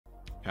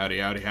Howdy,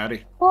 howdy,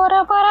 howdy. What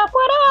up, what up,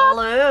 what up?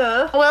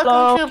 Hello.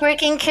 Welcome to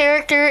Breaking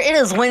Character. It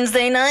is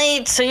Wednesday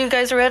night, so you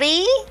guys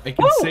ready? I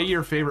can say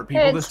your favorite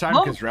people this time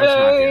because Rev's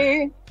not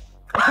here.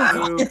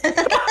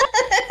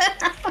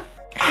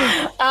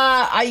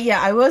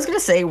 Yeah, I was gonna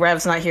say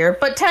Rev's not here,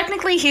 but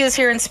technically he is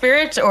here in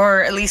spirit,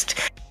 or at least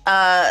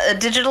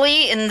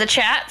digitally in the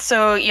chat.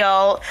 So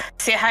y'all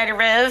say hi to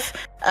Rev.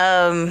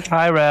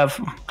 Hi,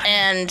 Rev.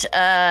 And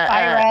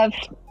Hi, Rev.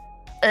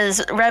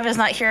 Rev is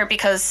not here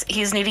because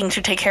he's needing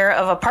to take care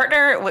of a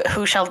partner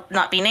who shall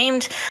not be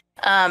named,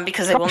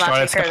 because they will not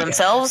take care of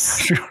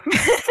themselves. You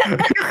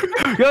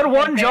had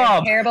one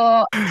job.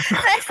 Terrible.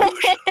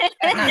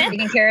 They're not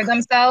taking care of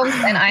themselves,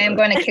 and I am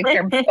going to kick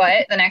their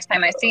butt the next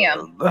time I see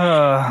them.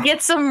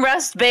 Get some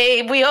rest,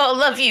 babe. We all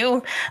love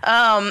you.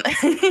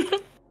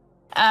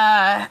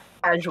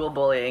 Casual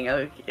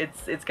bullying.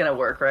 It's gonna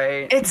work,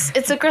 right?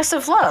 It's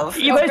aggressive love.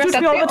 You guys do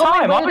it all the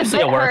time. Obviously,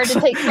 it works. Her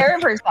to take care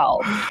of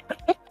herself.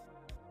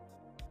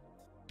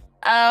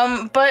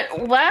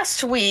 But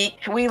last week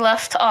we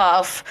left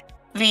off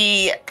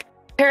the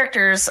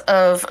characters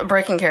of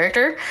Breaking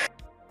Character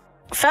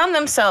found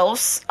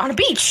themselves on a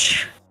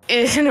beach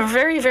in a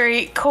very,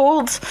 very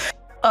cold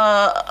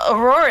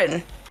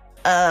Auroran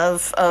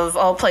of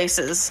all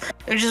places,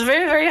 which is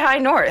very, very high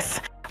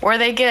north, where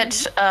they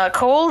get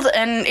cold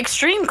and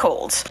extreme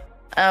cold.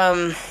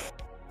 The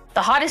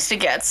hottest it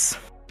gets,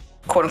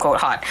 quote unquote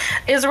hot,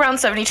 is around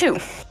 72.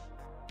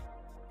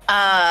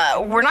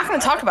 We're not going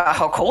to talk about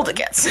how cold it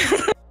gets.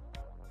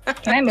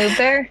 Can I move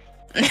there?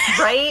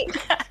 Right?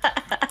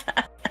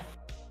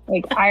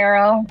 Like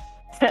IRL?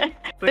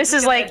 This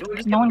is like we're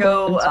just no one gonna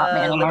go can stop me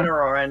live in anymore.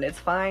 Auroran. It's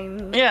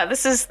fine. yeah.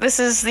 This is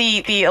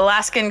the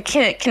Alaskan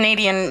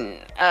Canadian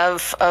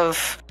of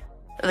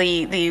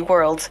the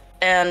world,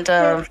 and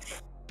so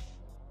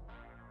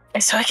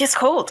it gets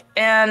cold.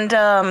 And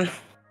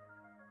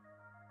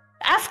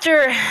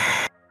after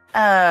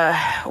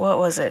what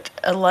was it?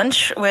 A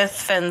lunch with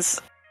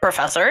Fenn's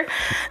professor,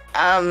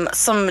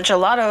 some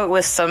gelato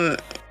with some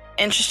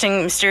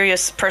interesting,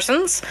 mysterious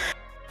persons.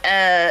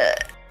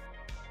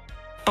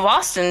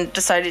 Boston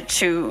decided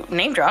to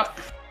name drop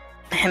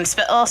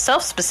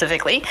himself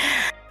specifically,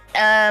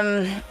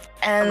 and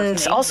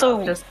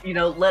also just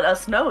let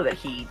us know that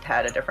he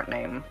had a different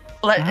name.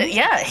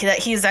 that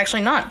he is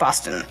actually not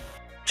Boston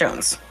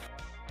Jones,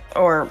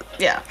 or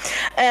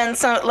and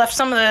so left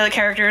some of the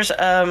characters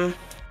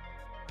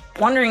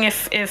wondering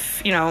if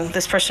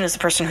this person is the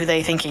person who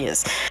they think he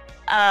is,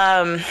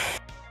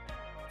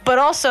 but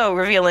also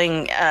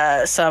revealing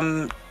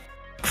some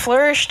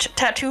flourished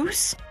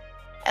tattoos,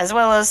 as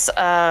well as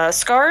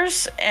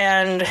scars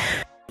and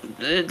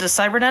the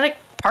cybernetic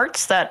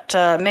parts that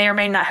may or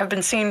may not have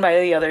been seen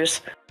by the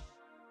others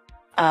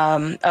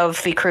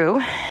of the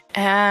crew,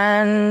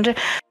 and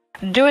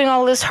doing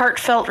all this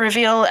heartfelt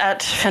reveal at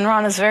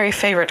Fenrana's very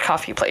favorite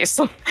coffee place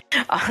on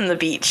the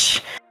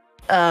beach.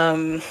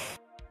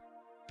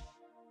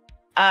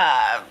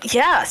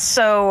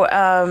 So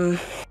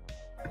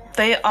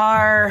they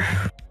are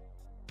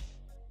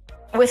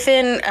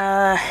within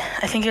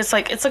I think it's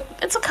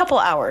a couple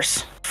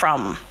hours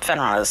from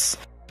Fenrana's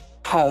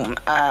home,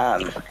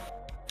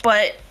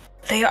 but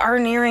they are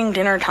nearing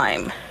dinner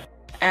time,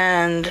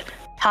 and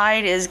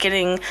tide is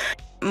getting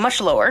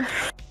much lower.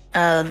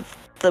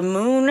 The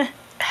moon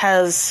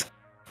has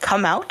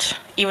come out,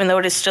 even though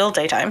it is still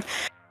daytime.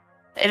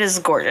 It is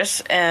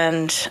gorgeous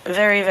and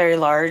very, very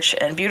large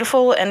and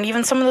beautiful, and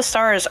even some of the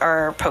stars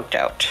are poked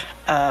out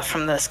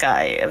from the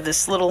sky of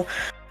this little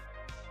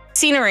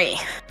scenery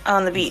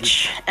on the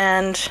beach.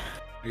 And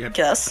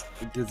yes,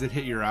 Does it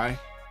hit your eye?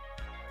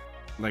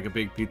 Like a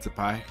big pizza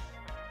pie?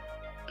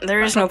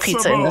 there is no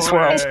pizza in this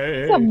world.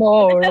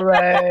 Amore.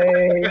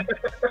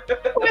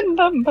 When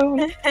the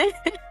moon.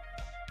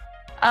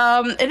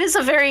 It is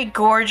a very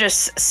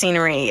gorgeous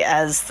scenery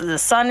as the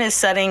sun is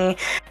setting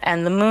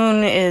and the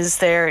moon is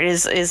there. It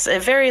is a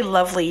very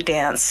lovely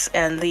dance,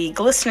 and the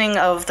glistening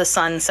of the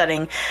sun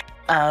setting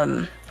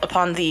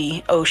upon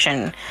the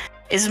ocean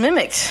is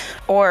mimicked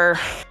or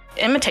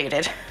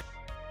imitated,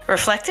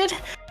 reflected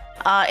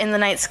in the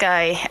night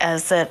sky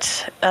as that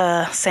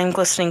same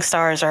glistening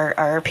stars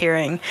are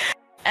appearing.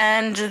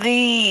 And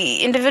the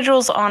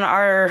individuals on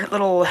our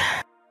little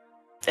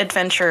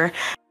adventure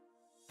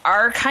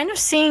are kind of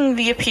seeing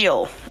the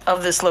appeal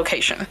of this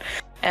location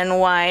and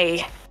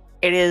why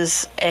it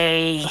is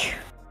a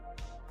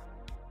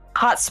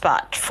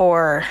hotspot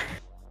for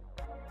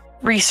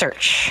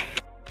research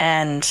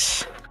and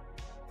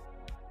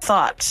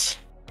thought,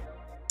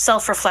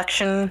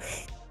 self-reflection,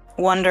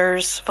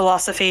 wonders,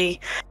 philosophy.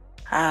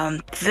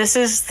 This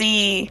is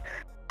the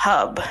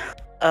hub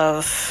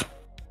of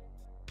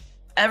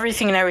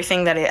everything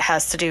that it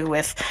has to do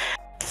with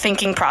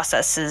thinking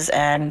processes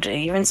and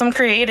even some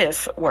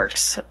creative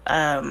works.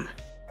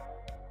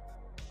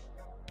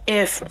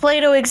 If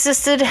Plato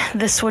existed,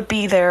 this would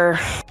be their,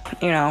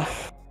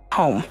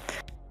 home.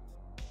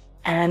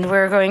 And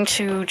we're going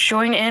to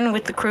join in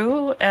with the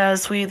crew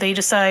as they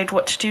decide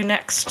what to do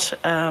next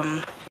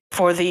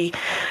for the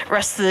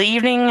rest of the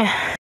evening,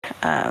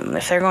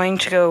 if they're going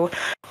to go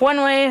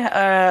one way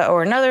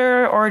or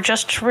another, or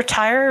just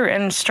retire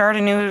and start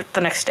anew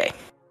the next day.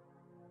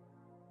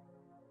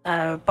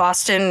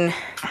 Boston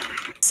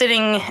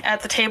sitting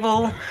at the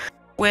table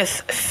with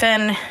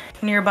Fen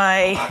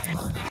nearby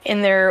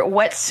in their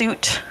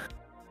wetsuit,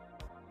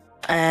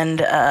 and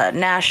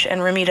Nash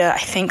and Ramita, I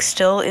think,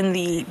 still in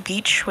the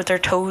beach with their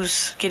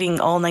toes getting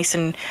all nice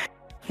and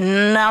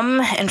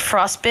numb and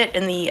frostbit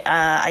in the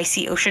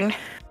icy ocean.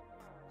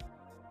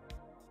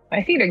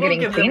 My feet are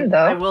getting clean,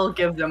 though. I will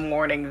give them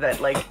warning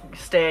that, like,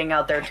 staying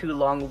out there too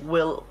long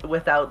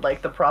without,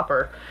 like, the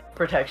proper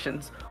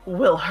protections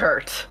will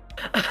hurt.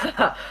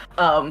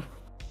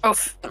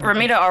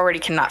 Ramita already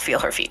cannot feel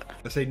her feet.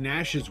 I say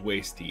Nash is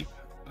waist deep,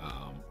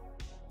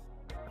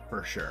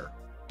 for sure.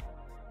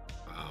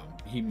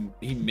 He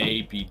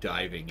may be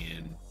diving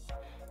in.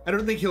 I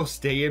don't think he'll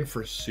stay in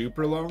for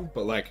super long,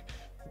 but like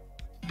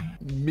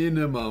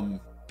minimum.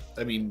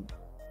 I mean,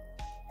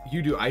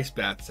 you do ice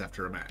baths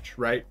after a match,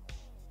 right?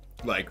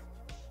 Like,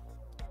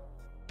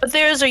 but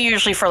theirs are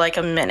usually for like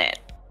a minute,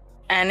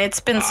 and it's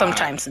been some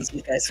time since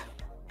you guys.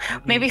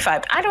 Maybe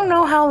 5. I don't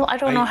know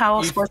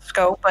how sports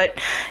go, but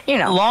you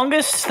know,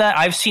 longest that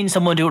I've seen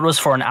someone do it was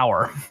for an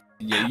hour.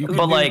 Yeah, you can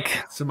but do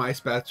like some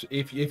ice baths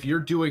if you're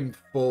doing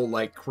full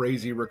like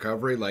crazy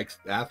recovery like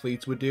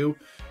athletes would do.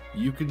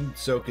 You can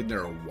soak in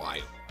there a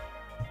while.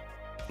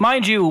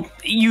 Mind you,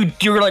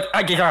 you're like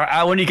I get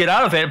out when you get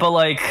out of it, but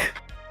like,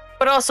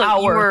 but also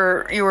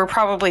you were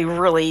probably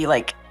really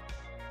like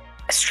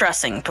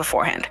stressing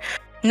beforehand.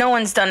 No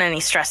one's done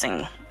any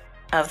stressing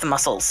of the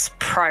muscles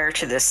prior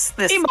to this.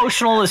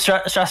 Emotional is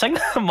stressing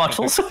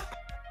muscles.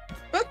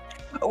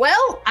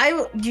 Well,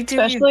 you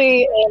do,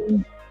 especially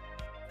in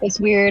this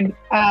weird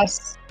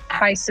ass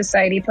high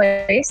society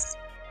place.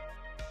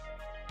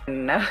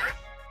 No.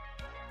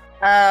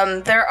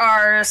 There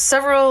are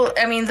several.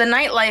 I mean, the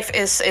nightlife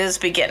is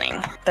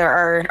beginning.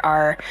 There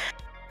are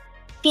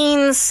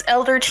teens,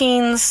 elder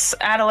teens,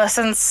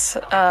 adolescents,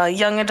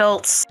 young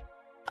adults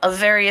of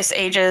various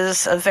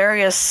ages, of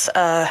various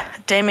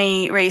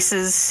demi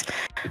races,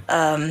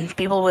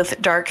 people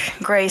with dark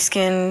gray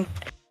skin,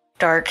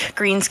 dark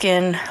green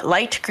skin,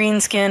 light green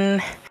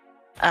skin,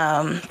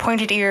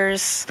 pointed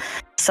ears,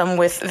 some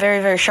with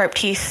very, very sharp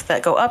teeth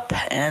that go up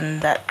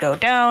and that go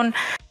down.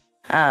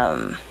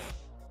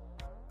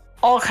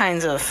 All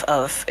kinds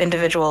of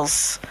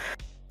individuals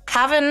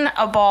having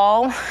a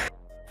ball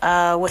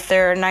with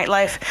their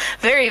nightlife.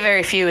 Very,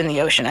 very few in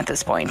the ocean at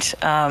this point.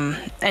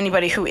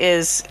 Anybody who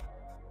is,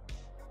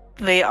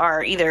 they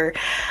are either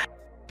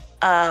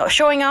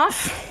showing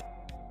off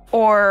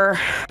or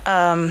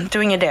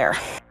doing a dare.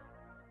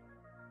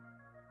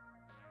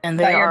 And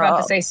they I thought you were about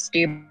to say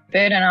stupid,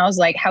 and I was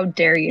like, how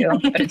dare you?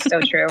 But it's so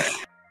true.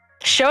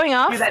 Showing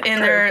off in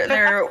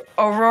their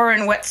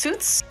Auroran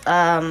wetsuits,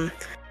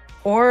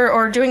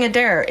 or doing a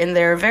dare in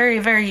their very,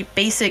 very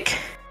basic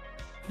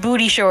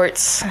booty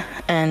shorts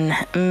and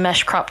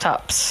mesh crop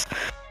tops,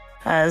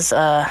 as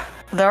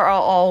there are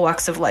all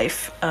walks of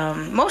life,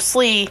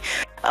 mostly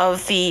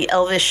of the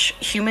elvish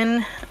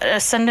human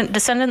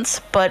descendants,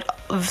 but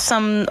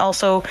some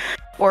also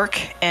orc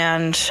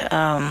and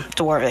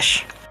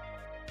dwarvish.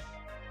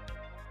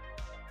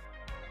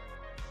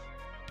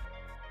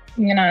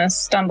 I'm gonna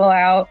stumble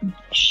out,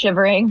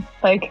 shivering,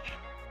 like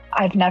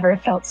I've never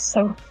felt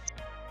so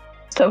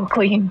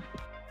clean.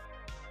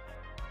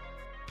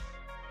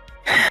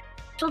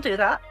 She'll do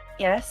that,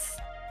 yes.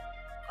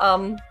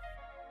 Do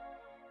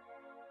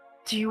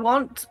you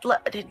want,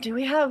 do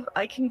we have,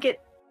 I can get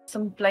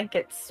some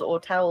blankets or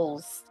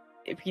towels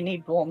if you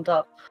need warmed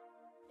up,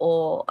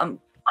 or I'll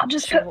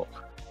just put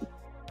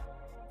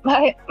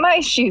my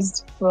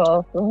shoes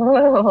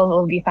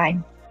will be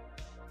fine.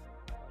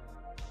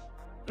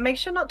 Make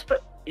sure not to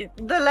put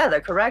the leather,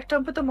 correct?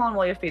 Don't put them on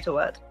while your feet are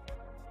wet.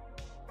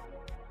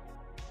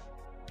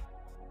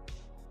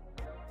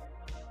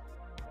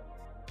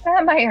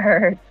 That might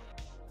hurt.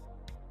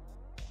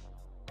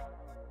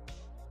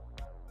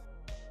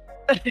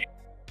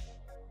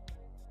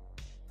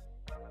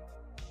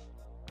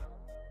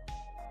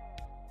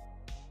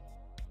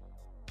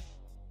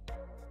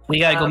 We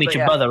gotta go meet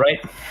your brother, right?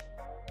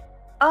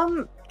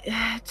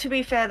 To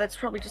be fair, that's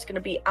probably just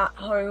gonna be at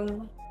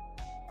home.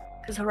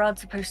 Because Harad's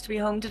supposed to be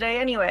home today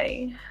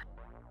anyway.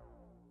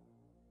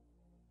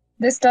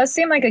 This does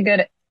seem like a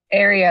good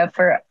area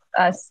for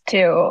us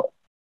to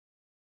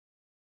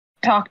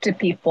talk to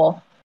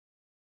people,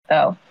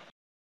 though.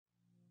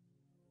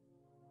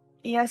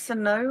 Yes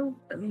and no.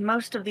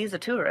 Most of these are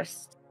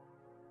tourists.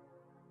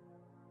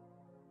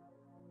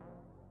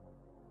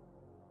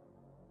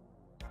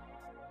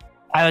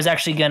 I was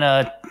actually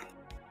gonna...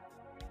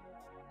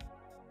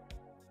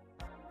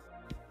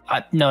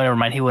 no, never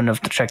mind. He wouldn't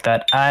have checked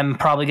that. I'm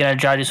probably gonna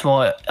try to do some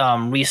more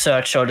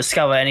research or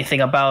discover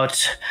anything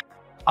about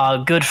our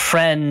good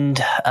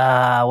friend.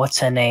 What's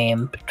her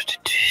name?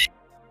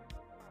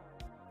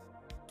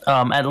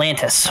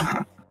 Atlantis.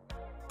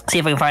 See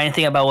if I can find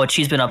anything about what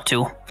she's been up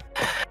to.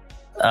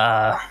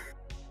 But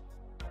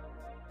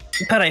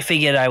I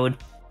figured I would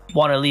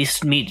want to at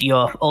least meet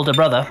your older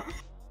brother.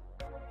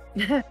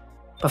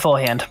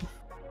 beforehand.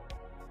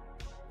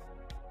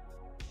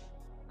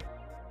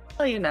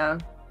 Well, you know,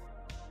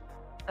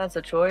 that's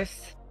a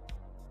choice.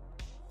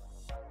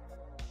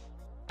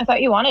 I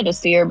thought you wanted to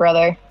see your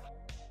brother.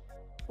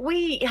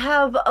 We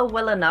have a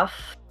well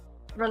enough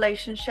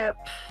relationship,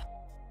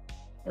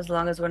 as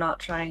long as we're not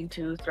trying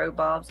to throw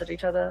bobs at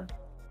each other.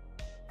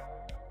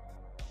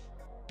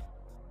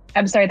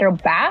 I'm sorry, throw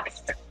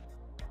bats?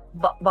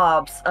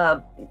 Bobs.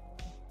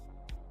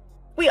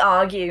 We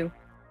argue.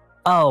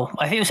 Oh,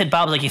 I think you said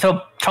Bob, like you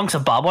throw chunks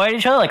of barbed wire at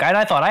each other? Like,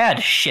 I thought I had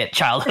a shit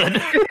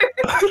childhood.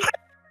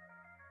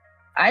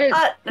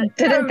 I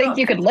didn't think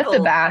you could lift a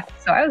physical. bat,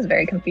 so I was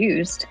very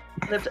confused.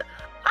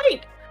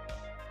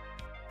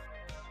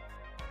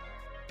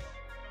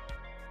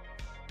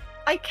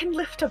 I can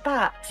lift a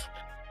bat.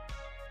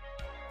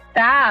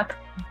 Bat,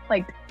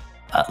 like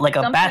like a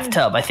something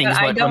bathtub, I think is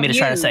that I what don't Lamita's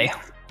trying to use. say.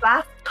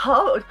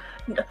 Bathtub?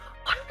 No,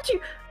 why would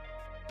you?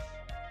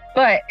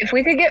 But if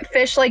we could get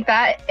fish like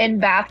that in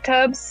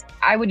bathtubs,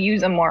 I would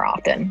use them more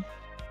often.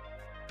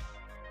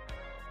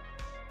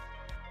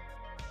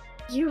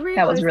 You realize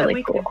That was really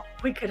we cool.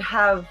 we could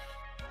have,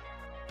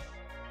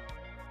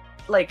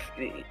 like,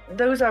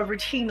 those are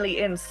routinely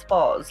in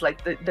spas.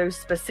 Like, those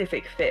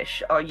specific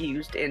fish are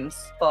used in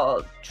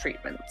spa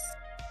treatments.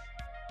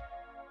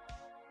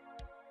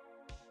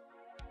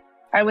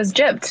 I was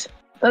gypped.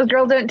 Those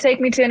girls didn't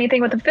take me to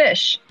anything with a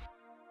fish.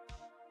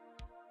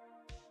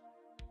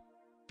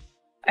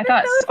 I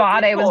thought know spa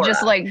it's day was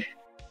just Aurora. like,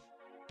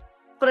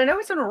 But I know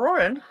it's in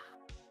Auroran.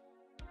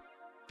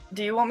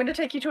 Do you want me to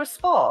take you to a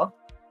spa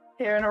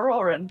here in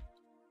Auroran?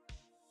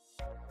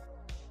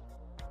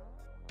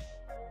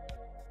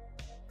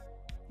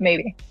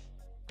 maybe.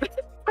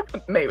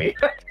 Maybe.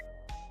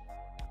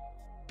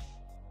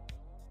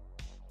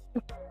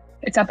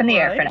 It's up in the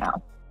air for Right.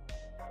 now.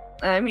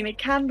 I mean, it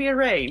can be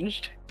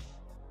arranged.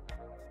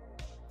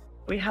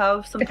 We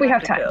have some If we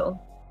have to time.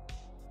 kill.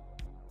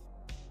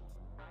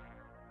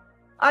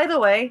 Either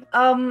way,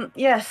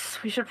 yes,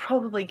 we should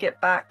probably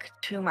get back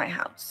to my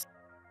house.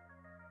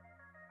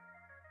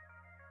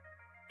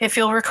 If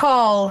you'll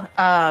recall,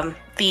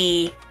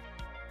 the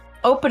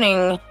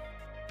opening,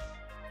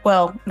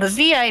 well, the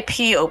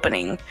VIP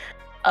opening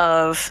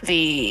of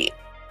the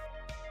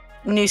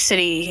New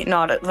City,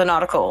 the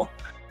Nautical,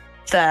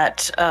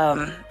 that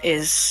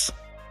is,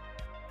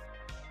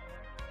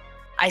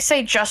 I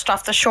say just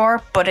off the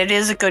shore, but it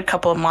is a good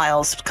couple of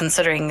miles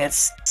considering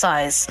its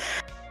size.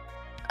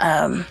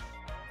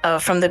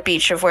 From the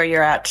beach of where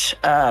you're at,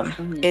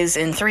 is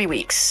in 3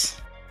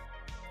 weeks.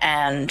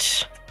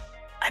 And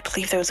I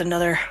believe there was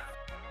another.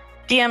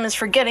 DM is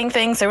forgetting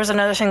things. There was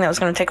another thing that was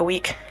going to take a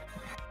week.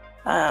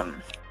 I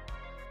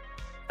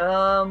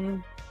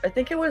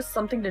think it was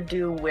something to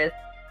do with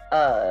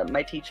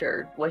my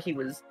teacher, what he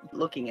was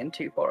looking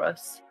into for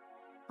us.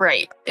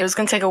 Right. It was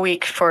going to take a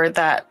week for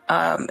that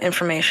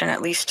information,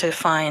 at least, to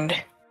find.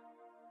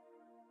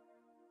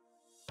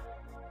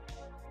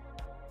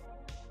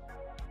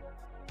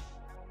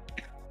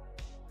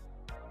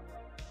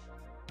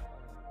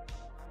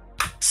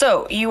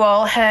 So, you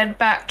all head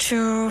back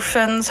to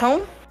Fenn's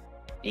home?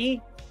 E.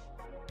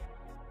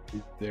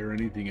 Is there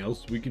anything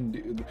else we can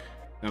do?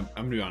 I'm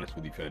gonna be honest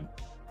with you, Fen.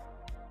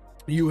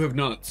 You have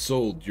not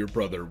sold your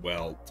brother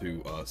well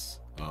to us.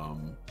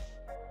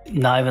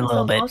 Not even a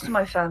little bit. Most of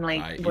my family.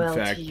 In well,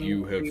 fact, to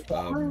you have.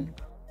 people.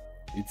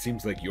 It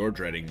seems like you're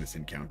dreading this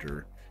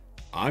encounter.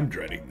 I'm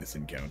dreading this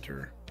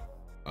encounter.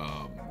 The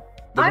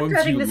I'm ones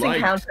dreading you this liked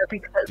encounter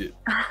because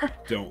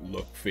don't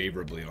look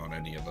favorably on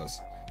any of us.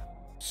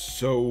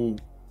 So,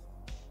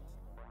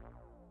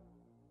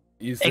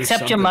 is there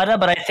Except your something- mother,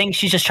 but I think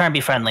she's just trying to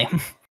be friendly.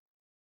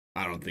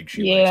 I don't think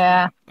she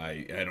Yeah.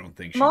 likes me. I don't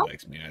think she Mom?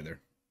 likes me either.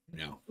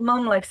 No.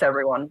 Mom likes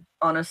everyone.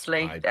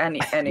 Honestly, I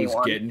anyone. was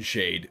getting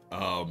shade.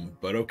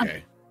 But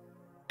okay.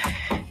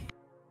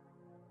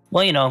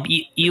 Well, you know,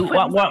 you Twins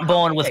weren't are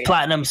born with complicated.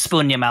 platinum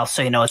spoon in your mouth,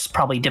 so you know it's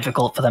probably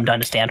difficult for them to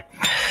understand.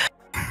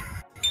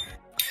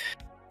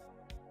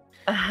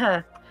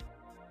 My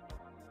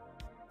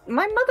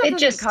mother It doesn't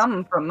just-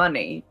 come from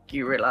money. Do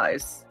you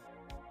realize?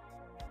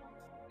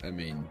 I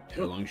mean,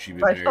 how long she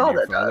been My married to father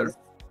your father? does.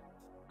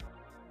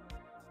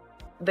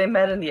 They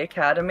met in the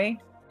academy.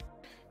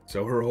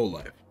 So her whole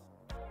life.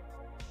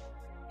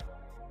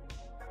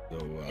 So,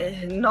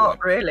 Not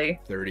what, really.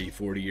 30,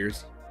 40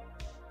 years?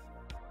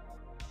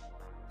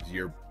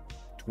 You're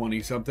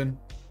 20-something?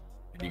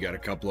 And you got a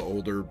couple of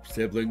older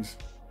siblings?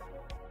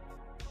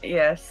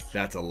 Yes.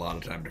 That's a lot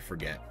of time to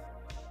forget.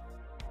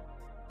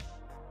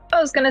 I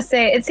was gonna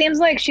say, it seems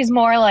like she's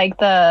more like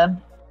the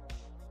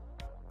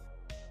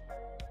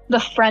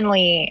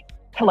friendly,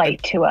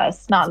 polite to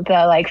us, not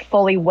the like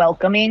fully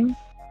welcoming.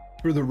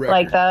 For the record,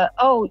 Like the,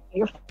 oh,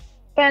 you're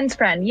Fenn's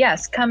friend,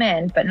 yes, come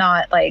in, but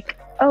not like,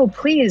 oh,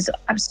 please,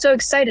 I'm so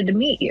excited to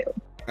meet you.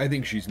 I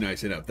think she's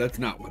nice enough. That's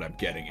not what I'm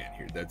getting at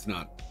here. That's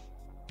not...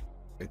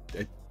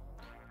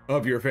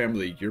 Of your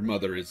family, your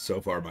mother is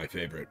so far my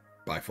favorite,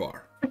 by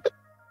far.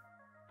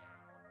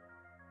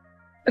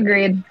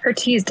 Agreed. Her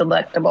tea's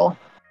delectable.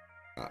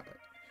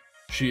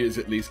 She is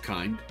at least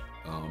kind.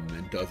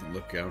 and doesn't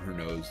look down her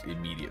nose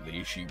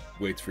immediately. She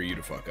waits for you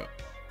to fuck up.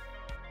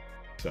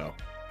 So.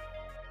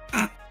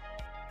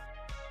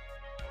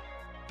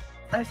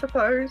 I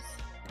suppose.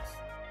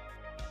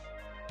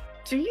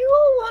 Do you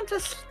all want to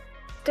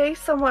stay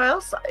somewhere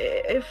else?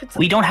 If it's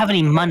We don't have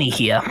any money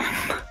here.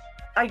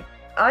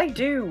 I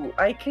do.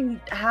 I can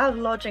have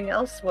lodging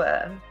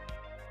elsewhere.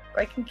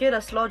 I can get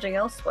us lodging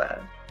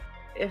elsewhere,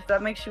 if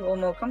that makes you all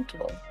more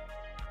comfortable.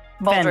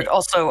 Baldric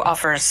also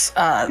offers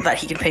that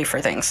he can pay for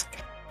things.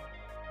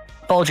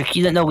 Baldric,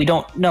 you don't know. We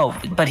don't know,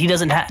 but he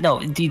doesn't have. No,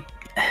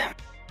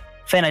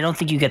 Fen, I don't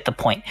think you get the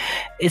point.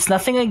 It's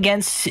nothing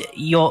against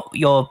your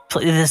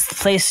this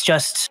place.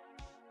 Just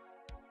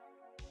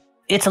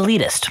it's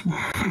elitist,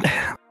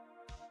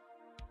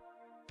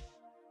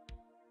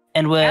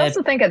 and I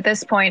also think at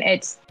this point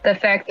it's the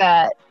fact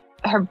that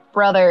her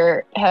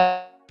brother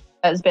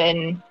has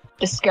been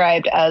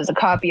described as a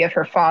copy of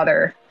her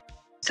father.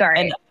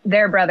 Sorry,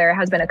 their brother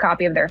has been a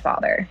copy of their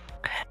father.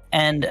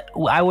 And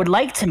I would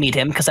like to meet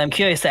him because I'm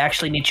curious to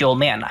actually meet your old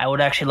man. I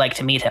would actually like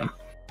to meet him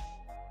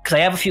because I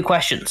have a few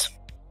questions.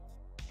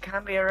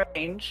 Can be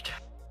arranged.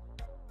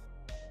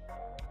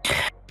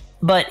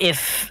 But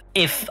if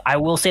I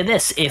will say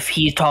this, if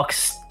he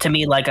talks to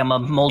me like I'm a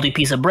moldy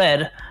piece of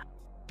bread,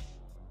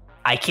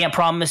 I can't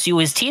promise you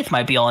his teeth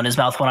might be all in his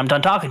mouth when I'm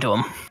done talking to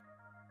him.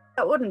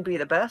 That wouldn't be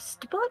the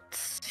best,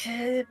 but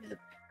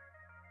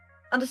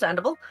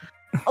understandable.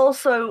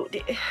 Also,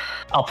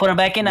 I'll put him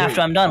back in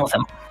after I'm done with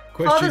him.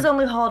 Father's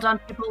only hold on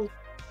people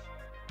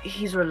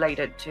he's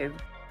related to,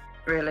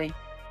 really.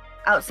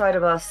 Outside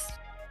of us,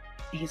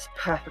 he's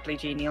perfectly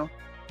genial.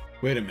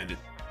 Wait a minute.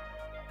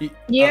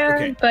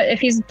 Yeah, but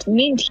if he's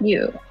mean to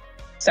you,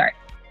 sorry.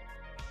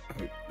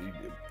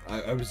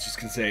 I was just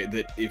gonna say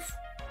that if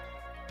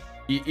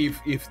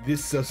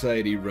this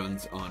society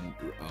runs on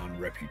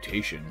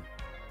reputation,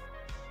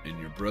 and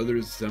your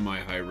brother's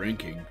semi-high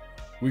ranking,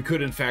 we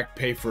could in fact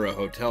pay for a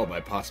hotel by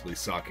possibly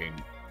socking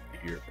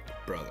your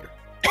brother.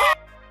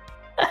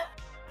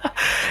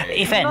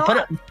 Ethan,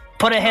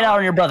 put a hit out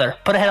on your brother.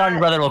 Put a hit on your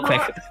brother real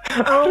quick.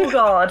 Oh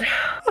god.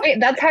 Wait,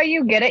 that's how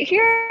you get it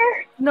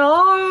here?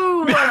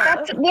 No!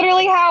 That's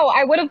literally how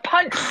I would have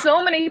punched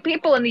so many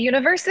people in the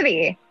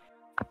university.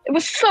 It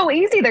was so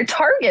easy. Their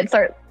targets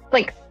are,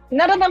 like,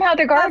 none of them have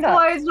their guard That's up.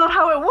 why it's not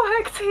how it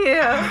works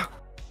here.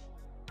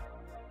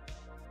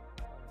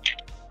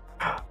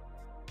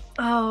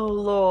 Oh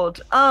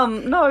lord.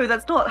 No,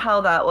 that's not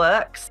how that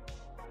works.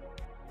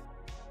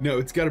 No,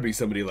 it's got to be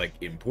somebody like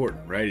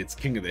important, right? It's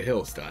King of the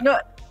Hill style. No.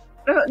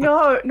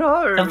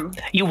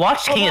 You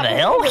watched King of the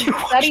Hill?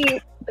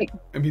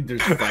 I mean,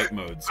 there's fight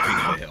modes, King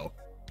of the Hill.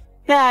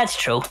 Yeah, that's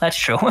true. That's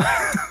true.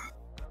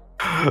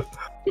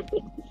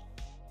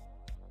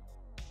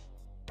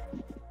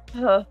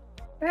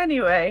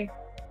 Anyway,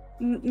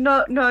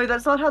 no,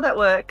 that's not how that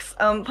works.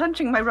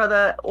 Punching my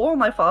brother or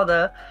my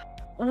father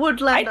would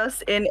land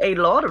us in a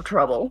lot of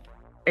trouble.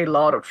 A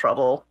lot of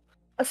trouble.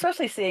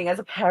 Especially seeing as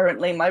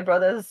apparently my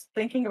brother's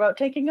thinking about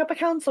taking up a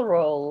council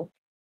role.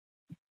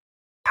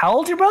 How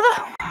old's your brother?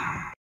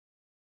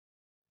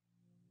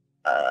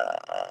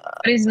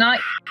 But he's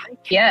not I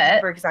can't yet.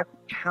 remember exactly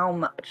how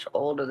much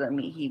older than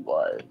me he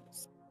was.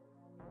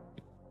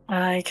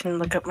 I can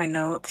look up my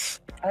notes.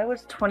 I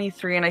was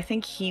 23 and I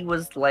think he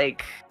was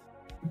like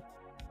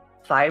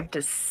 5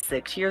 to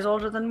 6 years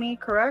older than me,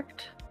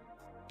 correct?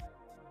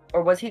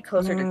 Or was he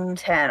closer to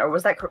 10? Or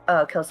was that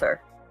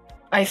Kilser?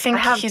 I think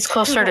he's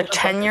closer to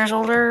 10 years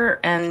older,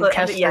 and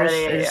Kester's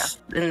is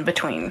in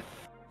between.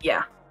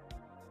 Yeah.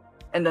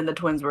 And then the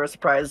twins were a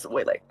surprise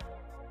way late.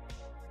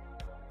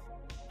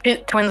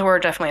 Twins were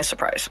definitely a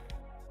surprise.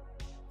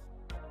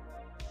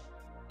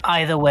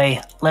 Either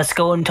way, let's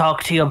go and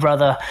talk to your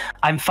brother.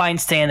 I'm fine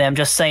staying there. I'm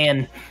just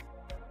saying,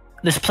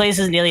 this place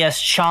isn't nearly as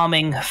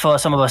charming for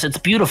some of us. It's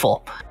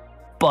beautiful,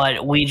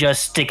 but we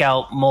just stick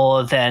out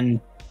more than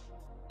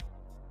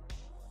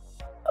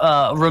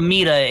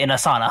Ramita in a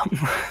sauna.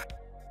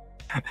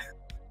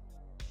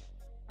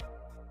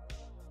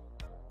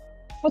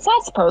 What's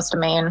that supposed to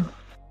mean?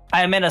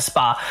 I'm in a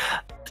spa.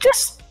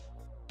 Just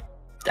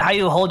how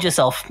you hold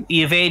yourself.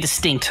 You're very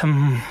distinct.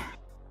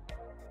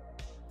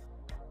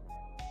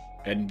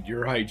 And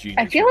your hygiene.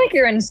 I feel like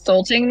you're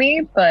insulting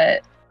me,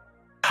 but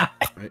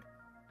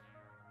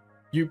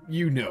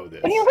you know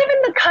this. when you live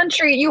in the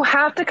country, you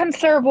have to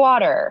conserve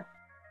water.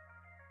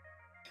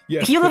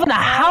 Yes, You live in a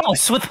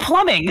house with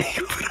plumbing.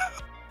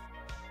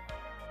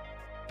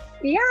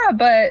 Yeah,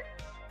 but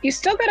you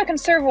still gotta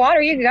conserve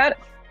water. You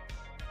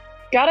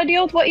gotta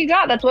deal with what you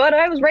got. That's what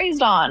I was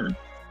raised on.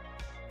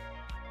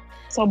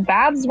 So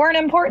baths weren't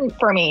important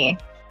for me.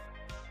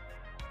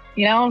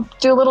 You know,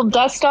 do a little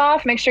dust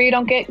off, make sure you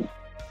don't get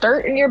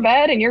dirt in your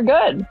bed, and you're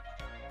good.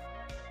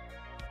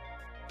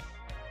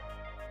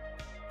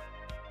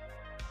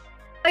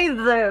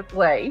 Either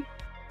way.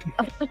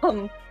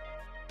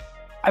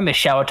 I miss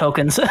shower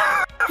tokens.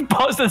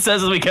 Boston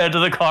says as we get into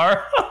the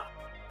car.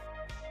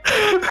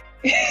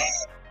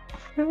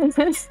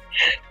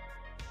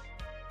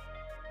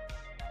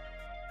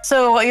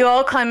 So you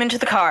all climb into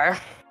the car.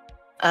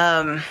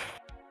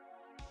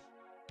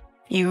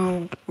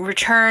 You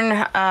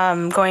return,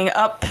 going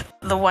up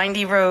the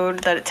windy road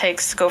that it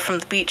takes to go from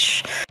the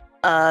beach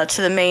to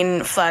the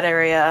main flat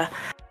area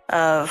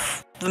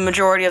of the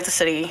majority of the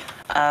city,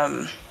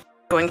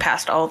 going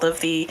past all of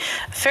the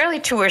fairly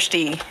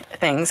touristy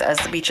things, as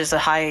the beach is a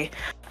high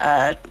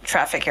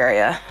traffic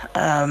area,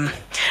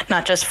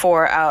 not just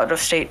for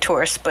out-of-state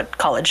tourists, but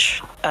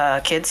college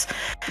kids,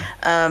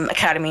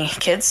 academy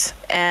kids,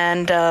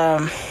 and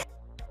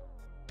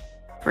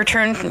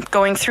return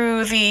going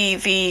through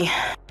the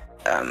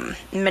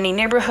many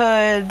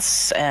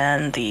neighborhoods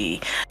and the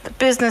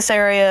business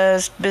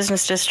areas,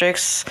 business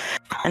districts,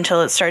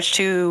 until it starts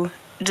to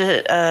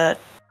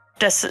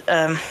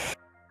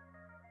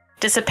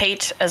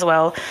dissipate as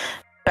well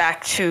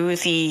back to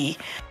the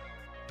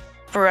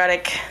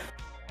sporadic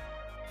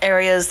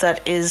areas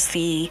that is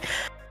the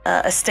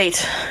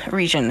estate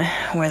region,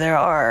 where there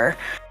are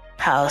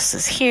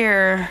houses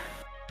here,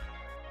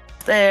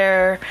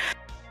 there,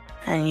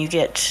 and you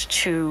get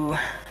to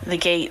the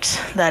gate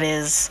that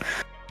is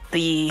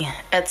the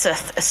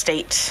Etseth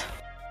estate,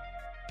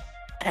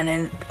 and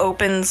it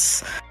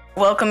opens,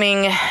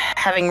 welcoming,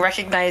 having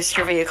recognized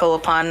your vehicle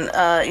upon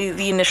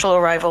the initial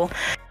arrival.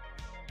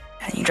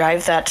 And you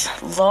drive that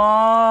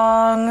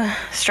long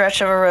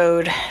stretch of a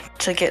road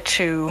to get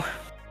to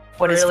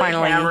what really is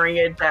finally hammering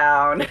it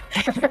down.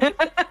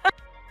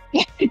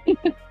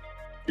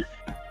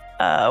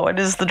 what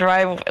is the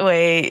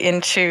driveway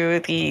into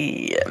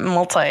the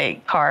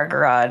multi-car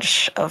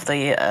garage of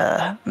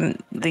the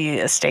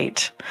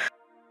estate.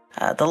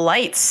 The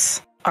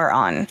lights are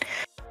on,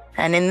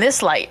 and in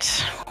this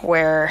light,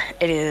 where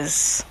it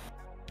is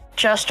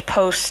just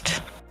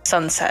post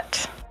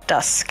sunset,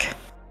 dusk,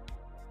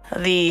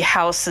 the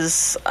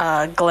house's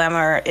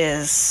glamour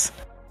is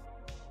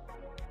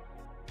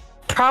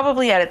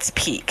probably at its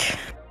peak.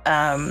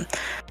 The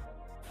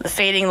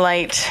fading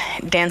light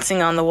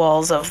dancing on the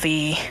walls of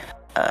the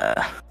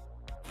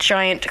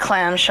giant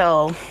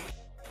clamshell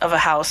of a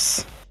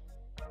house,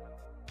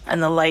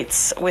 and the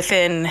lights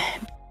within,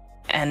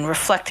 and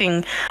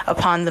reflecting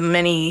upon the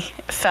many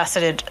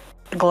faceted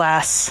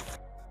glass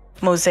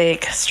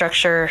mosaic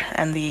structure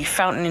and the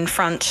fountain in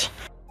front,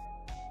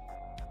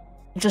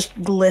 just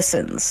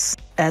glistens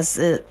as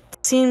it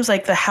seems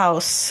like the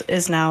house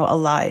is now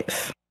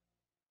alive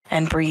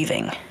and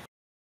breathing.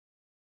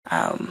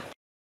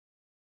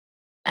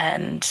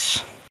 And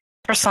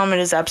for some it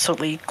is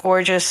absolutely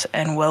gorgeous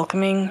and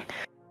welcoming.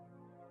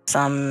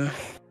 Some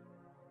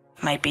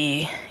might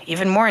be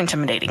even more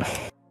intimidating.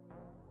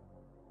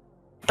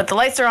 But the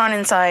lights are on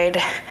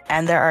inside,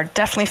 and there are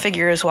definitely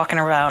figures walking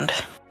around.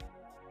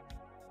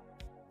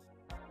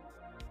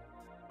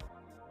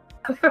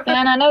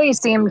 And I know you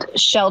seemed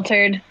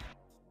sheltered,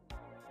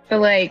 but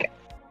like,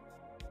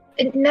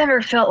 it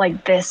never felt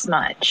like this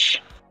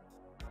much.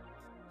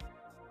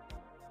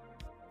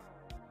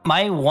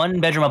 My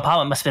one-bedroom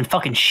apartment must have been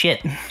fucking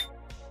shit.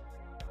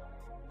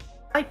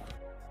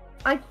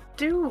 I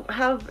do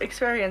have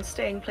experience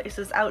staying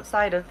places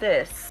outside of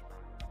this.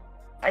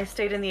 I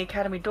stayed in the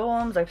academy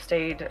dorms. I've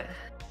stayed.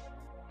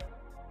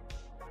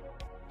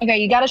 Okay,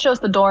 you gotta show us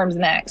the dorms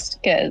next,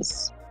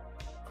 because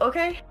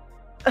Okay.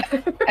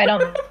 I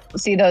don't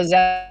see those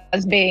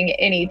as being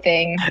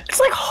anything. It's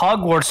like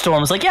Hogwarts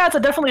dorms. Like, yeah, it's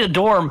definitely a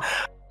dorm.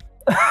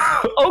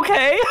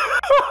 Okay.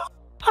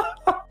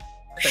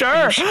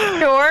 Sure.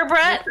 Sure,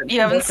 Brett?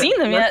 You haven't seen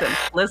them yet.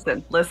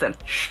 Listen.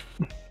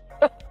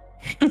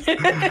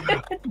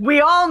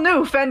 We all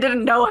knew Fen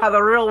didn't know how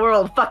the real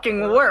world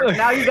fucking worked.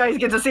 Now you guys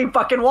get to see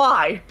fucking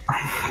why.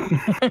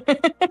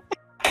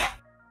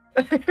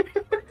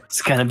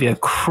 It's gonna be a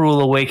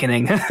cruel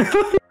awakening.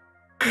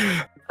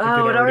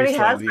 Oh, it already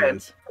has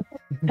been.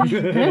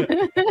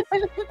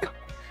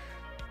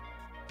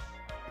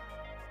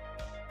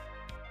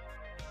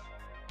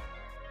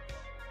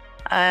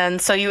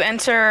 And so you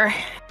enter,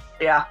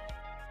 Yeah.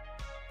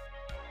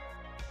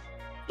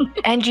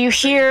 and you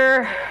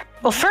hear,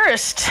 well,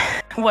 first,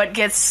 what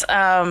gets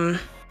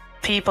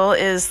people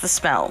is the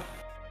smell.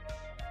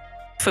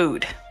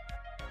 Food.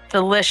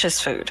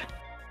 Delicious food.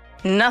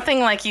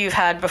 Nothing like you've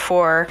had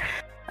before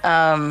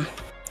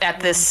at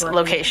this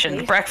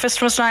location.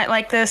 Breakfast was not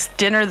like this.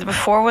 Dinner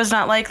before was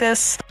not like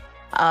this.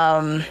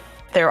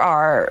 There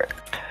are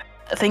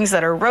things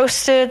that are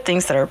roasted,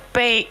 things that are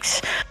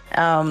baked.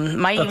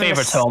 The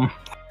favorite's home.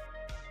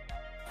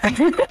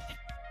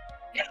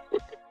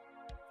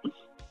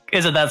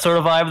 Is it that sort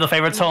of vibe? The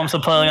favorite's home, so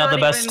pulling out the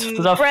best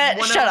stuff? Brett,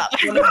 shut up.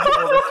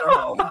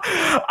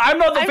 I'm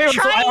not the favorite, so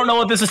I trying- don't know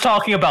what this is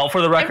talking about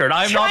for the record.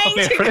 I'm not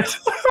the trying to- favorite.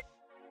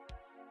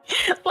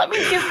 Let me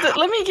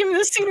give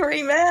the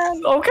scenery,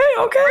 man. Okay.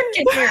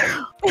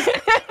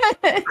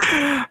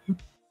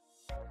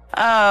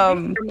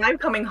 My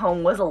coming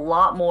home was a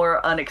lot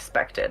more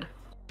unexpected.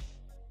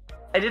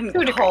 I didn't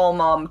call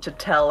Mom to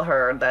tell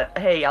her that,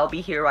 hey, I'll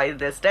be here by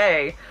this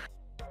day.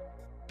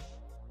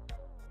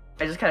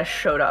 I just kind of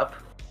showed up.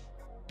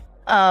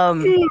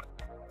 And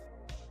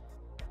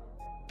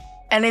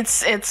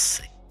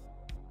it's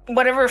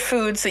whatever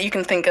foods that you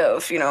can think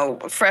of,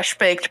 fresh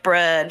baked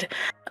bread,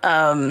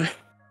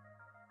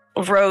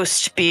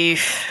 roast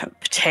beef,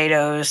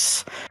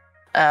 potatoes,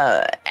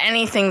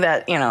 anything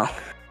that,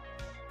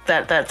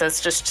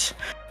 that's just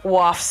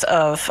wafts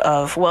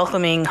of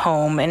welcoming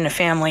home and a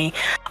family,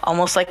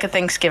 almost like a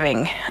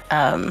Thanksgiving,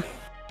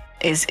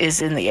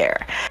 is in the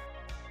air.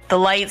 The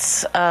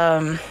lights,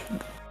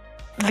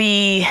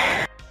 the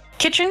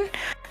kitchen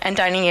and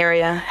dining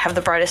area have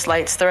the brightest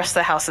lights. The rest of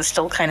the house is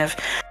still kind of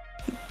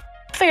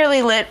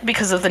fairly lit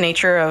because of the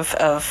nature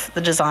of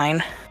the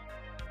design.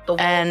 The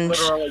walls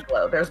literally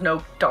glow. There's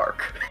no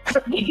dark.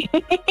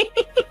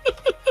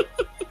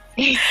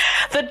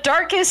 The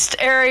darkest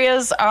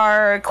areas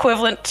are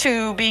equivalent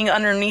to being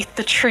underneath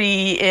the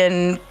tree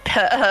in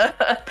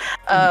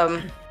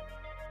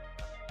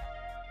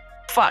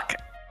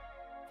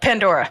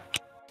Pandora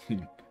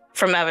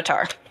from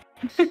Avatar.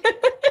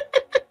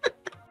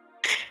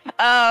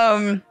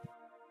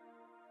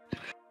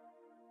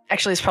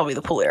 Actually, it's probably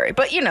the pool area,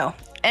 but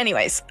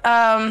anyways.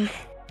 And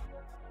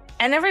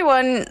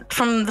everyone,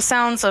 from the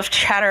sounds of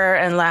chatter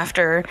and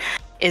laughter,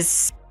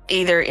 is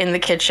either in the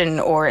kitchen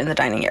or in the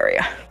dining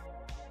area.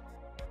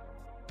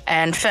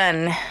 And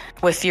Fen,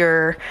 with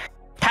your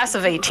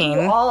passive 18...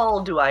 Who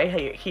all do I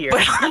hear?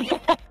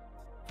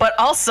 But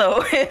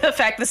also, the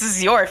fact this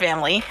is your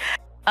family,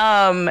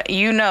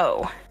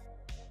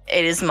 it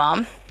is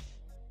Mom,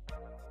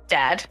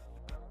 Dad,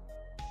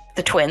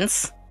 the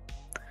twins,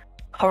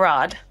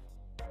 Harad,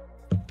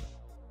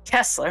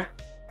 Kessler,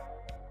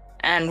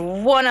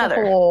 and one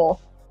other. Whole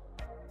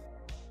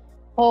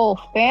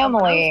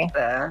family.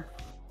 There.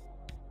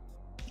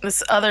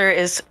 This other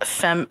is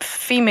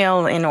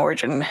female in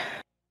origin.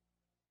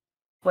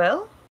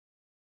 Well,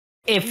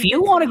 if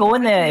you want to go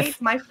in there,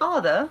 my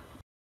father,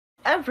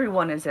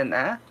 everyone is in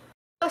there,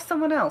 plus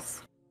someone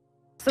else.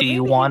 So do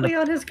you want to be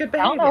on his good I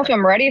behavior? don't know if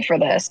I'm ready for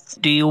this.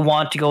 Do you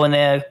want to go in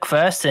there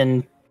first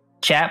and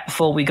chat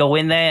before we go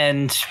in there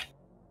and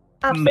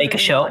make a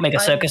show, make a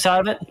circus out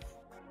of it?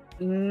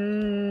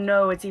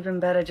 No, it's even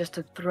better just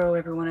to throw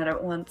everyone out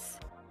at once.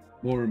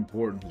 More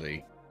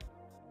importantly,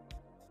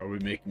 are we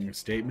making a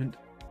statement?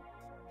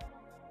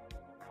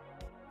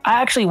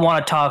 I actually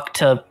want to talk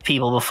to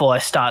people before I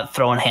start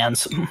throwing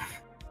hands.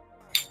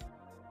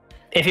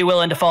 If you're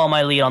willing to follow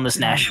my lead on this,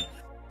 Nash.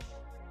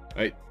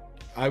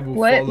 I will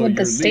What follow would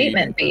the your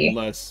statement lead be?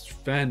 unless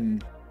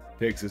Fen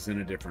takes us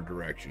in a different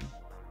direction.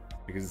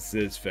 Because this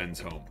is Fen's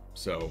home.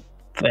 So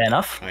Fair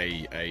enough.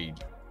 I'm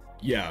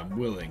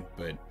willing,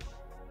 but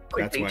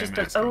that's Quickly, why just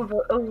I'm asking. an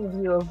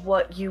overview of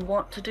what you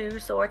want to do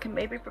so I can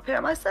maybe prepare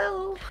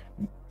myself.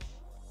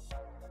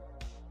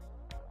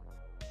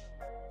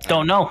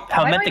 Don't know.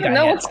 How I met don't the even guy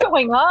know yet. what's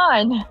going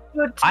on.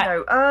 Good to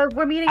know.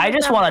 We're meeting. I with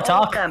just them, wanna all of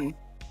talk. them.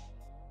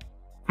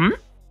 Hmm?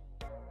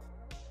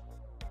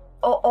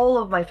 All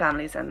of my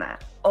family's in there.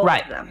 All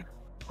Right. of them.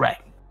 Right.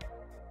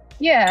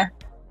 Yeah.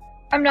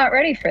 I'm not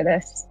ready for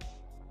this.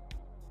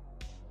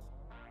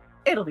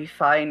 It'll be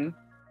fine.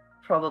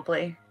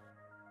 Probably.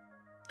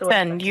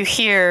 Then you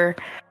hear,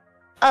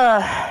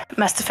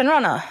 Master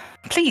Fenrana,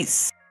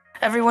 please.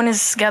 Everyone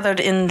is gathered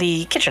in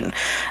the kitchen.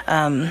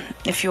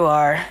 If you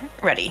are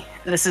ready.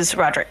 This is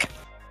Roderick.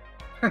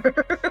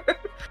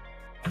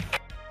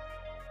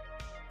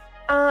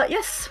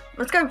 Yes,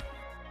 let's go.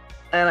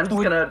 And I'm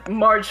just gonna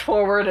march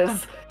forward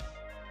as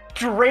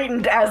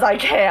straightened as I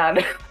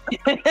can.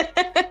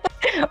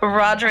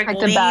 Roderick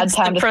It's a bad leads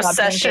time the to stop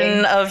procession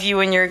drinking. of you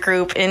and your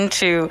group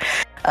into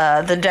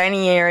the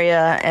dining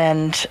area,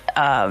 and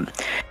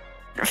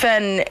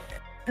Fen,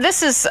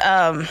 this is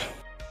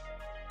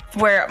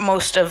where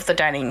most of the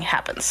dining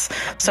happens.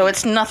 So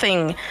it's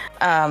nothing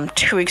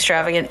too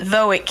extravagant,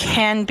 though it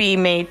can be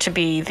made to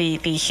be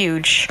the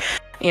huge,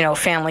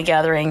 family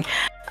gathering,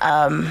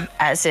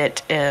 as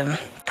it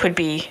could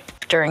be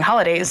during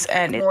holidays.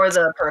 And More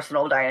the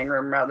personal dining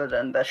room rather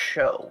than the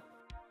show.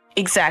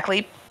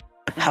 Exactly.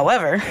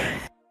 However,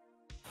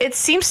 it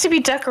seems to be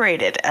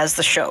decorated as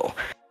the show.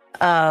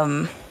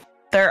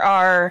 There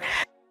are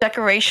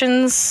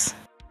decorations,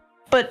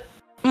 but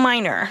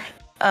minor.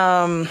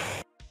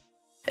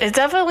 It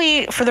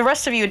definitely, for the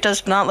rest of you, it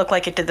does not look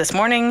like it did this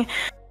morning.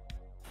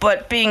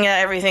 But being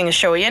everything is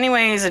showy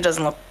anyways, it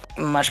doesn't look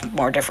much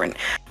more different.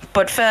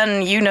 But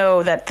Fen, you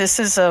know that this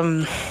is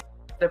They're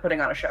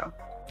putting on a show.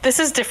 this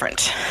is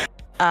different.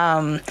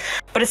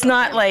 But it's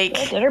not like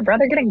Did her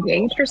brother get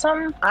engaged or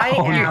something? I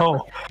am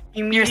no.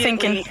 You're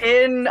thinking-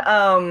 in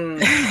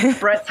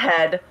Brett's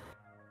head.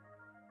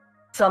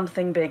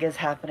 Something big is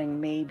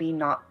happening. Maybe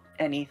not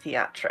any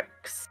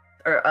theatrics.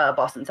 Or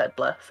Boston said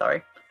blah.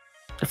 Sorry.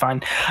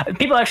 Fine.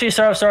 People actually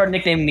started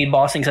nicknaming me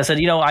Boston because I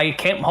said, I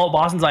can't hold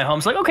Boston's my home.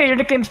 It's like, okay, your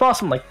nickname's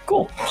Boston. I'm like,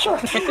 cool, sure.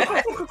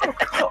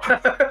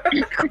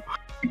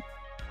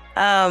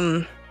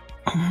 And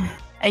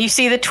you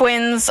see the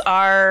twins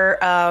are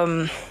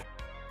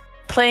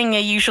playing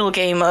a usual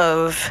game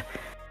of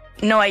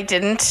No, I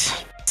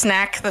didn't.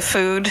 Snack the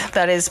food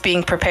that is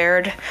being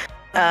prepared.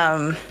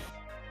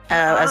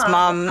 As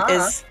Mom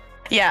is...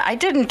 Yeah, I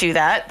didn't do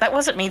that. That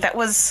wasn't me. That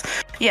was...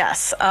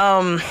 Yes.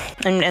 And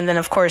then,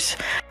 of course,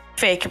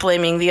 fake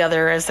blaming the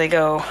other as they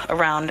go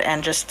around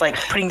and just like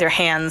putting their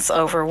hands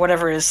over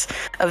whatever is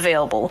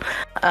available,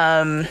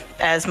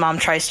 as Mom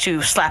tries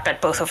to slap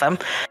at both of them.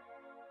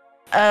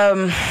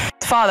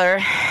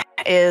 Father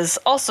is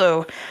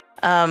also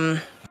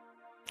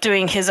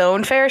doing his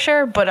own fair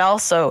share, but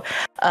also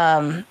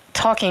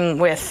talking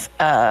with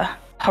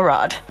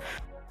Harad.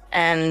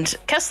 And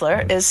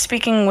Kessler is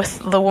speaking with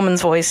the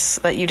woman's voice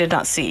that you did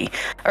not see,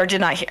 or did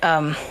not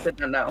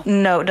Didn't know.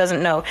 No,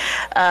 doesn't know.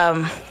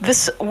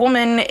 This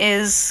woman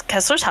is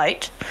Kessler's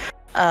height,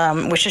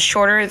 which is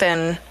shorter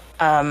than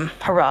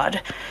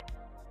Harad.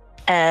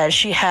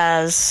 She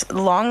has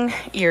long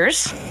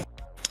ears,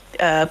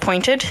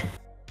 pointed.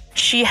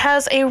 She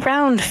has a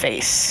round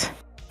face.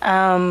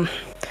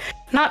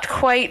 Not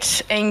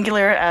quite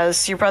angular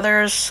as your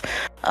brothers,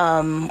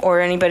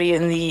 or anybody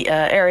in the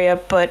area,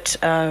 but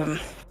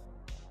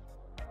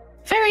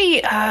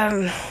very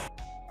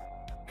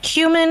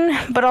human,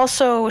 but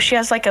also she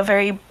has like a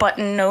very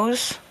button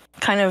nose,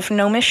 kind of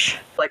gnomish.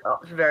 Like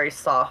very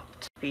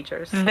soft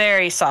features.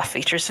 Very soft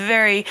features,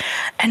 very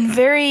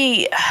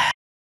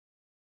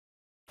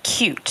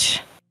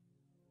cute.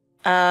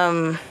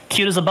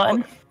 Cute as a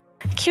button.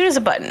 Cute as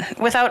a button,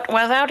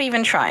 without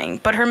even trying.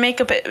 But her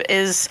makeup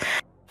is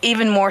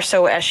even more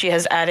so as she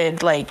has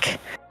added like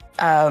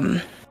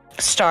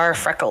star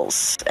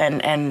freckles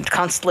and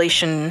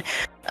constellation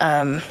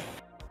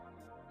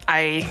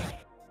eye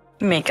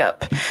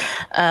makeup.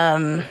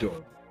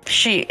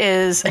 She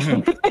is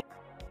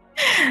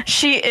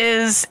she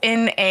is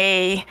in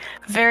a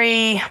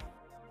very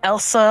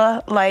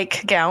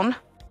Elsa-like gown,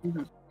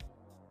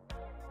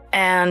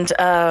 and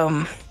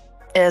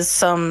is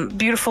some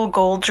beautiful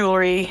gold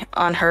jewelry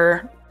on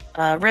her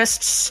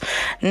wrists,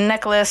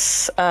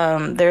 necklace.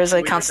 There's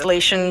a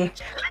constellation.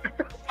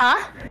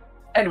 Huh?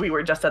 And we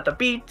were just at the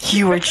beach.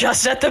 You were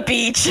just at the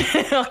beach,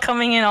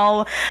 coming in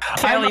all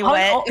fairly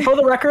wet. For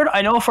the record,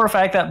 I know for a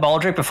fact that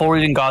Baldric, before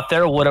we even got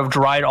there, would have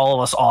dried all of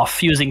us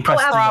off using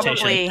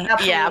prestidigitation.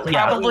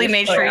 Probably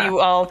made sure you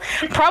all.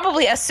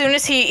 Probably as soon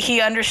as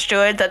he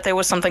understood that there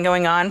was something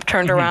going on,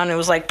 turned around and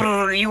was like,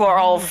 "You are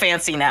all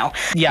fancy now."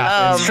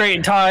 Yeah,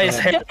 straight ties,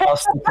 head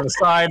tossed to the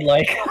side,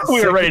 like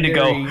we were ready to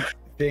go.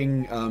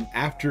 Thing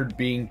after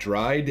being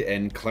dried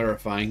and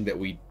clarifying that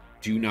we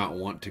do not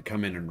want to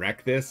come in and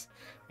wreck this.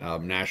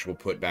 Nash will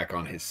put back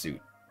on his suit,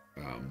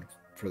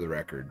 for the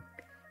record,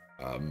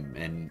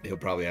 and he'll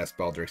probably ask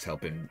Baldric's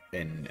help in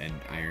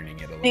ironing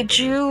it a little bit.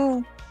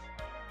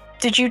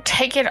 Did you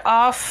take it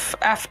off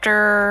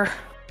after?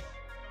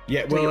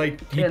 Yeah, well,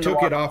 like he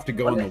took it off to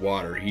go in the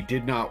water. He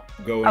did not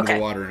go into the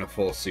water in a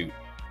full suit.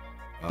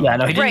 Yeah,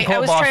 no, he didn't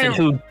pull Boston,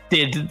 who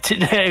did.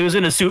 He was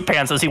in his suit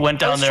pants as he went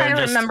down there. I was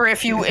trying to remember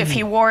if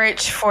he wore it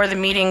for the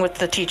meeting with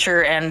the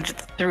teacher and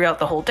throughout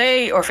the whole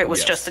day, or if it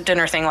was just a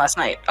dinner thing last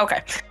night.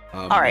 Okay.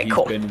 All right,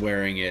 cool. He's been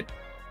wearing it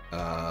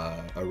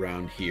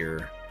around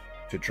here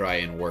to try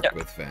and work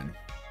with Fen.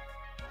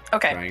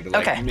 Okay. Trying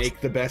to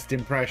make the best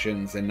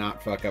impressions and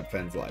not fuck up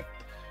Fen's life.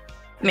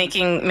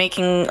 Making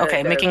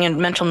a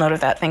mental note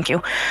of that. Thank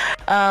you.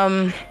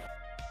 For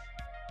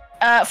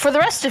the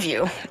rest of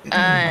you,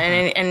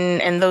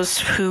 and those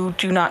who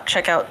do not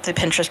check out the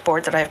Pinterest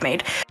board that I've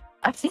made,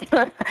 who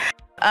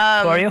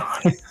are you?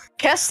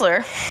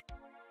 Kessler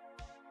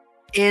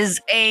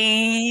is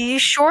a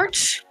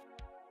short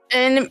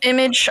an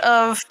image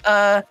of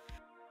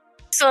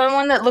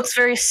someone that looks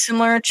very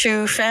similar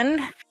to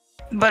Fen,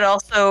 but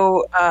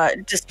also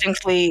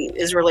distinctly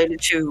is related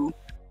to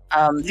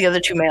the other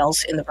two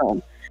males in the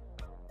room.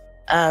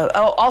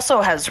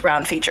 Also has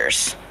round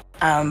features,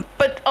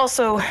 but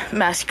also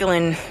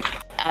masculine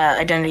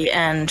identity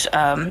and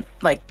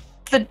like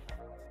the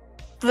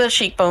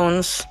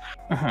cheekbones,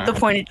 the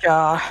pointed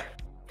jaw,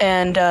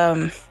 and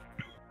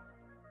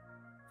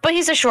but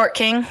he's a short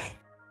king.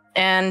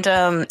 And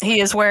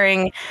he is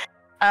wearing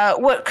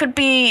what could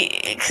be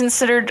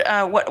considered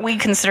what we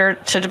consider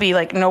to be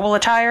like noble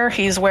attire.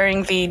 He's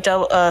wearing the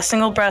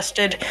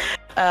single-breasted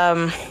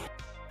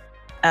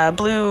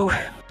blue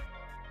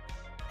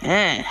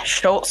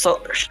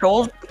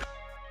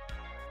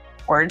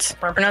words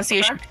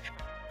pronunciation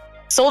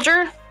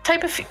soldier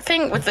type of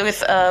thing with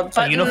buttons.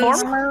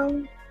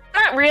 Uniform?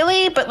 Not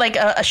really, but like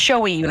a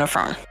showy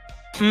uniform.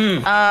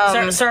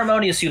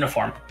 Ceremonious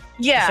uniform.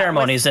 Yeah,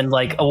 ceremonies and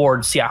like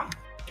awards.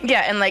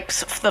 Yeah, and like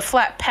the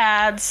flat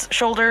pads,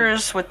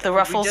 shoulders with the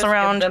ruffles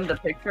around. Give them the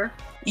picture?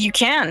 You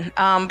can,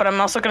 but I'm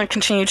also going to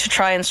continue to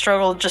try and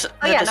struggle just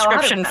the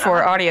description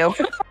for audio.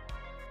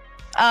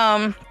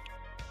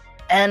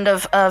 And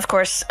of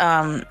course,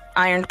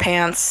 ironed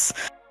pants,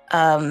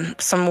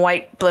 some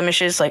white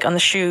blemishes like on the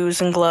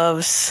shoes and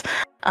gloves.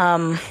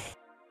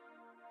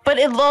 But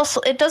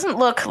it doesn't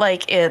look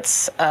like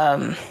it's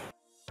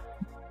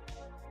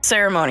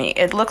ceremony.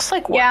 It looks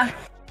like work. Yeah.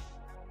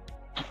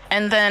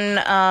 And then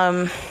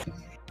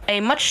a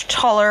much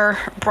taller,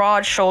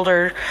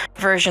 broad-shouldered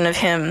version of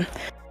him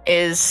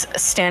is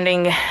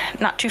standing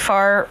not too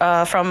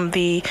far from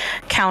the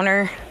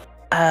counter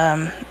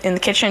in the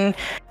kitchen.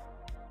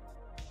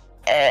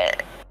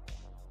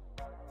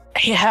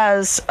 He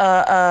has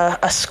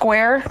a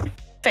square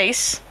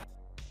face,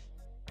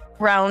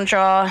 round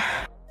jaw,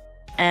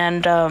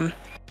 and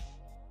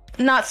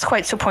not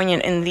quite so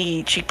poignant in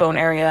the cheekbone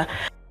area.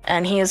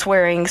 And he is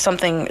wearing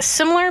something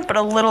similar, but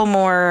a little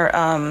more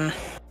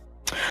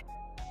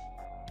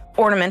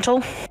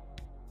ornamental.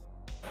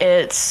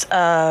 It's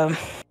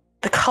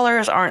the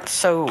colors aren't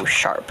so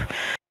sharp.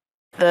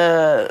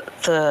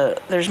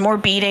 There's more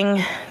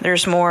beading,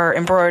 there's more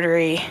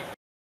embroidery.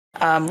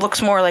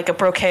 Looks more like a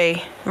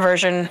brocade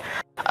version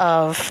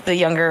of the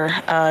younger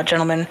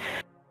gentleman.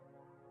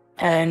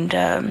 And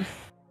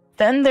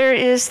then there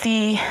is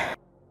the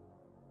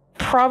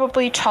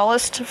probably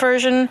tallest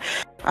version,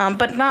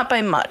 but not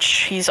by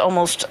much. He's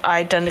almost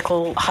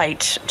identical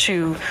height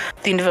to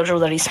the individual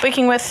that he's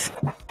speaking with,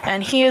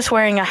 and he is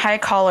wearing a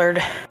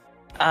high-collared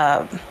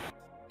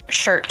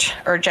shirt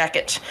or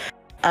jacket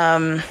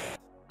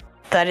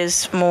that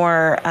is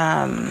more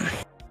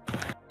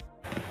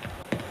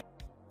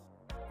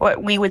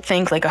what we would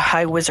think like a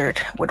high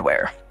wizard would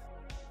wear.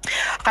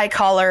 High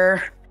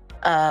collar,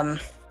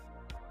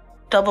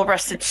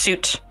 double-breasted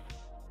suit,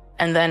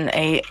 and then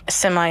a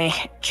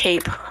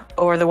semi-cape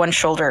over the one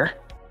shoulder.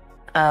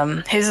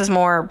 His is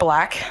more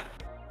black,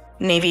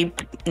 navy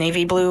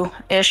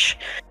blue-ish.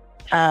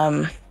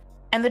 And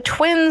the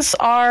twins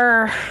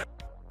are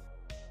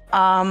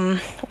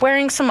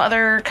wearing some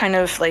other kind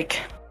of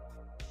like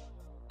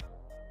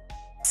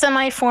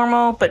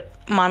semi-formal, but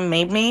mom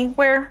made me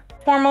wear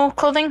formal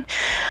clothing.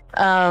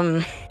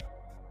 And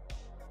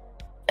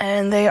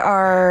they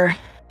are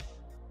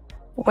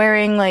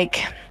wearing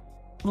like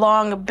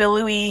long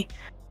billowy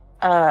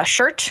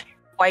shirt,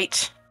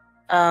 white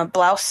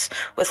blouse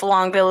with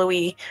long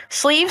billowy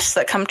sleeves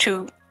that come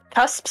to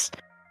cusps,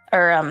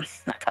 or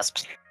not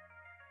cusps.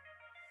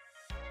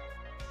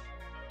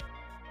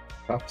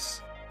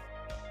 Cuffs.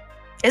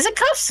 Is it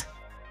cuffs?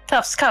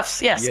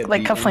 Cuffs. Yes, Yeah,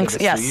 like cufflinks.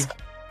 Yes. Sleeve.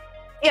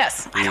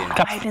 Yes. I don't know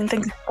Yeah. why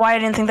I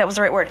didn't think that was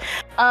the right word.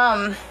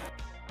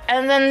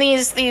 And then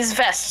these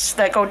vests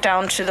that go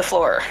down to the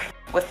floor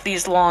with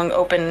these long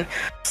open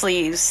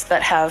sleeves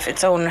that have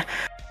its own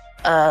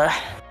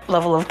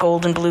level of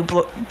gold and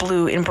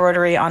blue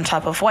embroidery on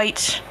top of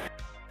white.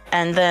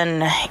 And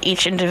then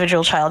each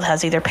individual child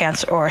has either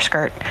pants or a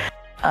skirt,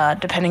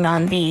 depending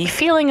on the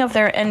feeling of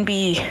their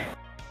NB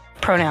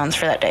pronouns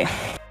for that day.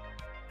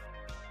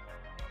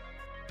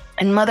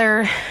 And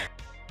Mother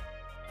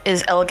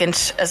is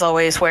elegant as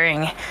always,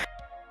 wearing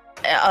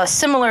a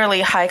similarly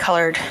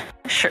high-colored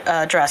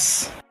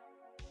dress.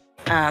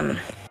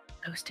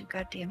 Those two,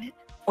 goddammit.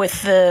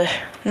 With the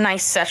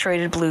nice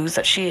saturated blues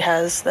that she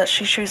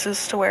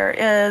chooses to wear.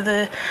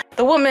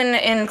 The woman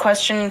in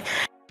question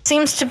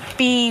seems to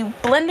be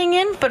blending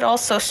in, but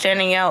also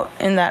standing out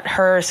in that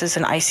hers is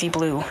an icy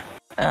blue.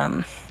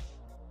 But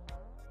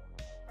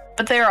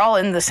they are all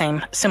in the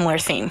same similar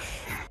theme.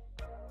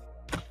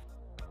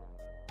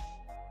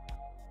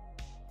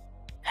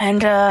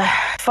 And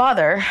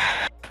Father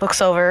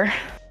looks over.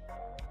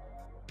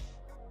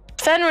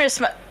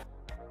 Fenrana.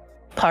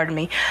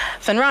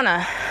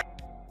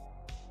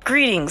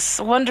 Greetings,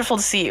 wonderful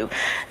to see you.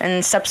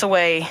 And steps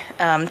away,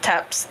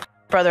 taps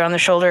brother on the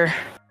shoulder,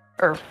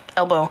 or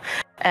elbow,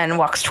 and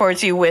walks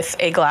towards you with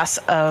a glass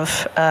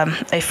of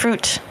a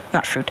flute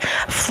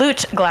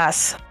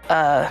glass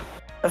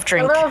of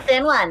drink. The little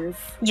thin ones.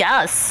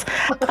 Yes.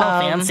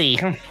 Fancy.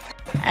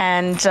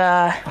 And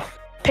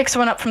picks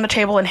one up from the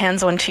table and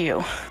hands one to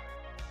you.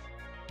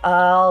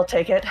 I'll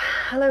take it.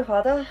 Hello,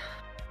 Father.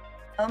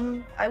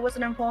 I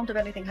wasn't informed of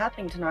anything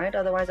happening tonight,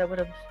 otherwise I would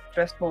have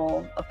dressed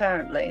more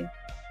apparently.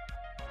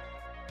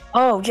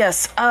 Oh,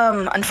 yes.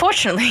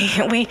 Unfortunately,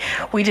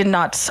 we did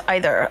not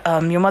either.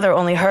 Your mother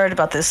only heard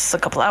about this a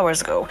couple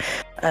hours ago.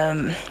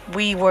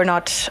 We were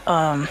not,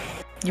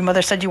 your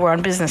mother said you were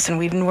on business and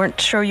we weren't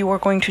sure you were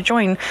going to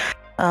join.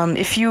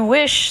 If you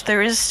wish,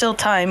 there is still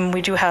time.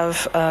 We do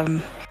have,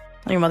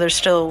 your mother's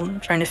still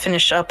trying to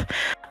finish up,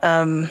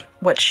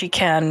 what she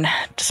can,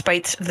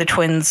 despite the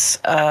twins'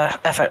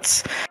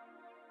 efforts.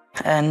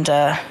 And,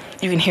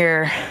 you can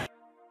hear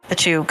the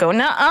two go,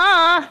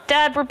 "Nuh-uh,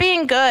 Dad, we're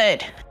being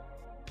good."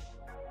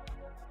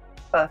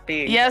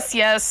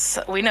 Yes,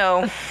 we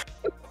know.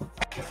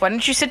 Why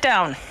don't you sit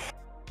down?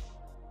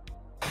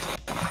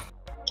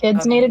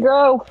 Kids need to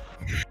grow.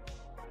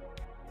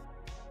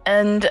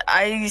 And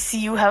I see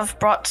you have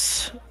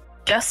brought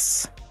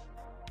guests.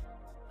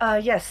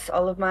 Yes,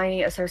 all of my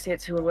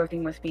associates who are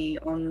working with me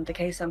on the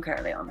case I'm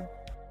currently on.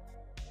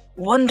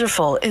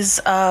 Wonderful.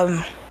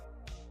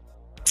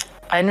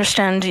 I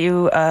understand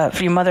you,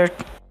 your mother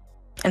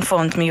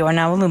informed me you are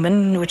now a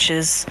lumen, which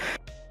is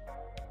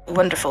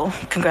wonderful.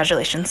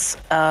 Congratulations.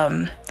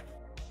 I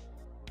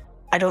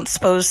don't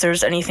suppose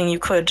there's anything you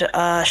could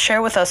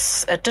share with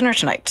us at dinner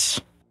tonight.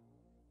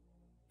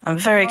 I'm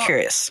very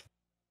curious.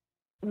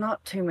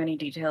 Not too many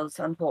details,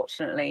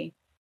 unfortunately,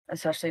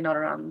 especially not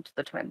around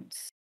the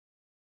twins.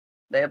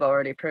 They have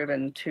already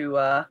proven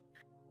to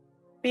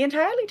be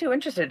entirely too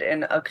interested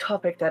in a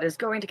topic that is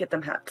going to get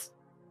them hats.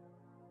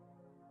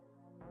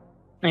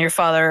 And your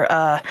father,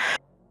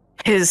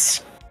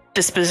 his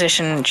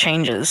disposition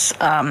changes.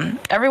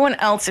 Everyone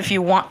else, if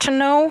you want to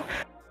know,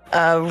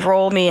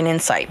 roll me an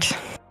insight.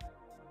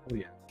 Oh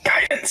yeah.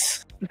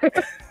 Guidance.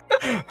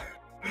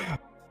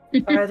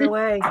 By the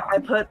way, I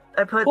put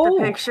the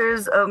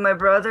pictures of my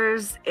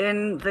brothers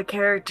in the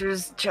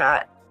characters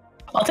chat.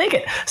 I'll take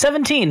it.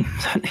 17.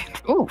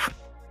 Ooh.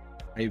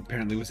 I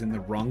apparently was in the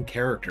wrong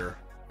character.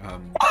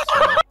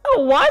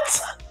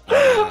 What?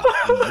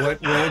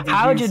 What did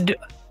How'd you do?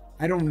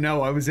 I don't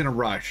know. I was in a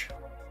rush.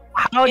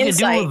 How'd you do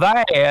Insight.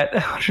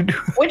 that?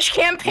 Which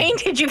campaign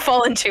did you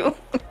fall into?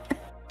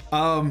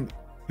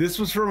 This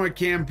was from a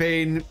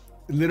campaign,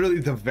 literally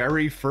the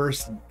very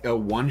first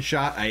one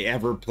shot I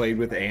ever played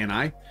with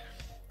ANI.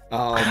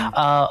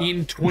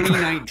 In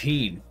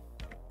 2019.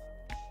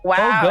 Wow.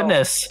 Oh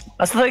goodness,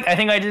 that's like I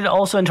think I did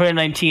also in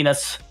 2019.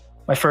 That's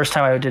my first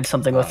time I did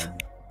something with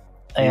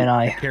The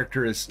ANI.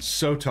 character is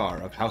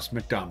Sotar of House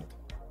McDonald.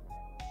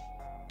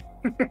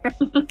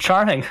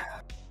 Charming.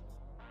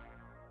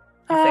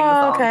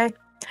 Okay.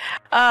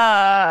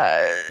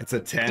 It's a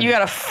 10. You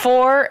got a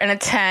 4 and a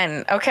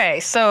 10. Okay,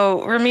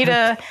 so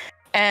Ramita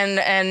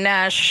and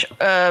Nash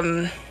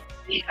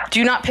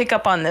do not pick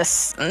up on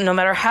this, no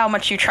matter how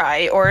much you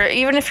try, or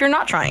even if you're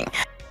not trying.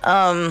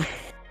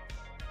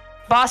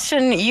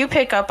 Boston, you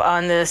pick up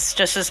on this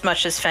just as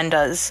much as Fen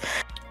does.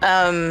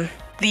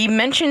 The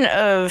mention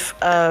of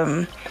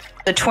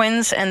the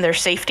twins and their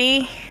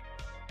safety.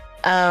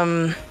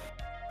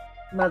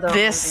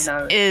 This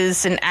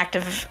is an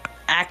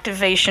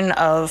activation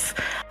of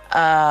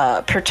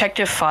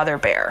protective father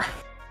bear.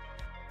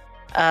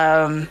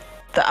 The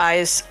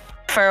eyes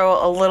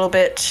furrow a little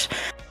bit.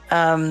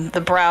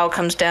 The brow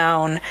comes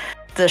down.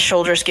 The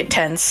shoulders get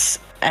tense,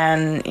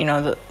 and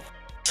the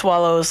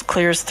swallows,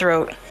 clears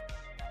throat.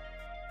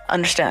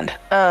 Understand.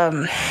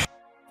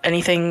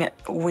 Anything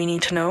we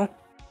need to know?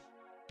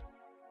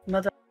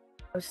 Mother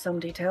knows some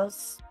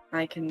details.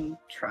 I can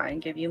try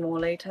and give you more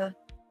later.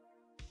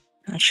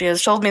 She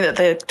has told me that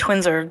the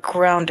twins are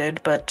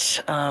grounded,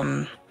 but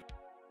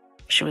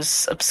she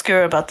was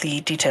obscure about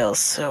the details.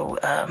 So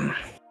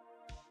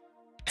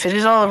if it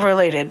is all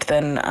related,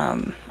 then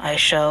I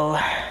shall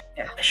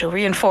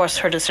reinforce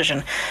her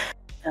decision.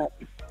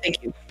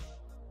 Thank you.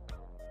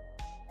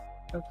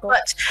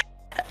 But,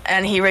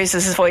 and he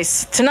raises his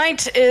voice.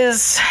 Tonight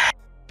is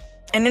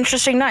an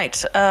interesting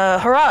night.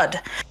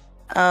 Harad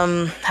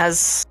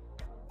has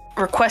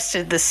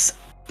requested this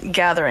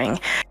gathering.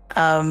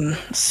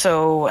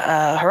 So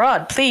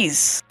Harad,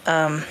 please,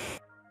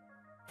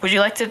 would you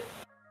like to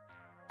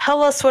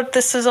tell us what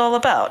this is all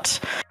about?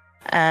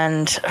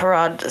 And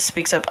Harad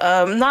speaks up.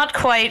 Not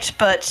quite,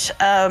 but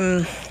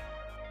I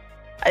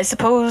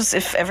suppose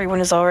if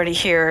everyone is already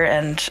here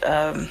and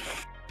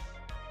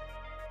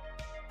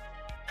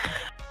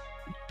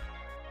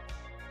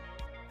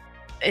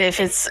if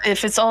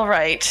it's all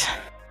right.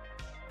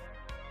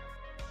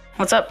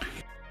 What's up?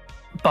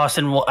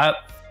 Boston,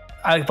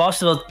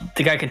 Boston,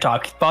 the guy can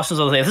talk. Boston's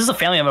all if this is a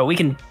family member, we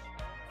can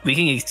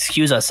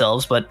excuse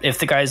ourselves. But if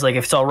the guy's like,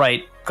 if it's all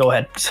right, go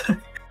ahead.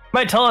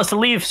 Might tell us to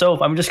leave,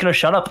 so I'm just gonna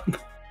shut up.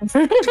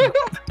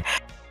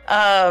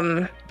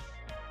 Hang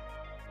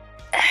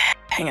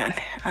on.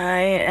 I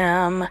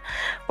am.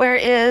 Where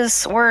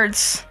is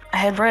words? I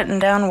had written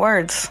down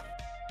words.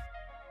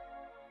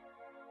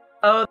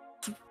 Oh,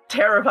 that's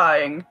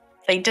terrifying.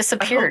 They I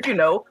disappeared.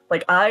 hope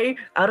I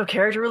out of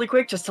character really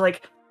quick, just to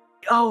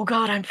oh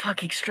god, I'm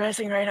fucking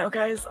stressing right now,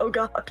 guys. Oh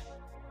god.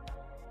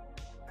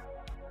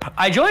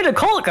 I joined a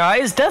cult,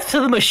 guys. Death to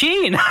the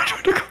machine.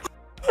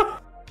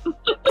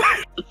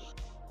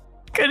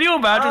 Can you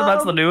imagine if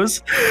that's the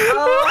news?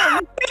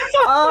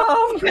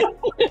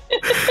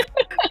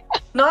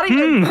 Not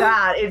even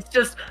that. It's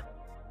just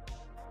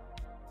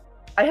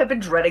I have been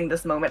dreading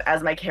this moment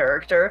as my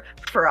character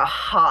for a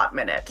hot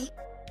minute.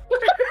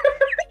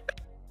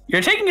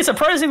 You're taking it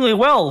surprisingly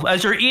well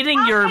as you're eating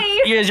you're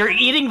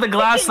eating the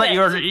glass that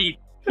you're.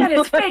 That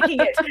is faking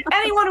it.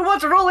 Anyone who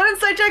wants to roll an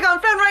insight check on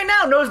Fen right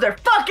now knows they're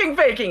fucking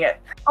faking it.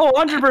 Oh,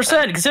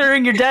 100%.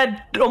 Considering your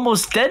dad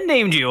almost dead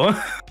named you in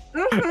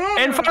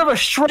front of a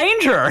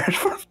stranger.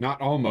 Not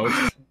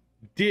almost.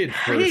 Did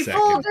for a He second.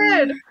 full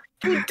did.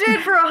 He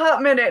did for a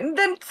hot minute and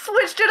then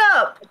switched it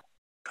up.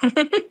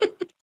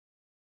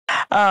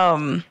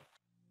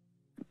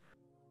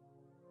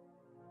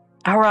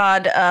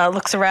 Harad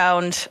looks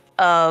around,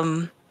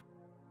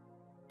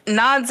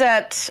 nods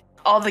at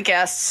all the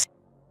guests,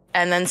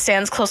 and then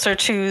stands closer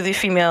to the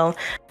female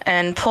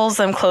and pulls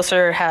them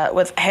closer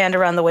with hand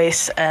around the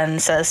waist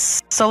and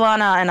says,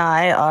 Solana and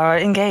I are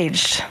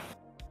engaged.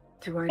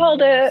 Do I Hold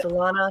know it. of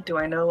Solana? Do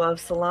I know of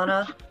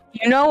Solana?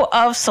 You know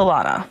of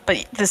Solana,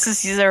 but this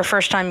is their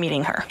first time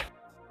meeting her.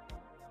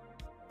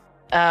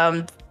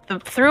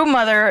 Through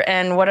Mother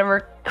and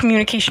whatever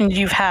communication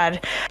you've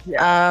had,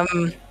 Yeah.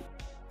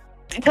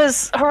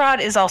 because Harad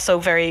is also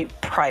very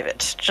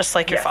private, just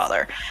like your Yes.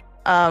 father.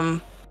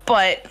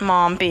 But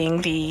Mom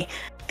being the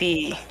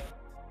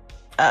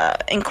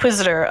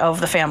inquisitor of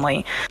the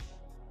family.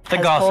 The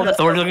has gossip. told us-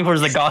 The word you're looking for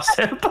is the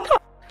gossip.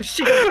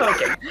 She goes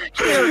poking.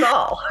 She knows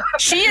all.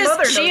 She is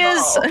Mother she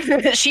knows all.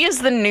 is she is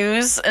the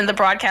news and the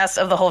broadcast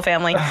of the whole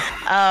family.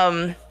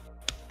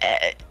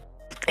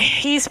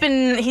 he's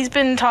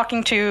been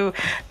talking to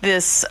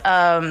this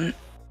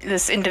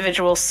this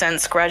individual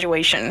since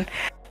graduation.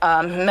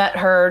 Met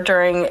her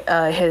during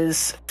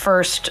his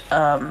first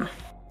not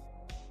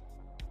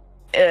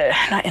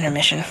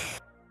intermission.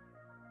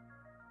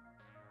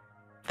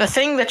 The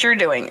thing that you're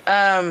doing.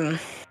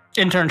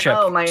 Internship.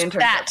 Oh, my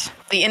internship.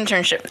 The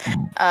internship.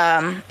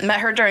 Met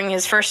her during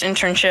his first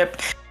internship,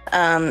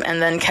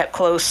 and then kept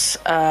close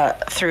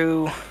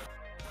through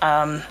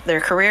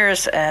their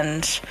careers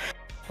and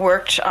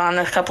worked on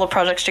a couple of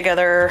projects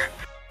together.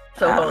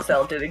 So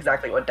Moselle did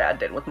exactly what Dad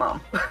did with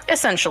Mom.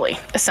 Essentially.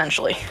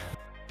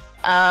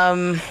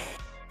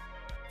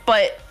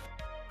 But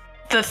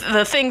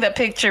the thing that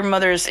piqued your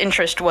mother's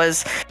interest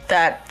was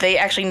that they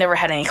actually never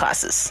had any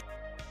classes.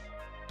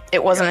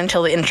 It wasn't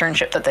until the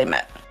internship that they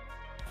met,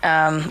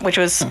 which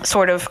was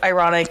sort of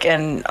ironic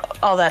and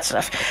all that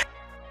stuff.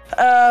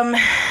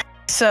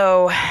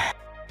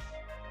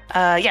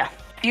 Yeah,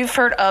 you've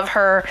heard of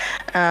her.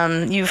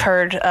 You've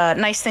heard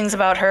nice things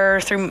about her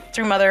through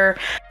Mother.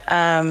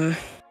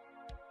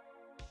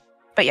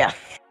 But yeah,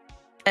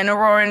 and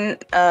Auroran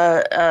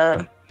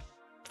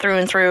through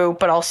and through,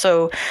 but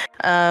also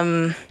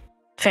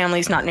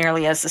family's not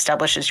nearly as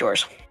established as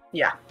yours.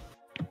 Yeah.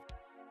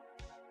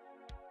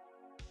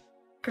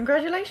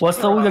 Congratulations. What's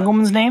the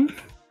woman's name?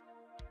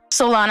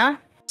 Solana.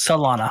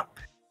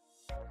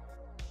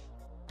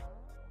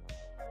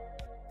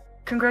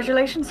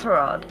 Congratulations,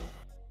 Harad.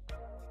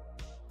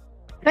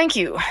 Thank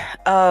you.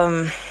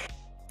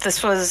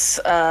 This was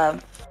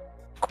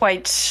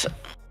quite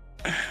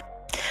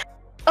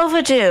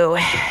overdue,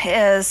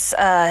 is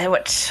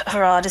what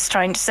Harad is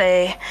trying to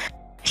say.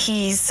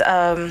 He's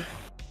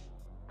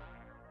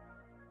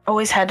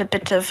always had a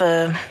bit of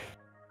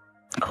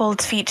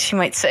cold feet, you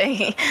might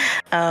say,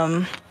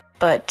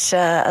 but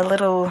a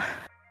little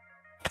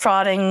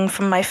prodding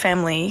from my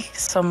family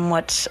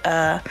somewhat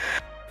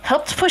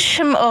helped push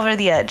him over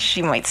the edge,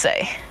 you might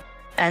say.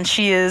 And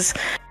she is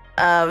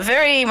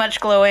very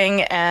much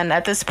glowing, and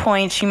at this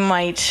point you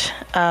might,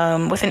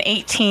 with an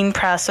 18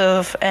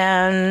 passive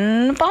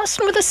and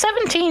Boston with a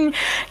 17,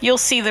 you'll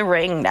see the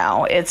ring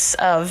now. It's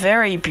a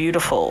very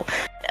beautiful,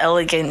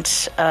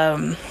 elegant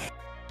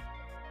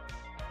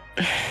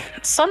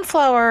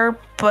sunflower,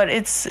 but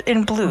it's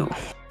in blue.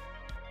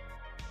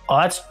 Oh,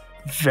 that's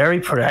very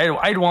pretty.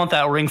 I'd want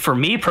that ring for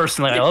me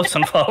personally. I love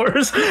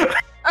sunflowers.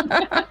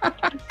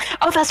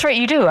 Oh, that's right,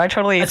 you do.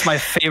 It's my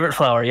favorite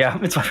flower. Yeah,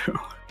 it's my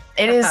favorite.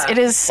 It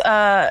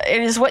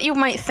is what you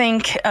might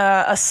think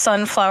a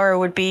sunflower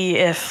would be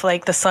if,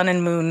 like, the sun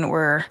and moon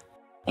were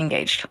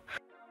engaged.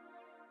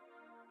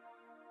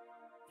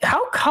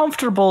 How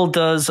comfortable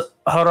does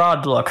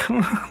Harad look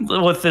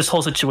with this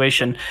whole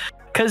situation?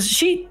 Because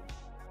she...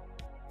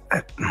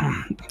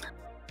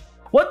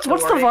 What's the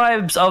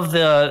vibes of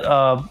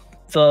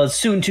the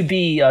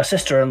soon-to-be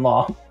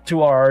sister-in-law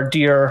to our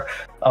dear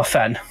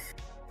Fen?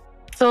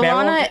 So,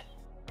 Lana,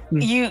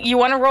 you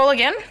want to roll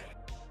again?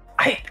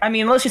 I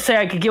mean, let's just say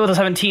I could get with a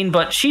 17,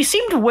 but she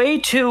seemed way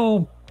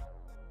too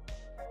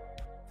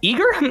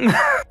eager.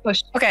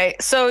 Okay,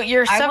 so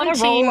your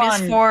 17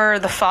 is for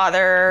the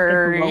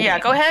father. Yeah,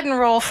 go ahead and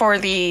roll for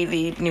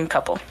the new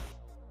couple.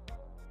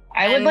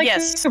 I would like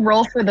to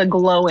roll for the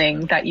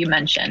glowing that you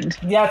mentioned.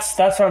 That's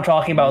what I'm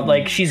talking about.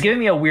 Like, she's giving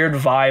me a weird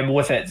vibe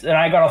with it, and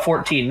I got a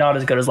 14, not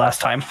as good as last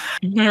time.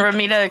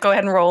 Ramita, go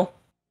ahead and roll.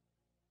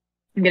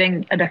 I'm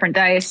getting a different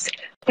dice.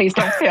 Please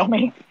don't fail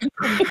me.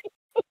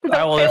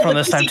 I will learn from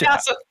this time too.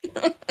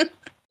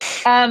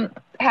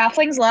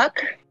 Halfling's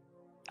luck.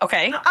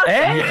 Okay.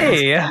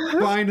 Hey!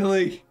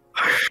 Finally!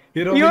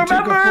 It only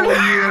took a full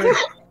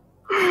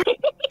year.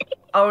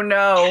 Oh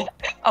no.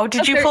 Oh,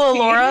 did you pull a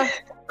Laura?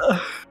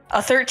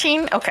 A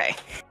 13? Okay.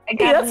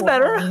 Yeah, that's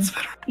better.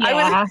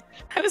 Yeah.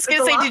 I was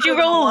gonna say, did you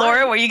roll a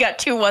Laura where you got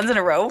 2 1s in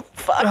a row?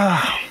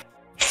 Fuck.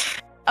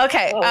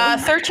 Okay,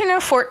 13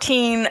 or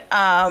 14.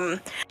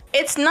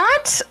 It's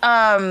not.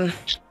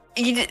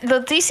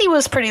 The DC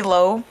was pretty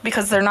low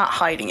because they're not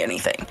hiding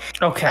anything.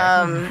 Okay.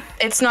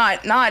 It's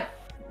not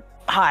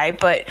high,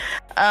 but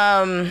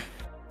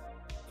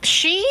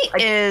she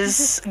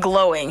is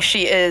glowing.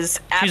 She is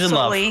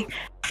absolutely.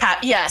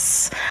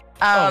 Yes.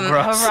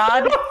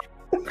 Harad.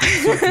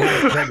 So it's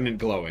not pregnant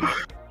glowing.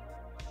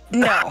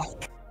 No.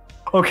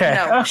 Okay.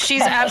 No,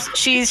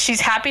 she's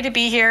happy to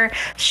be here.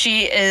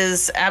 She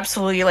is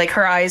absolutely, like,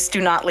 her eyes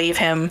do not leave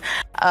him,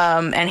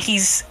 and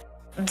he's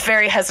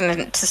very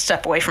hesitant to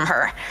step away from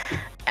her.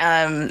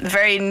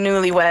 Very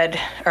newlywed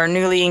or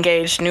newly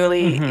engaged,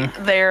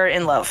 they're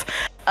in love.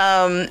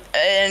 And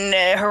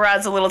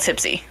Harad's a little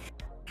tipsy.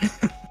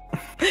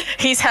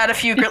 He's had a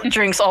few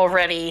drinks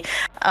already.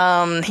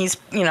 He's,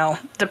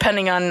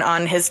 depending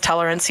on his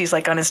tolerance, he's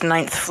like on his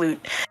 9th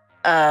flute.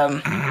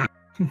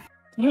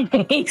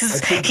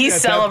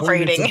 He's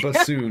celebrating. It's a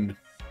bassoon.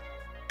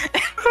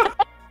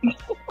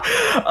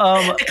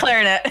 The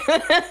clarinet.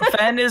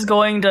 Fen is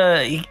going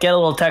to get a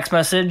little text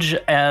message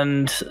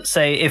and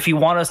say, if you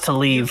want us to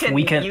leave,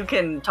 we can. You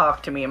can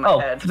talk to me in my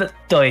head.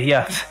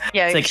 Yeah.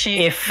 Yeah, It's like,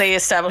 if they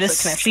established this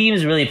the connection.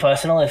 seems really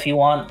personal. If you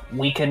want,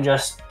 we can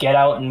just get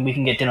out and we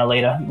can get dinner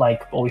later,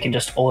 or we can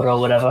just order or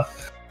whatever.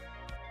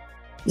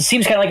 It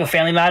seems kind of like a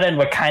family matter, and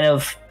we're kind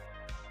of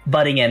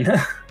butting in.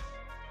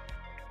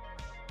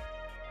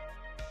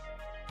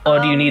 Or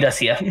do you need us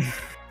here?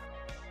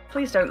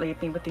 Please don't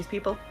leave me with these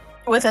people.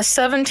 With a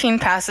 17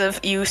 passive,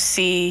 you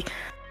see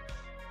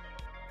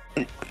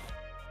So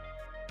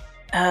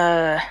 9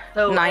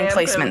 I am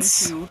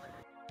placements. going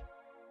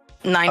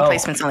to- 9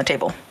 placements on the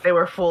table. They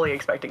were fully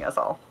expecting us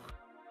all.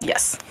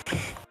 Yes.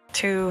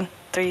 2,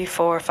 3,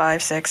 4,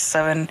 5, 6,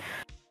 7.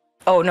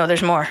 Oh no,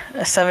 there's more.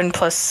 7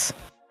 plus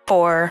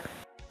 4,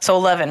 so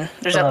 11.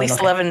 There's at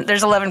least 11.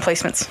 There's 11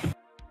 placements.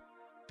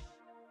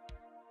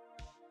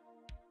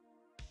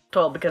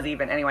 12 because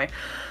even anyway.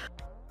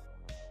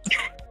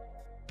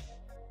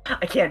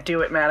 I can't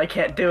do it, man. I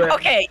can't do it.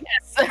 Okay,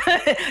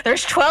 yes.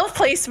 There's 12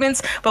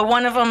 placements, but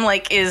one of them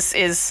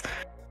is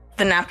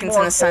the napkins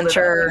More in the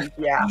center. folded,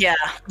 yeah. Yeah.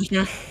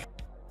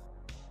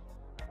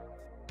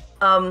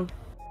 Mhm.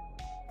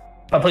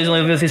 But please don't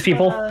leave with these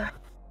people.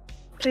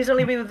 Please don't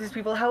leave me with these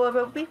people.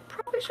 However, we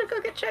probably should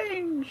go get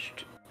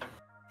changed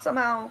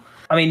somehow.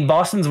 I mean,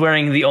 Boston's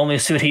wearing the only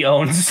suit he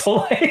owns, so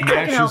like. I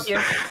can help you.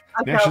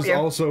 I can Nash help is you.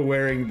 also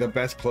wearing the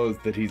best clothes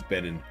that he's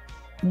been in.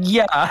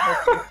 Yeah.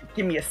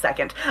 Give me a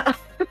second.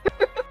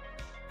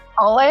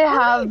 All I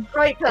have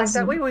Right, is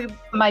that way we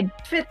my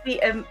fit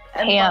the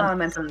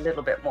environment a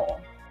little bit more.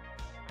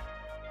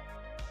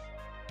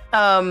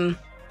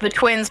 The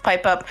twins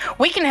pipe up.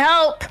 We can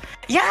help.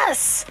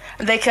 Yes.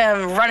 They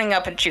come running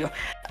up at you.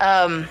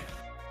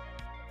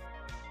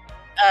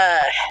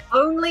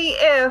 Only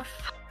if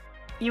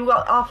you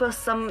offer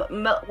some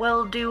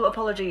well-due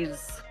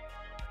apologies.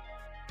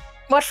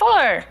 What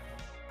for?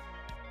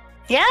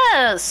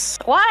 Yes.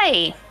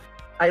 Why?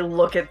 I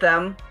look at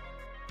them.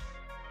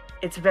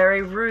 It's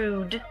very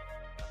rude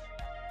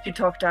to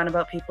talk down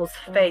about people's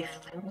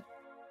faith.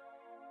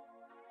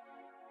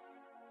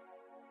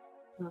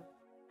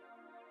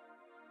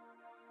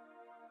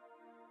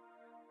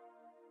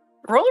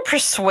 Roll a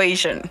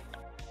persuasion.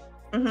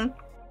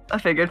 I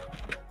figured.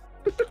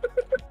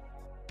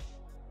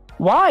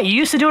 Why? You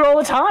used to do it all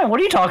the time. What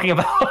are you talking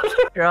about?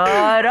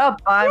 Shut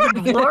up! I've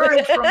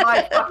learned from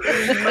my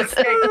fucking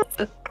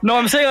mistakes. No,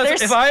 I'm saying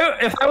There's- if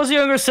I was a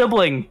younger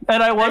sibling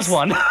and I was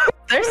one.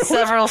 There's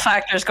several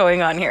factors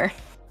going on here.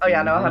 Oh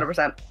yeah, no,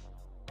 100%.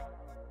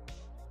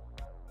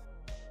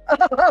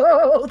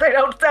 Oh, they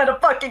don't stand a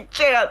fucking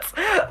chance.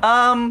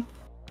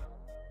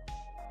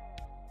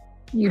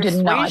 you did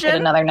not get Persuasion?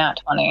 another nat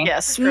 20.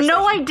 Yes.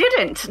 No, I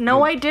didn't.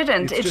 No, I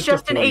didn't. It's It's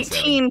just just a an 47.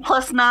 18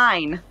 plus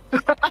 9.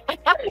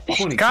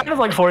 20. Kind of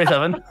like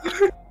 47.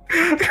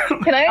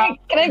 Can I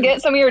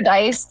get some of your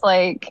dice?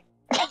 Like,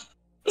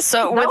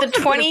 So with a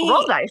 20,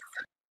 Roll dice.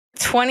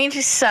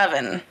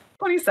 27,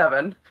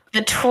 27.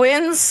 the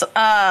twins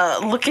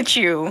look at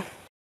you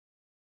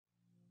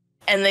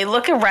and they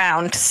look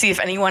around to see if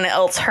anyone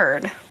else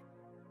heard.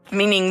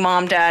 Meaning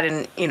mom, dad,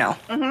 and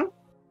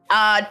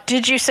Mm-hmm.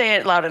 Did you say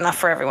it loud enough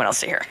for everyone else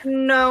to hear?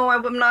 No,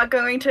 I'm not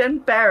going to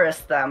embarrass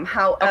them.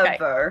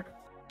 However,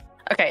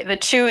 Okay, the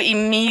two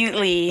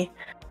immediately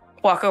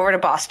walk over to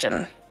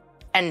Boston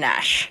and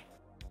Nash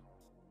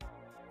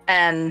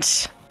and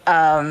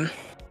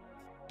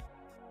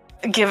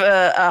give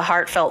a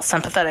heartfelt,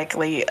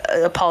 sympathetically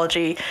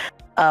apology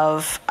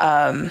of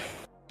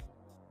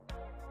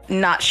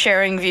not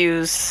sharing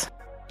views,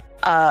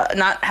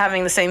 not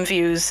having the same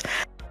views,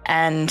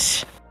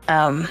 and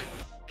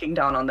looking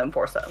down on them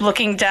for some.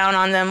 looking down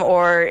on them,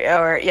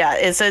 or yeah,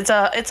 it's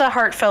a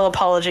heartfelt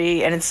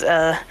apology, and it's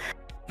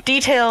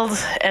detailed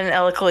and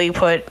eloquently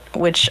put,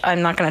 which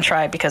I'm not going to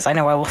try because I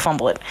know I will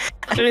fumble it.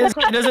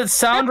 Does it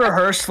sound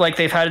rehearsed like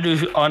they've had to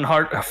do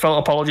heartfelt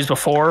apologies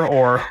before,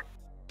 or?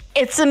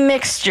 It's a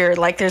mixture.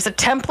 Like there's a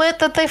template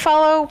that they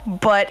follow,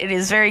 but it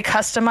is very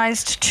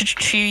customized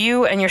to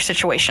you and your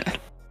situation.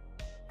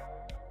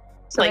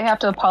 so Like- they have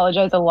to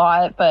apologize a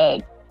lot, but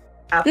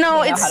No, they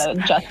know it's how to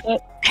adjust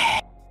it.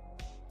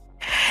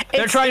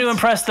 They're trying to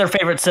impress their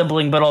favorite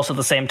sibling, but also at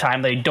the same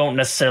time, they don't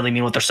necessarily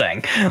mean what they're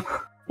saying.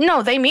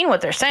 No, they mean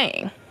what they're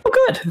saying. Oh,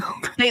 good.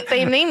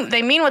 They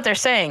mean what they're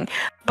saying,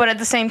 but at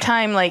the same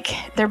time, like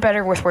they're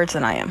better with words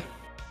than I am.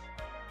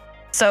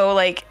 So,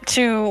 like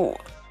to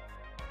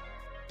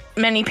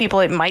many people,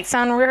 it might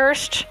sound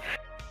rehearsed.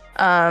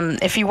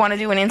 If you want to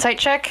do an insight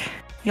check,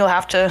 you'll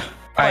have to.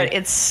 But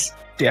it's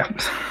Yeah.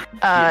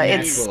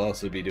 it's will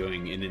also be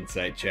doing an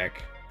insight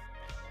check.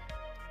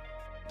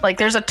 like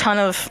there's a ton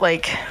of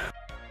like.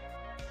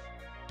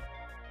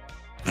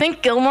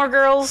 Think Gilmore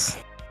Girls,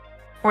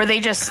 where they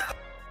just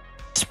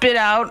spit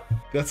out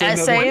That's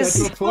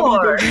essays. That's a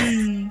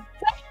 20,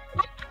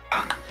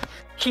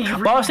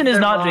 baby. Boston is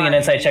not doing an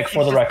insight check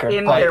for the record.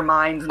 In but their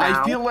minds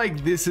now. I feel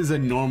like this is a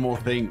normal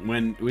thing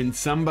when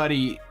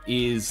somebody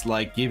is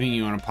like giving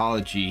you an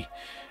apology,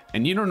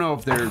 and you don't know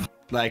if they're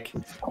like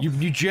you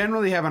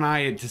generally have an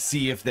eye to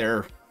see if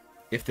they're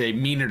if they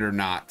mean it or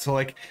not. So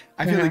like,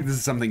 I feel like this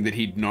is something that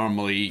he'd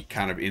normally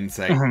kind of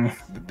insight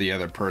the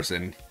other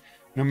person,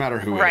 no matter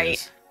who it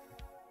is.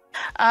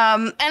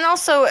 And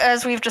also,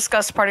 as we've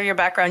discussed, part of your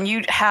background,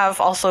 you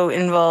have also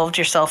involved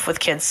yourself with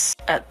kids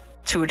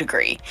to a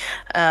degree.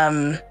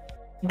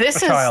 This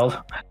is child.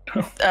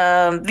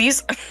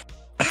 These.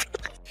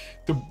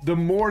 The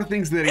more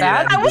things that he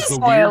That added, was the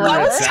weirder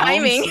that it was sounds.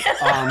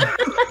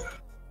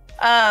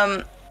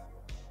 timing.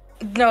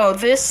 No,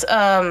 this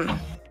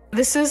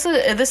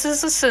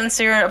is a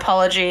sincere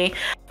apology.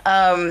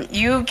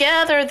 You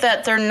gather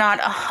that they're not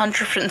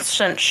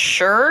 100%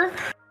 sure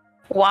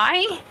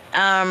why.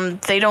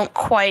 They don't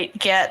quite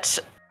get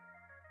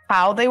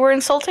how they were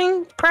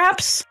insulting,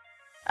 perhaps,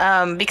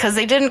 because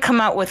they didn't come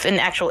out with an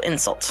actual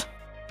insult.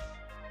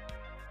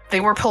 They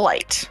were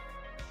polite.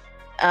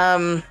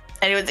 And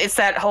it's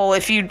that whole,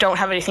 if you don't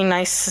have anything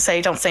nice to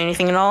say, don't say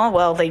anything at all.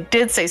 Well, they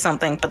did say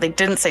something, but they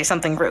didn't say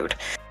something rude.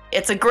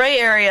 It's a gray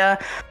area,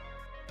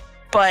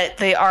 but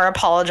they are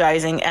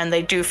apologizing, and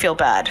they do feel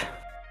bad,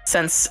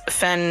 since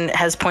Fen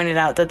has pointed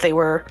out that they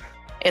were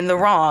in the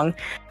wrong.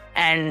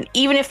 And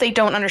even if they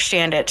don't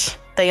understand it,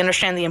 they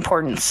understand the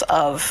importance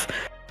of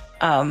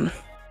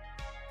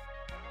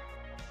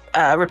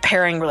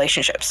repairing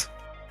relationships.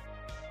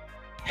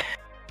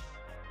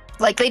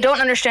 Like, they don't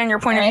understand your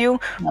point of view,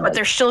 but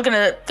they're still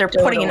they're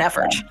putting an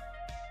effort.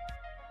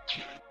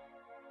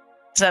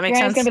 Does that make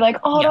sense? Gonna be like,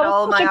 oh, that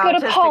was such a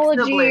good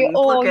apology. Siblings,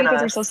 Oh, you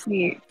guys are so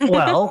sweet.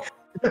 Well,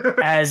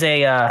 as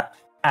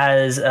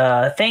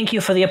thank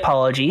you for the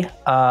apology.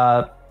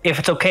 If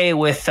it's okay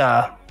with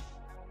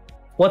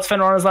what's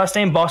Fenrana's last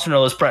name? Boston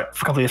or Brett?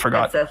 Completely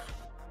forgot. That's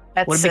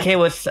it. Would it be okay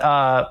with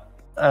the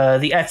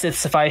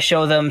Etsiths if I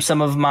show them some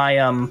of my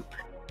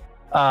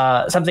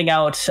something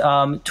out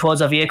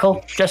towards a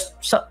vehicle? Just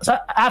so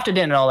after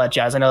dinner and all that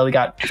jazz. I know we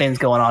got things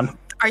going on.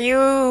 Are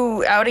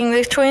you outing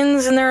the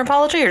twins in their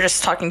apology, or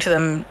just talking to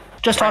them?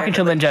 Just talking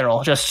to them in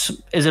general. Just,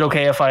 is it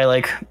okay if I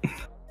like?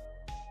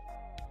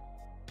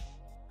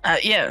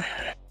 Yeah,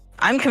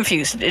 I'm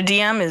confused.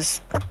 DM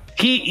is.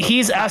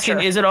 He's asking,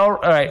 sure. Is it all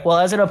right? Well,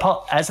 as a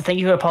thank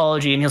you for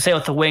apology, and he'll say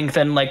with the wink,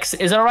 then like,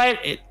 is it all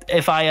right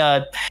if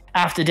I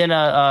after dinner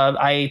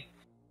I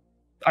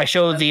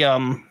show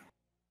the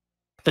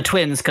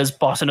twins, because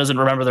Boston doesn't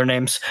remember their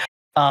names,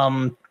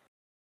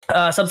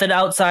 something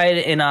outside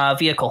in a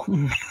vehicle.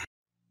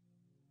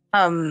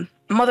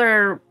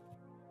 Mother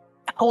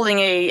holding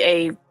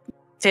a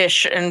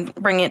dish and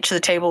bringing it to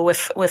the table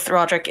with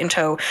Roderick in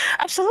tow.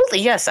 Absolutely,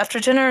 yes. After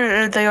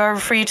dinner, they are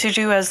free to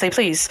do as they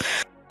please.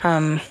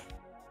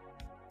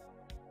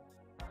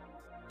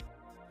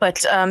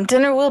 But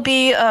dinner will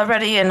be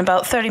ready in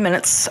about 30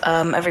 minutes,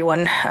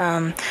 everyone.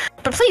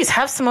 But please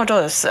have some hors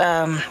d'oeuvres.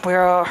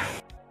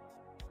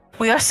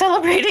 We are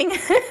celebrating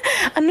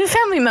a new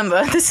family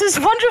member. This is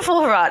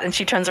wonderful, Harat. And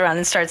she turns around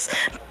and starts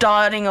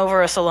dotting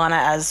over a Solana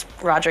as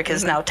Roderick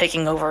is now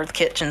taking over the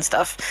kitchen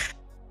stuff.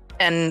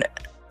 And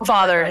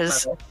Father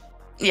is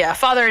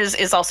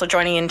also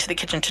joining into the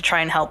kitchen to try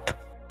and help.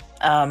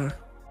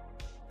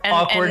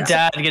 Awkward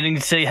dad getting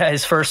to see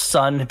his first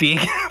son being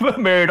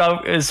married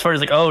off as far as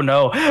like, oh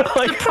no.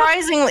 Like,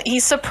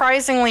 he's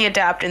surprisingly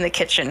adept in the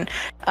kitchen,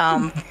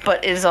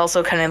 but is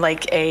also kind of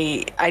like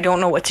I don't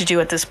know what to do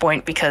at this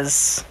point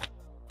because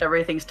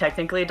everything's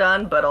technically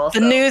done, but also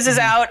the news is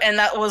out, and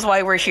that was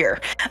why we're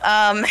here.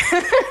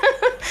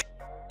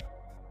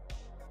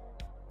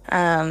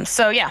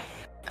 So yeah,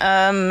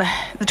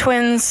 the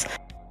twins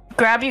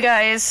grab you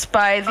guys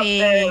by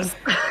the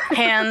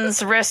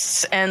hands,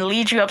 wrists, and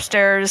lead you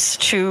upstairs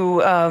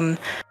to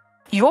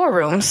your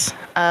rooms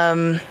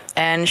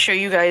and show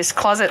you guys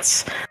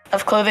closets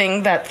of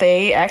clothing that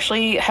they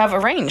actually have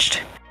arranged.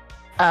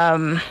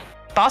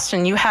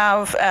 Boston, you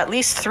have at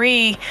least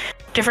 3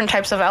 different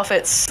types of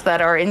outfits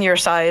that are in your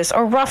size,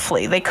 or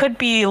roughly. They could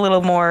be a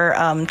little more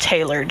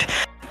tailored,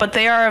 but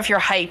they are of your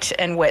height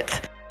and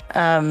width.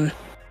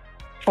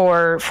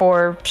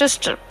 For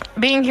just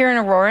being here in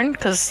Auroran,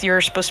 because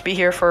you're supposed to be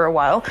here for a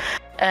while.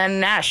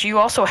 And Nash, you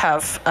also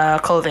have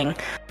clothing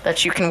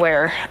that you can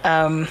wear.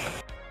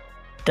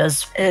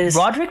 Does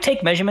Roderick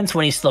take measurements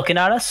when he's looking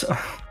at us?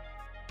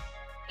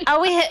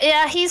 Oh,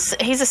 he's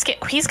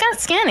got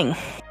scanning.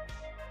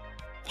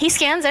 He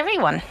scans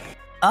everyone.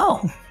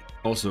 Oh.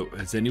 Also,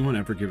 has anyone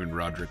ever given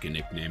Roderick a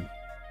nickname?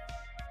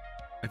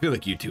 I feel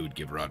like you two would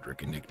give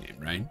Roderick a nickname,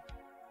 right?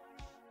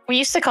 We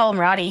used to call him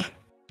Roddy.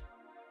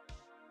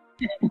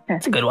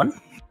 That's a good one.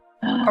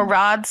 Or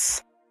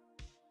Rods.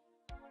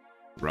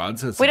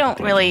 Rods has. We don't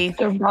really.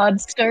 The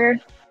Rodster,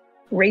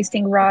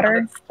 Racing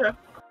Rodder.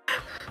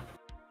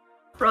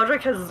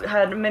 Roderick has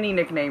had many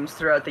nicknames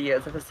throughout the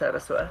years of his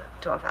service to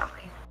our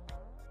family.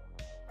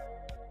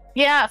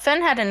 Yeah,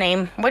 Fen had a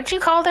name. What'd you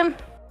call them?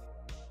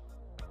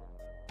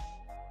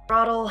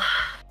 Roddle.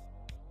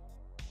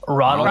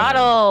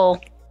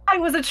 Roddle. I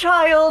was a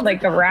child.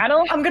 Like the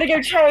rattle? I'm gonna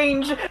go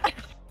change.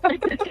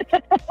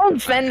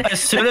 Fen. As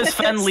soon as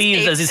Fen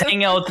leaves, as he's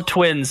hanging out with the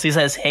twins, he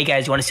says, "Hey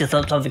guys, you want to see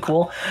something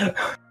cool?"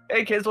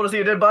 Hey kids, want to see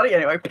a dead body?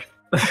 Anyway.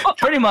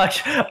 Pretty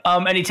much.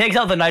 And he takes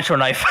out the nitro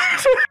knife.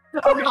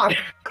 Oh god.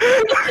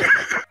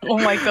 Oh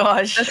my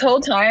gosh. This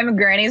whole time,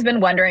 Granny's been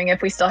wondering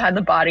if we still had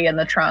the body in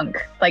the trunk.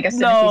 Like, as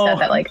soon as he No. said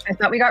that, like, I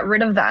thought we got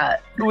rid of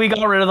that. We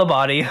got rid of the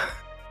body.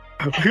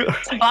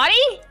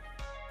 Body?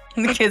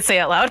 The kids say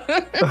out loud.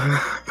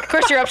 Of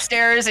course, you're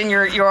upstairs in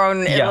your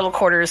own little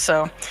quarters,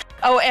 so.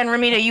 Oh, and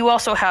Ramita, you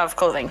also have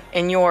clothing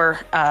in your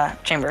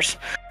chambers.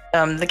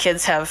 The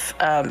kids have,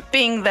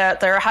 being that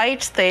their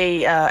height,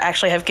 they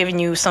actually have given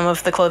you some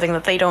of the clothing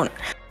that they don't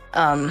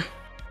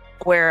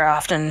wear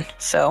often.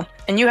 So,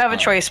 and you have a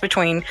choice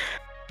between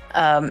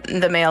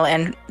the male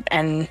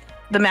and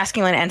the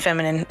masculine and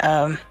feminine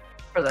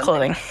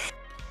clothing. I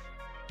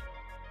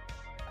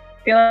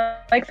feel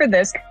like for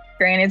this,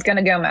 Granny's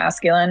gonna go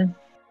masculine.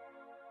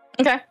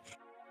 Okay.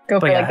 Go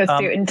But for yeah, like the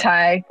suit and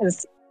tie,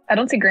 because I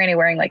don't see Granny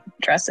wearing like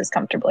dresses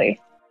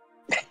comfortably.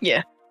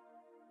 Yeah.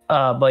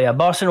 But yeah,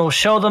 Boston will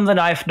show them the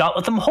knife, not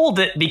let them hold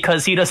it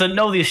because he doesn't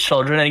know these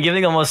children, and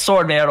giving them a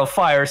sword made out of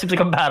fire seems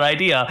like a bad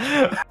idea.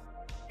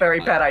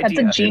 Very bad That's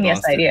idea. a genius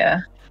Boston.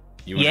 idea.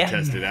 You want Yeah. to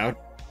test it out?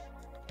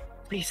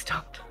 Please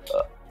don't.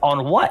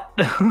 On what?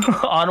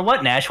 On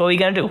what, Nash? What are we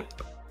gonna do?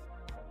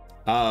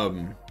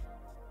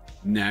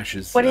 Nash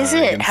is. What is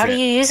it? gonna How do say,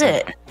 you use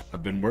it?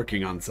 I've been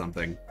working on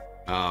something.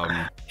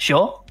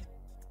 Sure.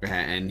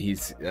 And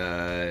he's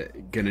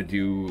gonna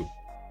do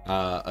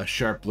a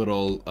sharp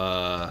little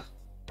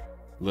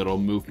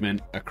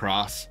movement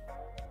across,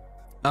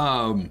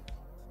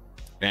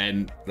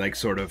 and like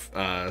sort of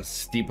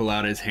steeple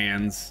out his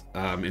hands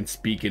and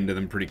speak into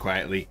them pretty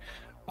quietly,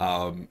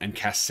 and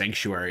cast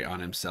sanctuary on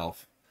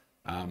himself,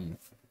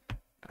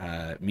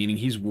 meaning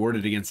he's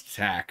warded against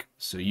attack,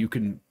 so you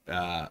can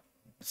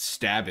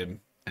stab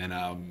him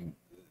and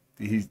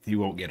he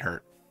won't get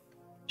hurt.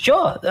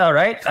 Sure. All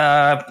right.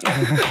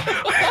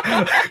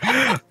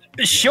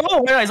 Sure.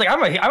 Well, he's like,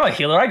 I'm a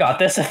healer. I got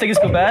this. If things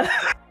go bad.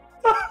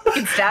 You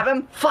can stab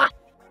him. Fuck.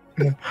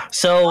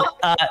 So,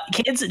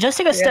 kids, just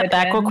take a step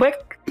back real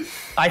quick.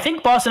 I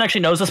think Boston actually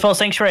knows the spell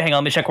Sanctuary. Hang on,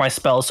 let me check my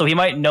spells. So he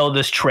might know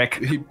this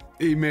trick.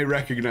 He may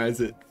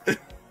recognize it.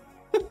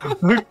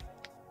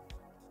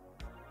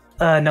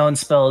 No one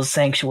spells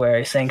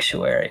Sanctuary.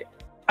 Sanctuary.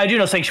 I do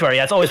know Sanctuary.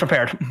 Yeah, it's always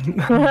prepared.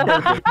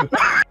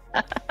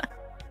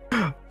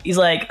 He's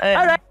like,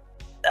 all right,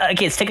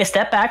 kids, take a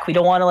step back. We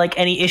don't want to like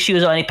any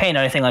issues or any pain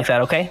or anything like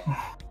that. Okay.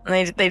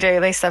 They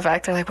step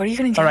back. They're like, "What are you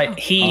gonna do?" All right.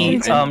 He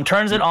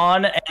turns it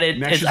on, and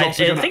Nash is I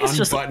also think it's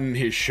just unbutton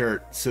his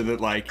shirt so that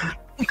like.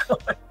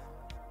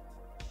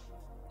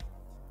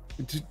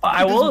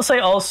 I will say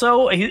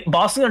also,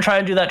 Boston's gonna try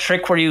and do that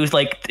trick where you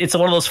like it's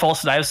one of those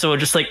false knives, so it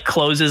just like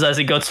closes as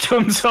it goes to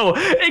him. So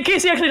in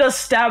case he actually does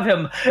stab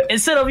him,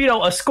 instead of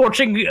a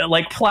scorching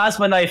like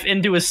plasma knife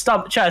into his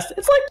chest,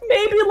 it's like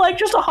maybe like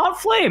just a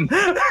hot flame.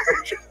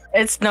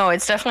 It's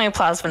definitely a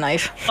plasma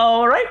knife.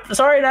 All right,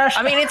 sorry, Nash.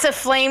 I mean, it's a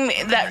flame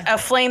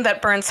that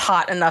burns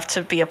hot enough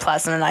to be a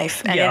plasma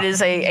knife, and it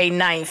is a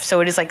knife,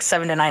 so it is like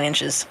 7 to 9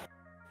 inches.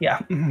 Yeah.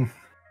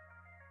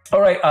 All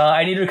right,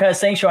 I need to kind of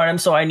sanctuary on him,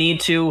 so I need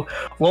to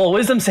roll a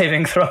wisdom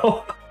saving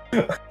throw.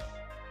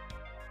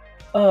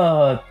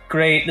 Oh,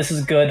 great. This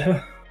is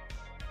good.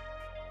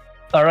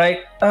 All right,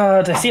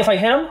 to see if I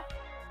hit him.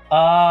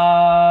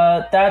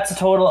 That's a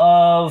total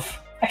of...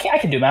 I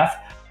can do math.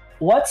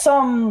 What's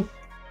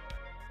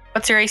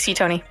your AC,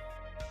 Tony?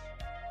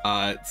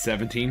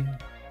 17.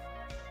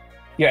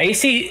 your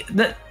AC?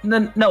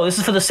 No, this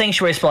is for the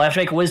sanctuary spell. I have to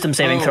make a wisdom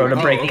saving throw to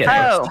break it.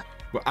 Oh.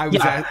 Well, I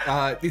was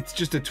at, it's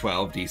just a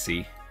 12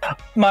 DC.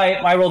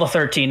 I rolled a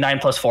 13, 9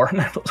 plus 4.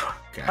 9 plus 4.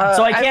 Okay.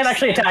 So I can't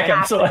actually attack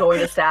him. So going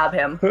to stab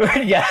him.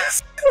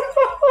 Yes.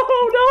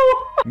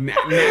 Oh no.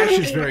 Nash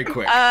is very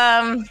quick.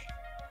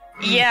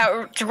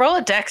 Yeah, to roll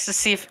a dex to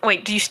see if...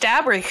 Wait, do you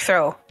stab or you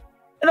throw?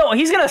 No,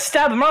 he's gonna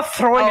stab him. I'm not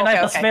throwing a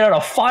knife that's okay. made out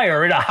of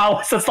fire in a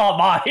house that's not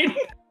mine.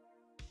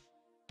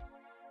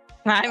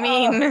 I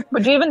mean...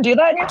 Would you even do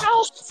that in your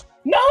house?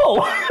 No,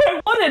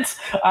 I wouldn't.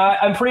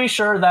 I'm pretty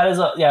sure that is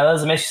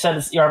a miss.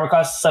 You said your armor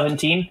class is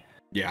 17.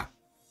 Yeah.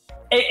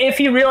 If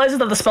he realizes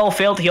that the spell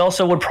failed, he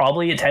also would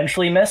probably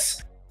intentionally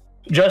miss,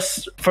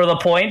 just for the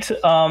point,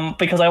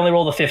 because I only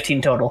rolled a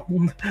 15 total.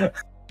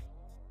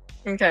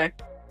 Okay.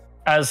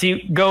 As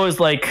he goes,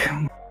 like,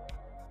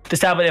 to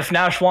stab it, if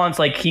Nash wants,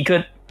 like, he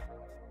could...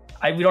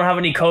 we don't have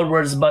any code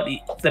words, but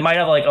they might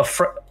have, like, a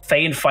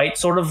feign fight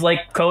sort of,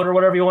 like, code or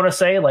whatever you want to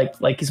say. Like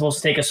he's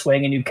supposed to take a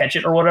swing and you catch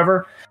it or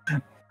whatever.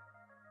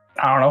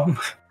 I don't know.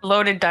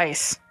 Loaded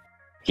dice.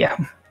 Yeah.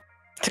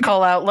 To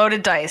call out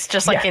loaded dice,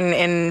 just like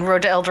in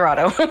Road to El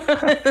Dorado.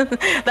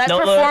 That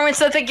performance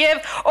that they give,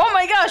 oh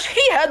my gosh,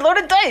 he had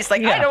loaded dice.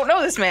 Like, I don't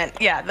know this man.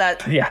 Yeah,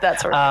 that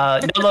sort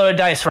of no loaded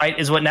dice, right,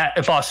 is what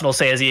Boston will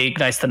say as he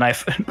ignites the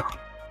knife.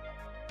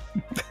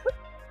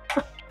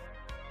 I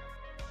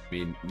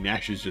mean,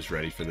 Nash is just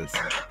ready for this.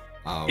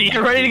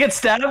 You're ready to get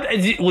stabbed?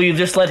 Will you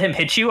just let him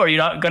hit you, or are you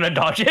not going to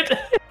dodge it?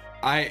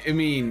 I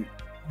mean,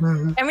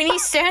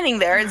 he's standing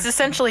there. It's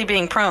essentially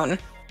being prone.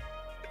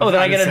 Oh, then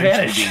I get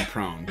advantage. Being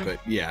prone, but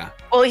yeah.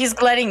 Well, he's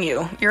letting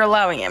you. You're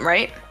allowing him,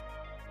 right?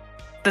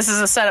 This is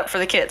a setup for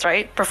the kids,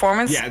 right?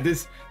 Performance? Yeah,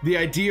 this The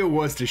idea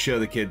was to show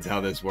the kids how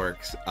this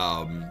works.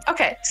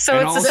 Okay, so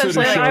and it's also to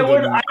essentially show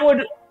like, them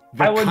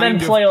I would then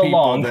kind of play people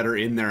along. that are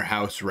in their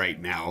house right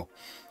now.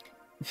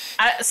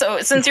 so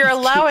since you're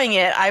allowing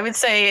it, I would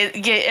say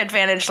get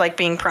advantage like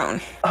being prone.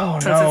 Oh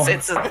Since no!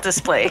 it's a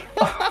display.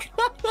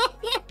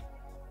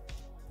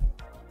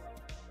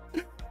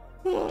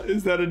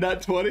 Is that a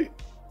nat 20?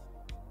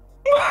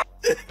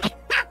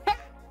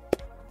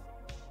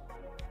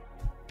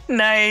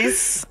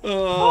 Nice.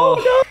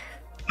 Oh, no!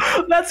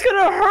 That's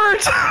gonna hurt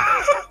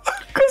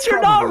because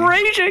you're not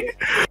Probably. raging.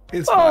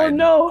 it's Oh fine.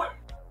 no!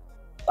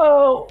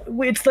 Oh,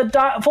 it's the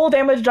full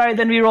damage die.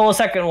 Then we roll a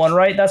second one,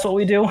 right? That's what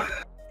we do.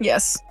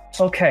 Yes.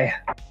 Okay.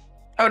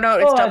 Oh no,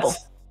 it's double.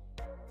 that's-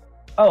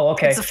 Oh,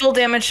 okay. It's a full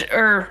damage,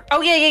 or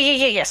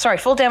yeah. Sorry,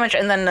 full damage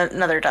and then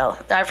another dial.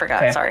 I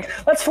forgot. Okay. Sorry.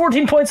 That's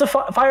 14 points of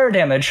fire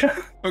damage.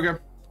 Okay.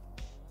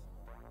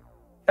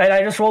 And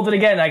I just rolled it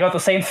again. I got the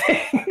same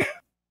thing.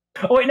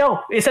 Oh wait,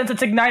 no! Since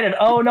it's ignited.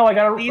 Oh no! I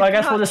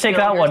guess we'll just take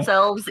that one.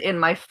 Yourselves in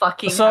my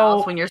fucking So,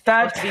 house when you're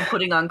supposed that- to be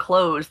putting on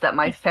clothes that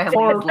my family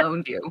For- has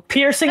loaned you.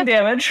 Piercing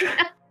damage.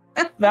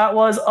 That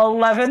was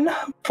 11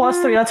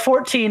 plus 3. That's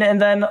 14, and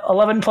then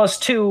 11 plus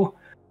 2.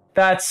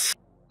 That's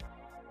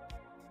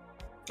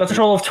a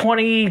total of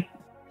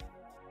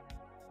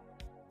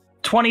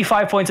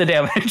 25 points of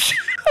damage.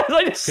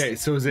 Okay,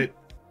 so is it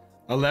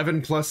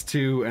 11 plus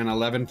 2 and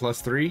 11 plus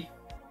 3?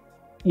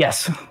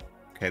 Yes.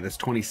 Okay, that's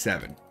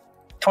 27.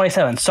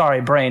 27.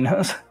 Sorry, brain.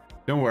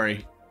 Don't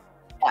worry.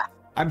 Yeah.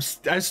 I've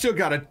still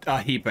got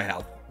a heap of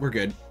health. We're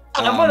good.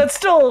 But it's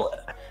still.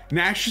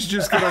 Nash is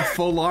just gonna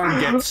full on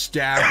get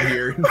stabbed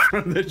here in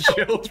front of the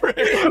children.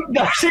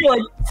 Actually,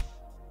 like,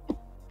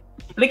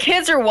 The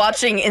kids are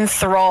watching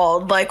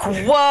enthralled, like,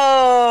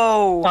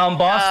 whoa!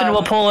 Boston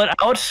will pull it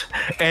out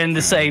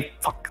and say,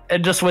 fuck,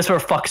 and just whisper,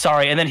 fuck,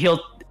 sorry. And then he'll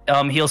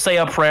say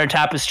a prayer,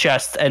 tap his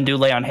chest, and do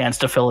lay on hands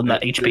to fill in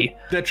that HP.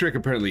 That trick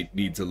apparently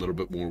needs a little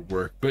bit more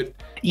work, but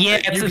Yeah,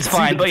 you can it's see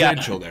fine, the but yeah.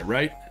 potential there,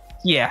 right?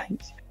 Yeah.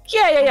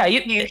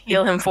 You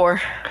heal him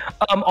for.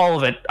 All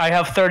of it. I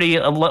have 30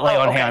 lay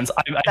on okay. hands.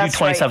 I do That's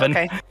 27.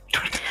 Right.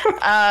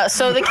 Okay.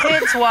 So the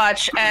kids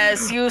watch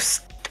as you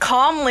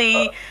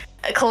calmly,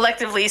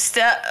 collectively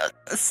Stab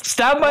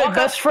my walk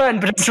best up,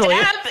 friend, potentially.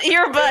 stab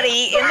your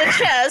buddy in the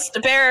chest,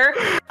 bear,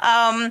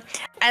 and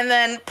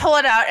then pull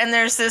it out, and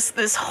there's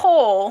this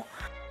hole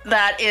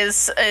that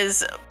is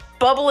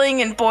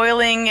bubbling and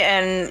boiling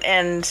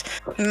and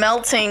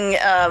melting.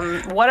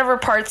 Whatever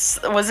parts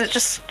was it?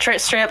 Just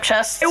straight up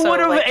chest. It So, would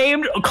have like,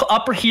 aimed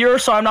up here,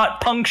 so I'm not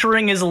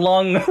puncturing his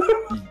lung.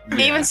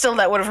 even still,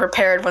 that would have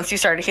repaired once you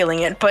started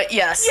healing it. But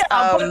yes.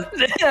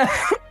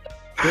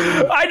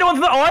 I don't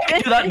know. Oh, I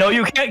can do that. No,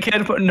 you can't,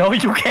 kid. But no,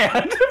 you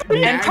can't.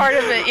 And part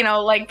of it,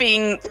 like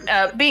being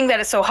that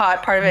it's so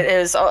hot, part of it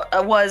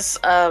was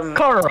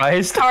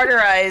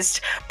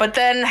cauterized, but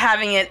then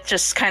having it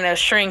just kind of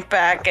shrink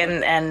back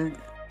and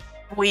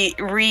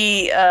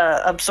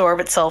absorb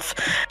itself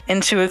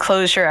into a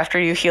closure after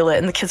you heal it,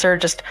 and the kids are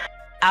just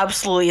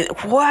absolutely,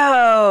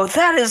 whoa,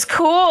 that is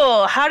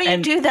cool. How do you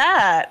do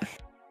that?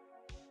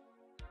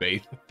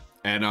 Faith.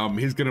 And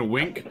he's gonna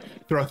wink,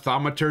 throw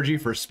thaumaturgy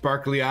for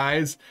sparkly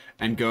eyes,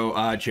 and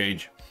go,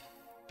 change.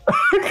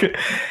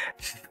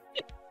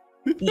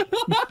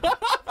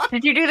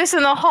 Did you do this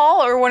in the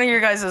hall or one of your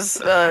guys'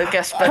 guest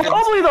bedrooms?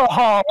 Probably the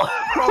hall.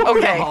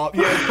 Probably Okay. the hall.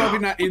 Yeah, it's probably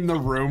not in the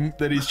room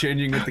that he's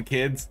changing with the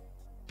kids.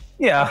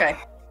 Yeah. Okay.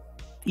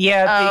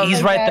 Yeah,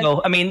 he's right Okay.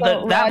 though. I mean,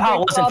 So that part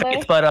Roger's wasn't father?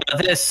 faith, but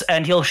this,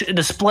 and he'll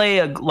display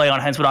a lay on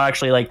hands, but not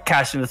actually like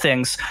casting the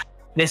things.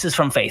 This is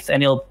from faith,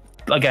 and he'll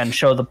again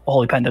show the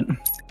holy pendant.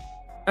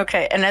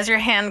 Okay, and as your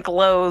hand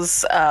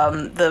glows,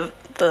 the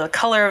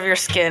color of your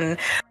skin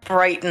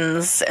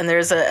brightens, and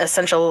there's a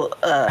essential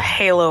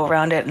halo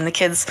around it, and the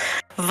kids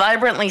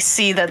vibrantly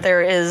see that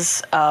there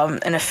is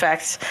an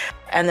effect,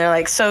 and they're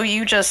like, "So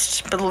you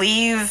just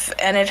believe,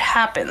 and it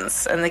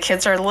happens." And the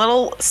kids are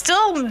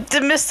still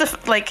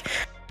demystified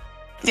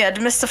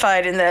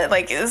in that,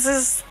 like,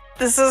 this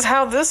is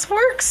how this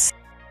works,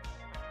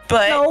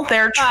 but No,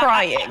 they're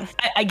trying.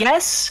 I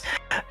guess.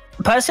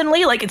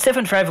 Personally, like, it's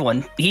different for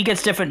everyone. He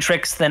gets different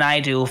tricks than I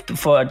do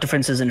for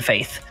differences in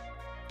faith.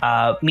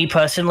 Me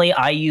personally,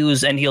 I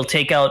use, and he'll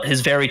take out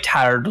his very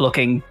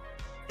tired-looking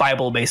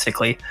Bible,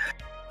 basically.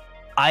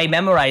 I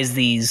memorize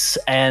these,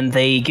 and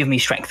they give me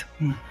strength.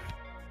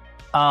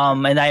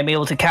 And I'm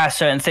able to cast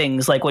certain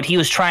things, like what he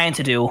was trying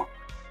to do.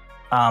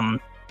 And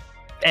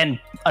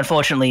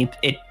unfortunately,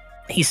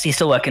 he's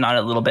still working on it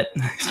a little bit.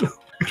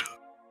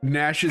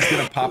 Nash is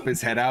gonna pop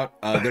his head out.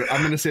 I'm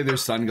gonna say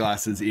there's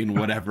sunglasses in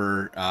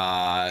whatever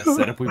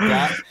setup we've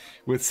got.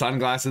 With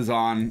sunglasses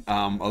on,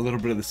 a little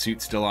bit of the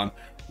suit still on.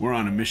 We're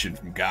on a mission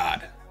from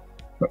God.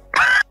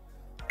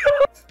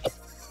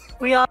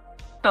 We are.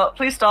 Stop.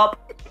 Please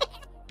stop.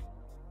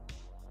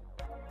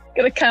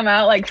 Gonna come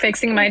out like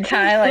fixing my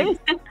tie, like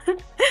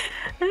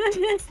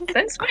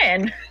since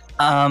when?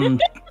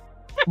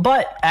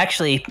 But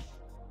actually,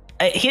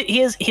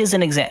 here's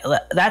an example.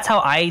 That's how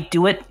I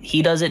do it.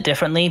 He does it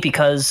differently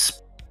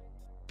because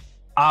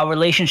our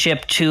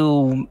relationship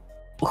to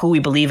who we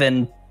believe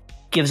in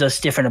gives us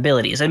different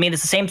abilities. I mean,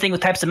 it's the same thing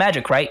with types of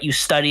magic, right? You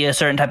study a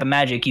certain type of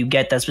magic, you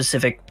get that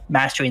specific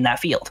mastery in that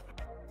field.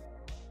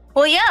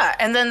 Well, yeah,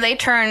 and then they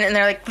turn and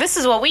they're like, this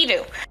is what we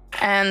do.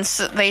 And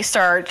so they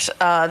start,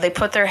 they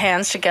put their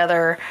hands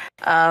together,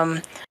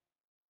 and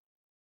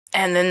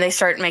then they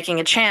start making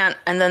a chant,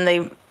 and then they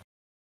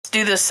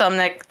do the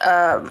sumnik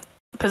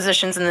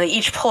positions, and they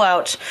each pull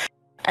out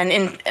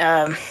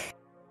a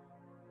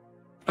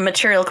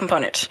material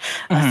component,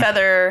 a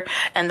feather,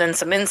 and then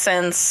some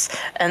incense,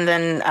 and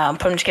then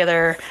put them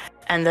together,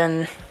 and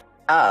then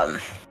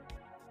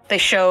they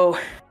show,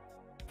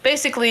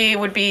 basically it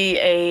would be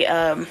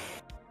a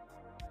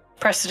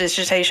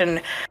prestidigitation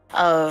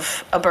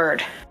of a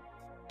bird,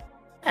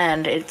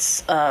 and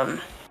it's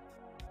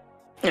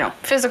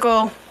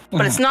physical,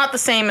 but it's not the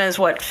same as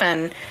what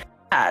Fen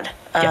had.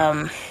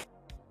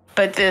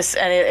 But this,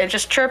 and it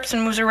just chirps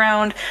and moves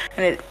around,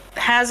 and it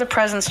has a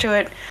presence to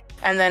it,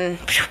 and then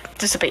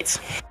dissipates.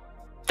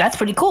 That's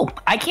pretty cool.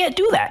 I can't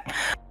do that,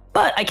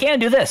 but I can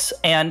do this,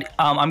 and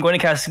I'm going to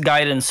cast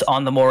guidance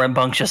on the more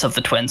rambunctious of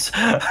the twins.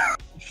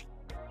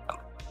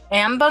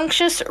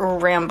 Ambunctious or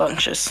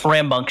rambunctious?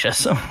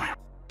 Rambunctious.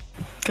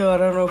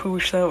 God, I don't know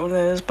which that one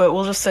is, but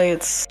we'll just say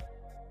it's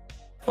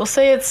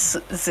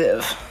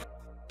Ziv.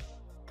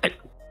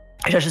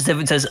 I touch Ziv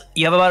and says,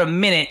 you have about a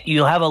minute,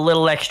 you'll have a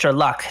little extra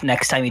luck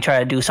next time you try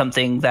to do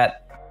something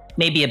that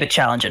may be a bit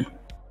challenging.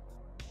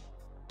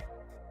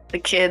 The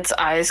kid's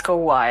eyes go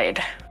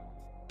wide.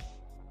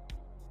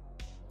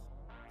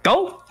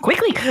 Go,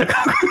 quickly!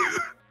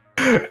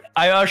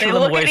 I usher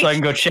them away so I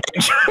can go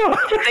change.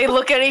 They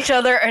look at each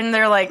other and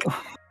they're like,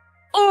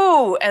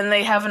 ooh, and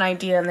they have an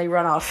idea and they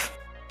run off.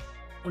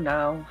 Oh,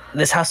 no.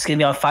 This house is going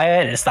to be on fire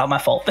and it's not my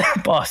fault.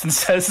 Boston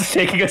says,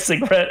 taking a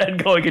cigarette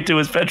and going into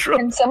his bedroom.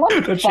 Can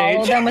someone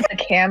follow them with the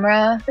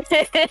camera?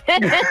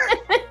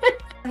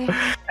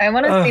 I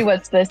want to see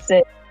what's this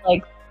is.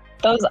 Like,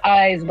 those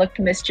eyes looked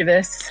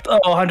mischievous. Oh,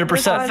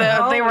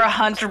 100%. They were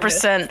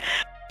 100%.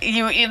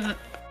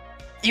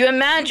 You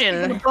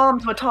imagine...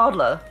 Bomb to a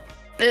toddler.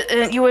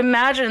 You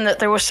imagine that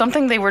there was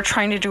something they were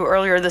trying to do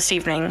earlier this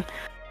evening.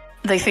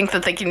 They think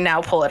that they can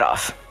now pull it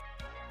off.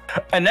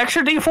 An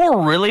extra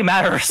D4 really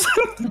matters.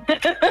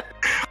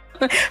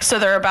 So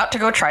they're about to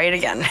go try it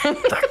again.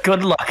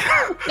 Good luck.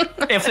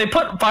 If they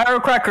put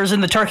firecrackers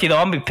in the turkey, though,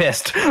 I'm gonna be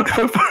pissed.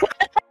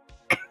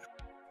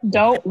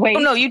 Don't wait.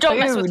 Oh, no, you don't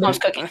mess with mom's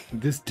cooking.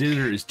 This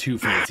dinner is too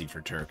fancy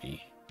for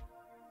turkey.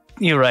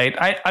 You're right.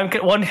 I'm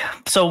one.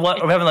 So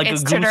what? We're having like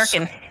it's a goose.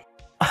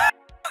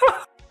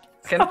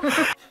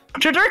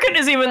 Turducken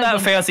isn't even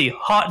that fancy.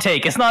 Hot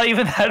take. It's not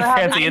even that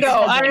fancy. I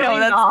know.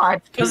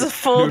 That's it was a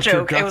full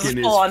joke. It was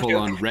a full-on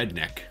joke.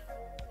 Redneck.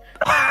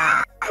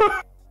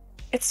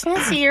 It's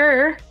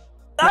fancier.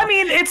 I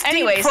mean, it's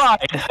deep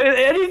fried.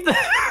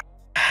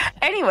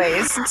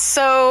 Anyways,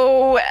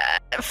 so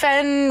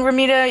Fen,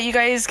 Ramita, you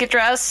guys get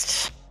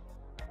dressed.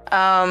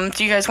 Do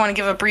you guys want to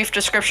give a brief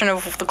description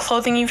of the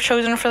clothing you've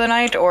chosen for the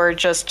night, or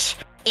just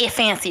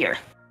fancier?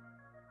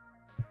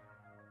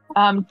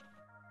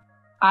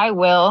 I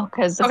will,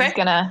 because this is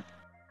gonna...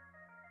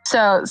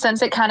 So,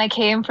 since it kind of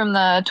came from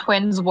the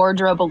twins'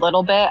 wardrobe a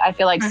little bit, I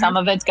feel like some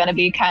of it's gonna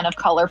be kind of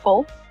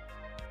colorful.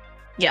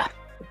 Yeah.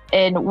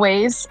 In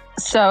ways.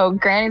 So,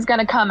 Granny's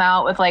gonna come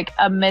out with, like,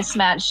 a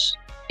mismatched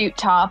suit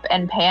top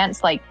and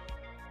pants, like,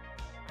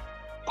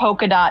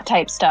 polka dot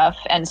type stuff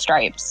and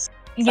stripes.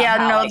 Somehow, yeah,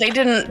 no, they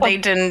didn't.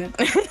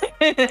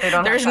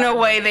 There's no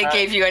way they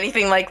gave you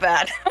anything like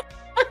that.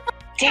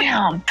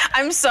 Damn.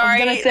 I'm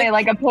sorry. I was gonna say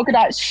like a polka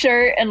dot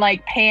shirt and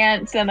like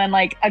pants and then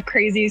like a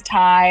crazy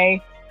tie.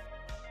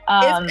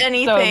 If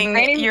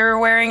anything, you're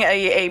wearing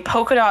a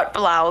polka dot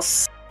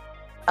blouse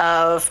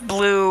of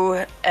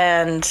blue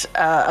and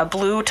a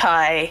blue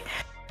tie,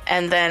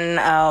 and then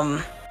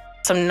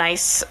some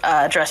nice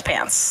dress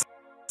pants.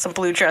 Some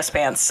blue dress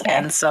pants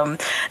and some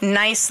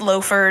nice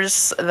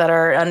loafers that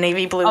are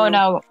navy blue. Oh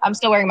no, I'm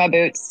still wearing my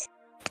boots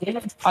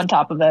on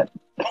top of it.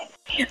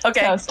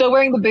 Okay. So still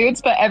wearing the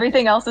boots, but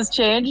everything else has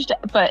changed,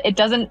 but it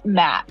doesn't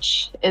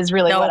match is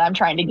really what I'm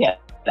trying to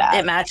get at.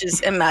 It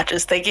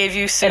matches. They gave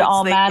you suits. It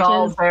all matches.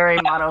 All very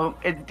mono.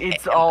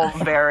 It's all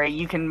very,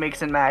 you can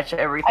mix and match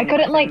everything. I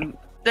couldn't like...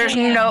 There's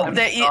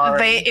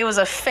it was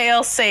a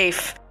fail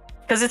safe.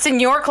 Because it's in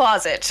your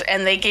closet,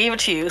 and they gave it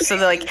to you. So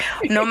they're like,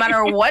 no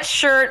matter what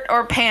shirt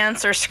or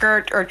pants or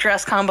skirt or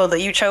dress combo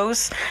that you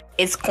chose,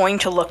 it's going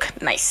to look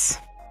nice.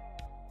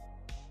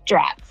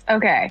 Drats.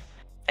 Okay.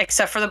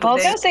 Except for the... Well, I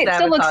was going to say, it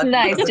still looks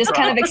nice, just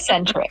kind of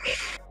eccentric.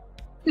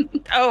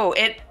 Oh,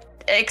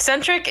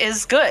 eccentric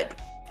is good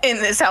in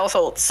this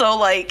household. So,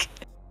 like,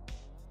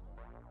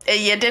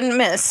 you didn't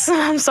miss.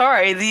 I'm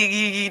sorry.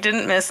 You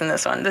didn't miss in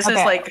this one. This is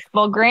like...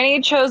 Well,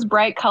 Granny chose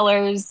bright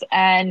colors,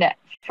 and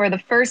for the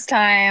first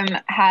time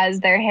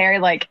has their hair,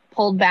 like,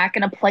 pulled back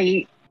in a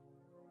plate.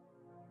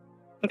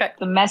 Okay.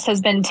 The mess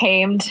has been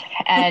tamed,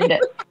 and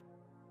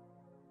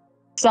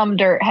some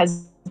dirt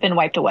has been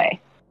wiped away.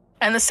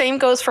 And the same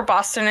goes for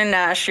Boston and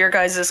Nash, your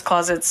guys'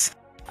 closets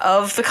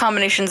of the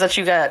combinations that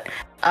you get.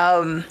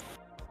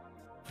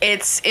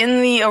 It's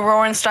in the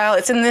Auroran style.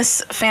 It's in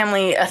this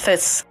family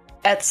ethos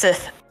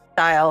Etsith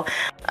style.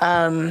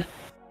 And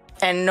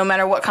no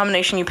matter what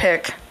combination you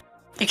pick,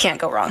 you can't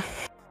go wrong.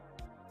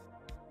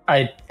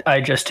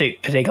 I just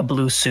take a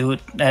blue suit,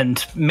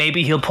 and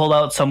maybe he'll pull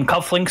out some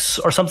cufflinks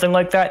or something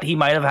like that he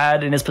might have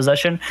had in his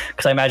possession,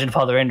 because I imagine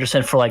Father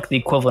Anderson, for like the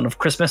equivalent of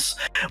Christmas,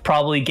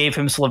 probably gave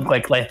him some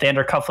like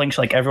Lathander cufflinks,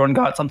 like everyone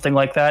got something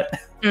like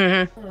that.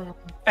 Mm-hmm.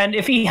 And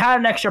if he had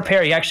an extra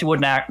pair, he actually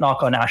would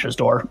knock on Nash's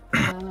door.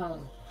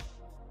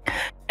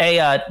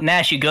 Hey,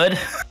 Nash, you good?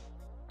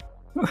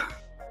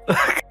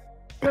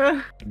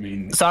 I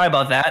mean, Sorry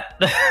about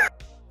that.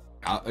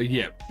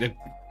 yeah,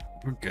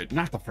 we're good.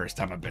 Not the first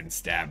time I've been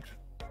stabbed.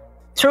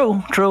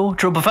 True.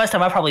 But first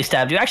time I probably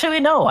stabbed you. Actually,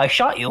 no, I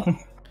shot you.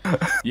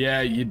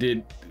 Yeah, you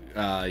did.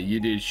 You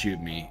did shoot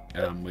me,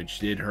 which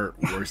did hurt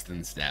worse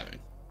than stabbing,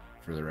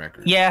 for the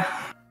record. Yeah,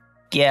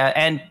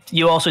 and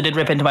you also did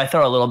rip into my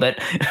throat a little bit.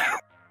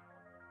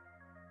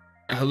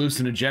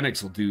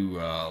 Hallucinogenics will do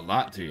a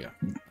lot to you.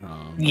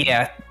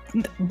 Yeah,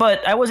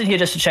 but I wasn't here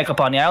just to check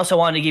up on you. I also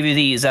wanted to give you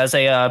these as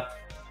a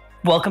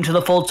welcome to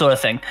the fold sort of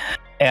thing.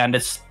 And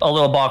it's a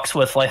little box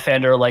with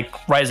Lathander,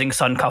 like, rising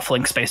sun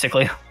cufflinks,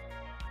 basically.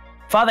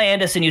 Father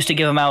Anderson used to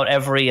give them out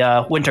every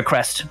winter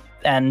crest,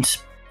 and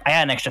I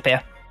had an extra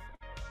pair.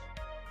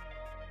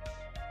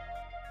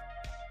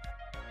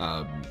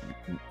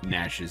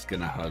 Nash is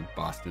gonna hug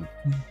Boston.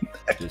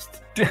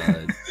 Just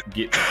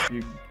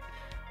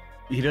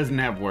he doesn't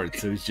have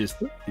words, so he's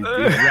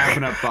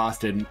wrapping up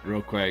Boston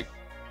real quick.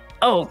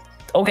 Oh,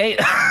 okay.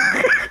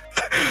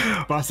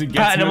 Boston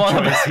gets no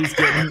choice. He's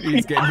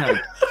getting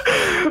hugged.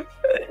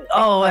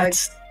 Oh,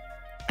 that's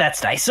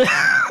nice.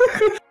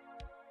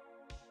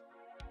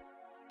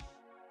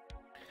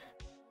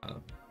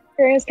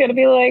 Maria's gonna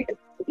be like,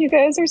 you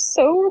guys are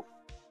so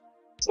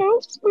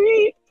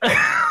sweet.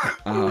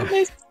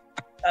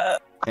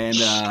 And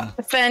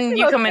Fen,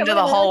 you come into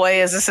the hallway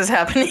as this is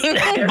happening.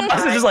 I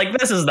was just like,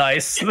 this is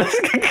nice. You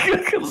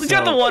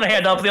got the one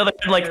hand up, the other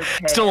hand like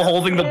still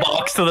holding the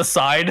box to the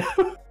side.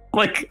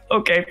 Like,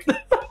 okay.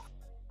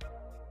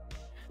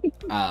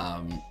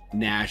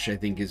 Nash, I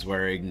think, is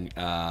wearing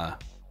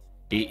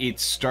it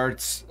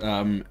starts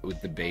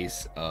with the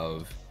base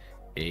of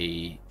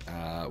a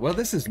well,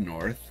 this is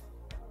north.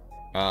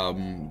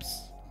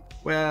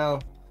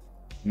 Well,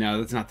 no,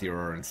 that's not the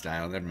Auroran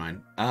style. Never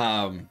mind.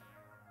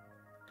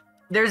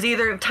 There's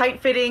either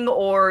tight fitting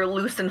or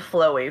loose and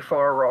flowy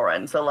for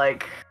Auroran, so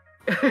like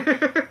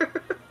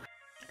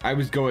I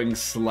was going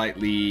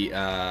slightly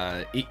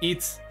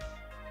it's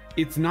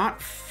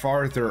not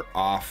farther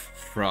off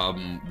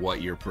from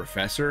what your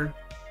professor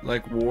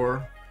like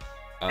wore.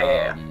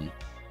 In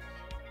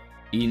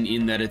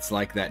that it's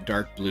like that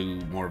dark blue,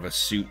 more of a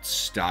suit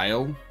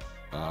style.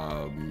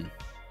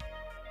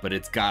 But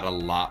it's got a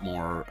lot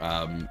more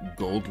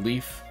gold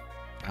leaf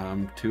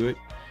to it.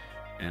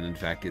 And in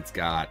fact, it's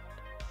got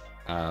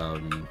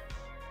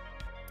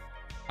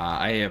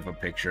I have a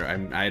picture.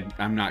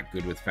 I'm not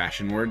good with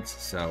fashion words,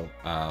 so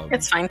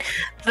it's fine.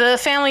 The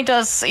family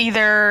does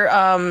either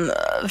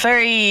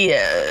very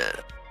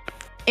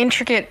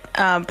intricate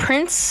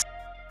prints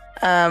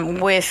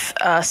with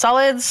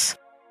solids,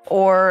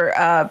 or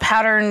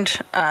patterned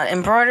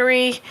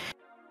embroidery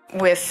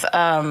with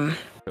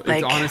it's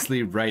like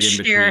honestly right in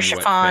sheer between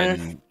chiffon. what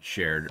Ben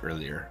shared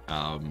earlier.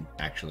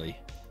 Actually.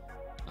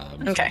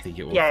 So Okay. I think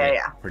it will Yeah, fit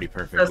yeah. pretty so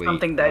perfectly.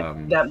 something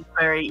that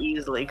very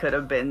easily could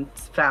have been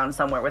found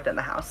somewhere within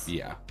the house.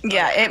 Yeah.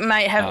 Yeah, it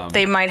might have.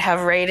 They might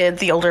have raided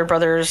the older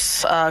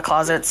brother's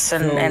closets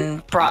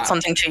and brought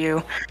something to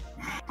you.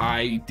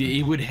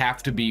 It would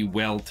have to be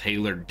well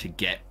tailored to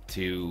get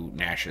to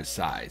Nash's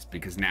size,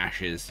 because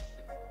Nash is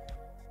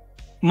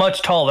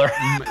Much taller.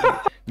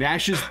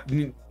 Nash is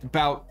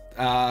about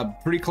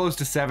pretty close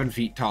to 7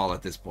 feet tall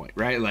at this point,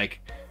 right?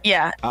 Like,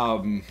 Yeah.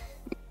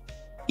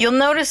 You'll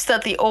notice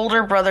that the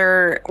older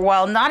brother,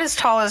 while not as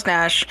tall as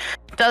Nash,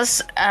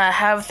 does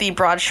have the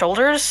broad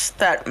shoulders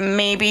that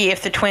maybe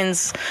if the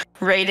twins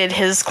raided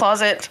his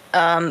closet,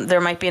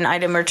 there might be an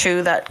item or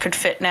two that could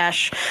fit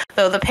Nash,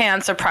 though the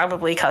pants are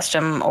probably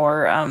custom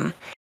or,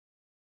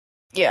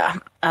 but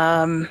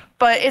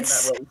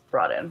it's... That was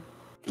brought in.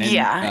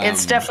 And,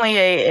 it's definitely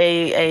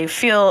a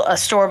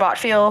store-bought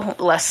feel,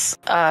 less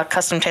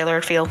custom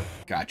tailored feel.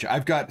 Gotcha.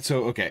 I've got,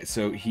 so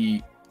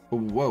he,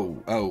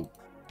 whoa, oh,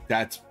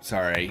 that's,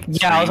 sorry.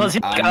 Yeah, I was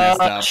I messed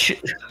up.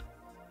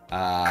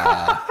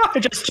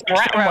 Just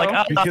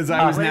like, Because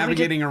I was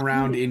navigating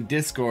around in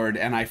Discord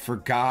and I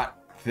forgot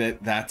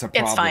that that's a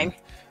problem. It's fine.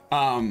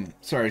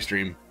 Sorry,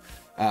 stream.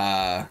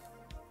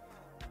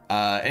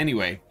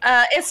 Anyway.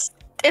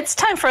 It's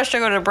time for us to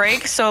go to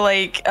break, so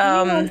like,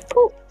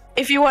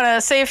 if you want to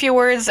say a few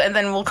words and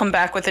then we'll come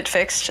back with it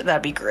fixed,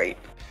 that'd be great.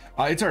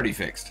 It's already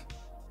fixed.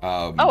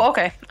 Oh,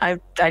 okay. I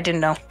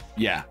didn't know.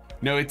 Yeah.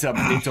 No, it's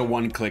a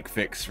one-click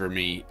fix for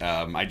me.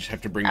 I just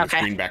have to bring the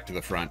screen back to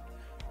the front.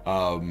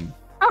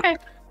 Okay.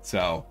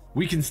 So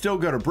we can still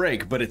go to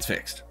break, but it's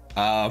fixed.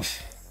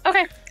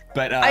 Okay.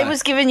 But I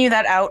was giving you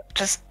that out.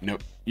 Just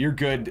nope. You're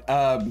good.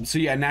 So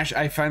yeah, Nash.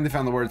 I finally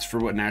found the words for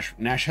what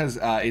Nash has.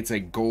 It's a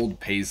gold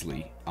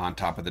paisley on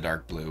top of the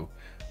dark blue.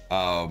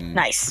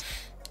 Nice.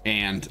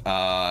 And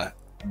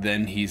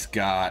then he's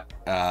got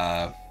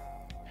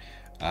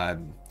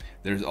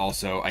there's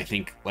also, I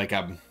think, like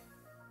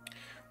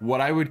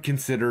what I would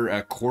consider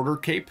a quarter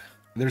cape.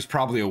 There's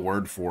probably a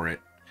word for it,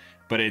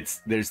 but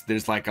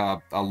there's like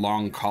a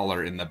long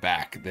collar in the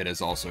back that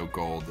is also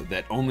gold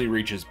that only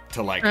reaches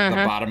to like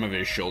the bottom of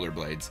his shoulder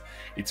blades.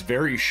 It's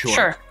very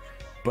short,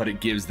 but it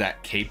gives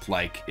that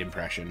cape-like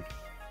impression.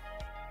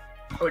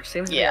 Which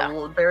seems to be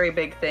a very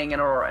big thing in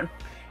Auroran.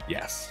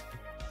 Yes.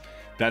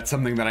 That's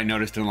something that I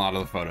noticed in a lot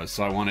of the photos,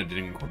 so I wanted to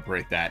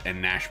incorporate that, and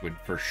Nash would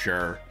for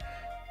sure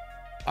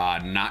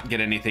not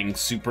get anything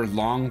super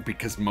long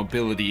because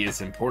mobility is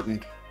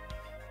important.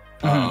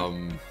 But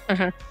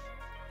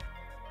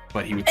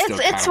he would still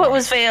it's what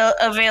was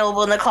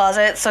available in the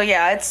closet, so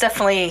yeah, it's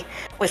definitely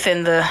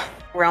within the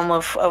realm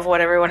of what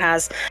everyone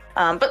has.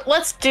 But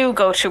let's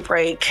go to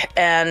break,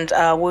 and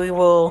we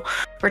will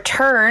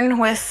return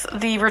with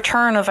the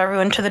return of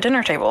everyone to the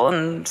dinner table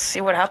and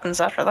see what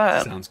happens after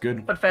that. Sounds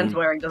good. What Fen's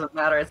wearing doesn't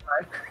matter, it's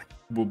fine.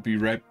 We'll be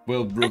right.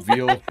 We'll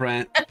reveal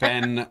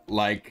Fen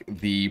like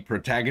the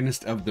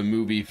protagonist of the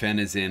movie Fen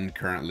is in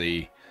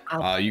currently.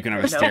 You can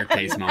have a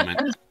staircase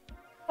moment.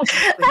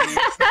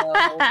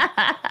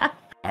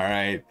 All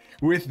right.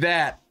 With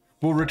that,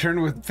 we'll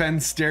return with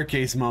Fen's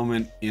staircase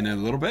moment in a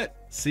little bit.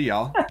 See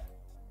y'all.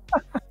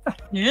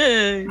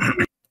 Yay!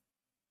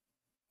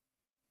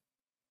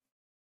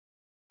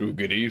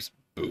 Spookity,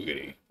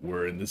 spookity.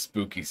 We're in the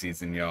spooky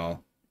season,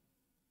 y'all.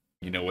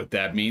 You know what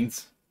that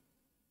means?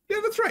 Yeah,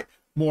 that's right.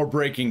 More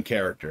breaking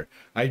character.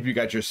 I hope you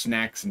got your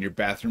snacks and your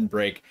bathroom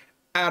break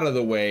out of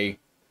the way,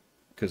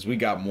 because we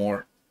got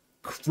more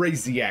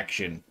crazy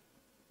action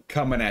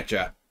coming at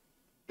ya.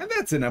 And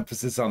that's an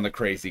emphasis on the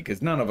crazy,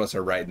 because none of us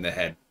are right in the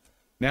head.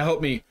 Now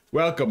help me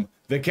welcome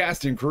the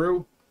cast and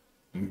crew.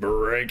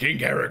 Breaking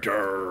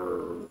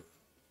character.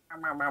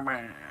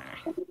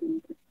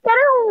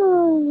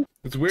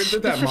 It's weird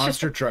that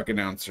monster truck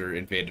announcer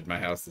invaded my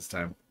house this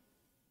time.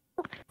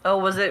 Oh,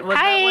 was that what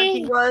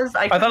he was?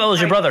 I thought that was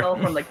your brother.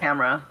 From the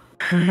camera.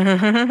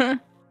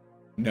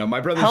 No,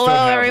 my brother's Hello, don't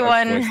have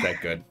everyone. a voice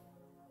that good.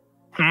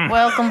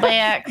 Welcome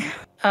back.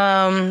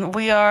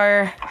 We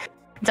are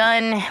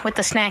done with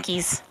the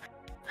snackies.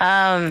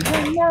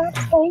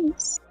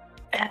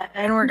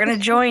 And we're gonna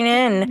join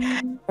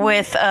in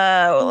with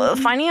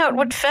finding out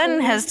what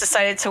Fen has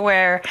decided to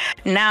wear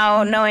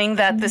now, knowing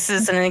that this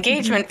is an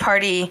engagement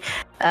party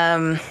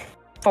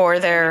for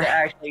their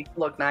actually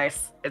look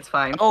nice. It's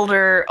fine.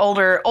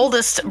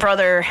 oldest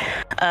brother,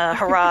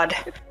 Harad.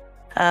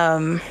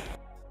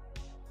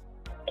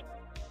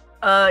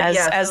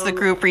 As the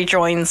group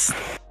rejoins.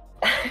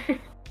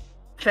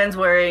 Fen's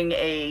wearing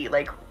a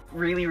like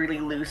really, really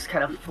loose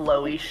kind of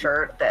flowy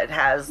shirt that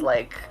has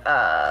like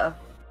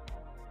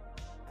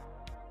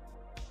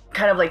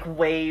kind of like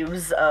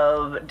waves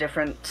of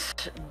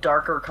different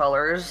darker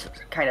colors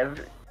kind of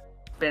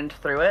bent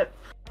through it.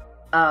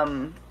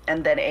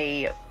 And then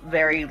a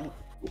very,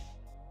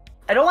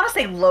 I don't want to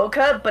say low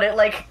cut, but it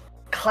like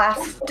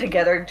clasps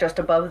together just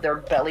above their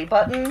belly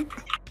button.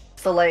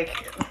 So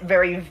like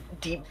very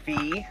deep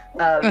V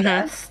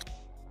vest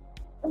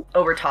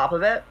over top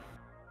of it.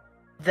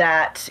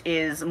 That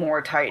is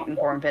more tight and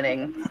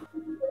form-fitting.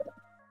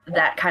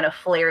 That kind of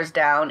flares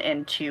down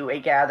into a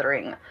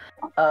gathering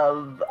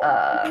of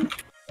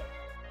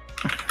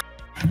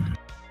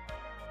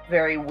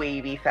very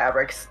wavy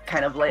fabrics,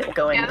 kind of like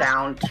going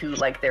down to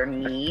like their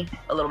knee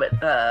a little bit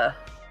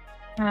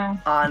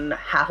on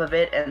half of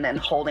it, and then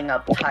holding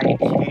up tight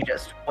to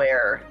just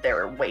where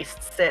their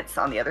waist sits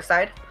on the other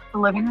side. The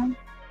living room?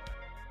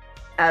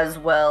 As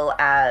well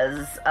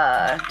as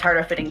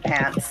tartar fitting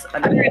pants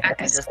underneath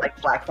and just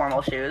like black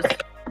formal shoes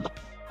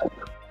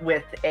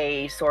with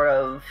a sort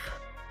of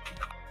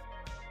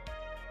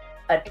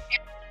a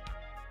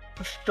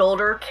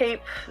shoulder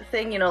cape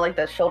thing, you know, like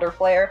the shoulder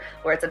flare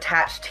where it's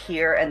attached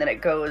here and then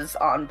it goes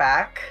on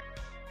back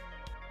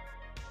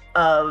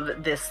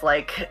of this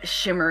like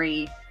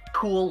shimmery,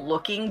 cool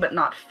looking but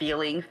not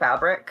feeling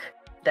fabric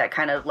that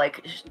kind of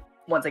like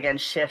once again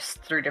shifts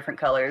through different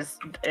colors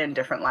in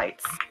different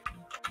lights.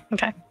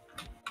 Okay.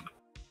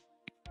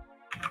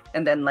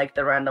 And then like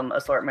the random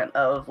assortment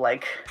of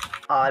like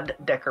odd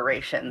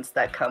decorations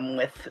that come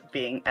with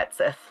being at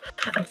Sith.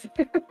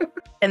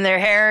 And their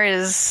hair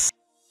is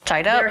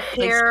tied up? Their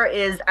hair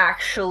is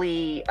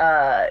actually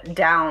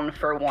down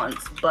for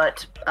once,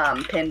 but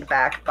pinned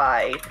back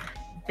by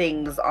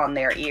things on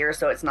their ears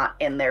so it's not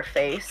in their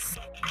face.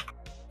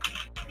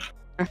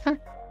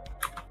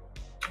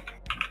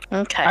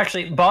 Okay.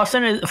 Actually,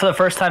 Boston is, for the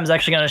first time, is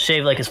actually going to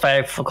shave like his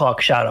 5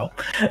 o'clock shadow.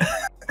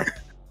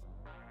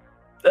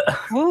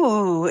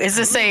 Ooh, is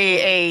this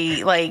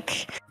a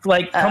like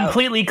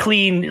completely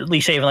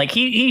cleanly shaven? Like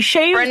he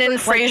shaved. Brendan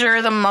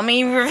Fraser, the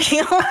Mummy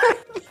reveal.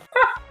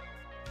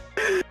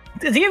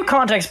 To give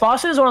context,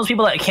 Boston is one of those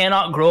people that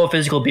cannot grow a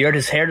physical beard.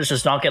 His hair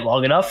does not get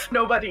long enough.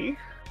 Nobody.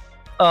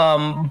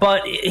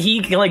 But he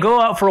can like go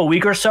out for a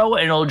week or so,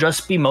 and it'll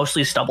just be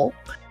mostly stubble.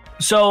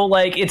 So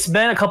like it's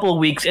been a couple of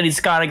weeks, and he's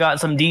kind of got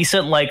some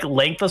decent like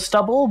length of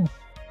stubble,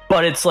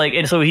 But it's like,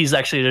 and so he's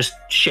actually just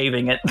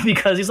shaving it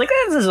because he's like,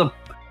 this is a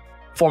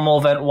formal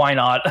event. Why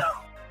not?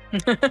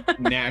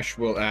 Nash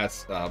will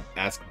ask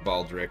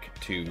Baldric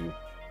to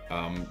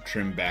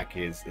trim back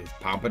his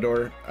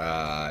pompadour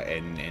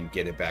and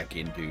get it back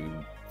into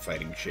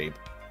fighting shape.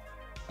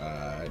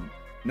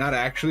 Not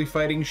actually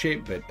fighting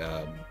shape, but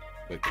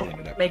clean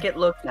it up. Make it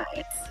look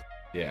nice.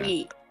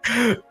 Yeah.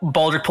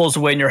 Baldric pulls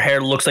away and your hair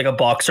looks like a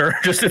boxer.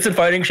 Just it's in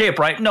fighting shape,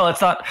 right? No, it's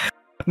not.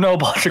 No,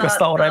 Baldric, that's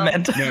not what I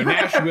meant. No,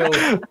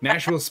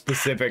 Nash will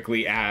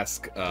specifically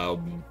ask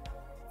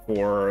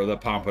for the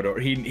pompadour.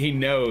 He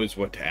knows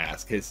what to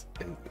ask. This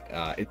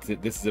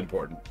is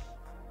important.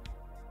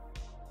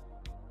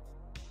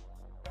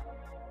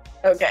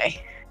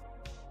 Okay.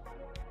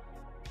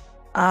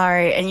 All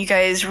right, and you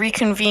guys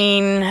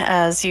reconvene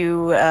as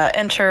you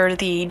enter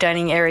the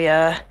dining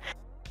area,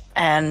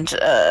 and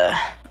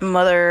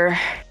Mother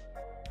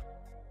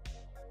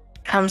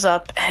comes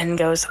up and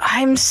goes,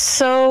 "I'm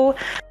so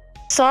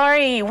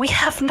sorry. We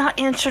have not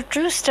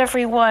introduced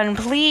everyone.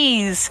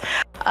 Please,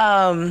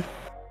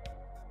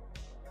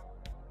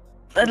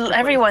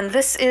 everyone.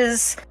 This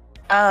is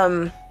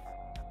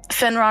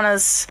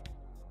Fenrana's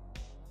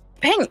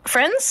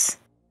friends."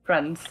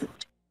 Friends.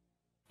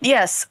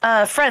 Yes,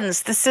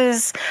 friends. This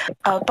is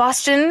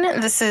Boston.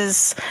 This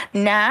is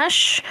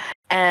Nash,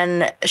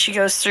 and she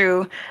goes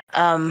through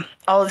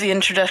all of the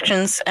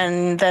introductions,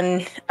 and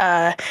then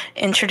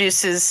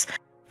introduces.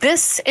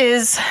 This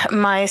is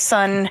my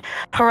son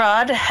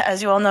Harad,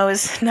 as you all know,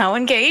 is now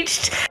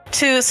engaged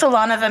to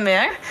Solana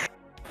Vamir,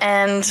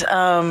 and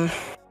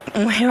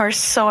we are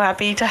so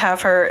happy to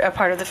have her a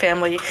part of the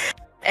family.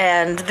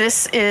 And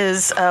this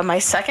is my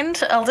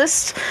second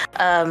eldest,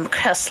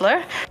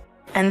 Kessler.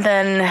 And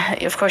then,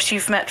 of course,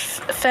 you've met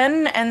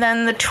Fen, and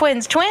then the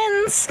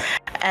twins,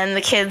 and the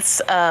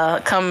kids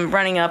come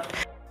running up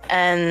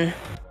and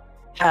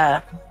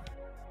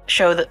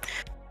show that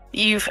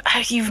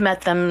you've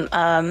met them.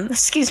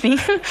 Excuse me,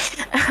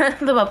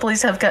 the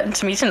Bubblies have gotten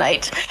to me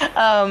tonight.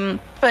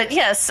 But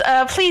yes,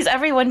 please,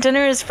 everyone,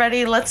 dinner is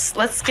ready.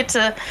 Let's get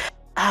to.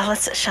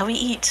 Shall we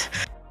eat?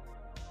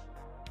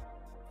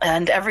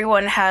 And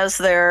everyone has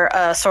their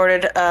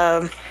sorted.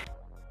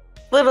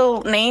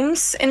 Little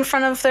names in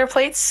front of their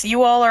plates.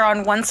 You all are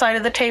on one side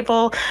of the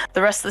table.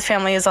 The rest of the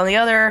family is on the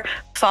other.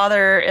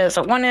 Father is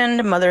at one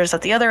end. Mother is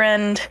at the other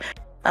end.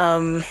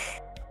 And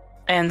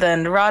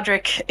then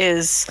Roderick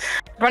is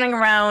running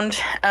around.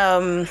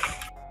 And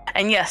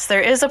yes, there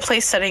is a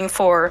place setting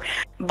for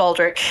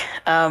Baldric,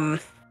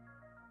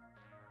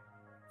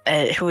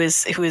 who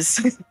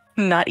is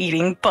not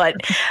eating, but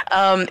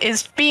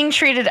is being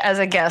treated as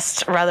a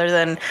guest rather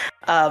than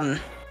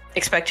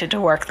expected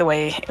to work the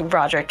way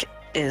Roderick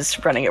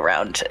is running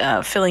around,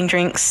 filling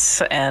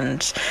drinks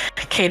and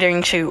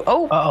catering to.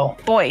 Oh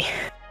boy!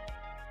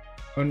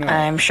 Oh no!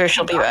 I'm sure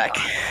she'll be back.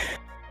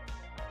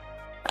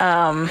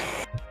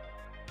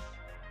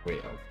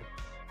 Wait.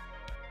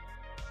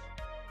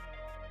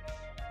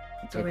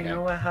 Do we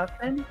know what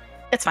happened?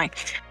 It's fine.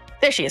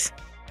 There she is.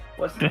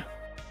 What's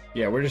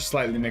Yeah, we're just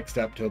slightly mixed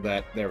up till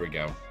that. There we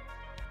go.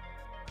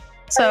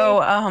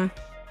 So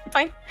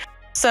fine.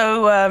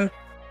 So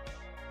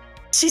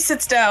she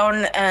sits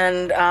down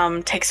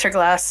and takes her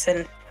glass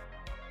and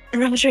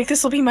Roderick,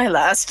 this will be my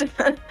last.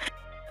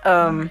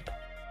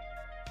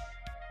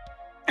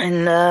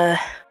 And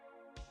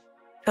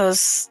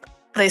goes.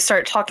 They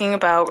start talking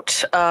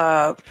about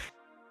how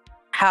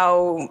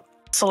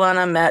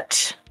Solana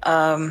met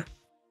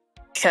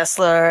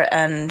Kessler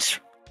and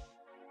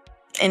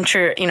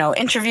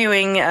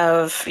interviewing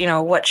of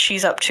what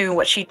she's up to,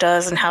 what she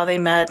does, and how they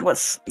met,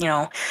 what's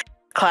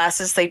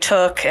classes they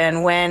took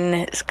and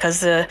when, because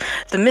the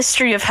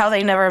mystery of how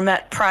they never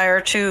met prior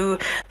to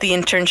the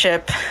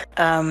internship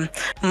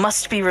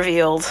must be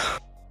revealed,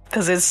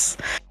 because it's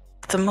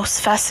the most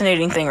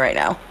fascinating thing right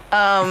now.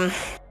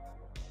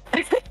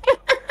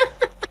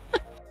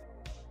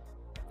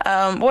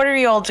 What are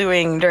you all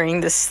doing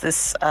during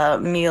this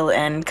meal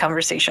and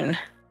conversation?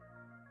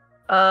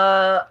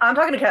 I'm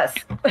talking to Cass.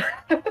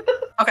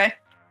 Okay.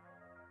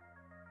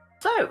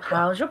 So,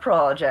 how's your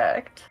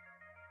project?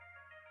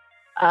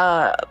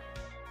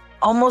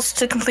 Almost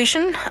to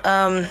completion.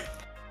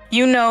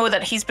 You know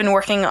that he's been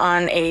working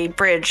on a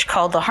bridge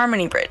called the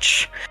Harmony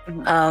Bridge.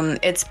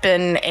 It's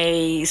been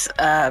a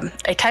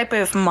type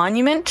of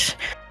monument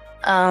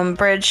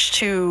bridge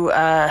to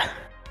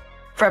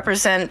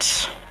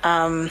represent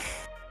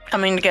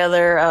coming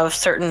together of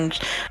certain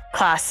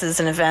classes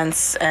and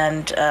events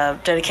and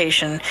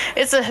dedication.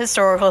 It's a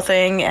historical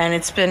thing, and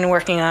he's been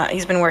working on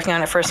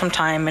it for some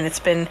time, and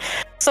it's been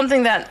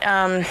something that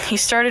he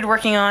started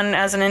working on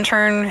as an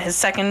intern, his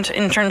second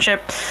internship,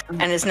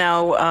 and is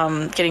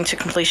now getting to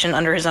completion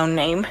under his own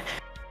name.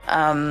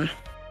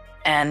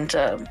 And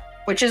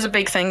which is a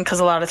big thing,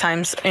 because a lot of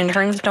times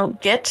interns don't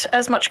get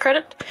as much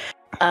credit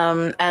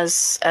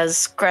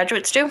as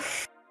graduates do.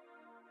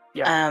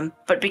 Yeah.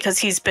 But because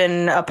he's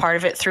been a part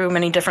of it through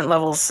many different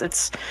levels,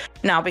 it's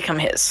now become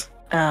his.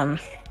 And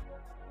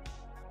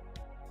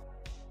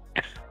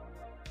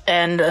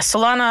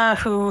Solana,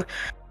 who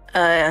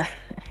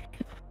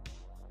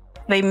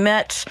They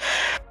met.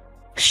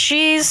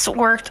 She's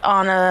worked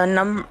on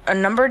a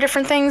number of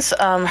different things.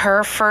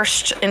 Her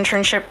first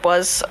internship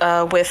was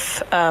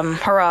with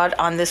Harad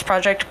on this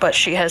project, but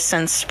she has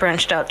since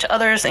branched out to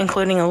others,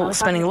 including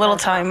spending a little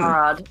time.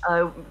 Harad,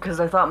 because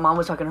I thought Mom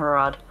was talking to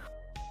Harad.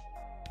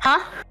 Huh?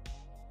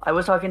 I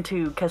was talking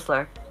to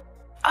Kessler.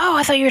 Oh,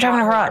 I thought you were talking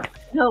to Harad.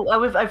 No,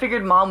 I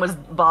figured Mom was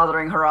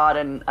bothering Harad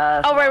and.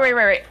 Oh,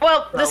 right.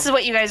 Well, this is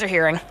what you guys are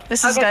hearing.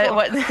 This is Okay, cool.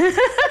 what.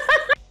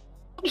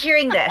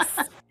 Hearing this.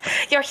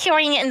 You're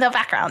hearing it in the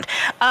background.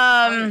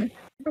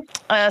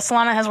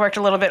 Solana has worked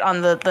a little bit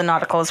on the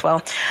nautical as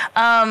well.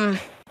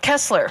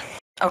 Kessler.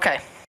 Okay.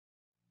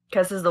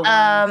 Kess is the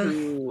one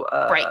who.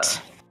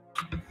 Right.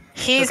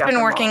 He's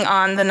been working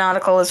on the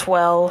nautical as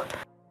well.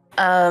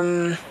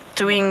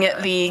 Doing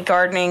the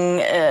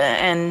gardening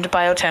and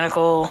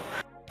biotechnical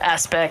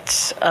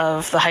aspects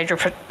of the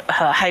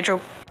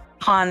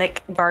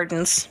hydroponic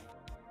gardens.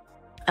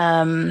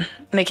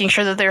 Making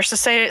sure that they're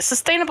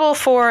sustainable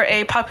for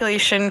a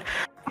population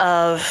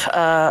of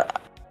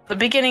the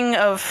beginning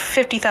of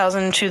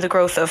 50,000 to the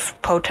growth of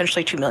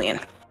potentially 2 million.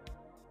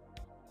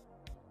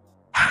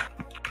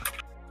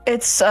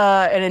 It's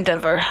an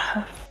endeavor.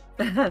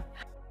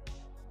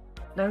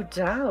 No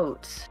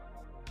doubt.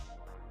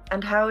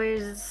 And how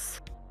is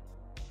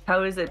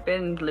it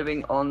been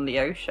living on the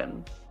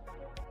ocean?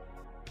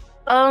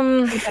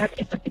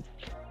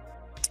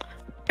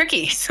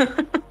 Tricky.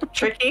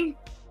 Tricky?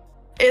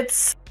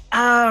 It's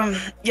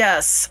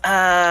yes,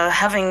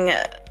 having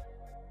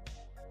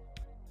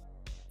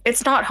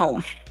it's not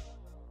home,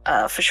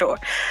 for sure.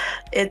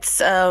 It's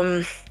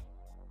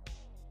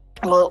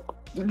well,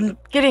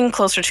 getting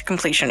closer to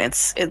completion.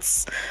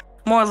 It's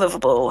more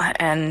livable,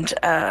 and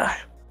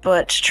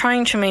but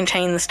trying to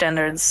maintain the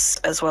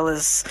standards as well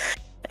as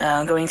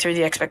going through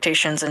the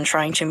expectations and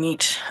trying to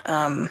meet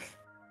the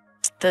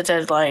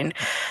deadline.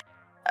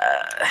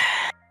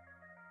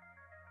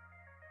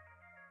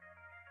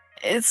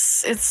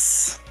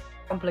 It's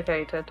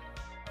complicated.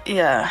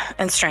 Yeah,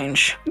 and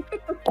strange.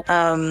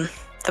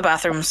 The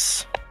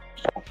bathroom's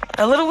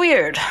a little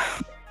weird.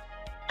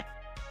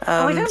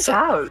 I don't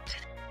doubt.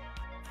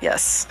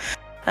 Yes.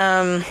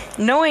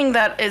 Knowing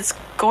that it's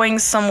going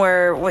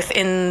somewhere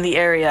within the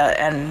area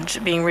and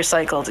being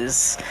recycled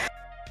is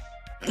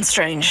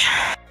strange.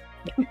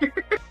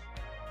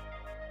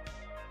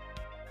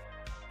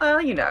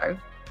 Well, you know.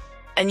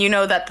 And you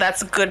know that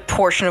that's a good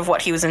portion of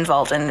what he was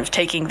involved in, of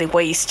taking the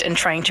waste and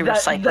trying to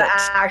recycle it.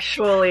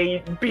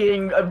 Actually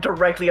being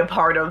directly a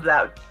part of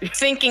that.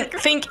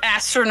 Think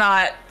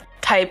astronaut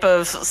type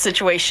of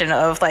situation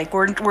of like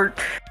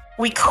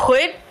we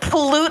could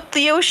pollute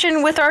the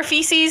ocean with our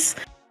feces,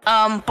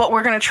 but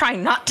we're gonna try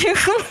not to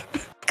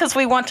because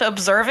we want to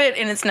observe it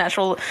in its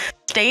natural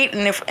state,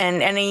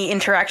 and any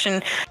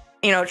interaction,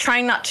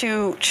 trying not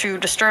to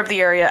disturb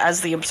the area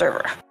as the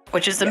observer,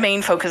 which is the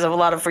main focus of a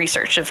lot of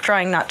research, of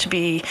trying not to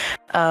be,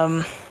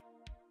 and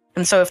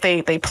so if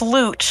they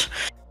pollute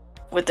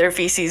with their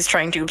feces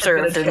trying to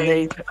observe, then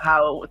they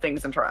how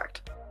things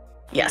interact.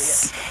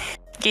 Yes.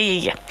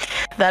 Yeah.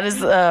 That is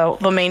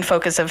the main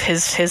focus of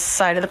his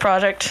side of the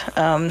project,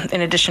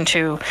 in addition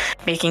to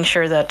making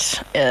sure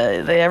that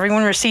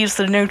everyone receives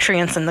the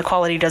nutrients and the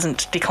quality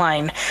doesn't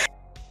decline.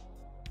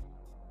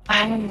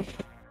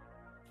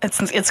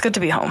 It's good to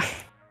be home.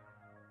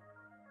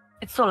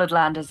 It's solid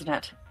land, isn't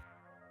it?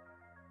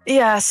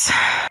 Yes.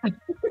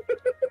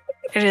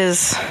 It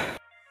is.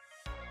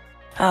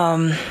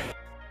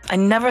 I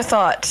never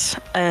thought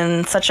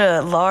in such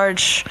a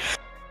large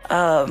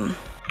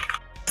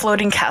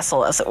floating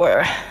castle, as it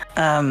were,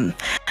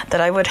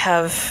 that I would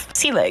have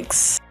sea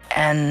legs,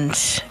 and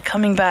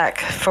coming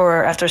back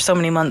after so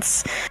many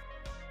months,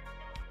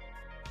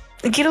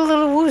 get a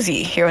little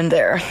woozy here and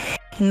there,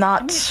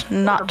 not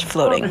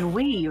floating. And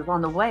weave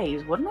on the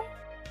waves, wouldn't it?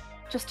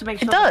 Just to make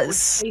sure it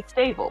does. It would stay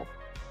stable.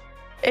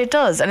 It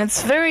does, and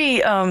it's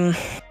very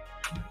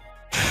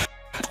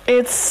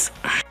it's,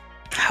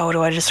 how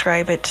do I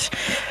describe it?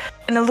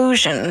 An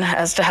illusion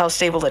as to how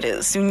stable it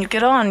is. When you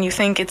get on, you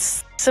think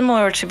it's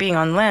similar to being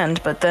on land,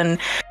 but then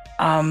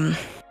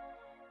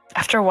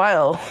after a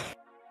while,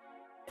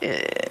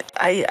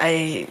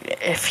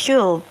 I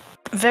feel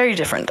very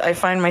different. I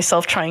find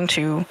myself trying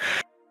to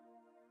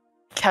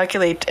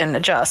calculate and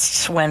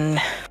adjust when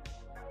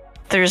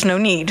there's no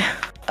need.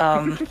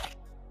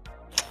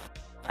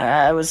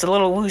 I was a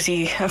little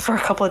woozy for a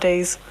couple of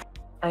days.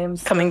 I am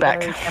coming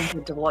back. Very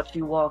tempted to watch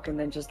you walk and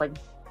then just like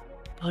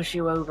push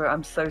you over.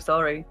 I'm so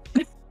sorry.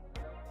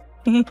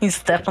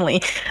 He's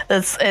definitely.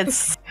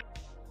 It's.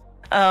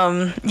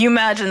 You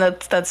imagine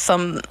that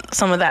some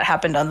of that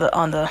happened on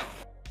the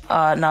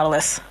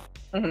Nautilus,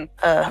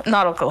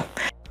 nautical.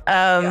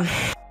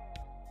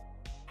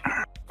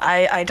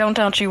 I don't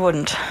doubt you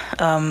wouldn't.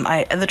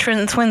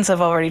 The twins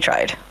have already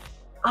tried.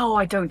 Oh,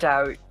 I don't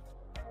doubt.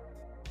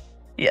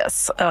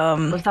 Yes.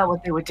 Was that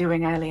what they were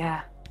doing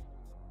earlier?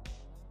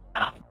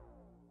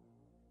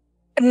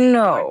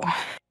 No,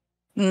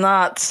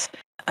 not.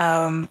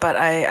 But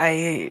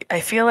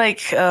I feel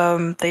like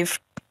they've.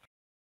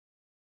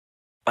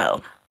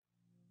 Well,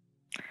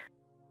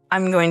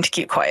 I'm going to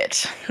keep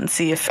quiet and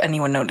see if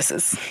anyone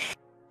notices.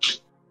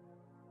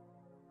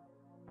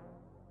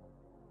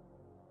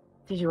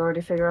 Did you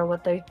already figure out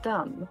what they've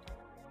done?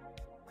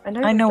 I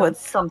know I know what what-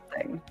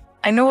 something.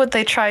 I know what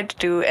they tried to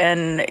do,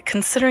 and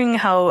considering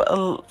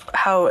how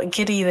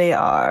giddy they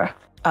are,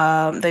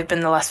 they've been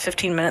the last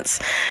 15 minutes.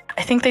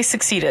 I think they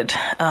succeeded,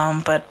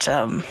 but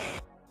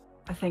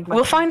I think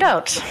we'll find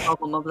out. The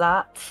problem of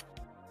that.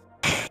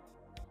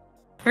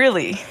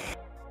 Really,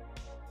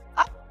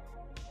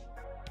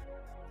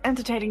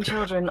 Entertaining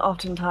children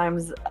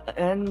oftentimes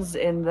ends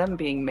in them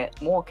being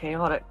more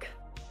chaotic.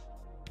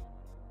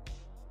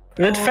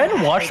 Did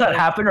Fen watch that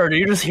happen, or did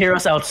you just hear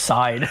us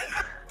outside?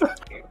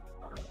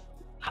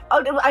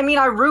 Oh, I mean,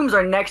 our rooms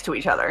are next to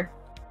each other.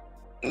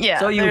 yeah.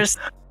 So you there's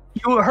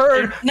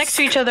heard next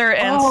to each other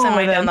and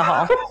semi down the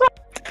hall.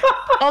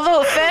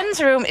 Although Fen's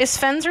room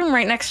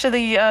right next to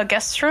the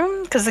guest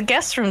room? Because the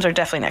guest rooms are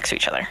definitely next to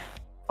each other.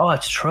 Oh,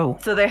 that's true.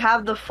 So they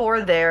have the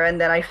 4 there, and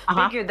then I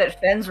Uh-huh. figured that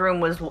Fen's room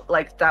was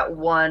like that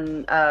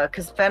one,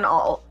 because Fen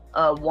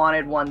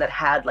wanted one that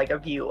had like a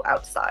view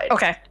outside.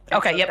 Okay. And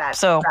Okay. so Yep. that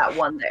So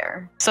one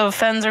there.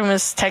 Fen's room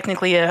is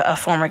technically a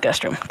former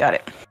guest room. Got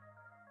it.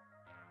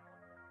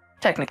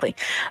 Technically.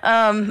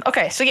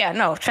 Okay. So yeah.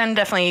 No. Fen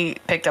definitely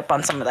picked up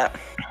on some of that.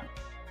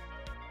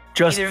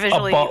 Just Either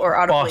visually a or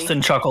audibly.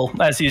 Boston chuckle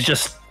as he's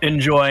just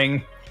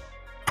enjoying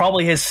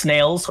probably his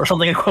snails or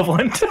something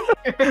equivalent.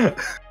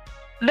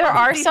 There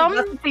are Seafood, some.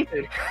 lots of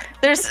seafood.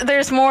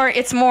 There's more.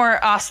 It's more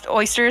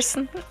oysters.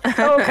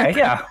 Oh, okay,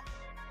 yeah.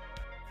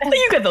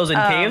 You get those in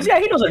caves. Yeah,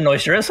 he knows what an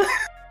oyster is.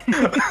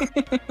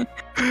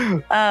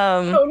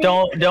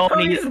 Don't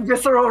Tony's eat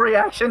visceral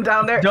reaction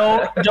down there.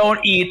 don't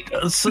eat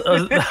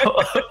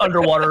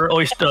underwater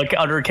oyster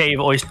under cave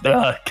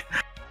oyster.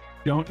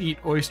 Don't eat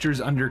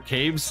oysters under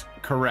caves.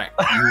 Correct.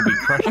 You will be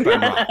crushed by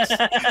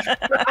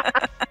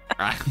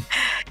rocks.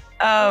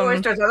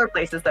 Oysters other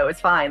places though.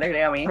 It's fine. They're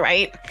yummy.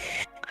 Right.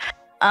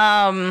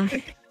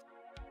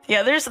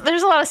 Yeah, there's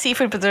a lot of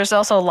seafood, but there's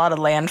also a lot of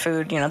land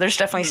food. You know, there's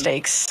definitely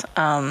steaks.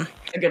 A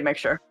good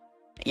mixture.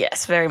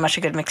 Yes, very much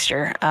a good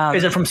mixture.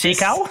 Is it from Sea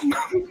Cow?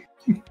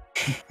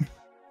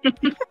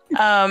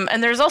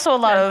 And there's also a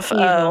lot That's of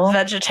evil.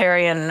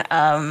 vegetarian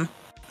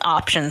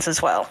options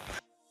as well.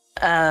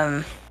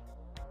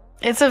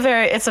 It's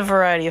a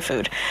variety of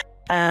food.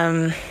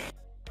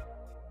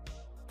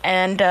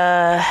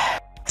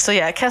 So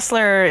yeah,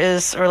 Kessler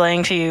is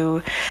relaying to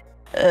you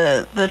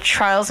the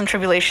trials and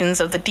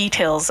tribulations of the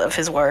details of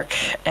his work,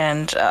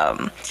 and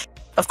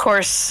of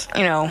course,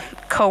 you know,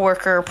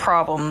 coworker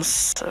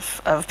problems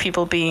of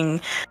people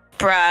being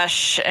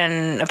brash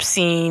and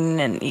obscene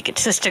and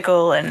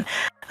egotistical and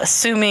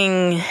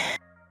assuming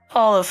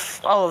all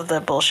of the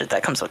bullshit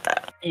that comes with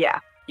that. Yeah.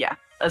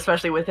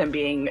 Especially with him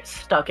being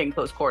stuck in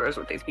close quarters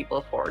with these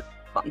people for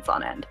months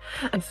on end.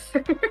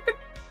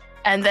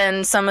 And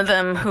then some of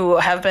them who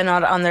have been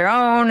out on their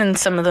own, and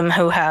some of them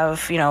who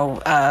have, you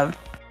know,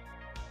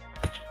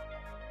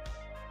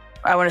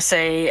 I want to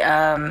say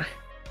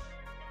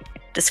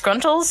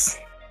disgruntles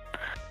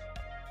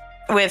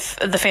with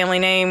the family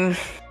name,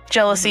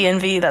 jealousy,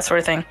 envy, that sort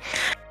of thing.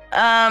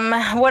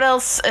 What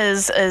else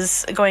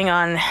is going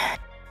on?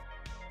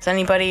 Is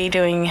anybody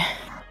doing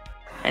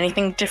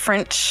anything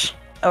different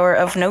or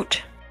of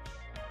note?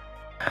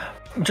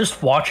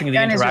 Just watching the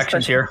Granny's just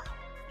interactions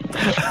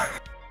pushing. here.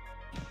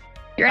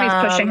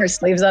 Granny's pushing her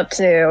sleeves up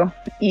to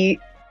eat,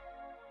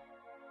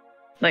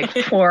 like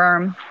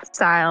forearm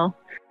style.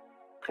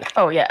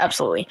 Oh yeah,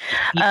 absolutely.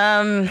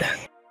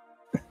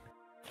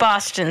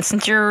 Boston,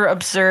 since you're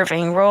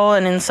observing, roll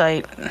an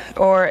insight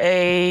or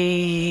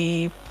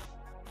a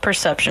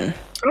perception.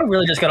 I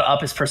really just gotta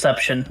up his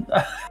perception.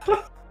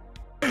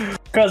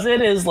 Because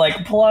it is like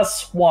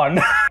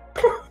 +1.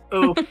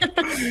 Ooh.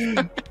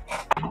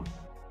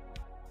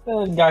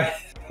 Guys.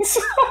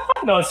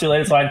 No, it's too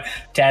late. It's fine.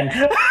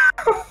 10.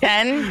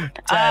 10?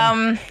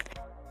 10.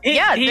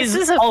 Yeah, He's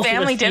this is a also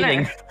family just dinner.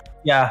 eating.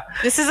 Yeah.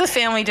 This is a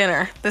family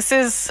dinner. This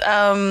is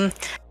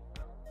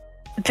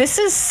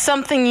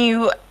something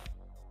you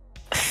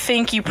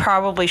think you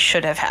probably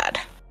should have had.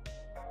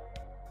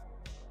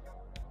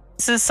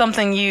 This is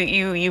something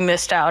you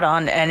missed out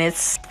on, and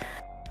it's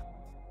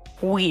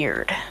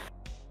weird,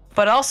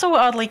 but also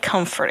oddly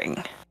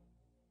comforting.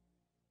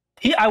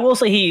 I will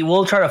say he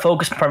will try to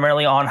focus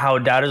primarily on how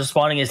Dad is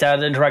responding. Is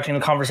Dad interacting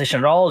in the conversation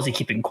at all? Is he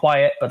keeping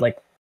quiet? But like,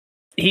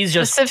 he's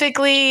just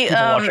Specifically, people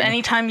watching.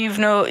 anytime you've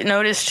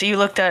noticed you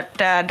looked at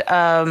Dad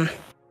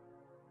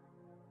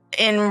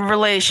in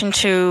relation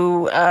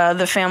to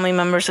the family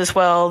members as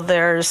well,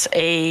 there's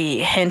a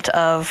hint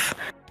of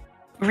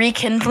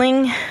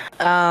rekindling.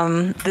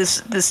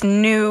 This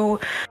new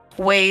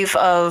wave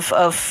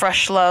of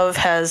fresh love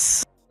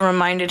has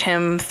reminded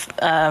him,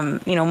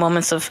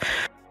 moments of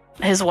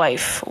his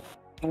wife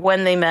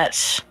when they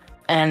met,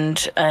 and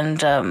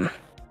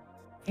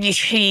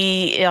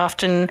he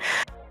often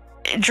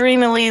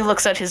dreamily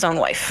looks at his own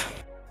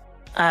wife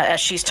as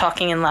she's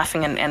talking and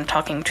laughing and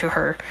talking to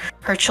her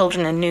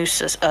children and new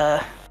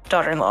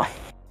daughter-in-law,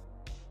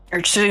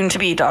 or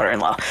soon-to-be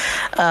daughter-in-law.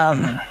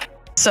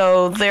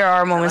 So there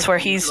are moments where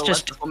he's Let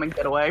just this woman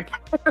get away.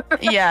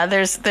 yeah.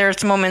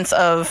 There's moments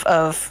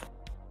of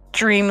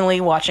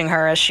dreamily watching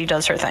her as she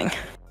does her thing.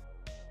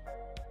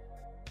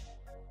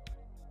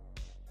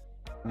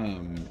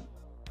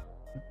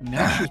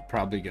 Nash is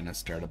probably gonna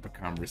start up a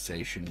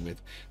conversation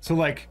with. So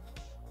like,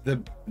 the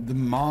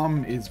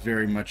mom is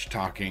very much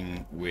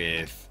talking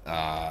with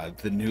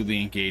the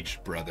newly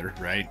engaged brother,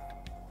 right?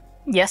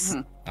 Yes.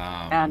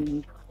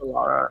 And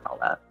Laura and all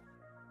that.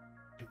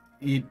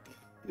 It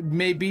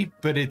maybe,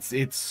 but it's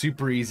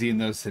super easy in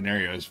those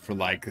scenarios for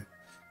like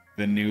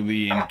the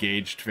newly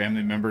engaged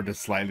family member to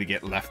slightly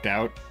get left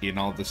out in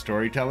all the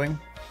storytelling.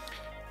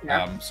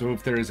 Yeah. So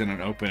if there isn't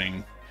an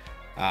opening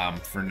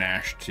for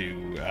Nash to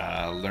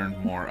learn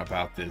more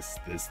about this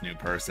new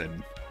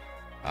person,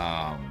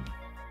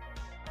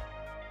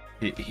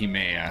 he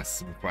may ask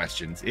some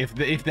questions.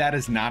 If that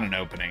is not an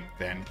opening,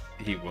 then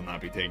he will not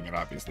be taking it,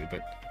 obviously.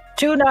 But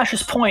to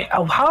Nash's point,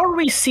 how are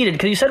we seated?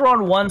 Because you said we're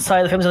on one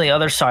side, the family's on the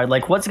other side.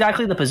 Like, what's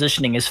exactly the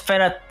positioning? Is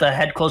Fen at the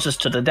head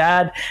closest to the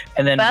dad,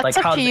 and then That's like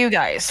up how? to you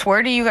guys.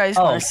 Where do you guys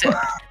want to sit?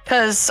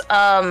 Because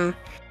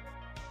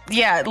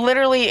yeah,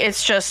 literally,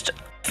 it's just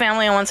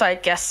family on one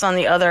side, guests on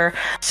the other.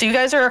 So you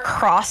guys are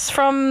across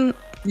from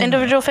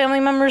individual family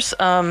members.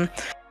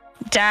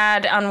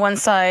 Dad on one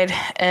side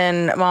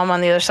and mom on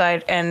the other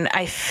side. And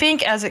I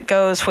think as it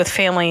goes with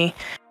family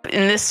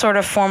in this sort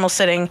of formal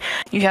sitting,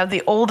 you have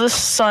the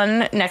oldest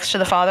son next to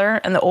the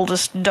father and the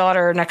oldest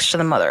daughter next to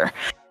the mother,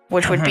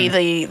 which would be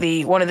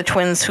the one of the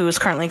twins who is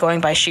currently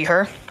going by she,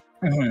 her.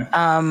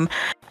 And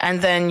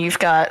then you've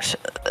got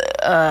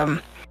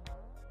the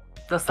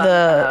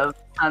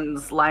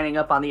sons lining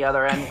up on the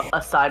other end,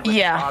 aside with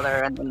the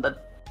father, and then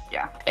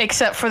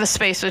except for the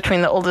space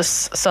between the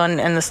oldest son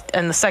and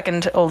the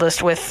second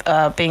oldest, with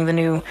being the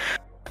new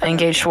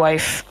engaged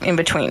wife in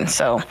between.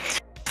 So,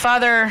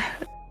 father,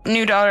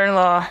 new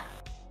daughter-in-law,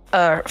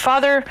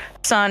 father,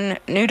 son,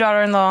 new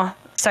daughter-in-law,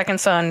 second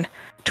son,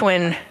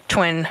 twin,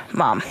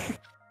 mom.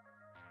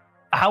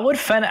 How would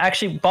Fen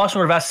actually, Boss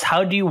would have asked,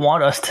 how do you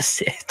want us to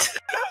sit?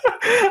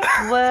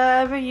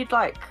 Wherever you'd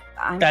like.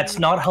 That's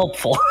not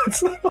helpful.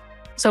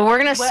 So we're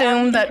gonna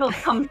assume that feel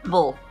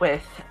comfortable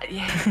with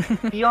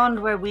beyond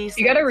where we sit.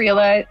 You gotta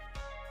realize,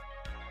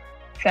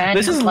 Fen,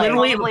 this is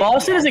literally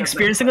Boston is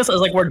experiencing this as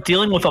like we're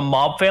dealing with a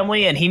mob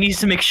family, and he needs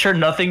to make sure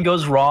nothing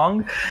goes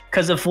wrong.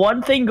 Because if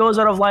one thing goes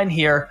out of line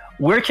here,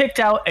 we're kicked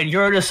out and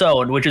you're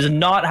disowned, which is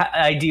not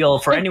ideal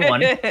for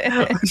anyone.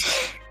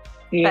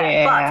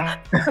 Yeah.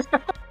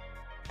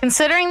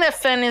 Considering that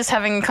Fen is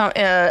having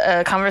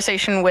a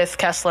conversation with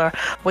Kessler,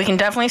 we can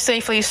definitely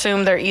safely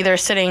assume they're either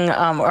sitting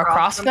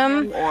across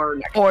them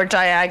or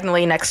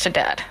diagonally next to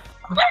Dad.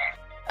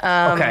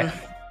 Okay.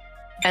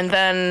 And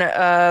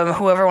then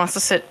whoever wants to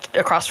sit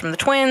across from the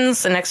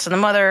twins and next to the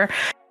mother.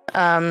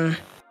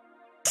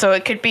 So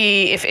it could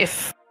be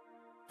if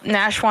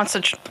Nash wants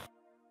to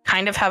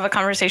kind of have a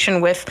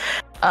conversation with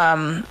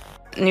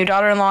new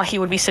daughter-in-law, he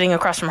would be sitting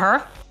across from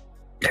her.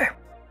 Okay.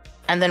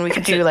 And then we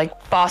could do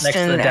like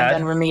Boston and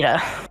then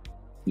Ramita.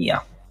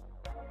 Yeah.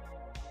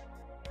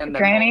 And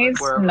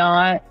Granny's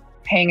not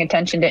paying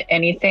attention to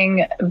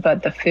anything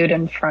but the food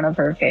in front of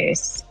her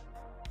face.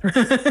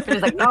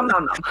 She's like, nom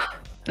nom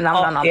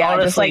nom. No. Yeah,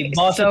 honestly, just like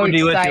Boston so would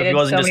do it if he excited,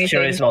 wasn't so just many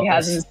curious things about she this.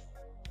 hasn't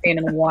seen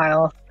in a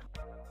while.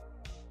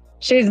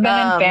 She's been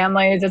in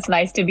families. It's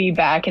nice to be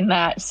back in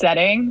that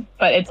setting,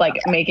 but it's like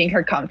making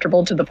her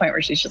comfortable to the point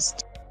where she's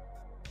just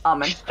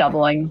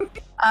doubling.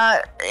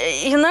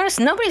 You'll notice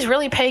nobody's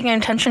really paying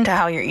attention to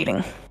how you're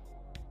eating.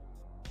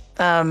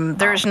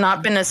 There's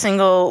not been a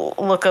single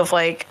look of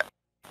like,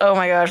 oh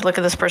my gosh, look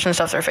at this person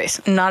stuff their face.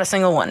 Not a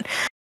single one.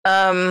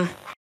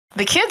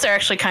 The kids are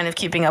actually kind of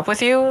keeping up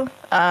with you.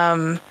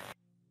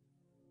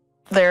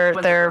 They're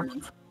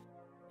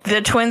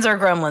the twins are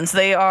gremlins.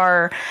 They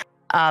are,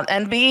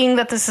 and being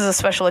that this is a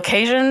special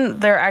occasion,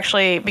 they're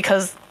actually,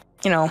 because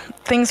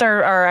things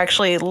are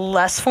actually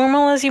less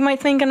formal as you might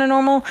think in a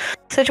normal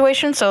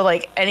situation. So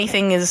like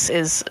anything is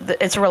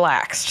it's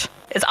relaxed.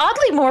 It's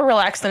oddly more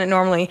relaxed than it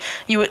normally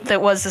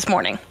that was this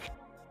morning.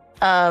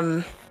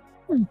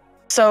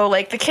 So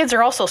like the kids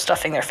are also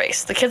stuffing their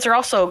face. The kids are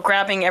also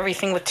grabbing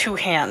everything with two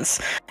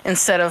hands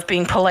instead of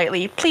being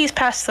politely, please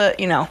pass the,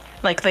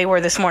 like they were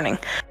this morning.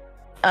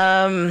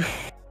 That's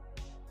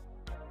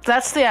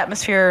the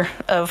atmosphere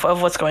of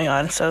what's going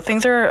on. So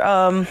things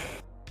are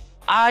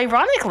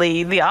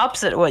ironically the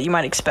opposite of what you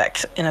might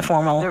expect in a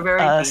formal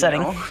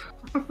setting.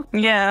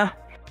 Yeah.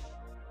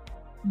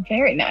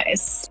 Very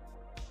nice.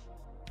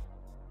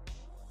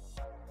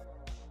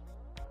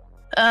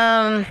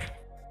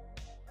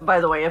 By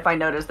the way, if I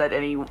notice that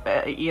any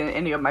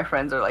of my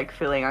friends are like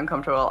feeling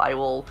uncomfortable, I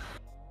will.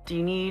 Do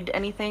you need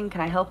anything?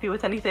 Can I help you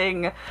with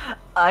anything?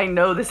 I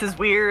know this is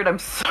weird. I'm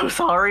so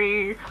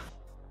sorry.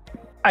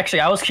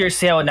 Actually, I was curious to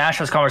see how Nash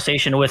has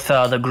conversation with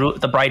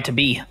the bride to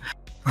be.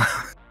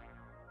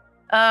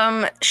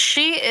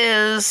 She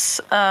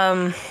is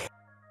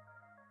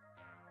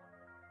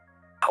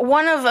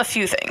one of a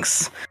few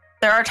things.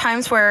 There are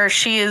times where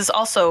she is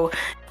also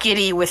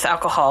giddy with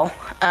alcohol,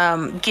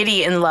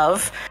 giddy in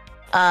love,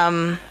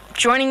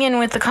 joining in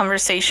with the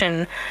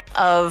conversation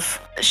of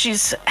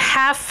she's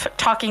half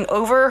talking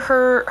over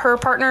her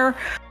partner,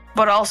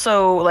 but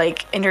also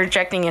like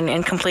interjecting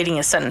and completing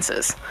his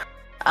sentences.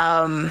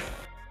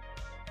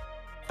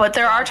 But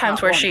there are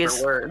times where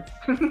she's...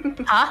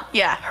 Huh?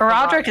 Yeah,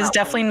 Herodric is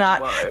definitely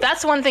not...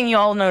 That's one thing you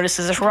all notice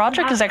is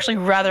Herodric is actually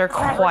rather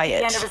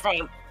quiet.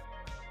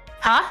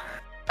 Huh?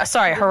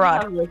 Sorry,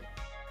 Herod.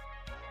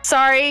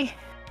 Sorry.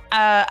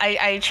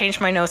 I changed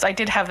my notes. I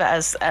did have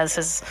that as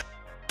his...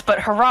 But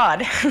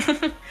Herod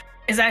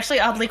is actually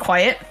oddly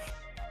quiet.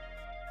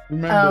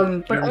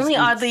 Remember, but only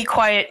oddly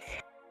quiet.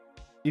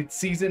 It's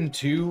season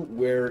 2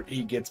 where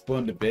he gets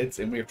blown to bits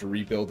and we have to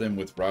rebuild him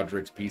with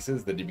Roderick's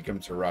pieces, then he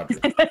becomes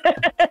Herodric.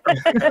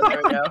 There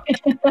we go.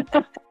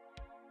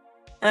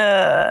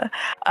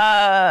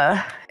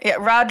 Yeah,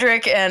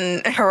 Roderick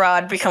and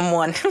Herod become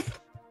one.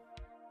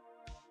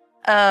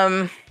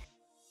 Yeah,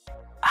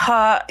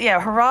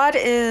 Herod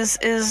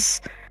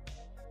is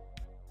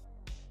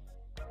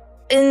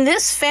in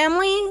this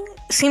family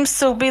seems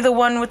to be the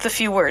one with the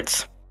few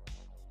words.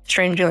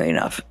 Strangely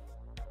enough.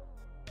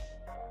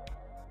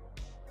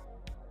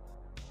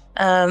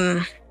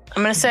 I'm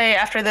gonna say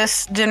after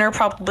this, dinner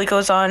probably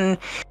goes on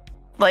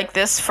like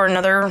this for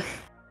another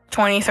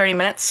 20-30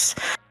 minutes.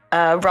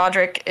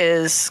 Roderick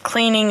is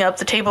cleaning up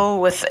the table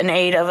with an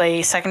aid of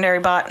a secondary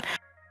bot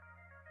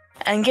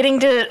and getting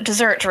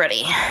dessert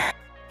ready.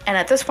 And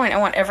at this point, I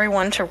want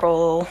everyone to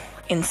roll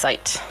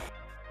insight.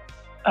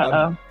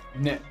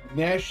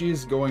 Nash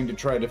is going to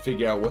try to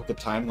figure out what the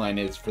timeline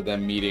is for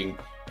them meeting,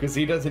 because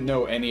he doesn't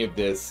know any of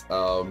this,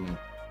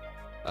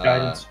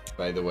 Guidance.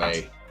 by the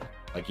way.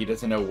 Like, he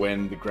doesn't know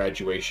when the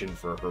graduation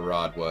for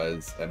Herod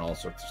was and all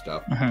sorts of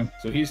stuff.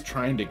 So he's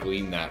trying to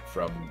glean that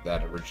from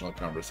that original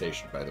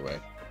conversation, by the way.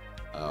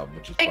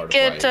 Which is part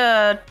of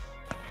why...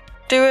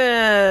 Do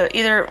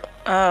either...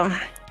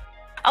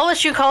 I'll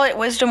let you call it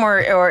wisdom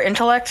or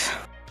intellect.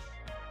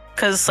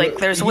 Because, like,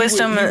 there's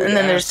wisdom and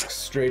then there's...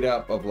 straight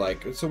up of,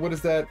 like, so what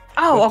is that?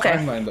 Oh, okay.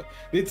 Timeline?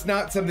 It's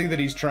not something that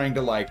he's trying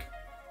to, like...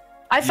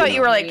 I thought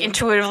you were, like,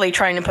 intuitively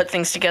trying to put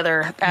things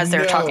together as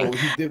they're talking.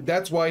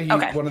 That's why he...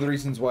 Okay. One of the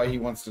reasons why he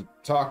wants to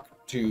talk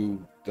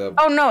to the...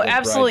 Oh, no, the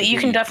absolutely. You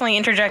can bride-to-be. definitely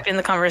interject in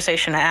the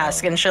conversation and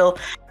ask, and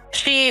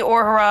she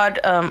or Herod,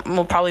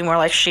 well, probably more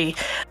like she,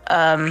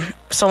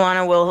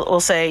 Solana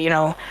will say, you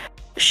know,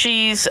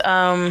 she's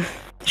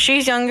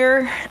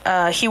younger.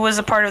 He was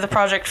a part of the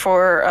project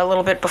for a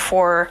little bit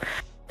before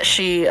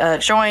she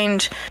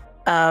joined.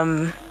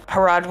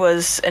 Herod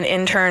was an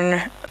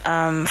intern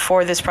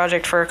for this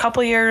project for a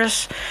couple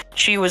years.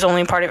 She was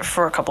only part of it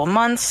for a couple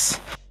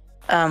months.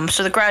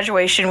 So the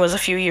graduation was a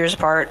few years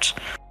apart.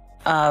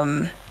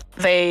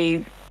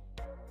 They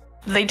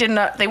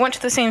went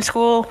to the same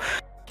school,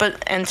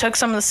 and took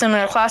some of the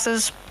similar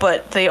classes,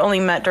 but they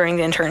only met during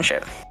the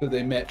internship. So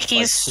they met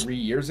like 3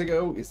 years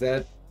ago? Is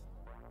that...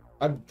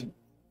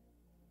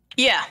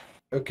 Yeah.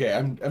 Okay,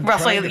 I'm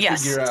roughly, trying to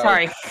yes. figure out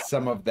Sorry.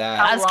 some of that.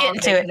 I was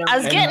getting to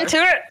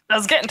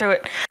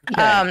it.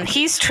 Okay.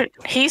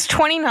 He's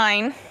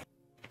 29.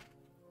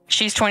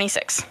 She's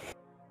 26.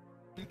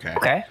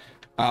 Okay.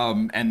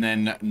 And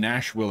then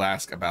Nash will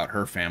ask about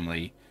her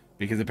family,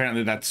 because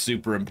apparently that's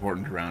super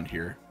important around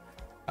here.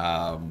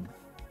 And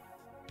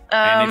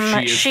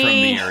if she is from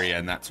the area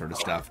and that sort of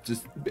stuff.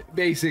 Just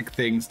basic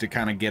things to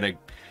kind of get a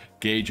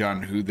gauge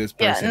on who this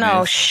person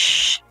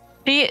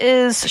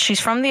is. She's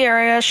from the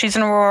area. She's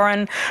an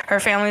Auroran. Her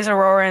family's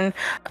Auroran.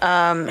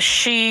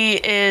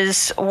 She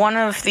is one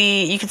of the,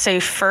 you could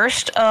say,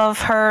 first of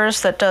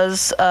hers that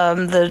does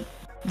the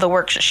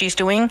work that she's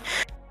doing,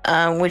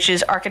 which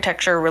is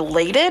architecture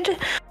related,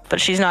 but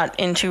she's not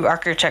into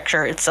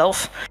architecture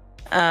itself.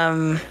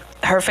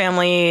 Her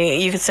family,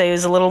 you could say,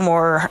 is a little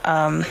more,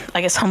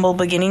 I guess, humble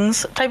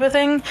beginnings type of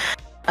thing.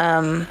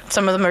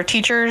 Some of them are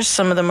teachers.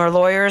 Some of them are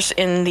lawyers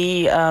in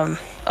the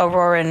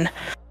Auroran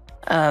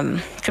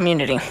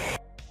community.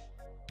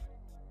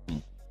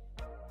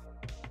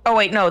 Oh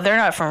wait, no, they're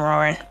not from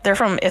Auroran. They're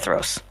from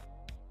Ithros.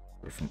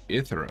 They're from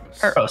Ithros.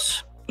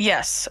 Ithros.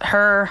 Yes,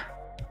 her.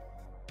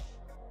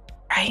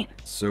 Right.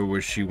 So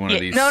was she one of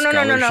these? No.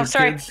 scholarship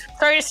Sorry.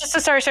 kids?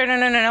 Sorry.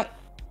 No.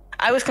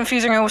 I was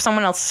confusing her with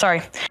someone else.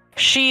 Sorry.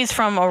 She's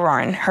from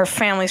Auroran. Her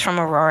family's from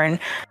Auroran.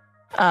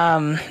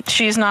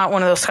 She's not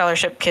one of those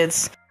scholarship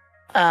kids.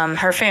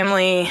 Her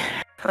family,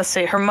 let's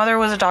see, her mother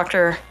was a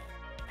doctor,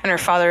 and her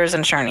father is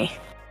an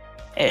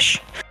attorney-ish.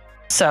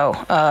 So,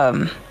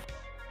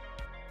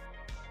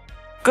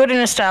 good and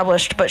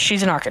established, but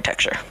she's in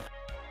architecture.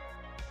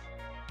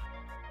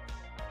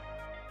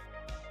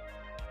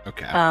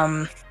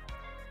 Okay.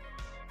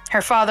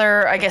 Her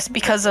father, I guess,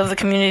 because of the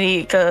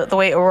community, the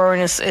way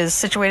Auroran is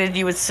situated,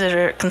 you would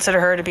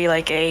consider her to be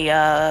like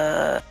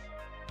a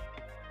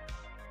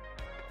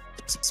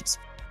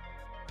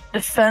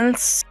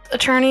defense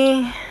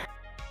attorney,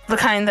 the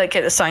kind that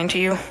get assigned to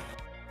you.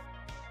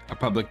 A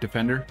public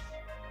defender?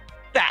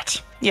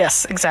 That.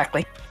 Yes,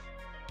 exactly.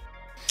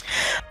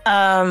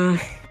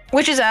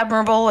 Which is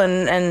admirable,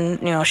 and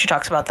you know, she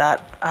talks about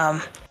that.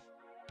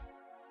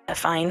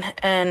 Fine.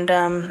 And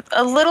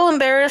a little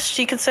embarrassed,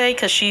 you could say,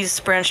 because she's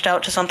branched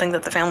out to something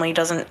that the family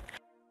doesn't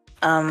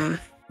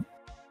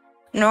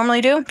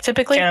normally do,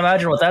 typically. Can't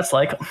imagine what that's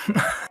like.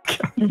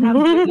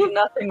 Absolutely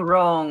nothing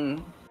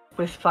wrong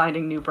with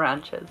finding new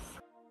branches.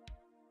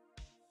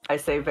 I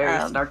say very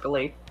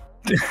snarkily.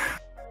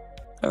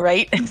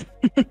 Right? If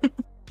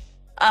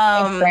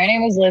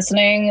Franny was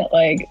listening,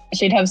 like,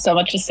 she'd have so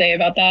much to say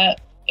about that.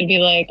 It'd be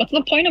like, what's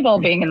the point of all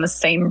being in the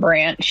same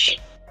branch?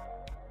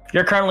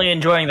 You're currently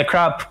enjoying the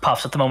crab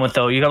puffs at the moment,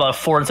 though. You got about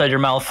 4 inside your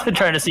mouth,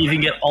 trying to see if you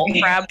can get all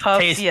crab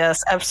puffs. taste.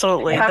 Yes,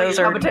 absolutely. Having Those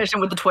a are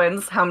competition with the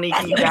twins. How many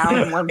can you down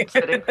in one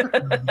sitting?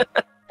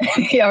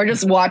 Yeah, we're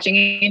just watching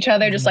each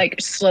other, just like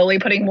slowly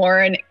putting more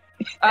in.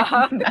 You're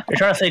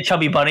trying to say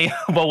chubby bunny,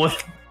 but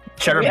with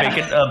cheddar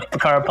bacon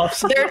crab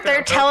puffs.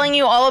 They're telling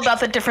you all about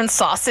the different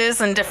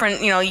sauces and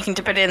different, you can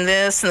dip it in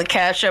this and the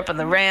ketchup and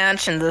the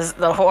ranch and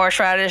the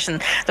horseradish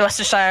and the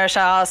Worcestershire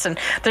sauce, and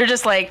they're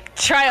just like,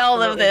 try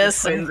all of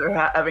this. The twins are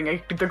having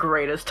the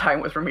greatest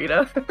time with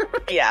Ramita.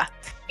 Yeah.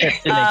 It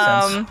makes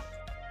sense.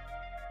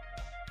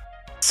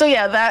 So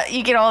yeah, that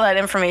you get all that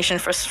information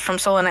from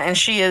Solana, and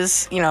she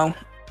is,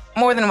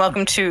 more than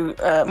welcome to,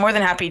 more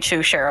than happy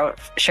to share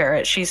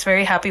it. She's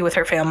very happy with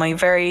her family,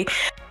 very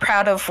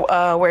proud of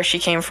where she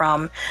came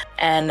from,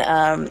 and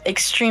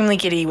extremely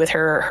giddy with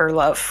her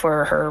love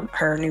for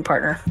her new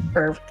partner,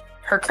 her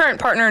current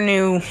partner,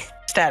 new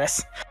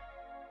status.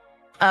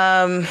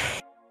 Before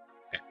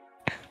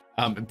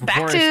Back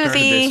I to started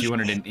the- this, you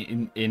wanted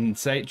an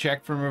insight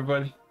check from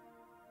everybody?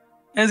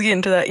 Let's get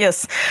into that.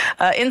 Yes,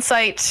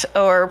 insight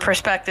or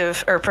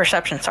perspective or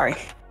perception. Sorry,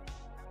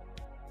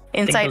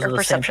 insight or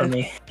perception.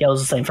 Yeah, it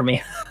was the same for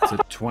me. It's a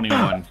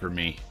 21 for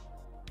me.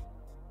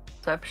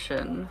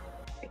 Perception.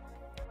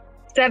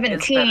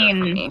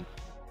 17.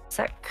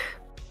 Sick.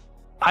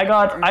 I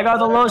got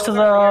the lowest of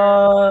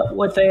the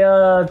with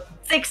a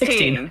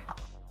 16.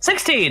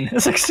 16.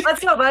 Let's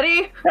go,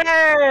 buddy.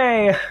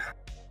 Hey.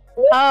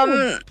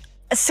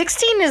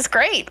 16 is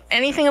great.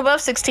 Anything above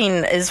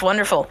 16 is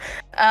wonderful.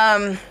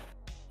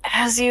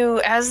 As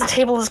the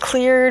table is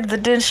cleared, the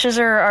dishes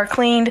are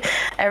cleaned,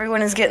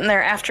 everyone is getting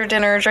their after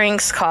dinner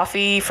drinks,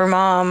 coffee for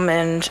mom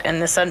and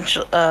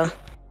essential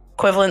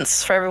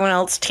equivalents for everyone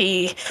else,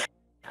 tea.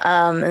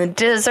 And the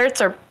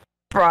desserts are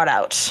brought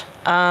out.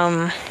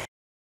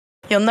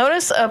 You'll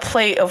notice a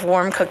plate of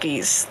warm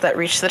cookies that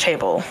reach the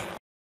table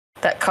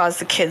that cause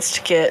the kids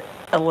to get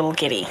a little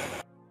giddy.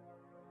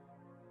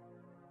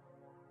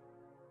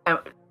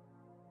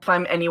 If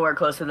I'm anywhere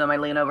close to them, I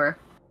lean over.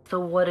 So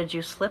what did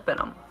you slip in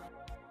them?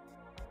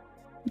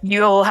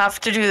 You'll have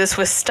to do this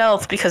with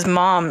stealth because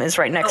mom is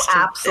right next to, is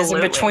in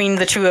absolutely. between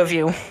the two of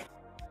you.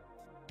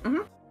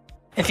 Mm-hmm.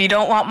 If you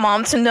don't want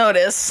mom to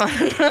notice.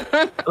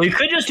 We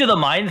could just do the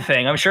mind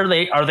thing. I'm sure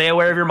they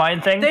aware of your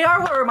mind thing. They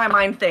are aware of my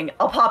mind thing.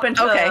 I'll pop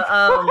into Okay.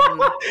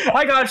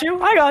 I got you.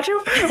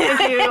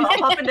 I'll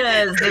pop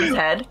into Zib's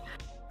head.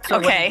 So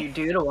Okay. What did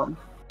you do to him?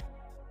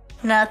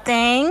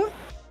 Nothing.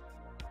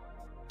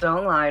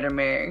 Don't lie to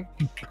me.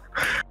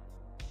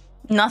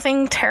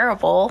 Nothing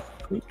terrible.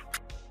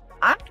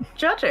 I'm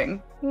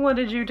judging. What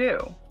did you do?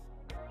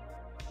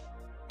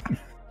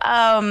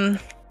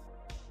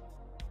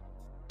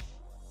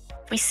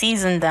 We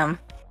seasoned them.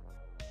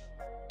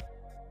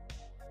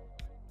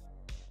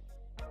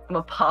 I'm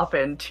gonna pop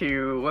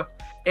into,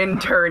 in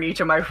turn,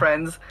 each of my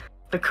friends.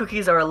 The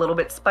cookies are a little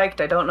bit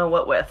spiked. I don't know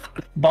what with.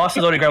 Boss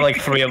has already grabbed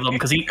like 3 of them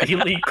because he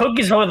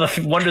cookies are the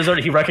one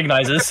dessert he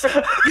recognizes.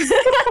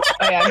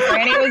 Oh yeah,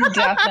 Franny was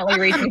definitely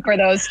reaching for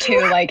those two,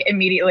 like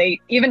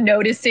immediately. Even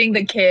noticing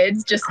the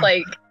kids, just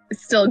like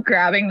still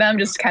grabbing them,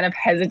 just kind of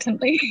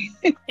hesitantly.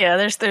 Yeah,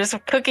 there's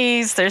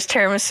cookies, there's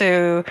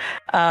tiramisu.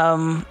 I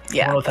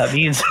don't know what that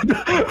means.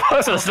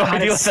 Boss has no God,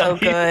 idea it's what so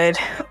that means.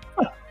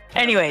 good.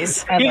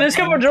 Anyways, I He love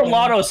discovered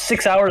gelato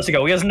 6 hours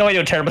ago. He has no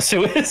idea what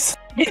tiramisu is.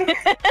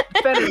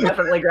 Ben is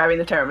definitely grabbing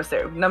the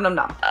tiramisu. Num num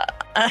num.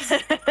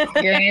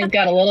 You've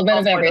got a little bit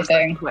of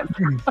everything.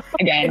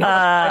 Again.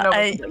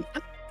 I know.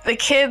 The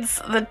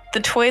kids, the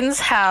twins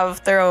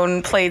have their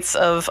own plates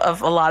of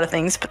a lot of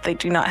things, but they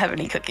do not have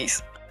any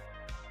cookies.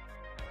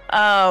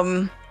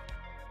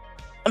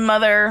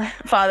 Mother,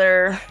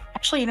 father.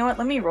 Actually, you know what?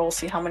 Let me roll,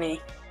 see how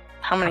many.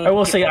 I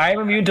will say I'm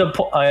immune to.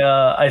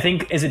 I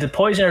think is it to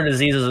poison or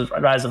diseases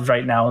as of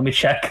right now? Let me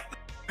check.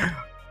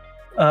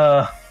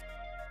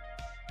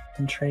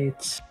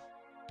 Traits.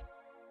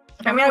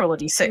 I'm gonna roll a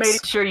d6.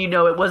 Made sure you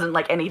know it wasn't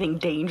like anything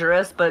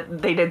dangerous,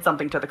 but they did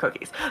something to the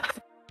cookies.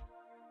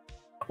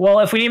 Well,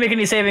 if we need to make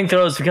any saving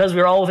throws, because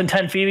we're all within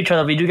 10 feet of each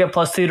other, we do get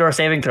 +2 to our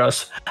saving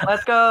throws.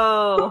 Let's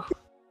go.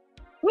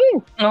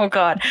 Woo! Oh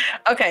god.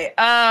 Okay.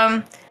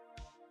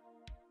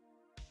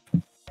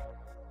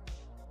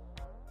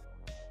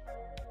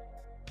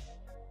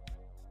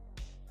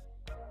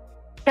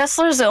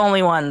 Kessler's the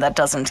only one that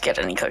doesn't get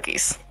any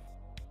cookies.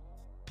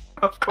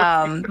 Of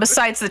course.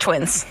 Besides the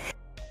twins.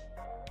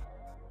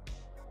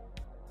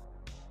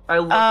 I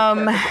look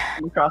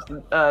across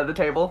the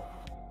table.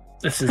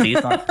 It's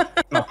disease,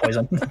 not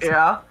poison.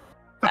 Yeah.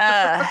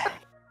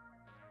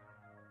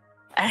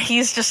 And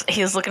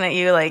he's looking at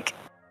you like,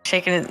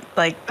 shaking it,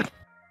 like,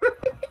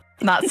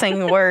 not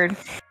saying a word.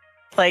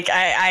 Like,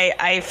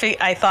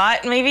 I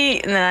thought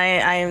maybe, and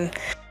then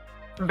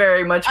I'm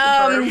very much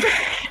confirmed.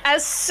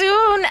 As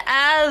soon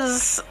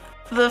as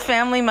the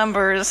family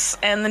members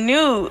and the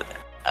new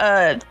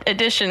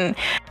addition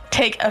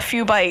take a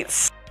few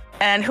bites,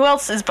 and who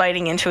else is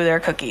biting into their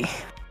cookie?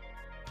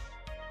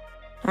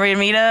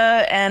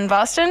 Ramita and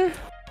Boston?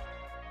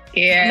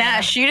 Yeah.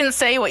 Nash, you didn't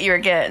say what you were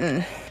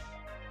getting.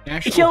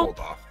 Nash will hold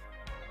off.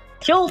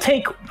 He'll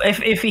take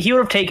if he would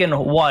have taken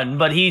one,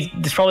 but he's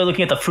probably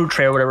looking at the fruit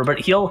tray or whatever. But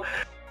he's one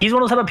of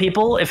those type of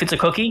people. If it's a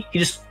cookie, he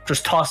just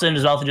tosses it in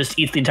his mouth and just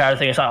eats the entire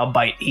thing. It's not a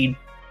bite.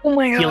 Oh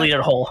my god! He'll eat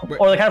it whole.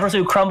 Or the kind of person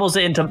who crumbles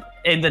it into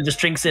and then just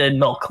drinks it in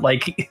milk.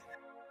 Like,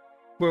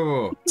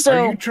 Whoa. So-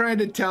 Are you trying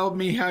to tell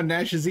me how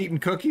Nash is eating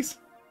cookies?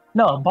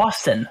 no,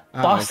 Boston.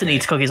 Oh, Boston okay.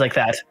 eats cookies like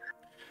that.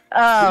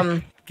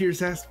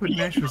 Gears asked what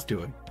Nash was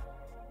doing.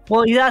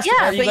 Well, he's asked.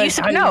 Yeah, you but you guys-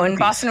 said how do no, and cookies?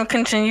 Boston will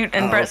continue,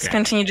 and Brett okay.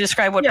 continued to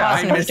describe what Yeah, I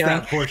Boston was missed doing.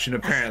 that portion,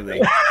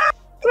 apparently.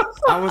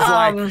 I was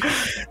like,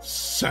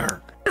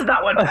 sir. Is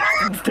that what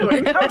Boston's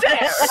doing? How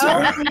dare!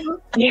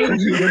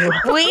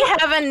 we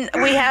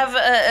have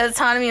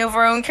autonomy over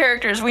our own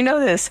characters. We know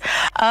this.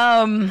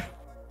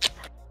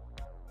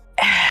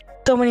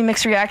 So many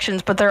mixed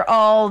reactions, but they're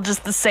all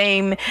just the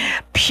same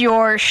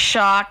pure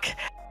shock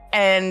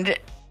and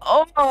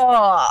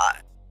oh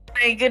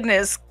my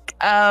goodness.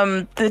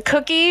 The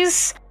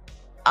cookies,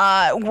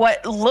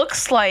 what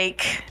looks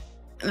like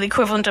the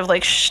equivalent of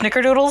like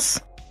snickerdoodles,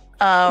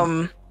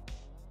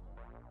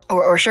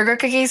 or sugar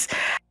cookies,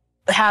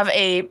 have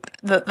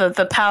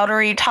the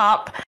powdery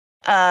top.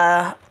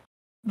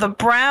 The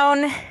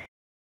brown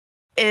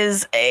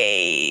is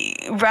a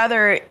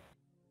rather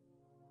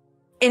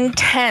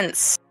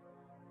intense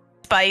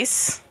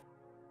spice,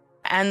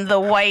 and the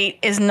white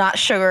is not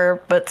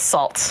sugar but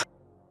salt.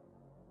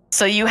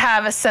 So you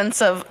have a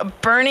sense of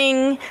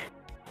burning,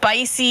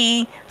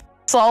 spicy,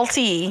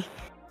 salty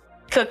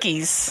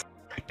cookies.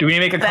 Do we need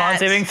to make a con That's-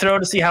 saving throw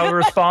to see how we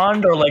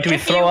respond, or like do we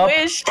If throw you up?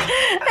 wish,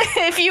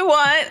 if you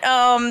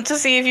want, to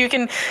see if you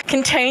can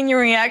contain your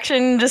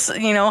reaction, just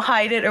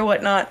hide it or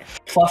whatnot.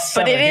 Plus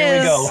But 7. it Here we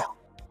is. go.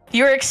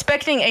 You're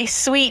expecting a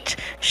sweet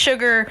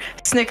sugar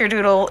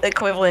snickerdoodle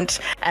equivalent,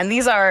 and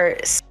these are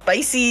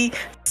spicy,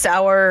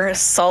 sour,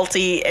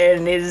 salty,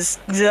 and it is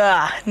I'll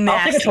take a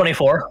nasty.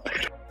 24.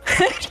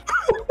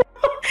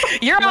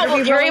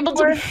 You're able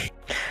to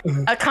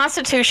a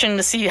constitution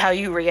to see how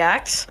you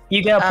react.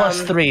 You get a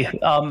plus 3,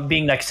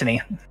 being next to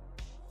me.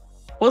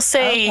 We'll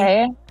say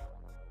Okay.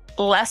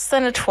 less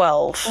than a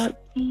 12,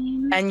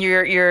 14, and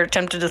you're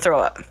tempted to throw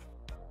up,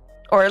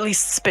 or at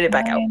least spit it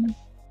back out.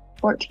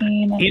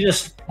 14. He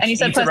just And you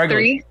said eats it plus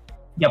regularly. 3?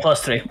 Yeah,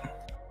 plus 3.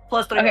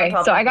 Plus 3 on Okay,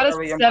 top so of I got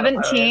whatever a your modifier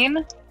is.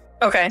 17.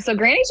 Okay, So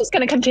Granny's just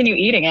going to continue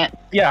eating it.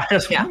 Yeah,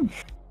 just Yeah.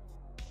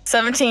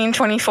 17,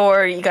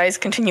 24. You guys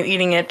continue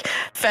eating it.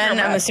 Fen,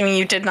 You're I'm right. assuming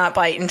you did not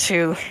bite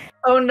into.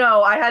 Oh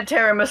no, I had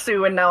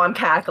tiramisu and now I'm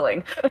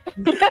cackling.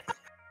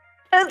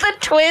 The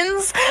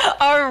twins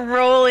are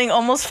rolling,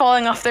 almost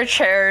falling off their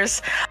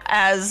chairs,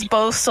 as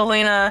both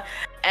Selena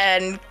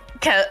and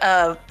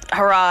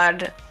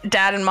Harad,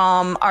 dad and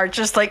mom, are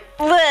just like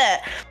bleh,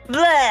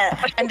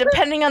 bleh. And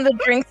depending on the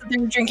drinks that they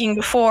were drinking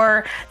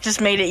before, just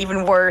made it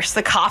even worse.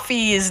 The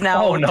coffee is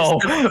now Oh, no.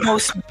 just the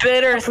most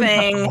bitter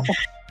thing.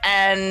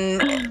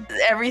 And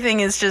everything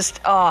is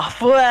just blah,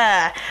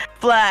 blah,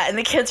 and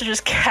the kids are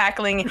just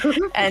cackling,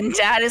 and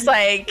dad is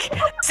like,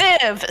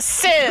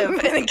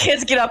 Siv, and the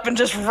kids get up and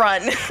just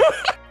run.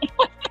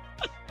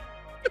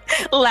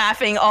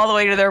 Laughing all the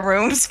way to their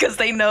rooms because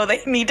they know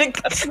they need to,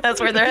 that's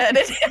where they're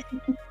headed.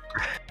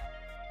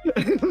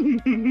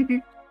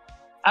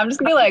 I'm just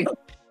going to be like,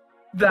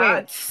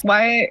 That's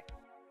why?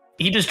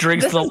 he just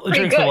drinks This the is pretty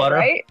drinks good, the water.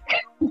 right?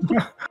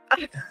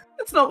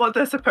 that's not what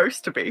they're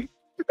supposed to be.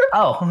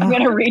 Oh, I'm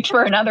going to reach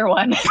for another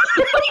one.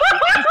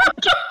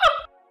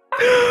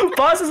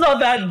 Boss is not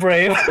that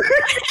brave.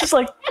 Just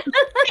like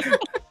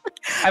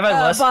I've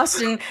had less.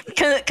 Boston,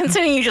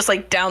 considering you just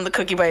like down the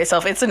cookie by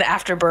yourself, it's an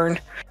afterburn.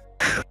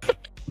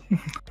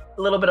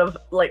 A little bit of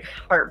like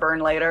heartburn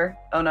later.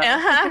 Oh no.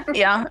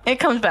 Yeah, it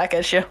comes back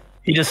at you.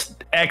 He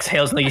just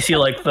exhales and like, you see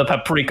like the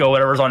paprika,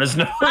 whatever's on his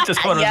nose,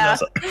 just going Yeah.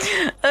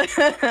 on his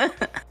nose.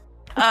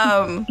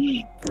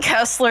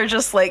 Kessler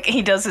just like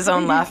he does his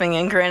own laughing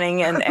and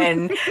grinning,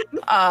 and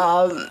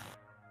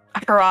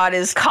Harad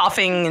is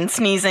coughing and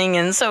sneezing,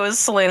 and so is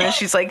Selena.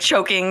 She's like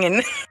choking,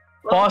 and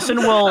Boston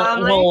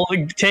will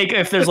take,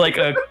 if there's like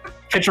a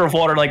pitcher of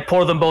water, like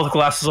pour them both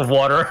glasses of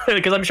water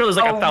because I'm sure there's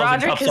like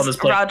 1,000 cups on this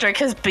plate. Roderick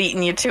has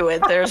beaten you to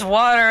it. There's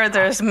water,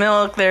 there's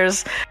milk,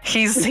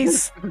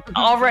 he's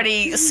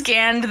already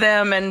scanned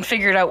them and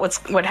figured out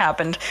what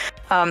happened,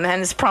 and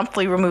has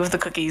promptly removed the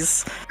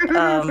cookies.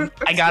 I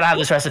gotta have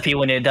this recipe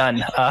when you're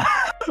done.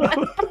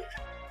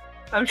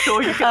 I'm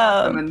sure you can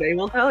ask them and they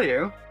will tell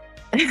you.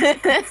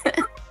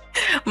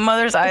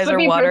 Mother's eyes This would are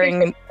be watering.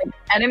 perfect for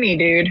the enemy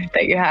dude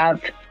that you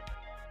have.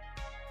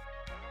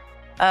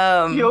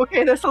 You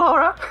okay there,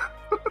 Solara?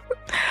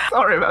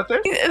 Sorry about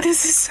this.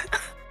 This is.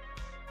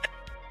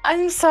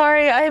 I'm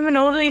sorry. I am an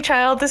only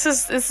child. This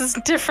is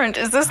different.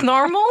 Is this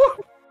normal?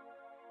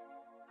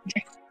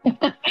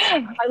 I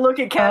look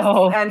at Cass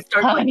Oh, and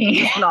start like,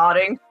 honey. just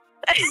nodding.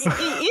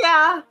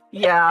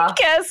 Yeah.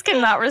 Cass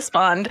cannot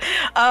respond.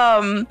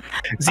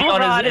 Is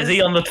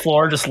he on the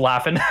floor just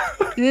laughing?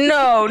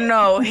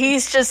 No.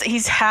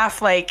 He's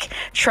half like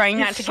trying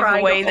not to give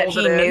away that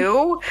he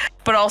knew,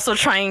 but also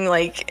trying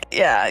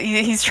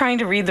he's trying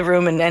to read the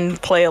room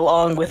and play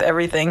along with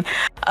everything.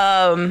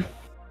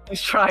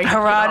 He's trying.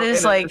 Harad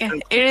is like,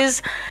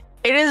 it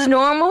is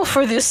normal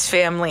for this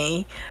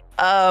family,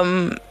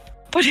 but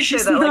it's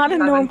just not a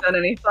normal. Haven't done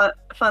any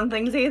fun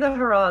things either,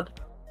 Harad.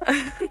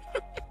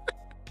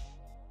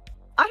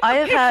 I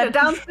have had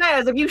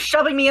downstairs of you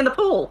shoving me in the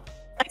pool.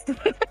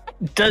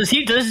 Does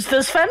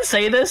Fen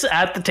say this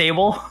at the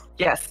table?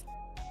 Yes.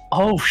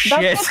 Oh shit!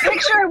 That's the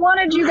picture I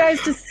wanted you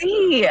guys to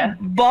see.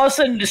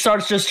 Boston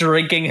starts just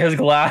drinking his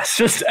glass,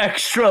 just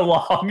extra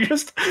long,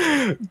 just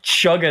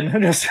chugging.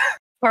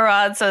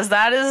 Harad says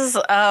that is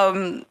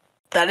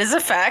a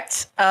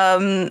fact.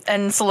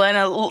 And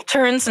Selena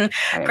turns and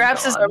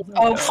grabs his.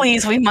 Oh,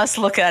 please, we must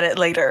look at it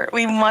later.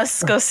 We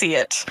must go see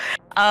it.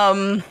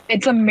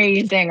 It's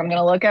amazing. I'm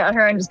gonna look at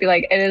her and just be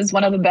like, it is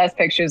one of the best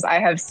pictures I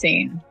have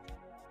seen.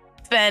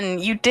 Ben,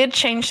 you did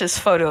change this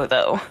photo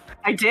though.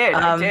 I did.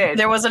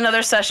 There was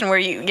another session where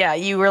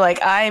you were like,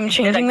 I'm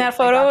changing that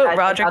photo.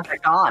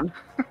 Roderick, gone.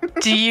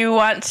 do you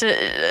want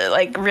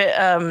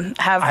to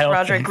have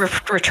Roderick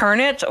return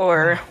it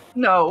or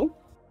no?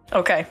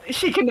 Okay.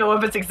 She can know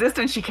of its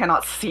existence. She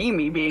cannot see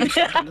me being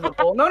shoved into the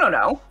pool.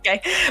 No.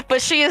 Okay, but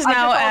she is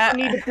now I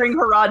need to bring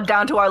Harad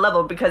down to our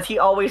level because he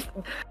always,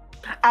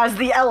 as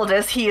the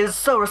eldest, he is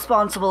so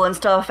responsible and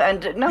stuff.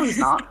 And no, he's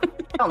not.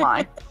 Don't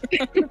lie.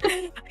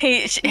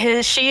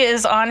 She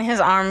is on his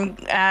arm,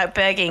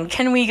 begging,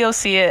 "Can we go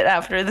see it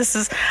after?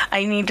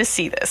 I need to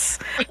see this."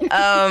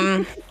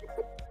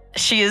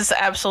 She is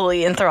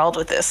absolutely enthralled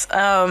with this.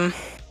 And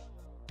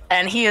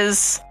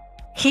he's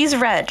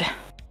red.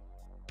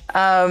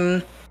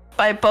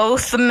 By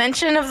both the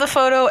mention of the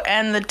photo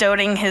and the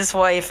doting his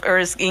wife or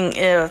his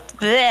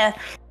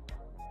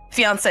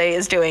fiance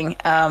is doing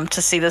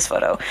to see this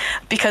photo,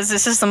 because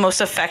this is the most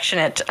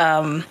affectionate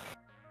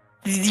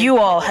you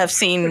all have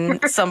seen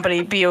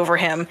somebody be over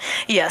him.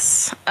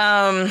 Yes.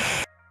 Oh,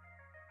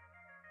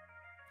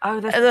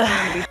 this is going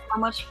to be so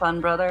much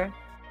fun, brother.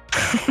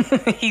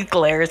 He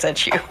glares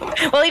at you.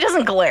 Well, he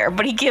doesn't glare,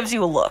 but he gives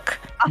you a look.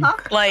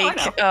 Like,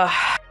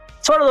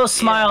 it's one of those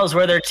smiles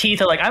where their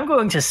teeth are like, I'm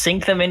going to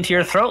sink them into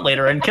your throat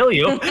later and kill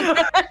you.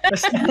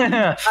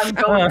 I'm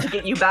going to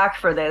get you back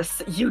for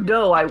this. You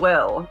know I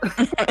will.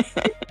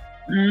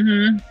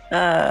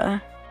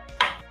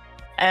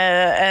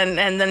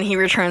 And then he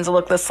returns a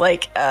look that's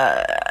like,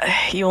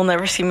 you will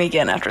never see me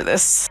again after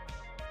this.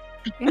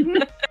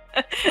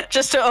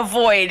 Just to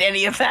avoid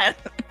any of that.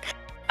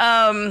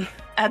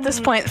 At this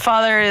point,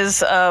 father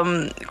is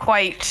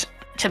quite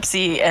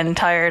tipsy and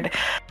tired.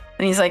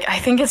 And he's like, I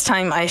think it's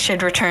time I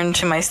should return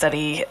to my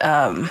study.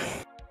 But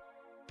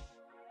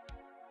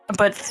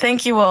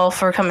thank you all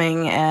for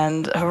coming.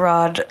 And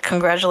Harad,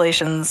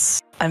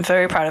 congratulations. I'm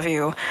very proud of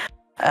you.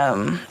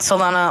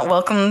 Solana,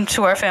 welcome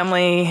to our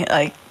family.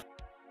 I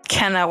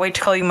cannot wait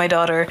to call you my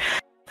daughter.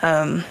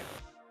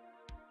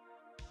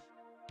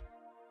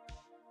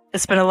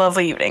 It's been a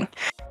lovely evening.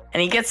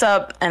 And he gets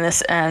up and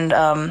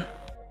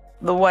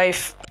the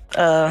wife,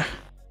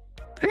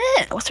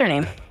 what's her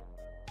name?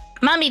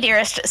 Mommy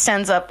Dearest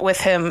stands up with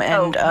him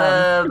and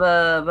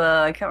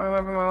I can't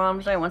remember my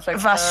mom's name. One second.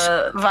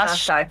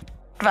 Vashti.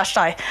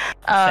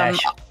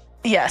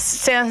 Yes,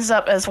 stands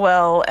up as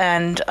well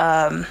and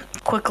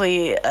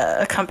quickly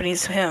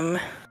accompanies him.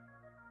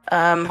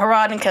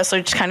 Harad and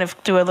Kessler just kind of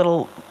do a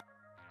little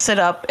sit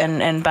up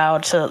and bow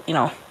to,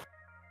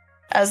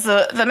 as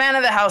the man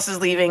of the house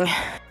is leaving.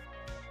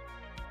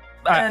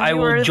 I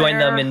will join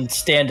them in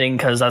standing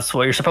because that's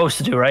what you're supposed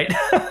to do, right?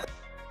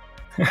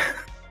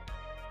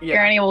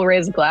 Granny will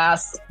raise a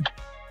glass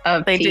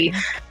of tea.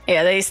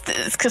 They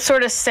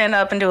sort of stand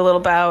up and do a little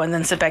bow and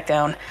then sit back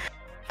down.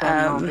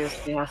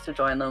 Obviously has to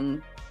join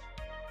them.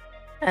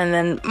 And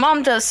then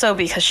Mom does so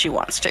because she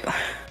wants to.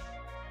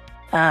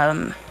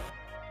 Now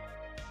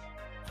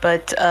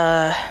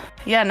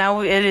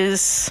it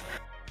is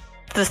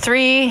the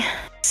 3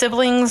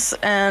 siblings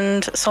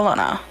and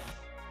Solana.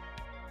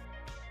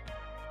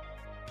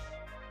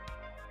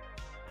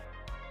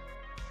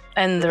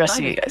 And the rest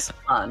of you guys.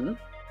 Fun.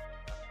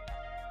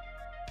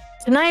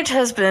 Tonight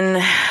has been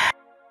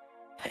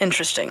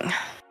interesting.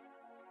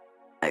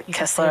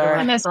 Kessler.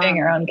 I miss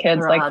being around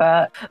kids like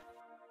that.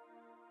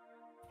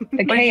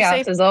 The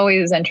chaos is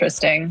always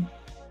interesting.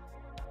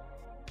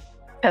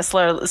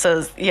 Kessler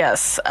says,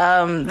 yes.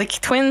 The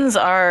twins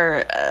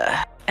are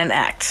an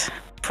act,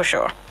 for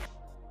sure.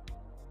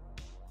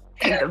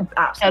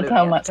 That's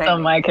how much some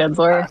of my kids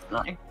were.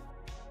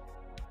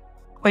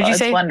 What'd you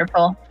say? It's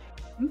wonderful.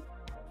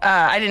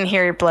 I didn't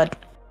hear your blood.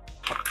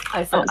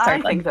 I said, I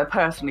think they're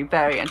personally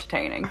very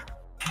entertaining.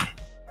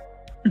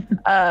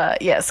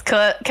 Yes,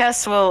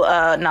 Cass will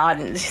nod.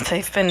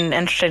 They've been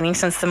entertaining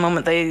since the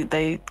moment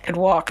they could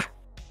walk.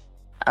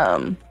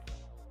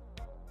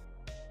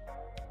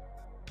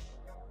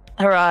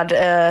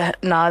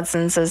 Harad nods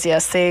and says,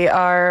 yes, they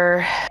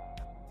are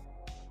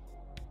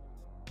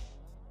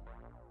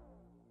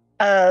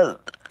an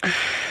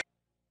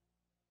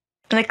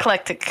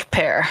eclectic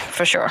pair,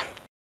 for sure.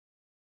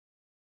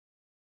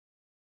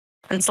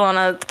 And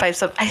Solana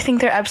pipes up, I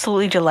think they're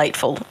absolutely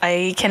delightful.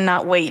 I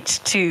cannot wait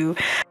to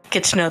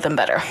get to know them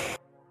better.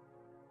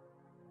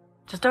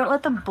 Just don't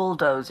let them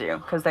bulldoze you,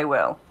 because they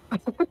will.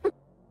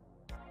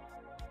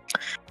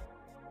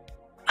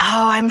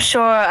 Oh, I'm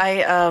sure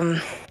I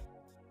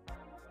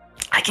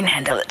can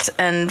handle it.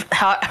 And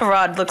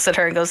Harad looks at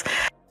her and goes,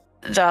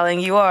 darling,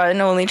 you are an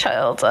only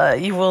child.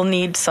 You will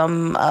need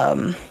some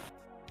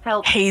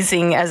help,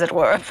 hazing, as it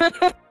were.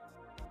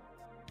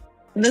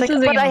 This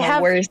is even the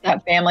worst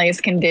that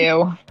families can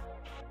do.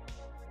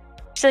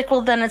 She's like,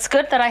 well, then it's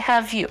good that I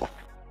have you.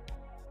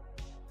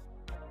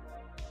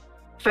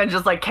 Fen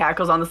just like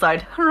cackles on the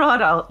side.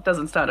 Rod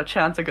doesn't stand a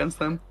chance against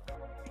them.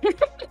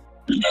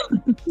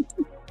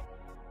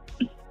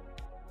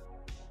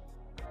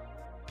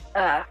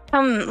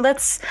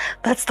 Let's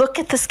look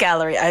at this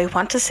gallery. I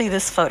want to see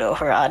this photo,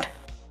 Harad.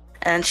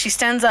 And she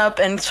stands up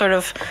and sort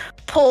of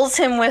pulls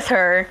him with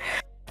her,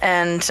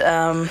 and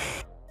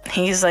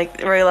he's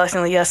like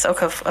reluctantly, yes,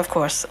 okay, of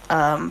course.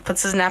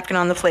 Puts his napkin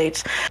on the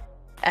plate,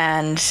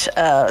 and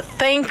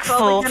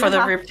thankful for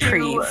the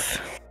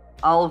reprieve.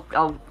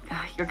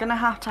 You're gonna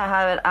have to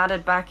have it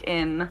added back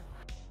in.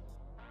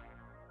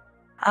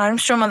 I'm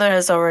sure Mother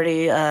has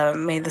already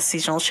made the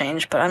seasonal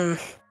change, but I'm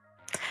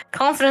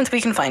confident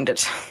we can find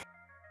it.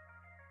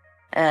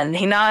 And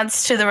he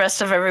nods to the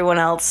rest of everyone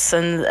else,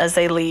 and as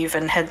they leave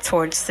and head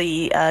towards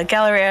the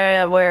gallery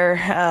area where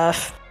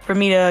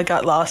Ramita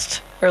got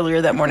lost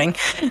earlier that morning.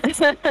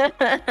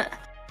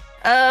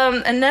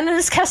 And then it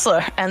is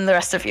Kessler and the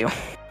rest of you.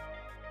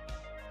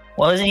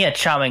 Well, isn't he a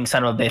charming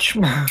son of a bitch?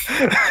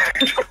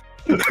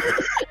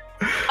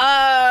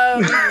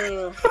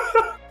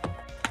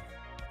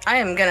 I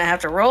am gonna have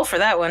to roll for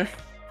that one.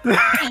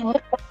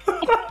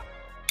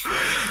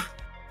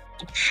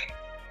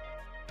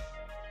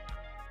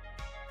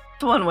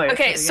 One way.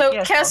 Okay, so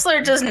yes,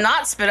 Kessler does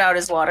not spit out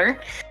his water.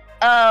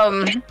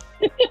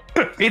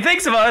 He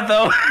thinks about it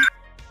though.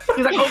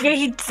 He's like,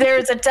 okay,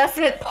 there's a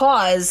definite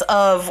pause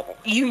of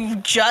you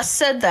just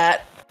said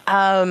that.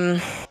 I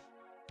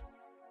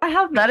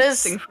have that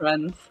interesting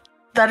friends.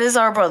 That is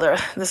our brother.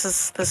 This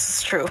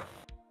is true.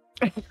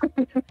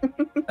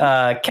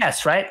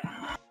 Kess, right?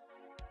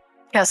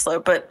 Kessler,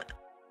 but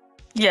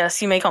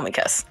yes, you may call me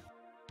Kess.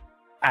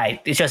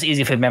 It's just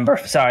easy to remember.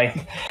 Sorry.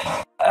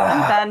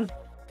 Ben,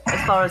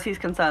 as far as he's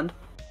concerned.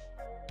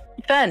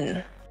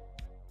 Ben.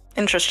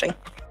 Interesting.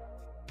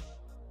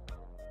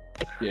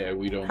 Yeah,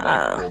 we don't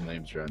like full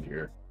names around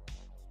here.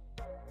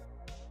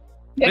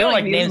 We don't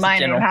like names my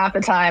name half the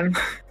time.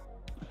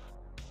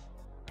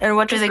 And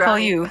what do they call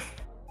you?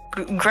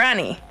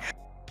 Granny.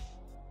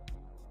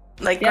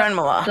 Like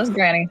grandmama. Just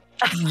Granny.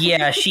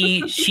 Yeah,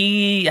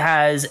 she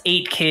has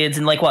 8 kids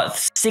and like what,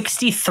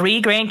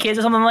 63 grandkids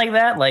or something like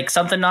that? Like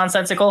something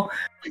nonsensical.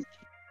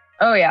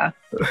 Oh yeah.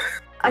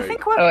 I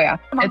think we're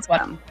it's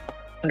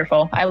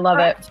wonderful. I love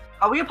it.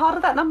 Are we a part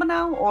of that number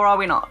now, or are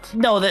we not?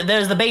 No,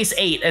 there's the base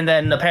 8, and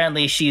then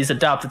apparently she's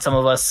adopted some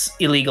of us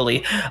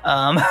illegally.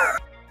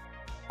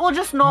 Well,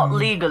 just not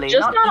legally.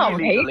 Just not on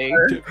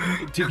paper.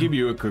 To give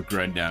you a quick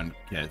rundown,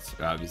 yes,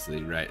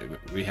 obviously, right,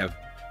 we have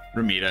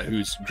Ramita,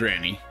 who's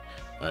Granny,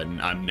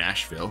 and I'm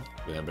Nashville.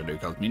 Everybody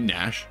calls me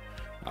Nash.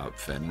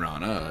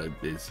 Fenrana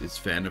is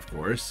Fen, of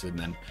course, and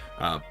then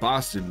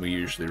Boston, we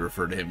usually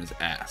refer to him as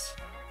Ass.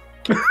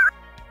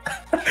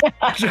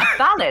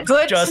 Valid.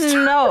 Good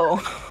to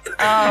know.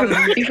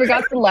 You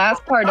forgot the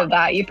last part of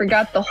that. You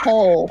forgot the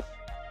whole.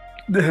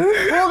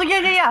 Well,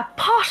 yeah.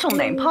 Partial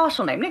name,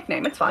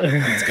 nickname. It's fine.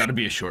 It's got to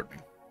be a short name.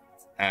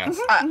 Ass.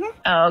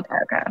 Oh,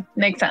 okay.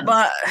 Makes sense.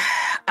 But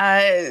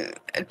I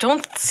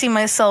don't see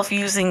myself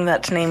using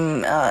that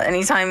name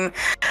anytime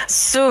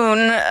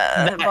soon,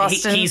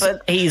 Boston.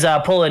 He's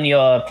pulling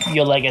your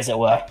leg, as it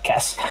were,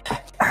 Cass.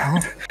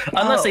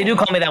 Unless they do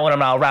call me that when I'm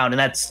not around, and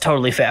that's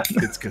totally fair.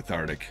 It's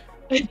cathartic.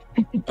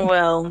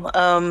 Well,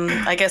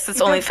 I guess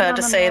it's only fair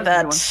to say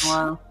that.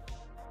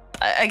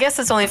 I guess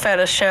it's only fair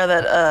to share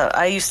that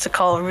I used to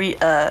call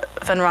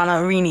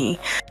Fenrana Rini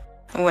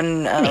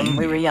when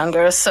we were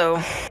younger. So,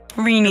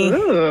 Rini.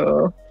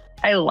 Ooh,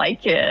 I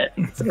like it.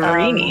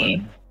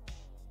 Rini.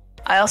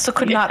 I also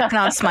could not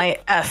pronounce my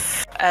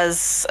F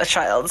as a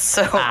child.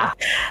 So,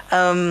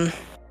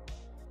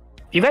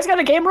 you guys got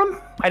a game room?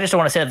 I just don't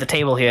want to sit at the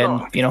table here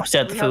and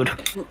sit at the food.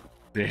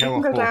 They have a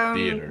whole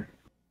theater.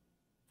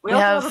 We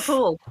also have a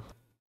pool.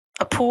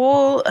 A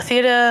pool, a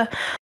theater.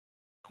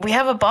 We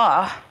have a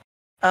bar.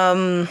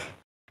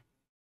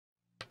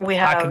 We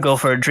have. I could go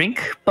for a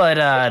drink,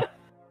 but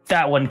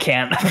that one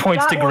can't.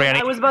 Points to Granny.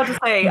 I was about to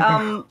say,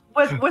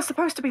 we're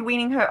supposed to be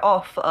weaning her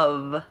off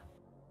of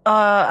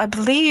I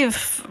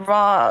believe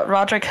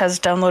Roderick has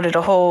downloaded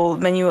a whole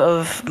menu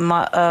of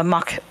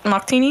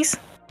mocktinis.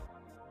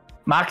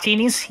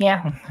 Mocktinis?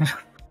 Yeah.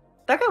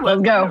 That could Let's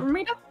work. go.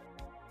 Rita?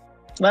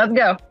 Let's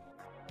go.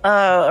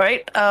 All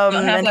right. Don't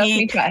have And to ask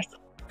me twice.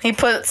 he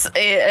puts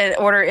an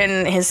order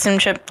in his sim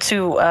chip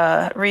to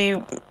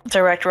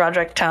redirect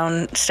Roderick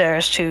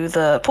downstairs to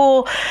the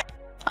pool.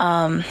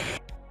 Shall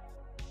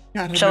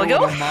we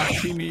go? What a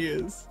martini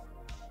is.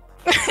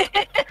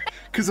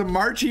 Because a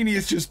martini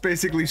is just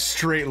basically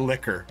straight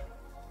liquor.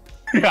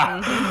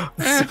 Yeah.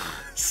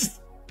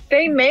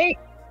 They make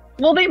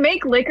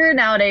liquor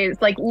nowadays,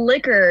 like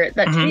liquor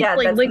that tastes Yeah,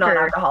 like that's liquor.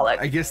 non-alcoholic.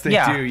 I guess they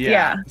Yeah. do, yeah.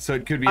 Yeah. So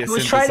it could be I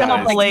was trying to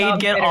help synthesized. Blade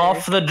get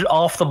off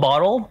the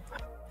bottle,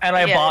 and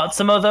I bought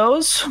some of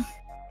those,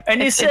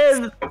 and he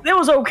said it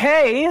was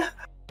okay,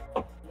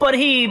 but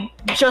he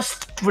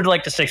just would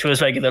like to stick to his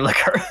regular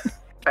liquor.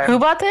 Who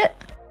bought it?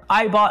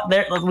 I bought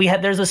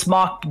there's a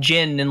mock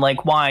gin and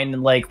like wine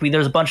and like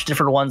there's a bunch of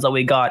different ones that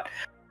we got,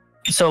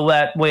 so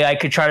that way I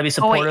could try to be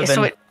supportive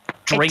and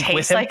drink it with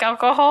tastes him. like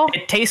alcohol?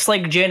 It tastes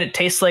like gin. It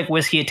tastes like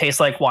whiskey. It tastes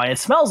like wine. It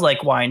smells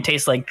like wine.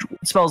 It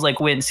smells like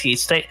whiskey.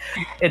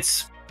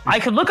 It's. I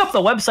could look up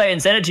the website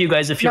and send it to you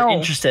guys if you're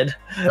interested.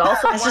 There's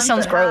also This just ones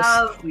sounds that gross.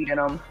 have weed in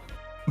them.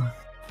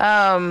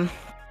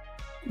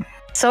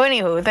 So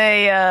anywho,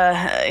 they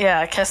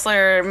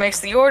Kessler makes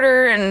the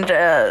order and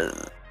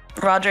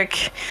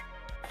Roderick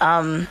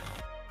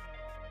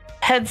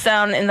heads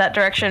down in that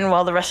direction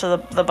while the rest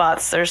of the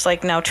bots, there's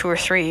like now 2 or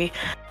 3,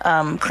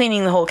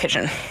 cleaning the whole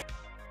kitchen.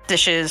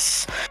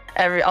 Dishes,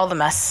 all the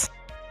mess.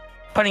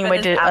 Putting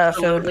away food.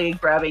 Absolutely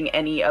grabbing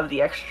any of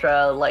the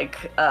extra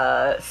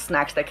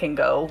snacks that can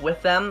go with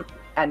them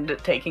and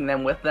taking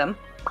them with them.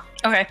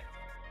 Okay.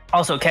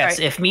 Also, Cass,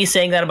 if me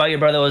saying that about your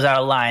brother was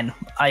out of line,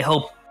 I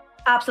hope.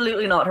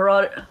 Absolutely not.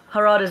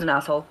 Harad is an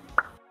asshole.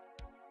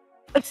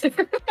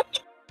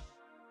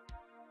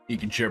 You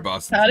can share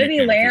Boston. How did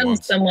he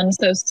land someone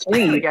so There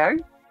we sweet? go.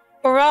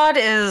 Rod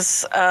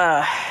is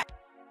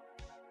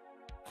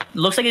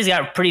Looks like he's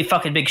got pretty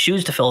fucking big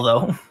shoes to fill,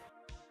 though.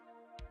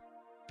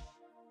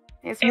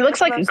 He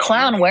looks like a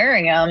clown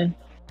wearing them.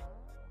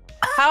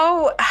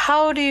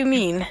 how do you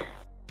mean?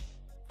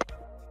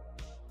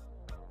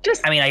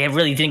 Just I mean, I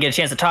really didn't get a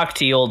chance to talk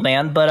to you, old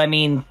man, but I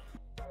mean,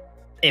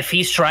 if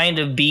he's trying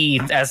to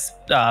be, as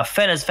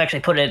Fen has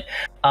affectionately put it,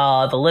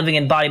 the living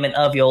embodiment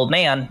of your old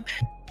man,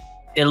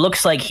 it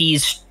looks like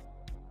he's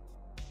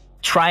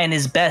trying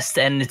his best,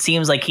 and it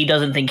seems like he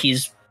doesn't think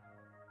he's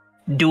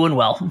doing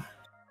well.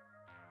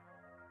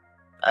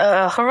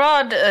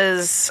 Harad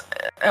is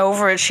an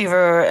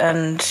overachiever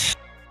and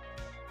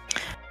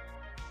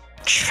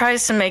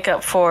tries to make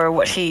up for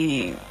what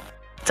he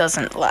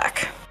doesn't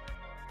lack,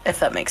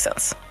 if that makes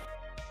sense.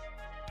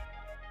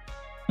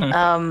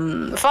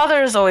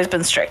 Father has always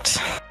been strict.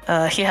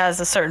 He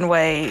has a certain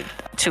way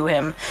to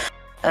him.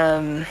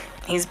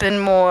 He's been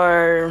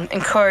more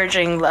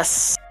encouraging,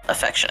 less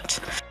affectionate.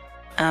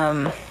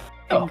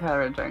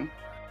 Encouraging.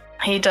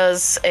 He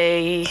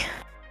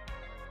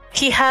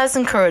has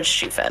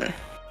encouraged you, Fen.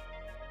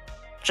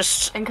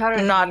 Just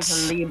Encouraging not me to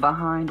leave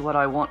behind what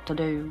I want to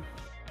do.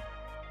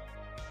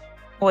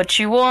 what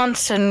you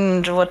want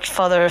and what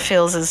Father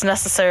feels is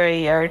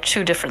necessary are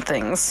 2 different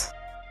things.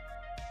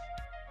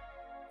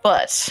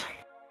 But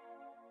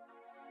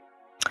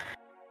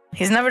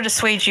he's never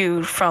dissuaded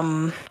you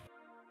from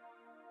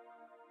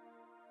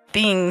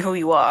being who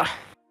you are.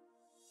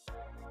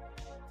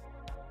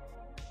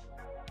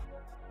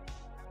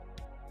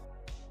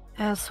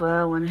 Yes,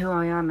 well, when who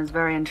I am is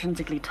very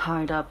intrinsically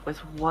tied up with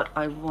what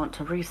I want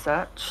to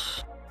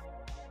research.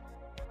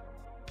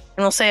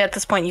 And we'll say at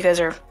this point you guys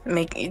are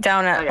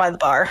down by the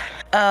bar.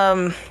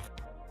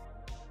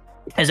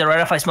 Is it right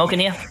if I smoke in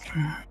here?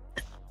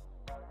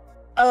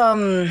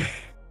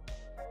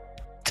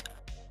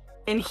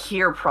 In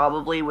here,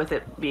 probably, with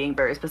it being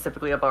very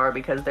specifically a bar,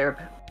 because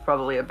there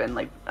probably have been,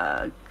 men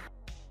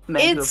who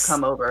have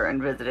come over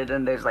and visited,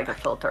 and there's, a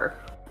filter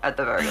at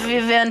the very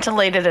least.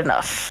 Ventilated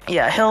enough.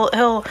 Yeah,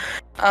 he'll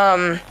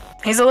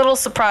he's a little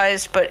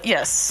surprised, but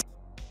yes.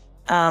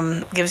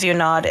 Gives you a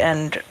nod,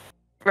 and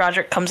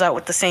Roderick comes out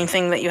with the same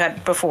thing that you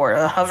had before,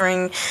 a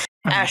hovering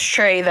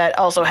ashtray that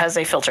also has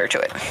a filter to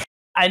it.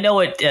 I know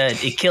it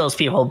kills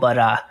people, but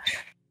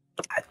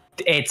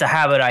it's a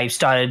habit I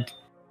started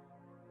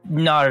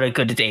not at a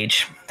good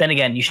age. Then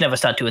again, you should never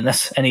start doing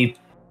this. And he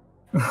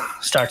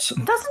starts.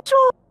 Doesn't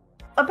your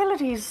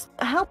abilities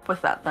help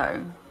with that,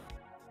 though?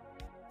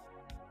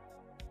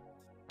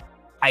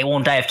 I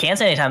won't die of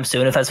cancer anytime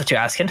soon, if that's what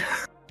you're asking.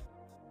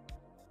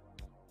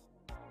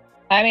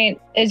 I mean,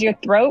 is your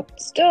throat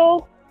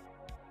still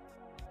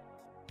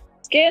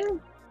skin?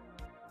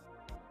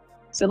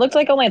 So it looked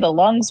like only the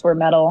lungs were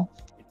metal.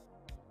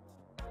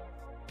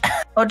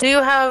 Oh, do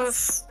you have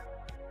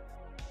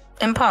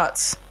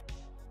impots?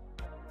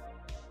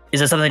 Is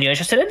that something you're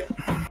interested in?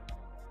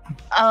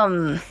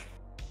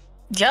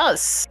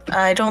 Yes.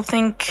 I don't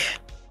think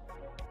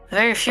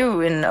very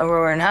few in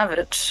Aurora have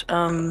it.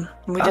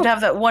 We did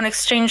have that one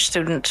exchange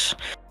student.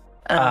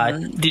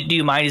 Do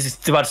you mind?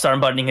 He's about to start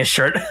unbuttoning his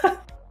shirt.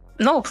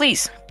 No,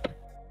 please.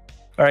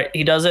 All right,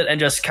 he does it and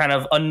just kind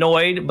of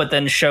annoyed, but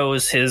then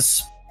shows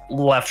his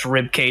left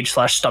rib cage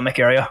 / stomach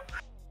area.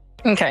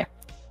 Okay.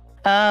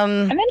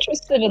 I'm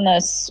interested in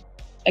this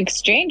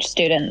exchange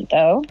student,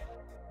 though.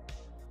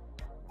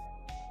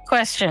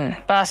 Question,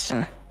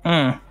 Boston.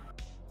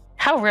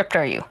 How ripped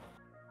are you?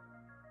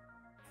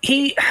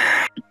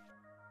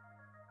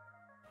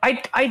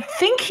 I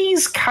think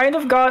he's kind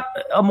of got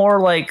a more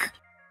like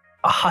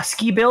a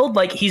husky build.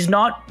 Like he's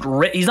not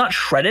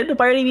shredded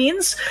by any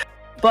means,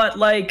 but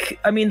like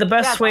I mean the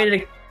best way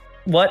to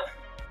what?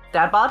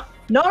 Dad bod?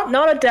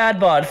 Not a dad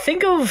bod.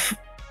 Think of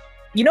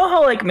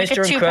how like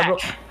Mr. Incredible.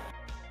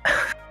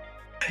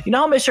 You know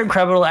how Mr.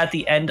 Incredible at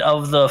the end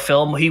of the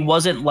film he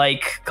wasn't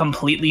like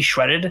completely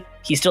shredded.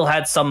 He still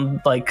had some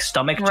like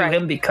stomach to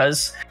him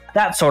because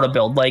that sort of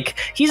build. Like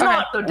he's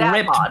not so dad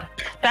ripped. bod.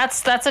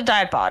 That's a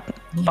dad bod.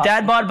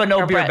 Dad bod, but no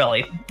Or beer bread.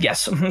 belly.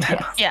 Yes.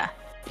 Yeah.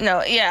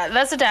 No, yeah,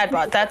 that's a dad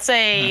bod. That's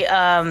a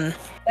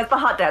That's the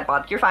hot dad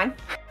bod. You're fine.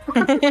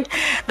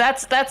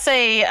 that's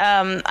a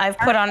I've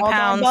put on All dad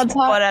pounds, bods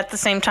hot? but at the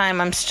same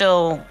time I'm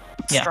still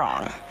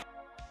strong.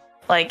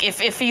 Like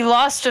if he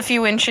lost a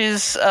few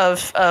inches of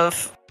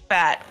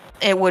fat,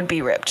 it would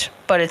be ripped,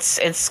 but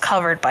it's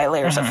covered by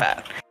layers of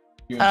fat.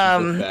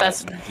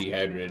 That's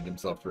dehydrated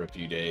himself for a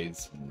few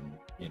days.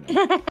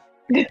 And,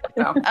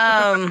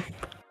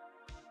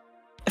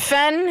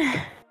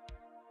 Fen,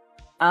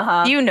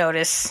 you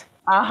notice.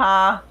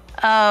 But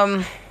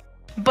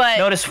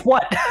Notice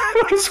what?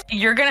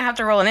 you're gonna have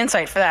to roll an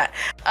insight for that.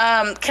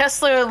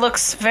 Kessler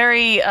looks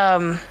very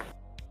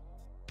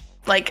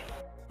like,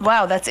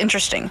 wow, that's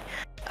interesting.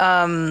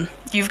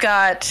 You've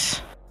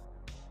got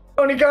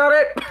Tony got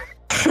it.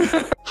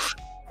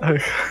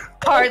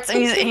 parts,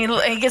 and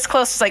he gets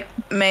close. It's like,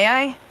 may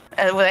I?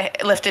 With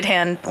a lifted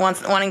hand,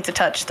 wanting to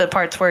touch the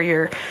parts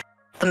where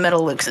the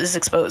metal is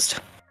exposed.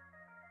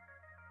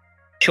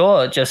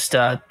 Sure, just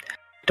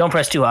don't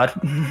press too hard.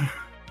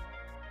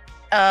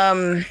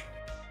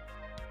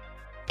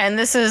 And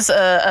this is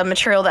a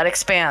material that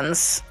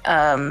expands,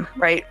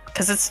 right?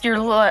 Because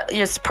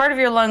it's part of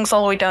your lungs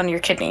all the way down to your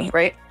kidney,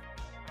 right?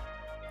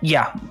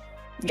 Yeah.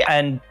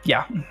 And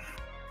yeah.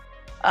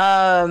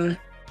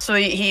 So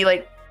he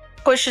like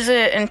pushes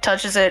it and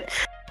touches it,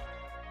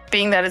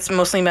 being that it's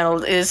mostly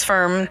metal, it is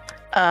firm.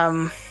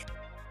 And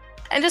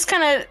just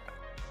kind of,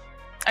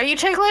 are you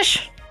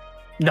ticklish?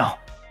 No.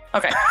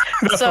 Okay.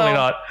 Definitely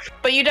not.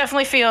 But you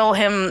definitely feel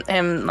him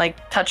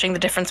like touching the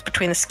difference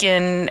between the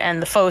skin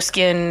and the faux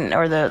skin,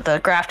 or the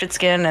grafted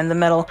skin and the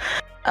metal.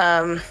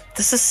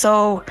 This is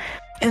so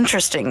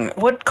interesting.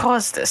 What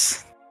caused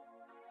this?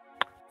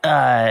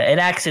 An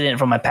accident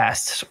from my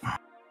past.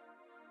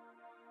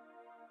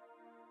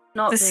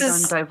 Not This big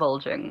is- on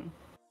divulging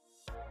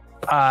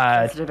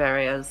I sensitive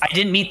areas.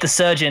 didn't meet the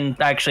surgeon.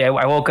 Actually,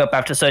 I woke up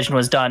after the surgeon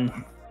was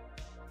done.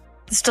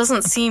 This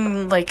doesn't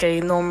seem like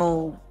a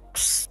normal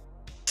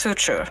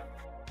suture.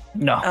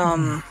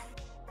 No.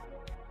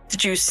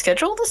 Did you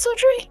schedule the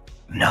surgery?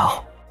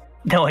 No,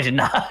 I did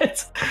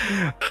not.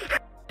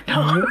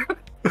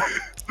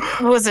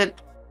 Was it?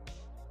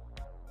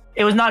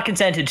 It was not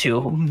consented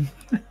to.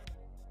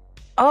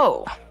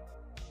 Oh.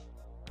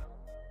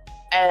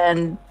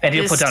 And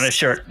he'll put down his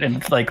shirt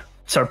and like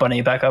start buttoning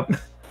it back up.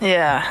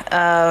 Yeah.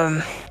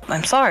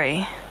 I'm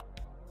sorry.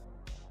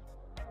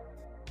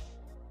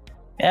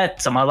 Yeah,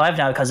 I'm alive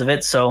now because of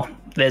it. So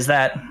there's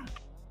that.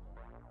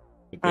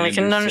 I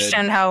can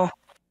understand how.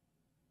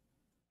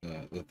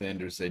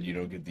 Lathander said you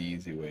don't get the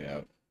easy way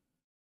out.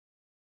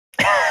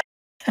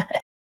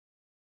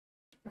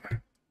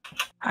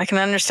 I can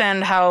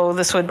understand how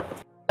this would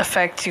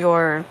affect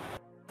your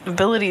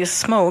ability to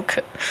smoke.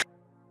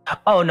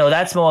 Oh no,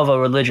 that's more of a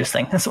religious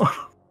thing.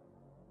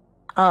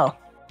 Oh.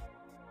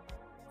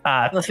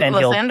 And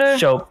he'll Lathander?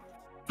 show.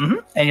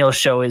 And he'll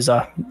show his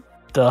the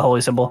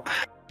holy symbol,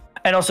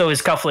 and also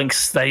his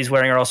cufflinks that he's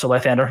wearing are also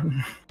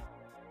Lathander.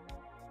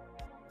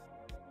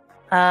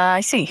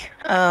 I see.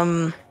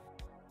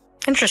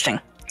 Interesting.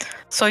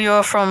 So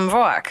you're from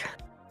Vorak?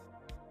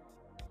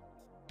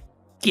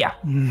 Yeah.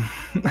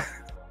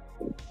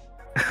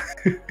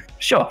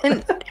 Sure.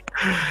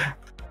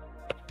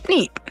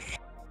 Neat.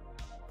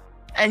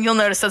 And you'll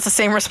notice that's the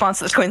same response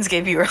the twins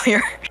gave you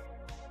earlier.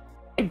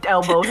 I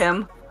elbowed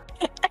him.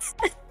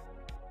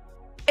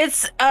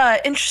 It's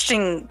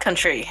interesting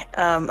country.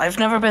 I've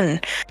never been.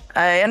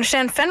 I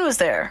understand Fen was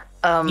there.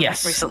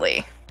 Yes.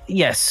 Recently.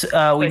 Yes.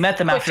 We met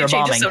them after a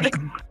quick to change bombing.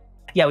 the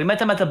Yeah, we met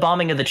them at the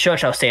bombing of the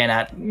church I was staying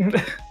at.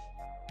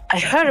 I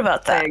heard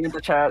about that. Staying in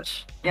the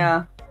church.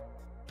 Yeah.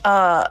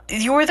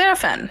 You were there,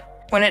 Fen,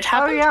 when it Oh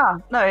happened. yeah.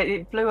 No,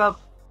 it blew up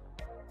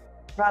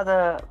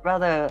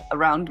rather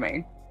around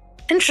me.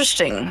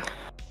 Interesting.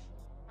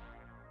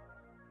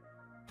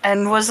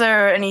 And was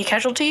there any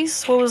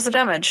casualties? What was the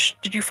damage?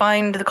 Did you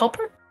find the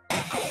culprit?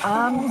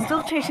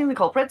 Still chasing the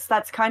culprits.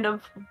 That's kind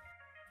of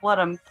what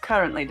I'm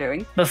currently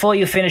doing. Before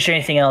you finish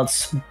anything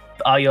else,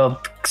 are your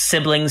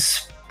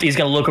siblings? He's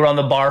gonna look around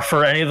the bar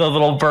for any of the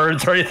little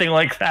birds or anything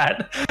like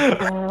that.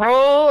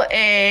 Roll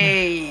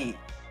a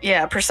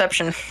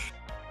perception.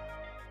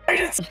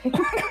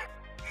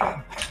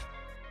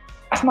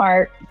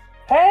 Smart.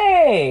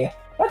 Hey,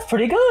 that's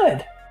pretty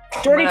good.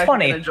 Dirty I'm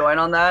 20. gonna join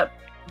on that.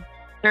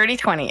 Dirty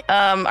 20.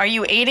 Are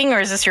you aiding or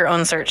is this your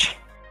own search?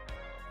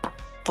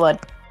 Blood.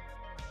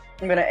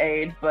 I'm gonna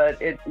aid, but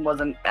it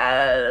wasn't.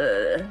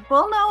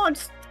 Well, no,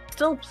 it's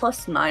still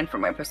 +9 for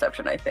my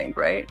perception, I think,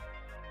 right?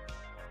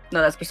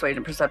 No, that's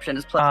persuasion. Perception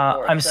is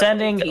 +4. I'm so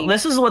sending. 18.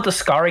 This is what the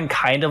scarring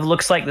kind of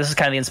looks like. This is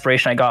kind of the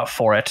inspiration I got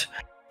for it.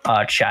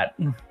 Chat,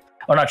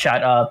 or not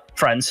chat.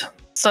 Friends.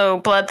 So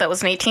blood, that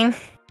was an 18?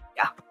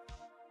 Yeah.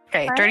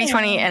 Okay, dirty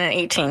 20 and an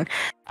 18.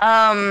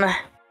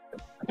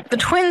 The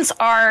twins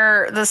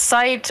are the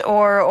site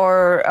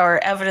or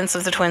evidence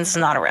of the twins is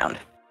not around.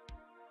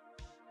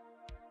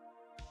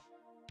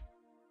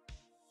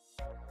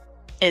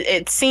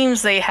 It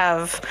seems they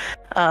have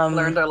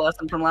Learned their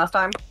lesson from last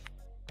time.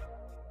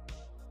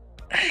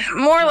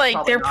 more like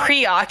Probably they're not.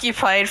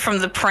 preoccupied from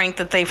the prank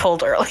that they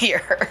pulled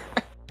earlier.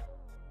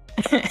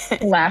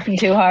 Laughing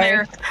too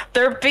hard.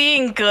 They're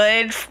being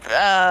good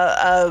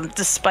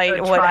despite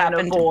They're what trying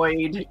happened. to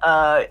avoid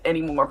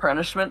any more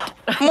punishment.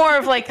 More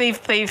of like they've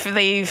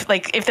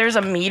like if there's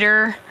a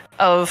meter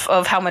of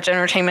how much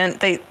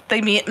entertainment they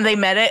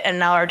met it and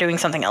now are doing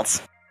something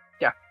else.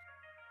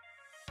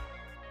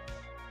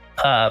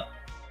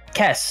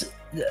 Kess,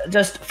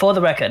 just for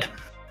the record,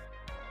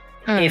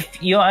 Mm.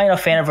 if you are a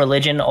fan of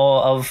religion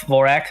or of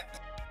Vorak,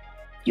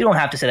 you don't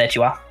have to say that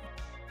you are.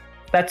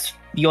 That's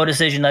your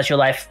decision, that's your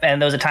life.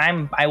 And there was a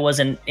time I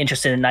wasn't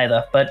interested in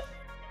either, but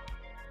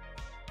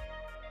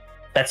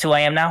that's who I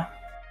am now.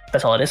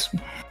 That's all it is.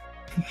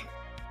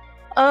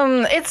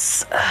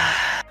 It's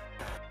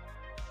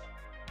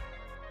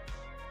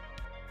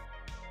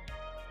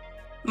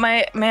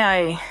may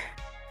I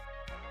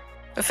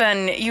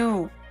Fen,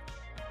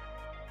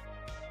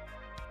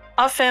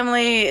 our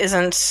family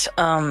isn't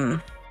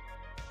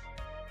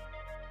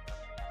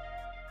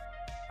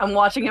I'm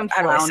watching him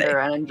How do I say? flounder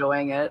and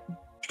enjoying it.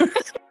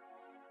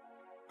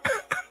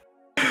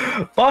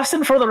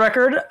 Boston, for the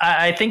record,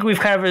 I think we've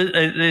kind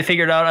of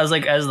figured out as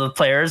the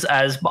players,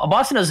 as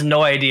Boston has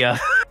no idea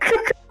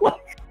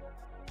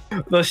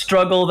the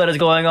struggle that is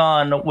going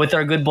on with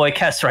our good boy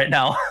Kess right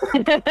now.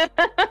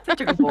 Such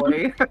a good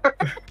boy.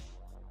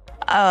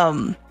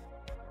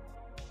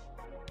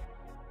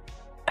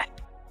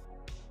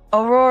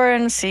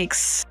 Auroran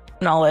seeks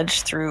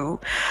knowledge through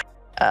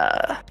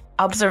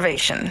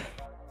observation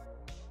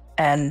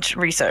and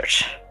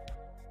research.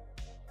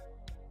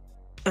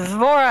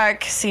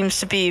 Vorak seems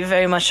to be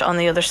very much on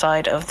the other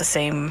side of the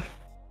same.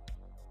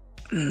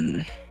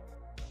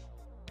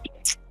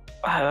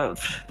 I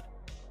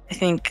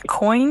think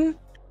coin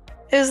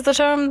is the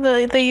term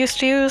that they used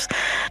to use,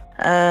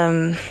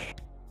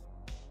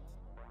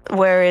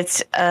 where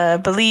it's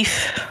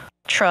belief,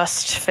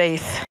 trust,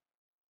 faith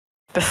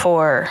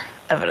before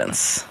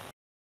evidence,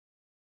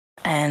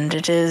 and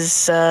it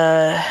is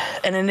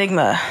an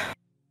enigma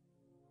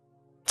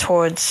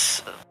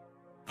towards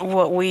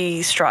what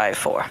we strive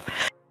for.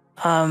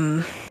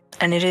 And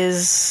it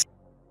is...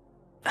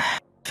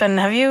 Fen,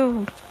 have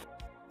you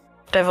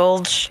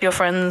divulged your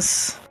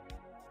friends?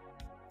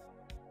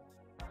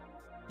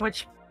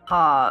 Which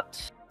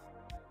part?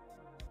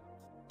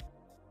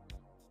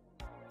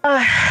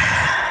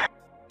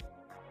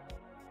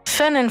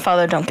 Fen and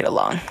father don't get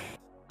along.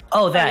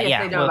 Oh, that, Yes,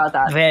 yeah. they know about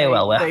that. Very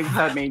well. They've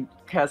heard me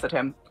curse at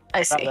him.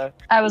 I see. Rather.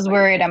 I was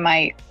worried I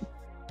might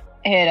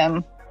hit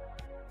him.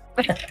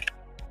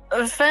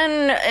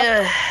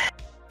 Fen,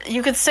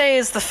 you could say,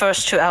 is the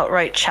first to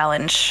outright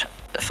challenge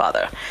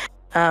father.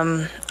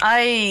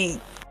 I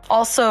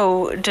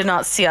also did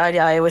not see eye to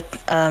eye with,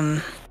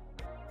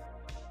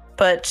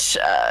 but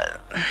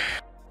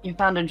You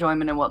found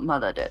enjoyment in what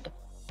mother did.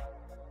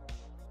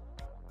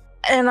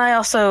 and I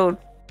also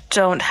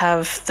don't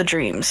have the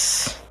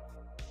dreams.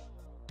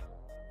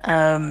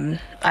 I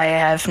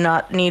have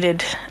not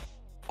needed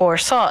or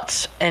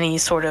sought any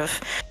sort of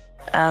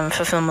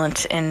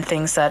fulfillment in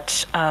things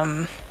that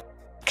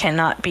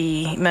cannot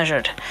be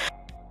measured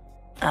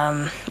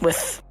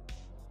with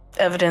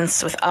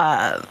evidence, with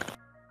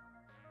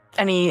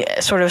any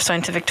sort of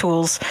scientific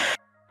tools,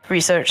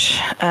 research,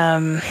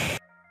 and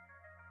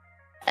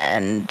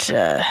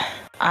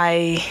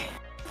I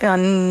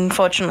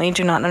unfortunately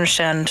do not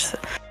understand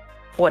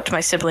what my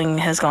sibling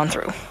has gone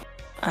through.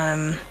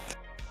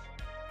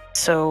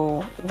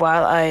 So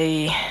while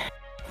I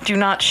do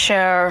not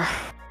share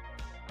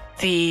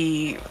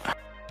the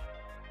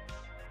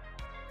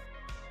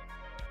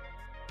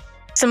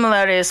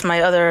similarities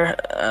my other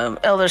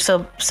elder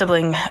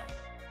sibling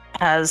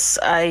has,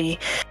 I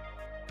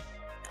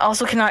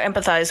also cannot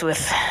empathize with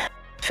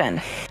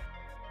Fen.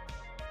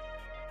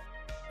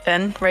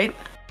 Fen, right?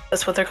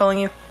 That's what they're calling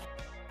you?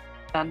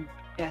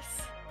 Yes.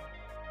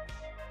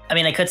 I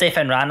mean, I could say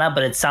Fenrana,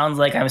 but it sounds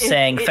like I'm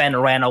saying Fen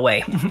ran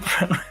away.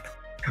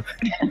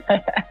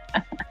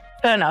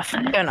 Fair enough.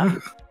 Fair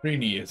enough.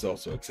 Rini is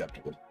also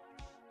acceptable.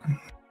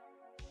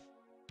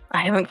 I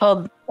haven't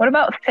called. What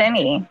about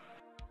Fenny?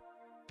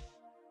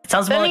 It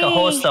sounds more like a Benny.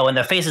 horse, though, and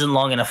their face isn't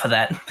long enough for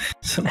that.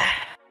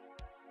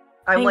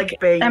 I'm like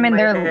banging I mean, my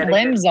their head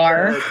limbs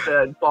against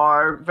are. the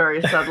bar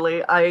very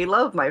subtly. I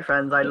love my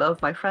friends. I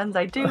love my friends.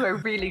 I do. I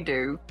really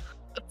do.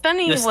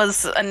 Benny Yes.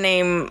 was a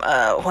name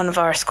one of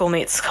our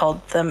schoolmates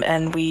called them,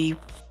 and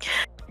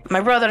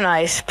my brother and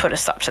I put a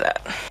stop to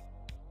that.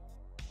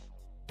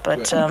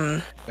 But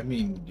I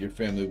mean, your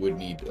family would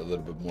need a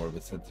little bit more of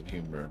a sense of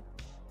humor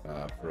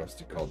for us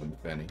to call them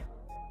Fenny.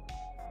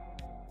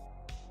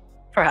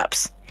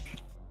 perhaps.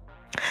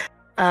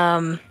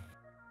 That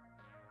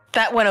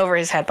went over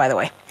his head, by the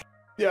way.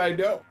 Yeah, I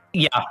know.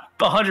 Yeah,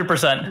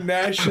 100%.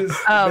 Nash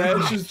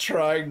is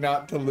trying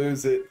not to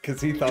lose it because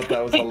he thought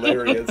that was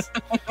hilarious.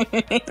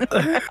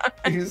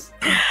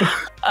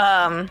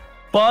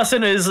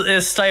 Boston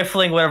is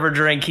stifling whatever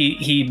drink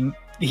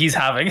he's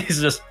having.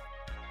 He's just.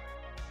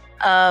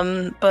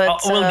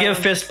 But we'll give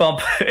fist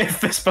bump if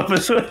fist bump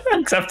is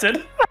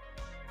accepted.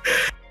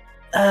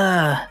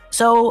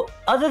 So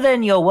other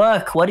than your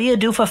work, what do you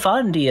do for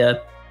fun? Do you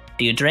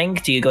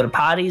drink? Do you go to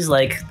parties?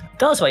 Like,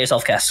 tell us about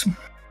yourself, Cass.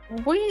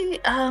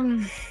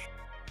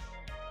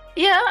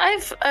 Yeah,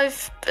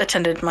 I've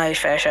attended my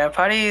fair share of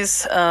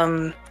parties.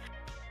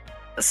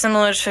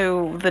 Similar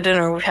to the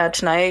dinner we had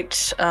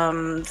tonight,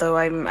 though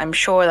I'm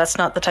sure that's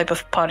not the type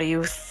of party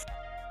you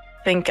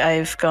think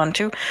I've gone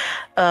to.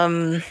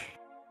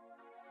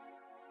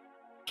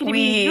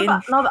 You've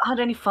not had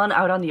any fun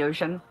out on the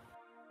ocean?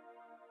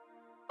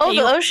 Oh,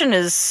 the ocean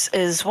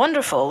is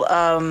wonderful.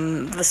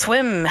 The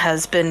swim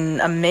has been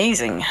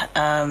amazing.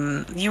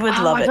 You would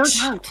love it. I don't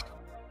doubt.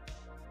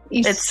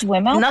 You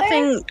swim out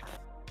nothing. there?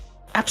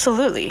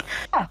 Absolutely.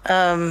 Yeah.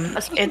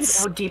 It's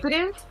how deep it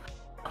is.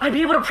 I'd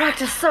be able to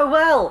practice so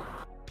well.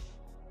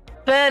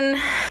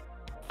 Ben.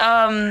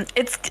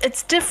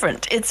 It's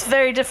different. It's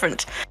very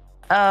different.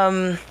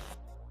 The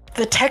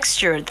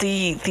texture,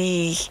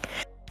 the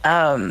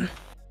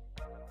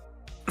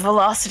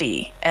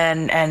velocity,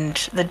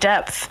 and the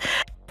depth.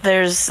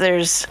 There's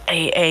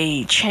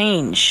a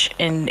change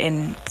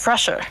in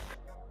pressure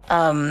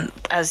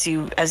as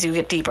you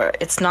get deeper.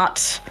 It's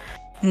not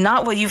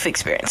what you've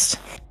experienced.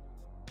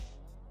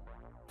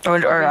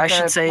 Or I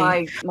should say,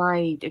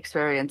 my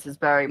experience is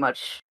very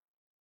much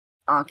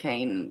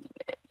arcane.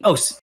 Oh,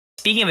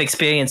 speaking of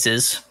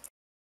experiences,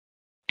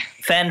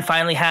 Fen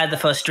finally had the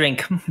first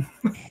drink.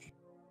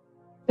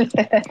 They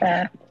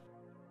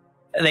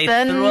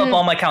threw up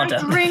on my counter.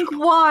 I drink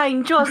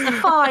wine just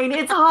fine.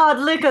 It's hard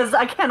liquors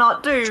I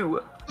cannot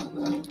do.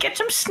 Get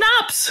some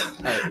snaps.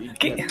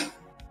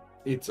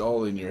 It's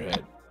all in your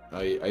head.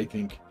 I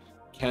think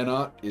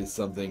cannot is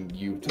something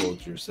you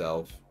told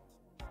yourself,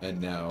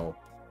 and now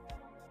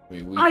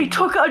I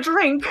took a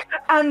drink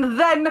and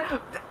then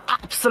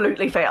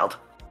absolutely failed.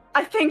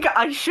 I think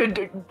I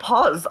should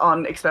pause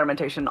on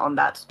experimentation on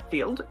that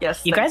field.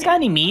 Yes. You guys got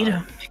any mead?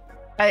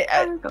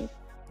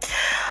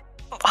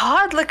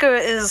 Hard liquor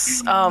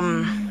is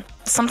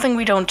something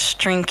we don't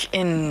drink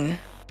in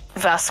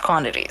vast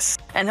quantities.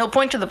 And he'll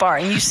point to the bar,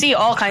 and you see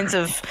all kinds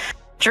of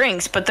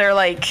drinks, but they're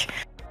like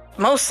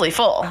mostly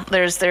full.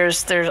 There's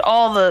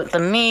all the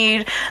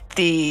mead,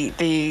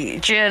 the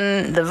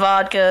gin, the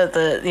vodka,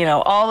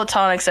 all the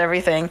tonics,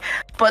 everything.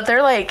 But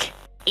they're like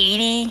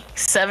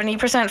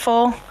 80-70%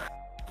 full.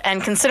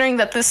 And considering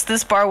that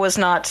this bar was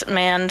not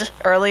manned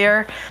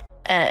earlier,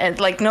 and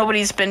like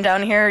nobody's been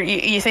down here,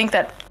 you think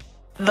that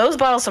those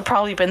bottles have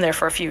probably been there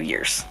for a few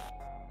years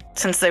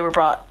since they were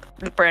brought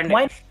brand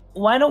new.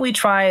 Why don't we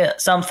try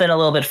something a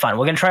little bit fun?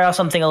 We're gonna try out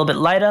something a little bit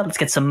lighter. Let's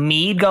get some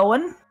mead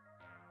going.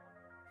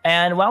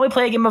 And why don't we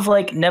play a game of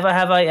like Never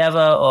Have I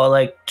Ever or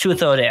like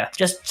Truth or Dare?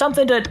 Just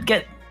something to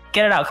get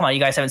it out. Come on, you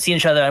guys haven't seen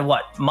each other in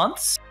what,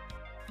 months?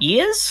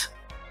 Years?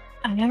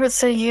 I never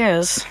say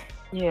years.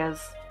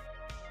 Yes.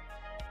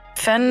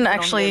 Fen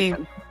actually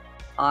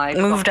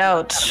moved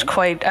out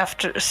quite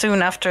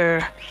soon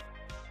after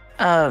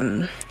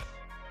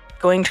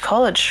going to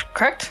college,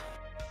 correct?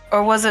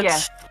 Or was it?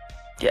 Yes.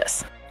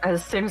 Yes.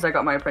 As soon as I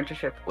got my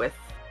apprenticeship with.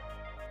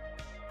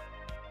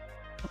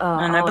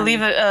 And I believe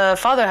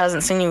father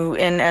hasn't seen you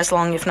in as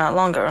long, if not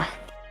longer.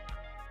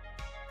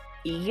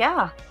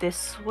 Yeah,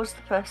 this was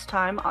the first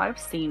time I've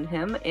seen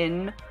him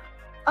in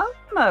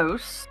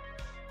almost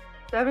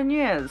 7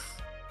 years.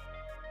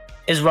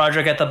 Is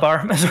Roderick at the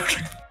bar?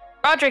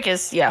 Roderick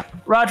is, yeah.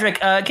 Roderick,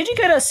 could you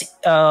get us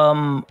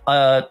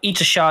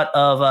each a shot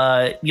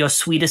of your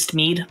sweetest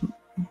mead?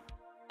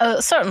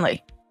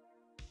 Certainly.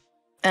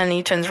 And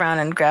he turns around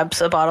and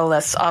grabs a bottle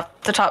that's off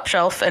the top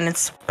shelf, and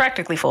it's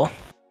practically full.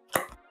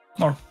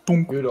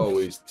 Could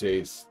always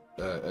taste.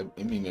 I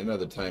mean,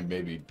 another time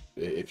maybe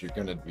if you're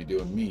gonna be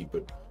doing me,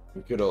 but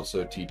we could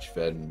also teach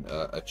Fen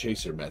a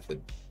chaser method.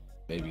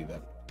 Maybe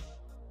that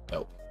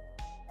help.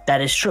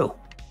 That is true,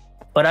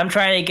 but I'm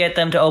trying to get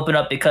them to open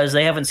up because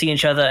they haven't seen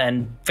each other,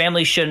 and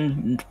families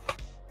shouldn't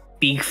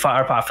be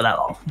far apart for that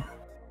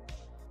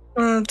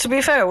long. To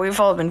be fair, we've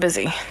all been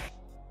busy.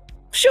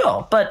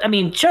 Sure, but I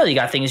mean, surely you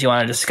got things you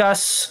want to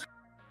discuss.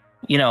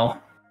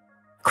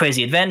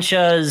 Crazy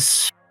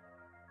adventures.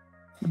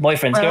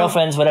 Boyfriends,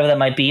 girlfriends, whatever that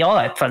might be, all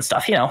that fun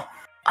stuff,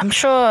 I'm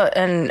sure,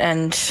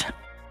 and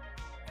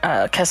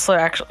Kessler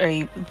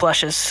actually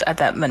blushes at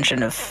that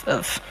mention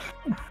of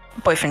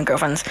boyfriend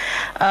girlfriends.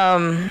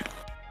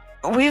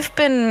 We've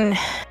been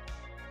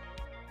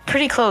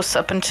pretty close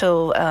up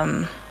until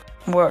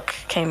work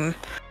came,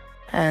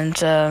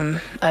 and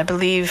I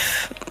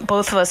believe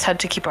both of us had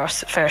to keep our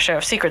fair share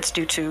of secrets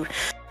due to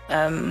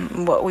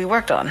what we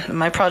worked on.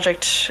 My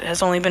project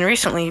has only been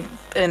recently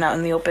been out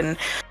in the open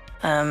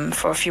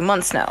for a few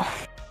months now.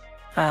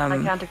 I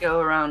can't go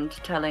around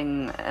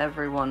telling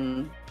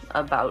everyone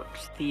about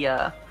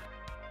the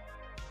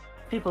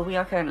people we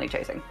are currently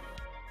chasing.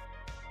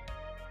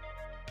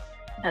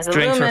 As a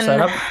Drinks are lumen,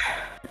 set up?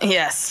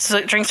 yes,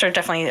 so drinks are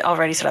definitely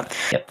already set up.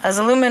 Yep. As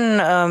a lumen,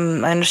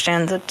 I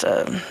understand that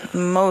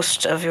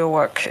most of your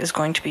work is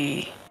going to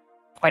be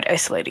quite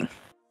isolating.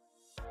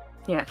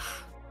 Yes.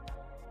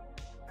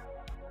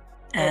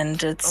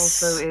 And it's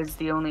Also is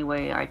the only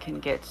way I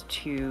can get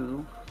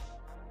to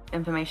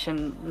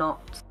information not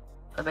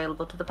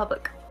available to the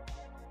public.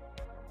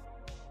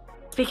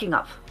 Speaking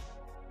of,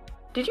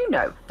 did you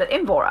know that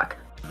in Vorak,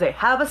 they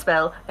have a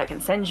spell that can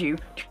send you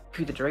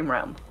to the dream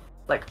realm?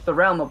 Like, the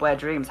realm of where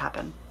dreams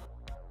happen.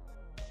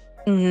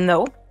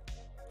 No.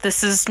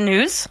 This is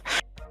news.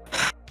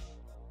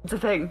 It's a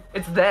thing.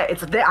 It's there.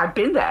 It's there. I've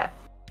been there.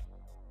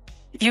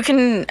 You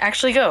can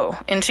actually go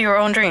into your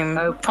own dream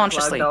Oh,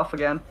 consciously. logged off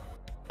again.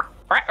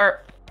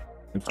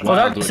 It's Well,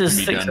 wild that what is can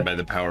be things- done by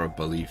the power of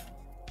belief.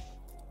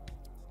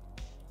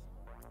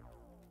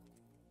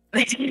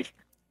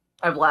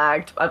 I've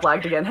lagged. I've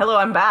lagged again. Hello,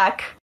 I'm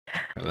back.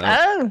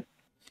 Oh,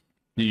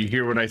 Did you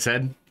hear what I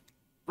said?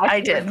 I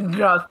did.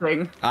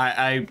 Nothing.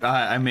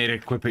 I made a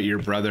quip at your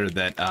brother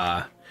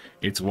that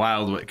it's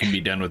wild what can be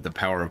done with the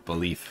power of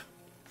belief.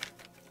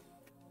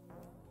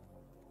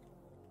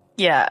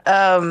 yeah.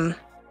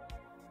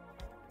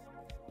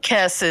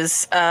 Kess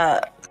is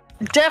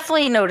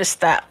definitely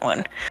noticed that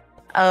one.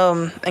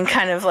 And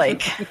kind of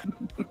like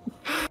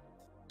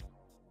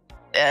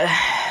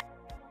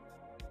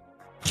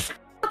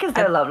What is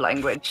their love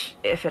language,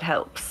 if it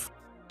helps?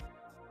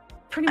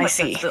 Pretty I much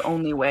see. that's the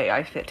only way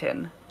I fit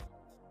in.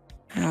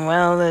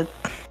 well,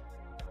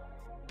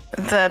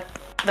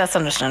 that's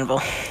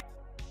understandable.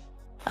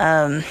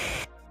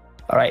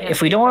 All right,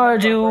 if we don't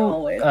want to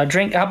do a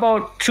drink, how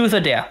about truth or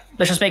dare?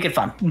 Let's just make it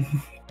fun.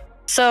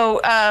 So,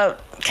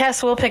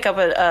 Cass will pick up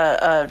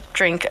a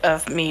drink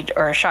of mead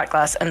or a shot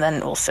glass, and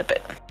then we'll sip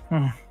it.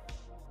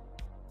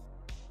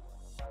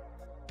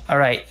 All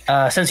right,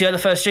 since you're the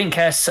first drink,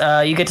 Cass,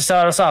 you get to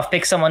start us off.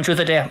 Pick someone, truth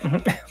or dare.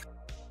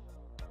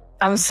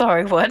 I'm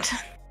sorry, what?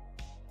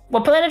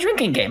 We're playing a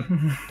drinking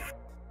game.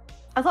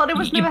 I thought it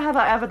was You- Never Have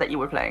I Ever that you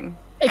were playing.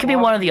 It could be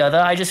one or the other.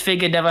 I just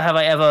figured never have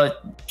I ever.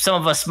 Some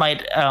of us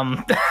might.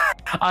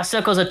 Our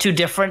circles are too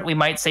different. We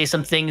might say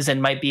some things and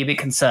might be a bit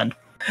concerned.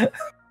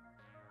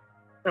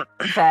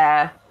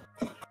 Fair.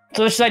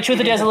 So it's like truth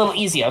or dare is a little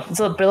easier. It's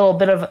a little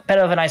bit of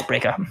better of an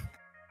icebreaker.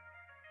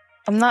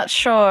 I'm not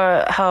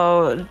sure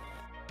how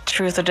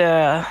truth or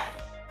dare.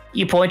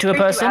 You point to a You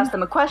person. ask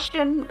them a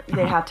question,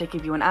 they have to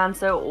give you an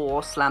answer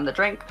or slam the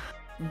drink.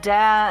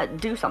 Dare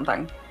do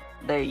something.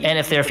 And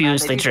if they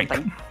refuse, they do drink.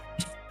 something.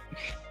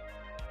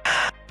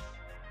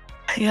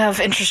 You have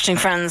interesting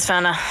friends,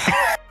 Fana.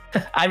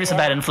 I'm just a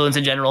bad influence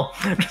in general.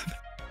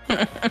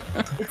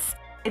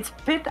 It's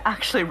been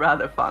actually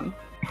rather fun.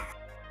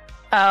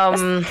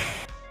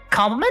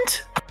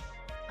 Compliment?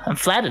 I'm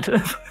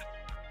flattered.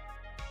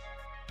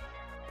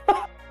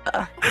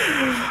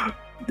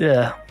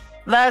 Yeah.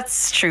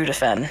 That's true to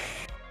Fen.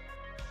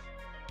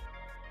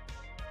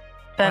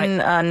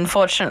 Fen,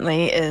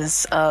 unfortunately,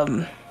 is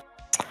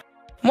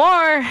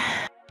more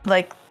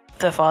like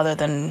the father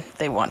than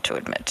they want to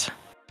admit.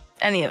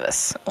 Any of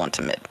us want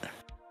to admit.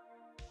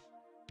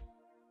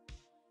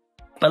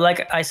 But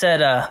like I said,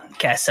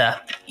 Cass,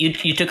 you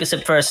took a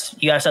sip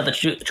first. You gotta start the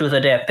truth or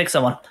dare. Pick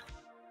someone.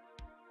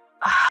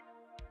 Oh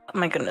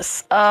my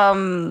goodness.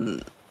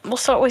 We'll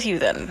start with you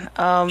then.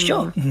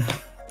 Sure.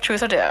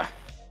 Truth or dare?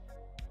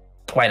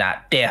 Why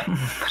not? Dare.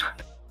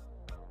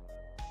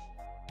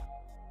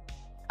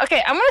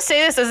 Okay, I'm gonna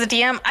say this as a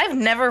DM. I've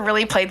never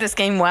really played this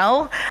game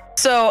well,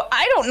 so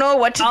I don't know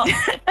what to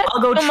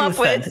I'll go come truth up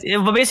with.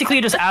 then. But basically,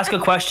 you just ask a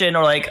question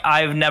or like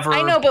I've never.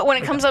 I know, but when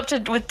it comes up to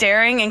with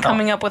daring and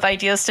coming up with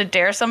ideas to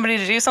dare somebody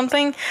to do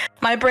something,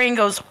 my brain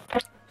goes.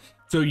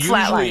 So usually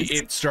Flatlines.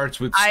 it starts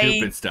with I-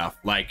 stupid stuff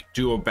like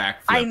do a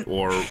backflip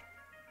or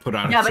put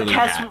on Yeah, a but silly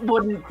Kes hat.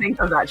 wouldn't think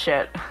of that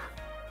shit.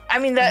 I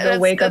mean, Go that's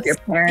wake up that's- your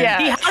parents. Yeah,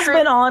 He has true.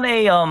 been on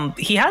a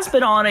He has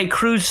been on a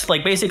cruise,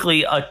 like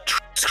basically a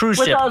cruise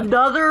With ship.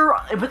 other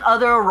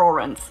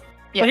Aurorans.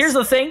 Yes. But here's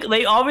the thing: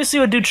 they obviously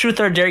would do truth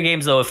or dare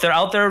games, though. If they're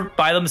out there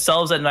by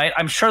themselves at night,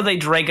 I'm sure they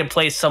drank and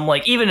play some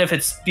like, even if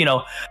it's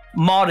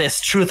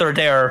modest truth or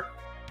dare.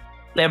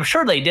 I'm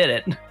sure they did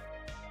it.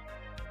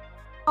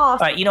 Oh,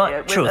 right, you know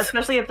what? Truth.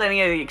 Especially if any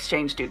of the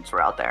exchange students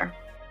were out there.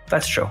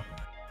 That's true.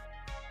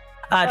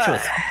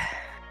 Truth.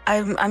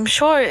 I'm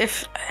sure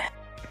if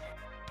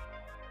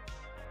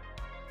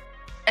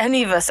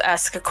any of us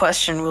ask a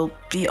question, we'll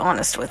be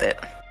honest with it.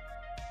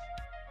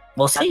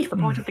 We'll see. That's the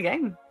point of the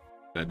game.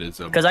 That is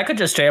a Because I could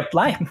just straight up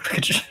lie.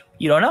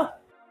 You don't know.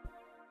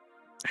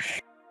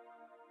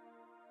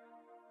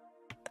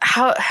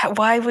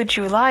 Why would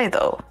you lie,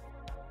 though?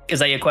 Is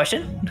that your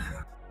question?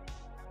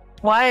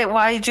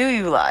 Why do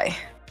you lie?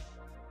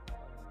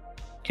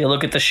 You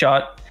look at the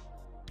shot.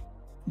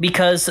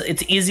 Because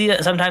it's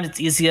easier. Sometimes it's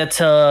easier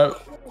to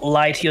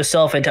lie to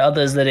yourself and to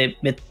others than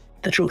admit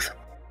the truth.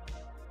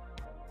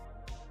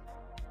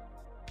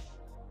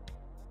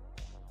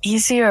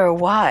 Easier?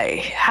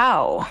 Why?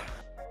 How?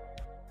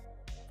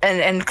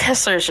 And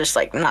Kessler's just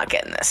like not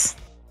getting this.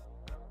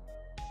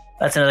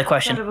 That's another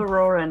question. That of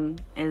Auroran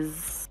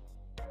is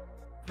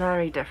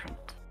very different,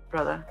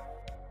 brother.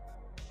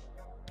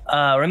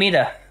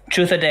 Ramita,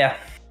 truth or dare?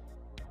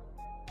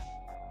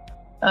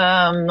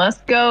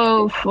 Let's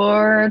go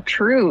for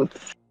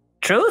truth.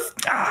 Truth?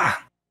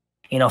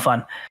 You know,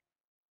 fun.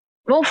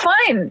 Well,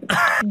 fine.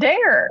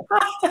 Dare.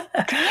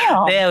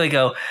 Damn. There we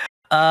go.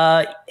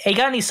 Hey,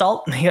 got any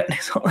salt? You got any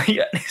salt? You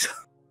got any salt?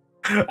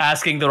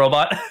 Asking the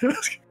robot.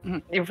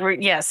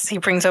 Yes, he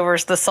brings over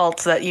the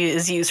salt that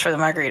is used for the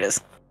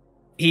margaritas.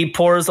 He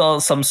pours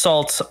some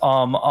salt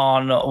on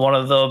one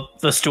of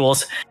the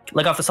stools.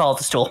 Lick off the salt off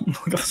the stool. Lick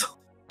off the salt.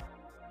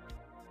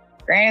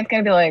 Granny's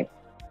gonna be like,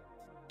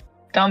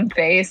 dumb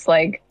face,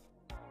 like,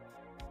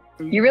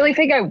 you really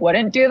think I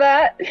wouldn't do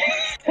that?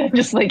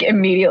 Just like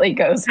immediately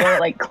goes for it,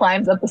 like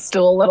climbs up the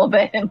stool a little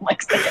bit and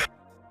licks it.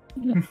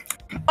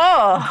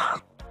 Oh!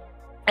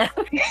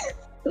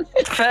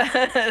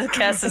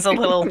 Cass is a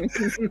little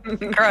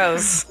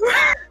gross.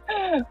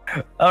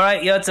 All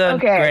right, your turn,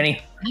 Okay.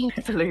 Granny.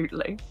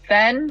 Absolutely.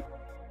 Then,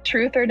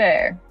 truth or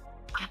dare?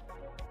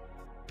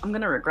 I'm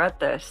gonna regret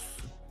this.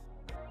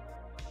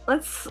 I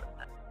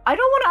don't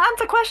want to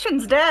answer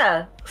questions,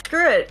 dare.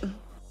 Screw it.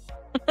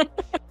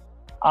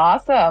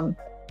 Awesome.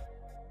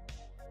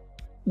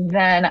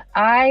 Then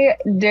I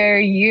dare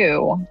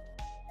you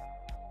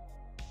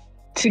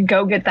to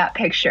go get that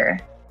picture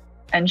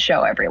and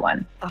show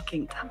everyone.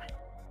 Fucking damn it.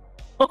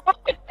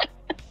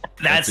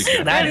 That is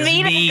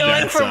Ramita me.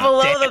 going for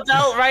below the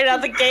belt right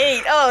out the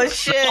gate. Oh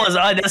shit! It was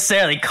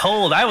unnecessarily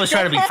cold. I was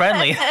trying to be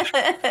friendly.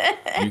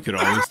 You could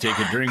always take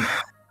a drink.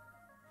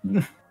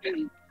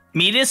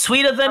 Meat is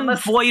sweeter than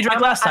what you drank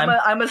last time.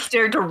 I'm gonna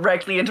stare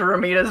directly into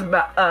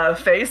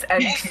Ramita's face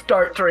and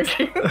start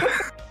drinking. That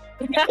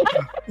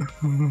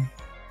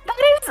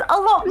is a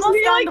lot more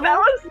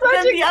valuable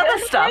than the other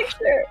stuff.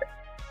 Picture.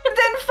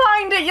 Then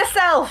find it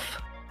yourself.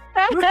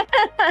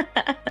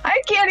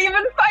 I can't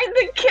even find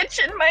the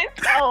kitchen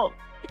myself.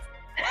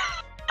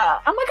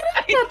 Am I going to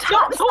have to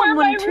attach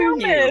someone to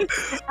you?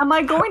 Am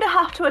I going to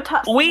have to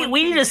attach We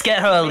need to just get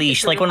her a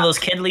leash, like one of those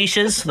kid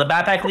leashes, the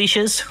backpack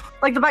leashes.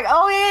 Like the back.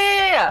 Oh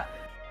yeah.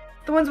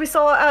 The ones we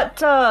saw at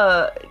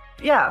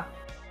yeah.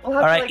 We'll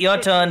have All to, right, like, your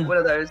take turn. One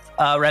of those.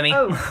 Remy.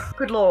 Oh,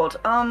 good lord.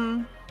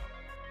 Oh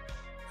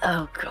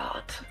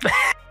god.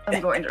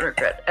 I'm going to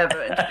regret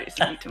ever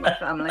introducing you to my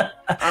family,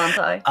 aren't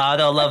I?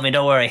 They'll love me.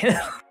 Don't worry.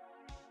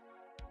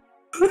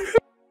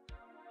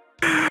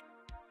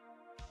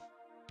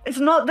 It's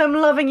not them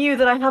loving you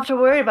that I have to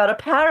worry about.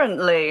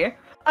 Apparently,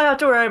 I have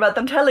to worry about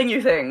them telling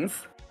you things.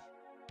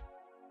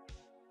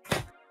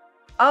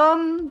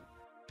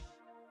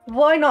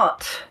 Why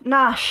not?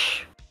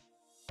 Nash.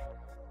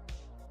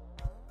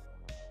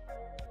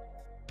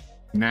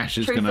 Nash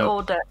is Truth gonna.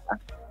 or dare?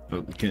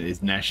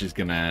 Nash is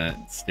gonna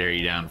stare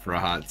you down for a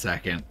hot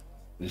second.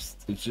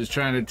 Just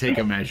trying to take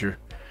a measure.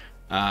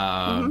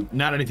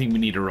 Not anything we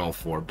need to roll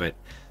for, but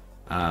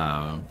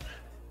I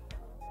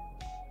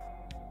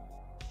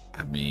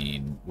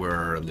mean,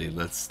 we're early.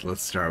 Let's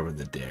start with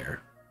the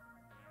dare.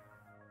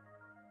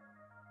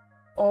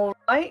 All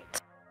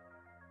right.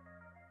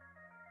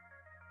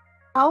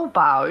 How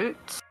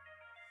about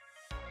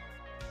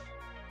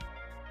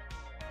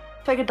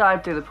take a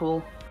dive through the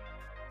pool?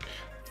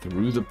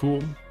 Through the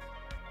pool?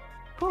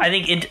 I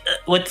think it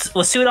with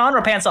suit on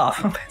or pants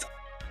off.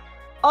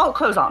 Oh,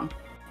 clothes on.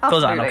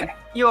 Clothes on, Absolutely. okay.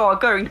 You are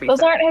going to be. Those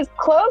safe. aren't his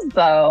clothes,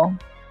 though.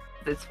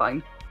 It's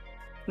fine.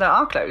 No,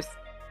 our clothes.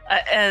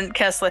 And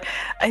Kessler,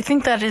 I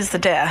think that is the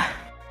dare.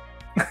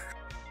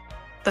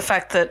 The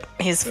fact that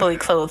he's fully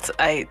clothed,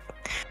 I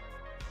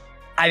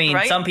mean,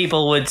 right? Some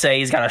people would say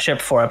he's got a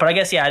ship for it, but I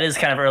guess it is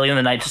kind of early in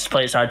the night just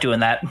to start doing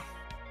that. I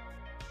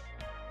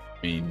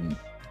mean,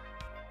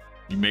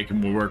 you make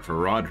him work for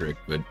Roderick,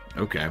 but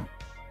okay.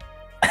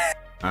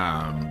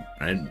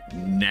 And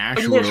Nash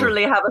I will...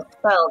 literally have a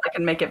spell that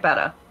can make it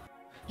better.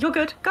 You're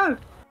good. Go.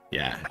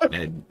 Yeah,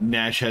 and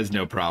Nash has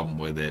no problem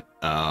with it.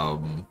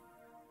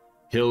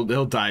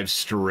 He'll dive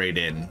straight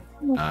in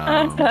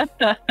with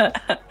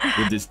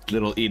this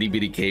little itty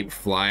bitty cape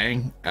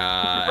flying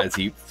as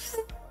he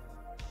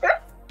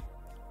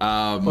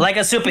like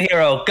a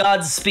superhero,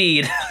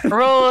 Godspeed.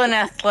 roll in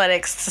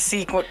athletics to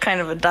see what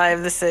kind of a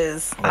dive this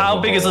is. How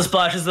big is the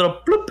splash? Is it a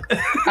bloop?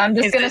 I'm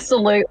just gonna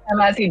salute him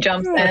as he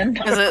jumps in.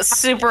 Is it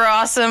super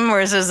awesome or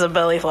is this a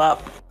belly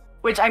flop?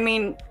 Which, I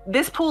mean,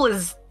 this pool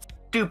is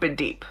stupid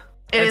deep.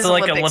 It It's is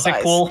like an Olympic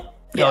size. pool.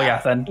 Yeah. Oh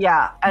yeah, then.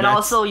 Yeah, and That's-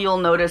 also you'll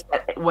notice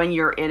that when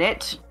you're in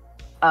it,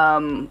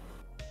 oh,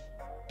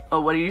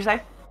 what did you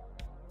say?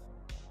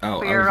 Oh,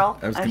 For your roll?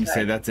 I was going to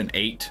Okay. say that's an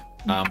 8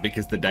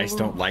 because the dice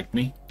don't like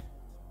me.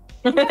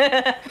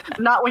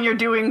 Not when you're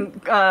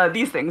doing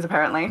these things,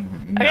 apparently.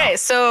 No. Okay,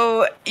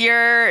 so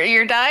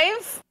your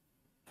dive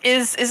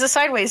is a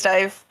sideways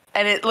dive,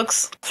 and it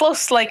looks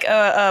close like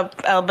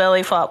a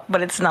belly flop,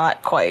 but it's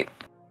not quite.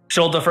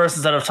 Shoulder first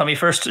instead of tummy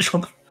first.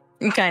 Shoulder.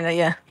 Kind of,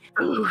 yeah.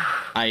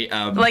 I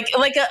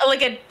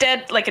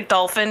like a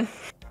dolphin.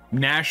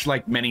 Nash,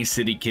 like many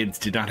city kids,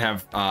 did not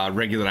have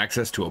regular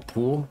access to a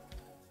pool.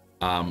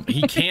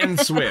 He can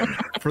swim,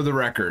 for the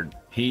record.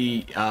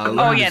 He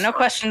Oh yeah, no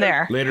question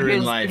there. later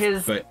in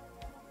life, but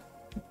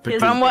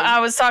From what I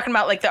was talking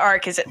about, like the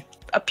arc, is it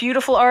a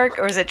beautiful arc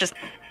or is it just?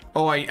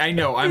 oh, I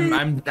know.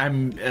 I'm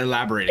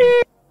elaborating.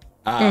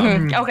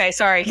 Okay,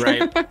 sorry.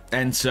 Right,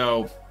 and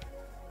so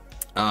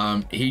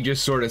he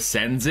just sort of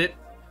sends it.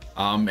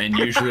 And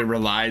usually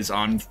relies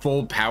on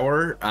full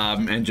power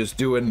and just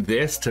doing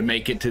this to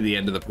make it to the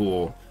end of the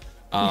pool.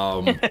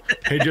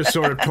 He just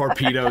sort of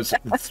torpedoes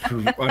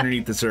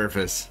underneath the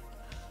surface.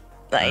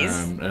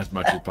 Nice. As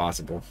much as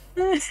possible.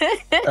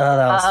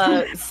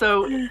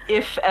 So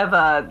if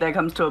ever there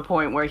comes to a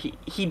point where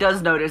he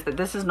does notice that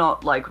this is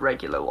not like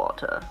regular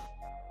water.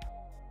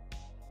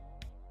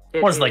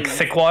 What is it, like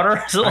thick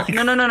water? Is it like...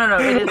 No.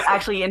 It is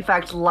actually, in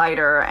fact,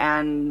 lighter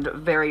and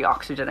very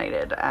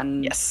oxygenated.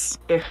 And Yes.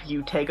 if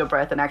you take a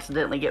breath and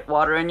accidentally get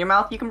water in your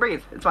mouth, you can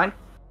breathe. It's fine.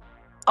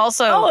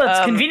 Also, Oh,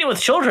 it's convenient with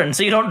children,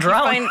 so you don't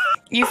drown.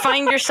 You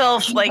find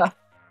yourself like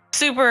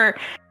super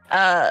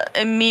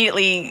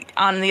immediately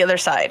on the other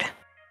side.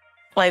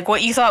 Like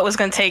what you thought was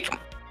going to take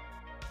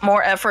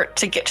more effort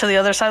to get to the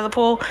other side of the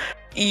pool,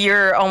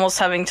 you're almost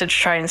having to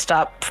try and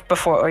stop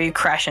before or you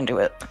crash into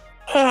it.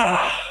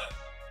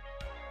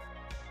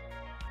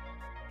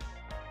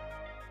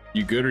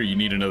 You good or you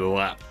need another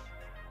lap?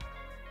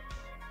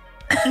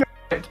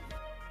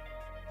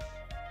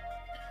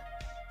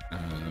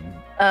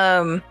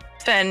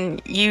 Then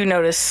you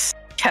notice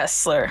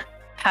Kessler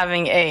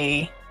having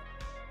a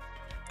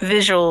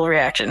visual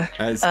reaction.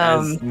 As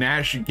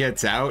Nash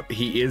gets out,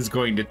 he is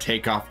going to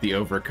take off the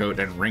overcoat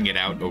and wring it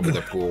out over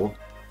the pool.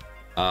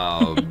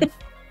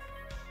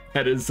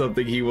 That is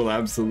something he will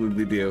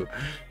absolutely do.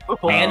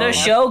 And a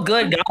show,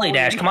 good golly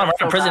dash. Come on, we're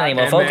not in prison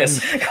anymore.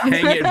 Focus.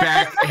 Hang it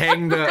back,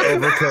 hang the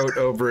overcoat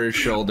over his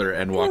shoulder,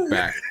 and walk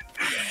back.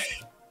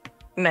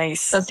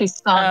 Nice. Does he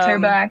saunter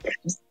back?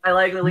 I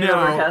like the lean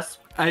over test.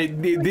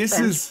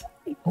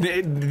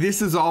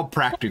 This is all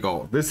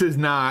practical. This is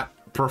not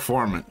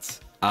performance.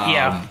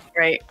 Yeah.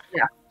 Right.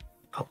 Yeah.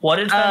 What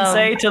did Fen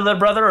say to the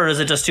brother, or is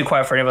it just too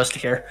quiet for any of us to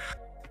hear?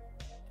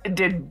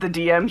 Did the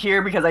DM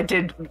hear? Because I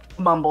did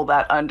mumble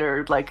that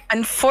under, like...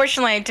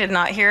 Unfortunately, I did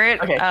not hear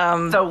it. Okay,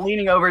 so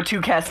leaning over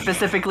to Kess,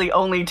 specifically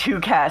only to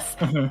Kess,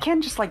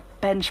 can just, like,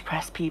 bench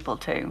press people,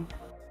 too.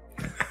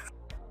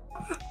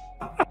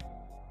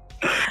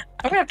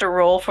 I'm gonna have to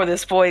roll for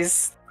this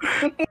boy's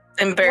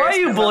embarrassment. Why are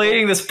you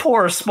bullying this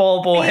poor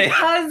small boy?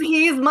 Because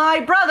he's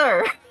my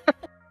brother!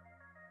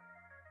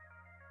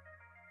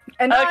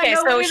 And Okay, I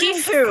know so what it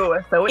is too,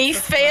 so it's he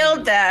just failed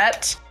fine.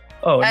 that.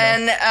 Oh, no.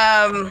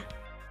 And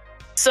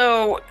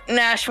so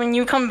Nash, when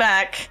you come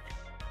back,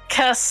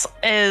 Kess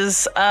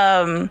is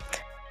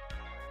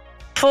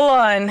full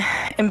on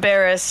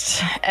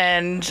embarrassed,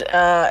 and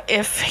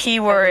if he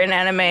were in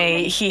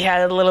anime, he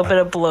had a little bit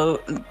of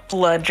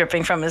blood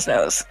dripping from his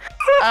nose.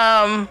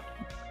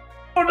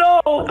 Oh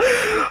no!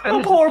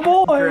 And A poor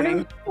boy!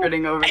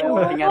 Grinning over there,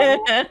 looking at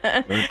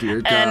him. Oh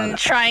dear God. And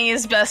trying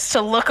his best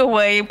to look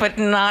away, but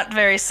not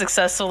very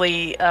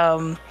successfully.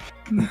 And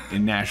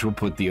Nash will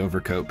put the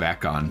overcoat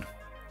back on.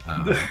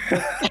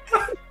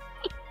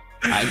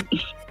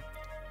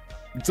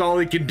 It's all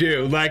he can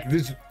do. Like,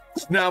 there's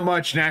not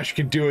much Nash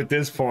can do at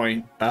this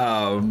point. Hey,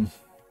 come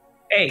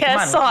Kess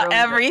on. saw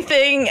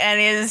everything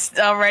and is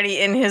already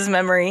in his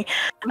memory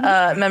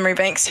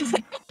banks.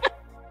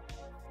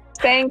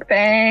 Bank,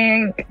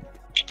 bank.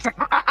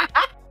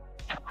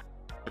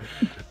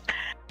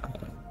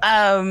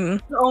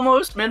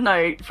 Almost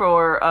midnight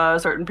for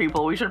certain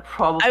people. We should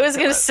probably. I was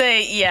gonna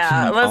say,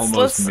 yeah.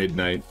 Almost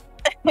midnight.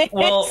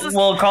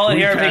 We'll call it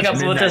here and pick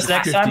up with this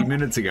next 50 time.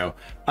 minutes ago.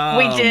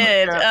 We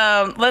did.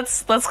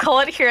 Let's call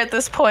it here at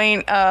this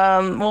point.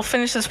 We'll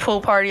finish this pool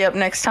party up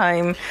next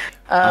time.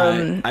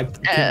 Can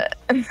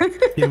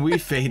we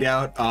fade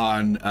out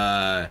on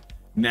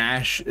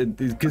Nash?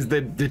 Because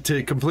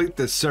to complete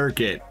the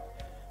circuit,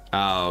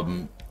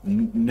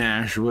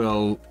 Nash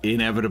will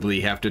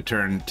inevitably have to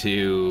turn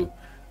to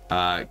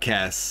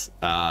Kess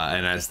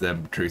and ask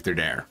them truth or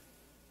dare.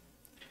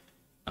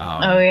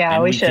 Oh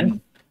yeah, we should.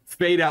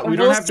 Fade out. We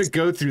don't have to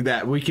go through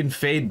that. We can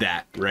fade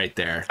that right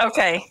there.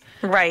 Okay,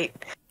 right.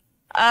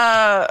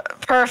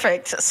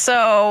 Perfect.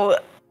 So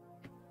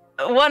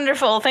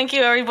wonderful. Thank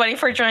you everybody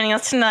for joining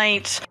us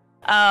tonight.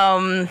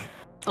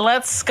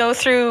 Let's go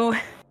through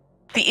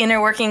the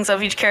inner workings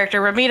of each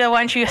character. Ramita, why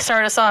don't you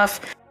start us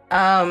off?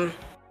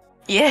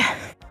 Yeah.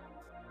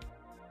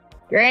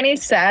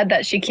 Granny's sad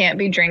that she can't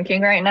be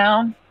drinking right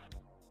now,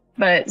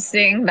 but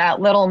seeing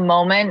that little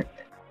moment,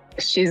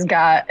 she's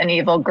got an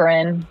evil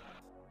grin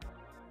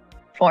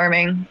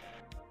forming.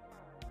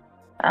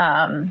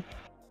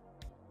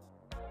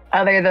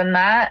 Other than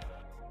that,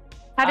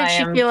 How did I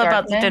she am feel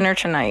about the darkness. dinner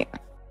tonight?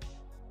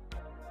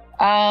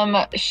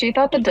 She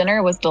thought the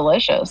dinner was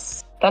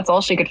delicious. That's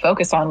all she could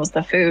focus on was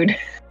the food.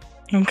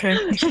 Okay.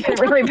 She didn't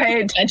really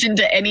pay attention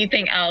to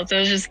anything else. It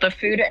was just the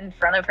food in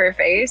front of her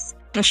face.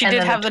 And she And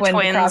did then have the the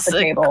twins across twins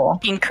the table.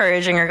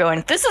 encouraging her,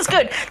 going, "This is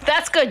good.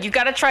 That's good. You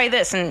got to try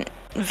this," and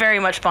very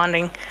much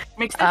bonding.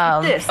 Mix it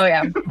with this. Oh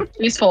yeah,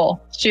 she's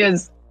full. She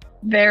is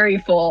very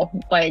full,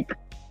 like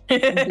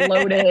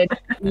bloated.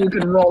 You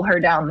could roll her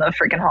down the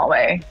freaking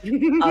hallway.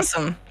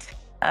 Awesome.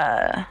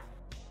 And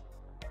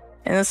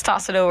let's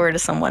toss it over to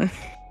someone.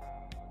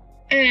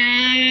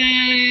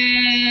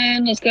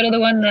 And let's go to the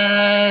one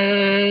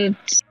that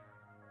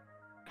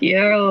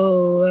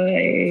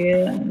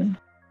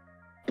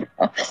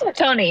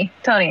Tony.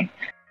 I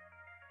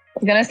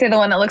was gonna say the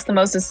one that looks the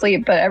most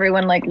asleep, but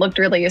everyone like looked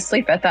really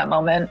asleep at that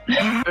moment.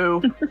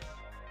 Ooh.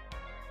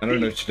 I don't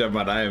know what you're talking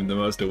about. I am the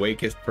most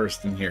awakest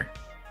person here.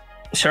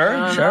 Sure.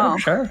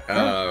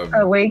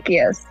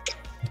 Awakiest.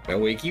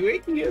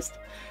 Wakiest.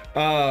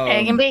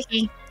 Egg and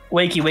bakey.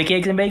 Wakey,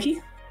 eggs and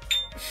bakey?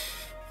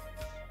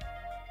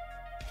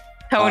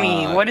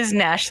 Tony, what is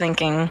Nash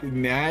thinking?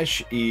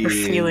 Nash Or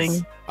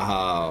feeling?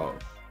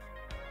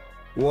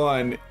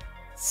 One,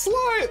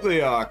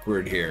 slightly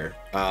awkward here.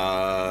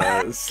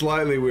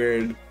 Slightly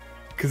weird.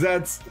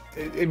 Because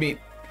I mean,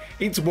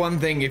 it's one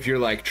thing if you're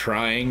like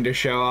trying to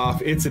show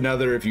off. It's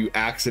another if you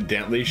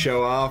accidentally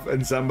show off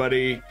and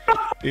somebody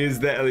is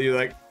that you're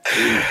like,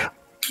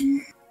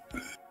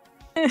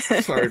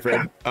 sorry,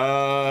 friend.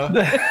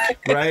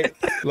 Right?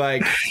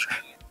 Like,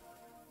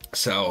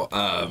 so,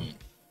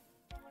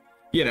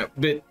 you know,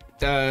 but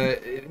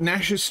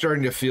Nash is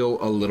starting to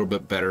feel a little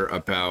bit better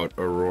about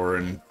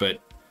Auroran, but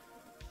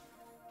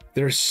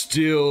there's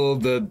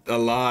still a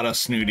lot of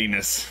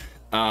snootiness,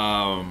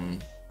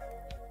 and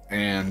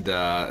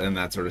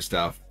that sort of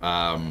stuff.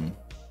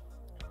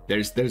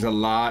 There's a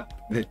lot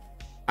that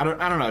I don't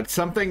know. It's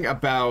something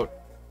about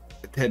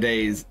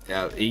today's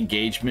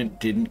engagement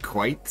didn't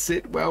quite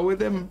sit well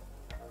with him,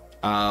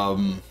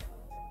 and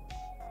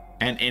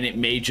it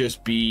may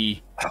just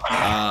be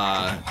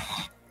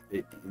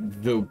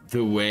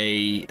the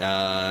way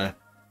the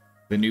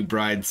new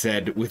bride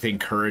said, with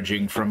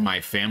encouraging from my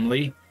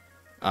family,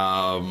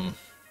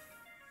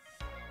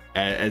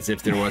 as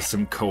if there was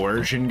some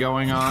coercion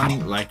going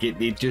on. Like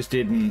it just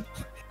didn't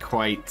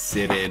quite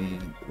sit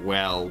in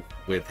well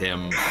with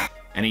him,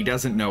 and he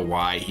doesn't know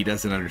why. He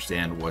doesn't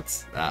understand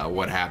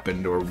what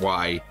happened or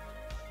why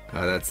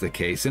that's the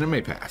case, and it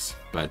may pass,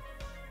 but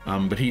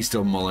he's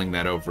still mulling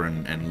that over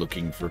and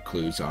looking for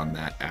clues on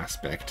that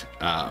aspect.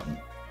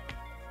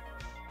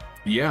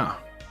 Yeah.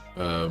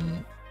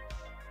 Other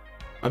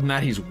than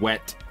that, he's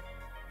wet.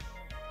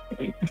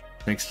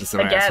 Thanks to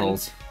some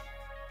assholes.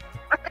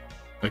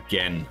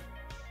 Again.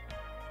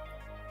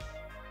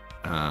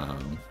 But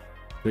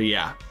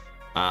yeah.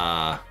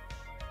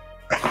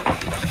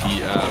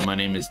 My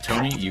name is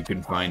Tony. You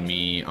can find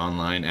me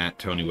online at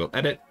Tony Will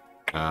Edit.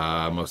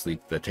 Mostly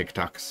the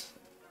TikToks.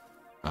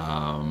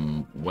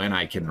 When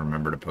I can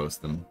remember to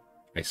post them,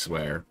 I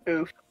swear.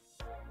 Oof.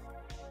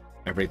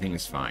 Everything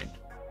is fine.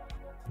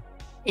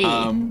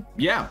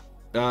 Yeah.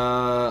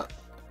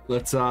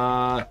 Let's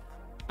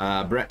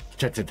Brett.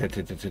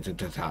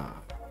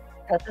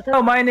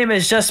 Oh, my name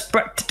is just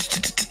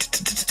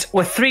Brett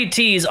with 3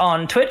 T's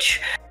on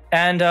Twitch,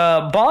 and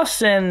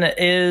Boston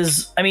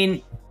is, I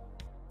mean,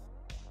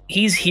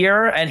 he's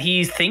here and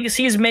he thinks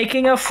he's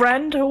making a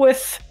friend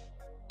with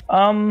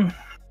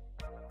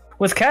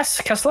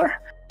Kessler,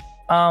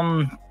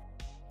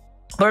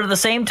 but at the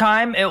same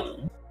time,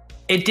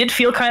 it did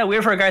feel kind of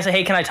weird for a guy to say,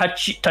 "Hey, can I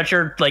touch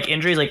your like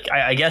injuries?" Like,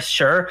 I guess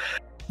sure,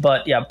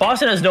 but yeah,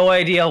 Boston has no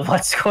idea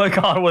what's going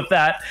on with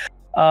that.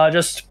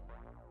 Just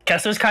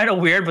Kessler's kind of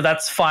weird, but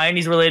that's fine.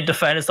 He's related to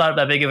Fen. It's not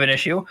that big of an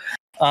issue.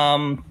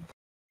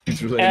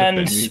 He's related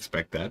to Fen. You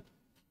expect that?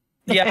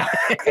 Yeah.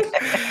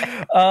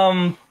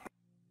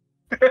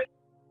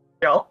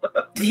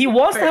 He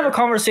wants to have a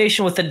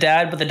conversation with the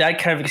dad, but the dad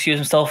kind of excused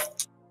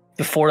himself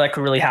before that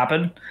could really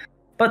happen.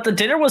 But the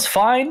dinner was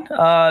fine.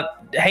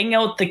 Hanging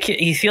out with the kid,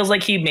 he feels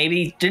like he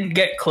maybe didn't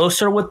get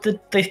closer with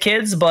the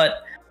kids,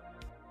 but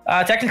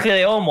technically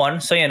they owe him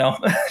one, so you know.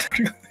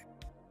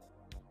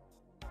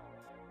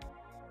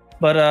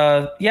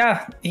 But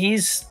yeah,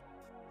 he's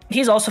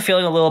also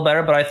feeling a little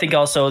better, but I think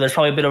also there's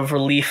probably a bit of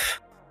relief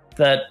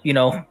that, you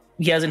know,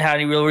 he hasn't had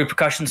any real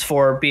repercussions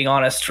for being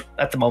honest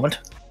at the moment.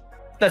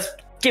 That's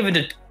given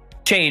to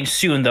change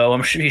soon, though,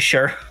 I'm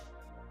sure.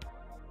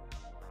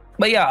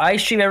 But yeah, I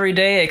stream every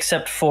day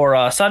except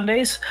for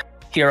Sundays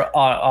here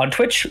on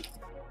Twitch.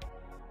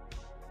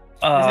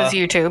 This is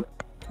YouTube.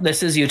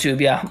 This is YouTube,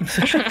 yeah.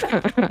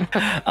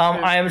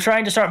 I am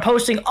trying to start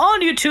posting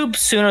on YouTube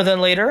sooner than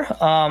later.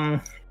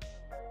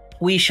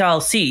 We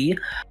shall see.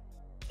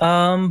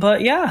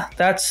 But yeah,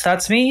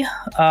 that's me.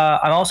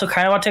 I'm also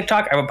kind of on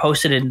TikTok. I haven't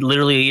posted in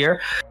literally a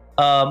year.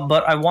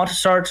 But I want to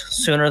start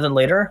sooner than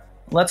later.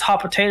 Let's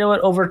hot potato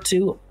it over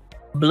to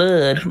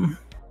Blood.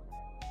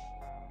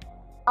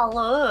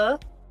 Hello.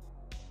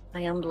 I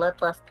am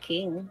Bloodlust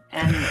King,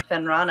 and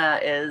Fenrana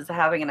is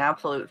having an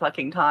absolute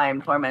fucking time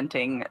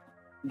tormenting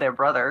their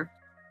brother.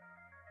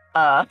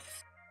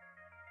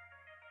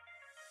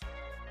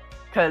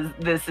 Because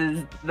this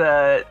is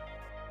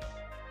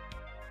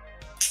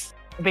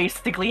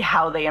basically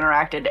how they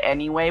interacted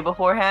anyway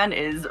beforehand,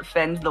 is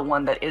Fen's the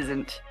one that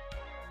isn't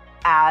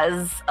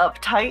as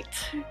uptight,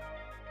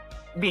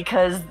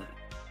 because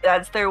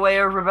that's their way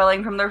of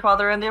rebelling from their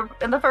father in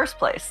the first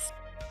place.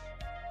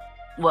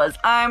 Was,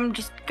 I'm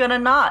just gonna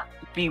not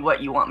be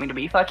what you want me to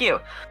be, fuck you.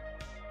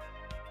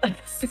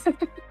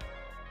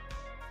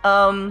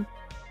 Other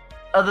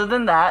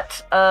than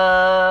that,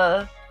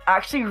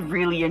 actually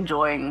really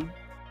enjoying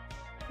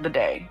the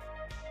day.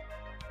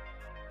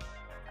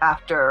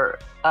 After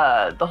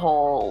the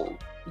whole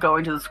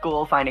going to the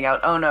school, finding out,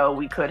 oh no,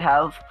 we could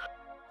have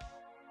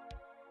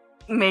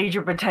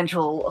major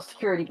potential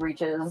security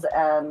breaches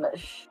and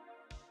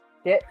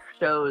shit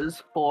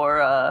shows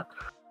for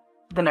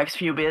the next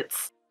few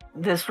bits.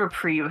 This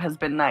reprieve has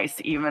been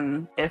nice,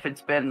 even if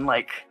it's been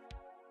like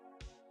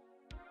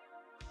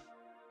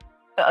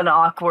an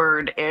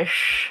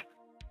awkward-ish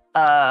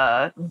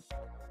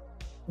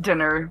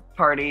dinner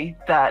party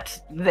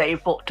that they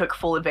took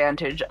full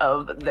advantage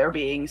of there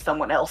being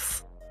someone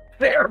else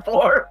there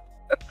for.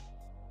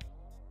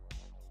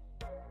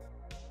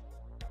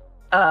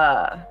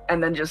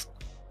 And then just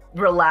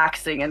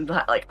relaxing and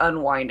like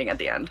unwinding at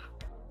the end.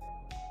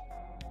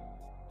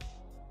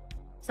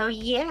 So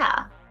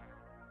yeah.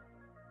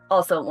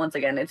 Also, once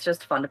again, it's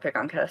just fun to pick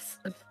on Kuss.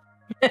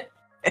 But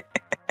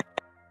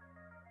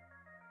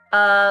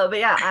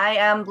yeah, I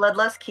am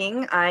Bloodlust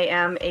King. I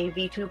am a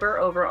VTuber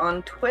over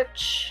on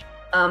Twitch.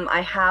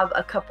 I have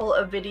a couple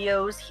of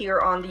videos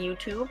here on the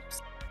YouTube.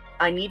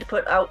 I need to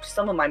put out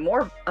some more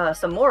of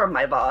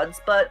my VODs,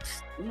 but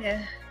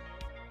yeah.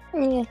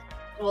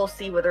 We'll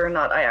see whether or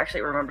not I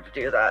actually remember to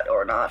do that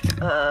or not.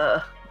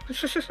 I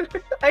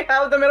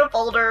have them in a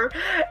folder,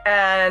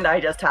 and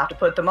I just have to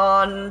put them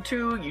on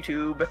to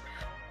YouTube.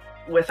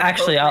 With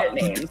actually,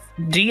 names.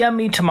 DM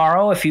me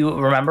tomorrow if you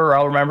remember, or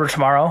I'll remember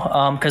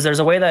tomorrow. Because there's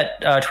a way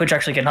that Twitch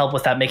actually can help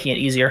with that, making it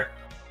easier.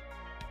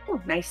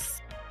 Oh, nice.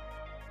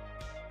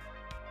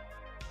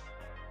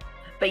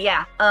 But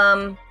yeah,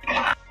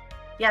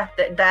 yeah,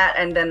 that,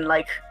 and then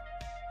like,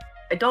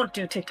 I don't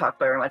do TikTok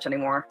very much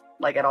anymore,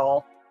 like at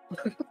all.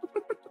 I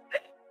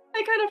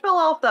kind of fell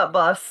off that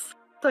bus,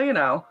 so you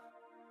know.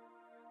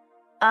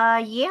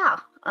 Yeah.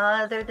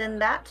 Other than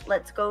that,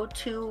 let's go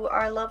to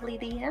our lovely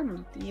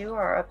DM. You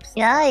are up.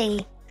 Yay.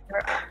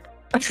 You're up.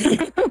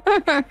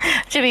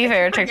 To be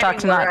fair,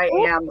 TikTok's not. I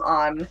am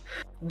on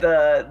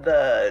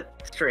the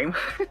stream.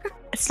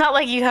 It's not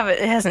like you have it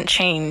hasn't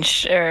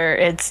changed, or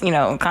it's, you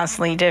know,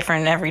 constantly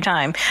different every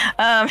time.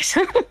 Yeah,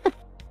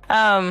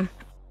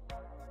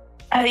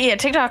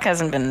 TikTok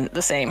hasn't been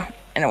the same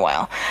in a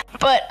while.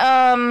 But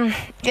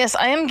yes,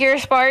 I am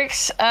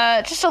Gearsparks.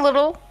 Just a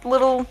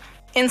little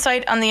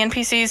insight on the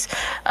NPCs.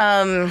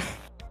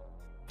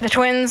 The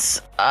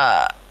twins,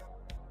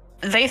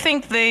 they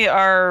think they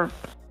are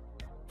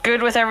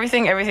good with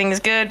everything. Everything is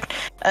good.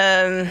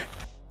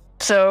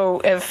 So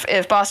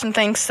if Boston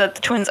thinks that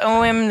the twins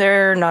owe him,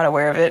 they're not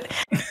aware of it.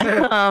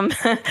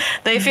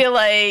 They feel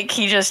like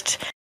he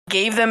just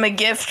gave them a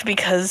gift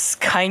because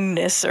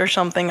kindness or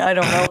something. I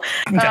don't know.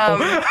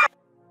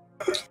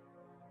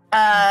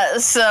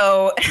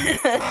 So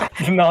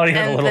not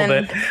even a little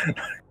bit.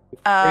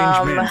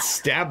 Strange man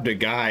stabbed a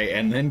guy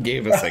and then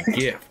gave us a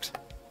gift.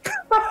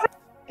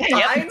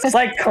 Yep. It's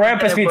like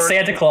Krampus meets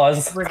Santa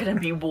Claus. We're gonna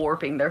be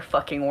warping their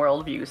fucking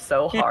worldview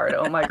so hard.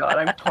 Oh my god,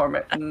 I'm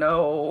tormented.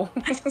 No.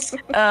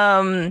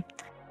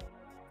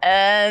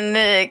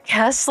 And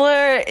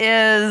Kessler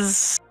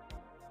is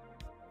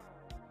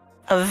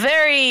a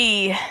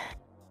very...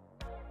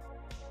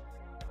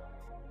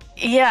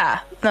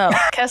 Yeah, no,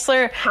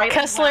 Kessler...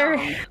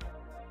 Wound.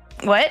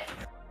 What?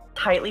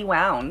 Tightly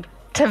wound.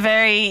 To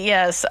very,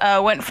 yes,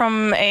 went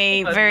from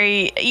a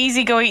very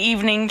easygoing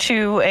evening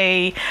to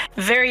a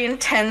very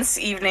intense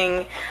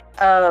evening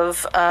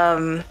of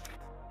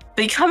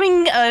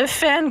becoming a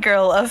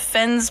fangirl of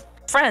Fen's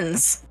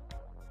friends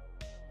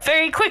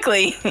very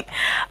quickly.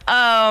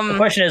 The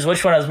question is,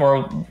 which one has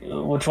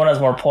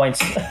more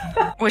points?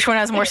 Which one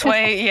has more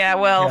sway? Yeah,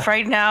 well, Yeah.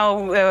 right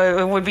now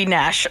it would be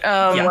Nash.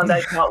 The one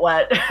that's not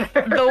wet.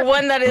 The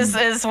one that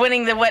is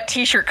winning the wet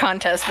t-shirt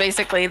contest,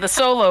 basically the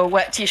solo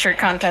wet t-shirt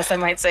contest, I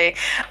might say,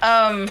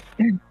 and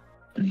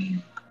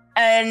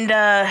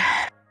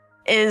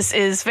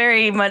is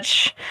very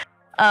much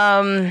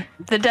the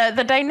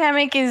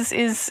dynamic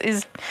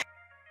is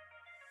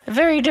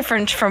very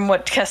different from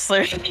what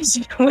Kessler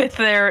is with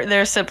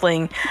their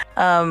sibling.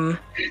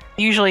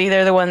 Usually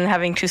they're the one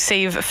having to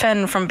save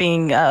Fen from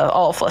being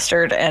all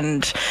flustered,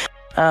 and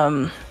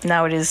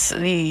now it is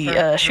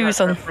the shoes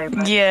on.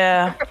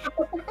 Yeah,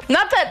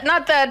 not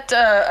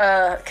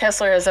that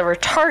Kessler has ever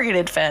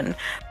targeted Fen,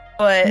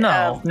 but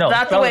No,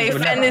 not the way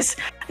Fen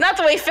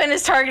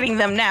is targeting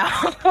them now.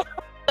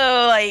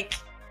 So like,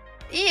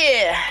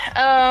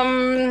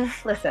 Yeah.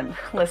 Listen.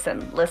 He's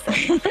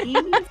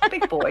a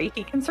big boy.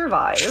 He can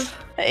survive.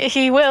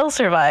 He will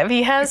survive.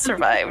 He has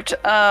survived.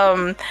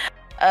 But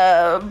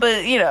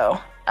you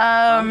know.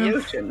 On the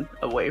ocean,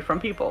 away from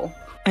people.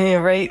 Yeah,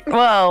 right.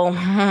 Well.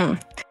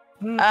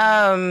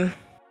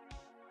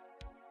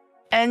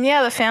 And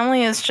yeah, the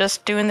family is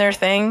just doing their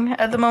thing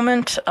at the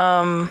moment.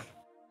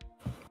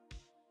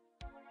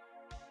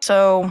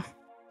 So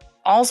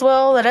all's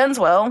well that ends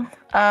well.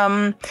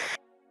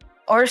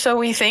 Or so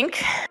we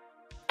think.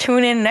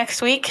 Tune in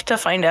next week to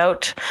find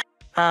out.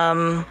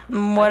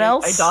 What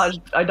else?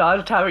 I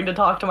dodged having to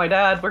talk to my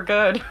dad. We're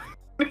good.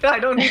 I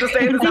don't need to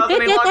stay in this house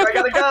any longer. I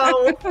gotta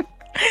go.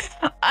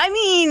 I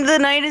mean, the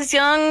night is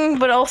young,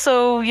 but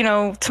also, you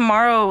know,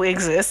 tomorrow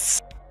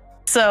exists.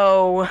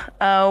 So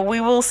we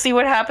will see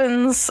what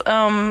happens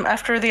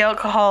after the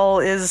alcohol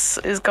is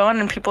gone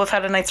and people have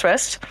had a night's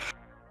rest.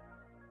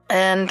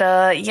 And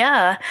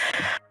yeah,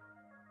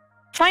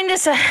 find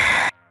us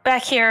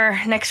back here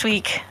next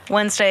week,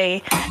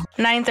 Wednesday,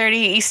 9:30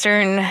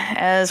 Eastern,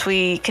 as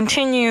we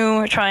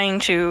continue trying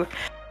to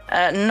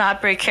not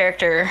break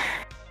character,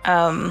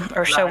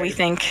 or so we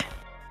think.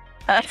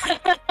 But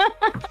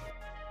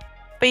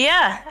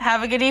yeah,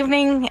 have a good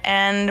evening,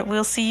 and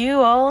we'll see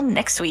you all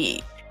next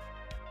week.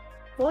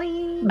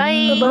 Bye.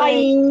 Bye.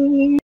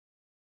 Bye.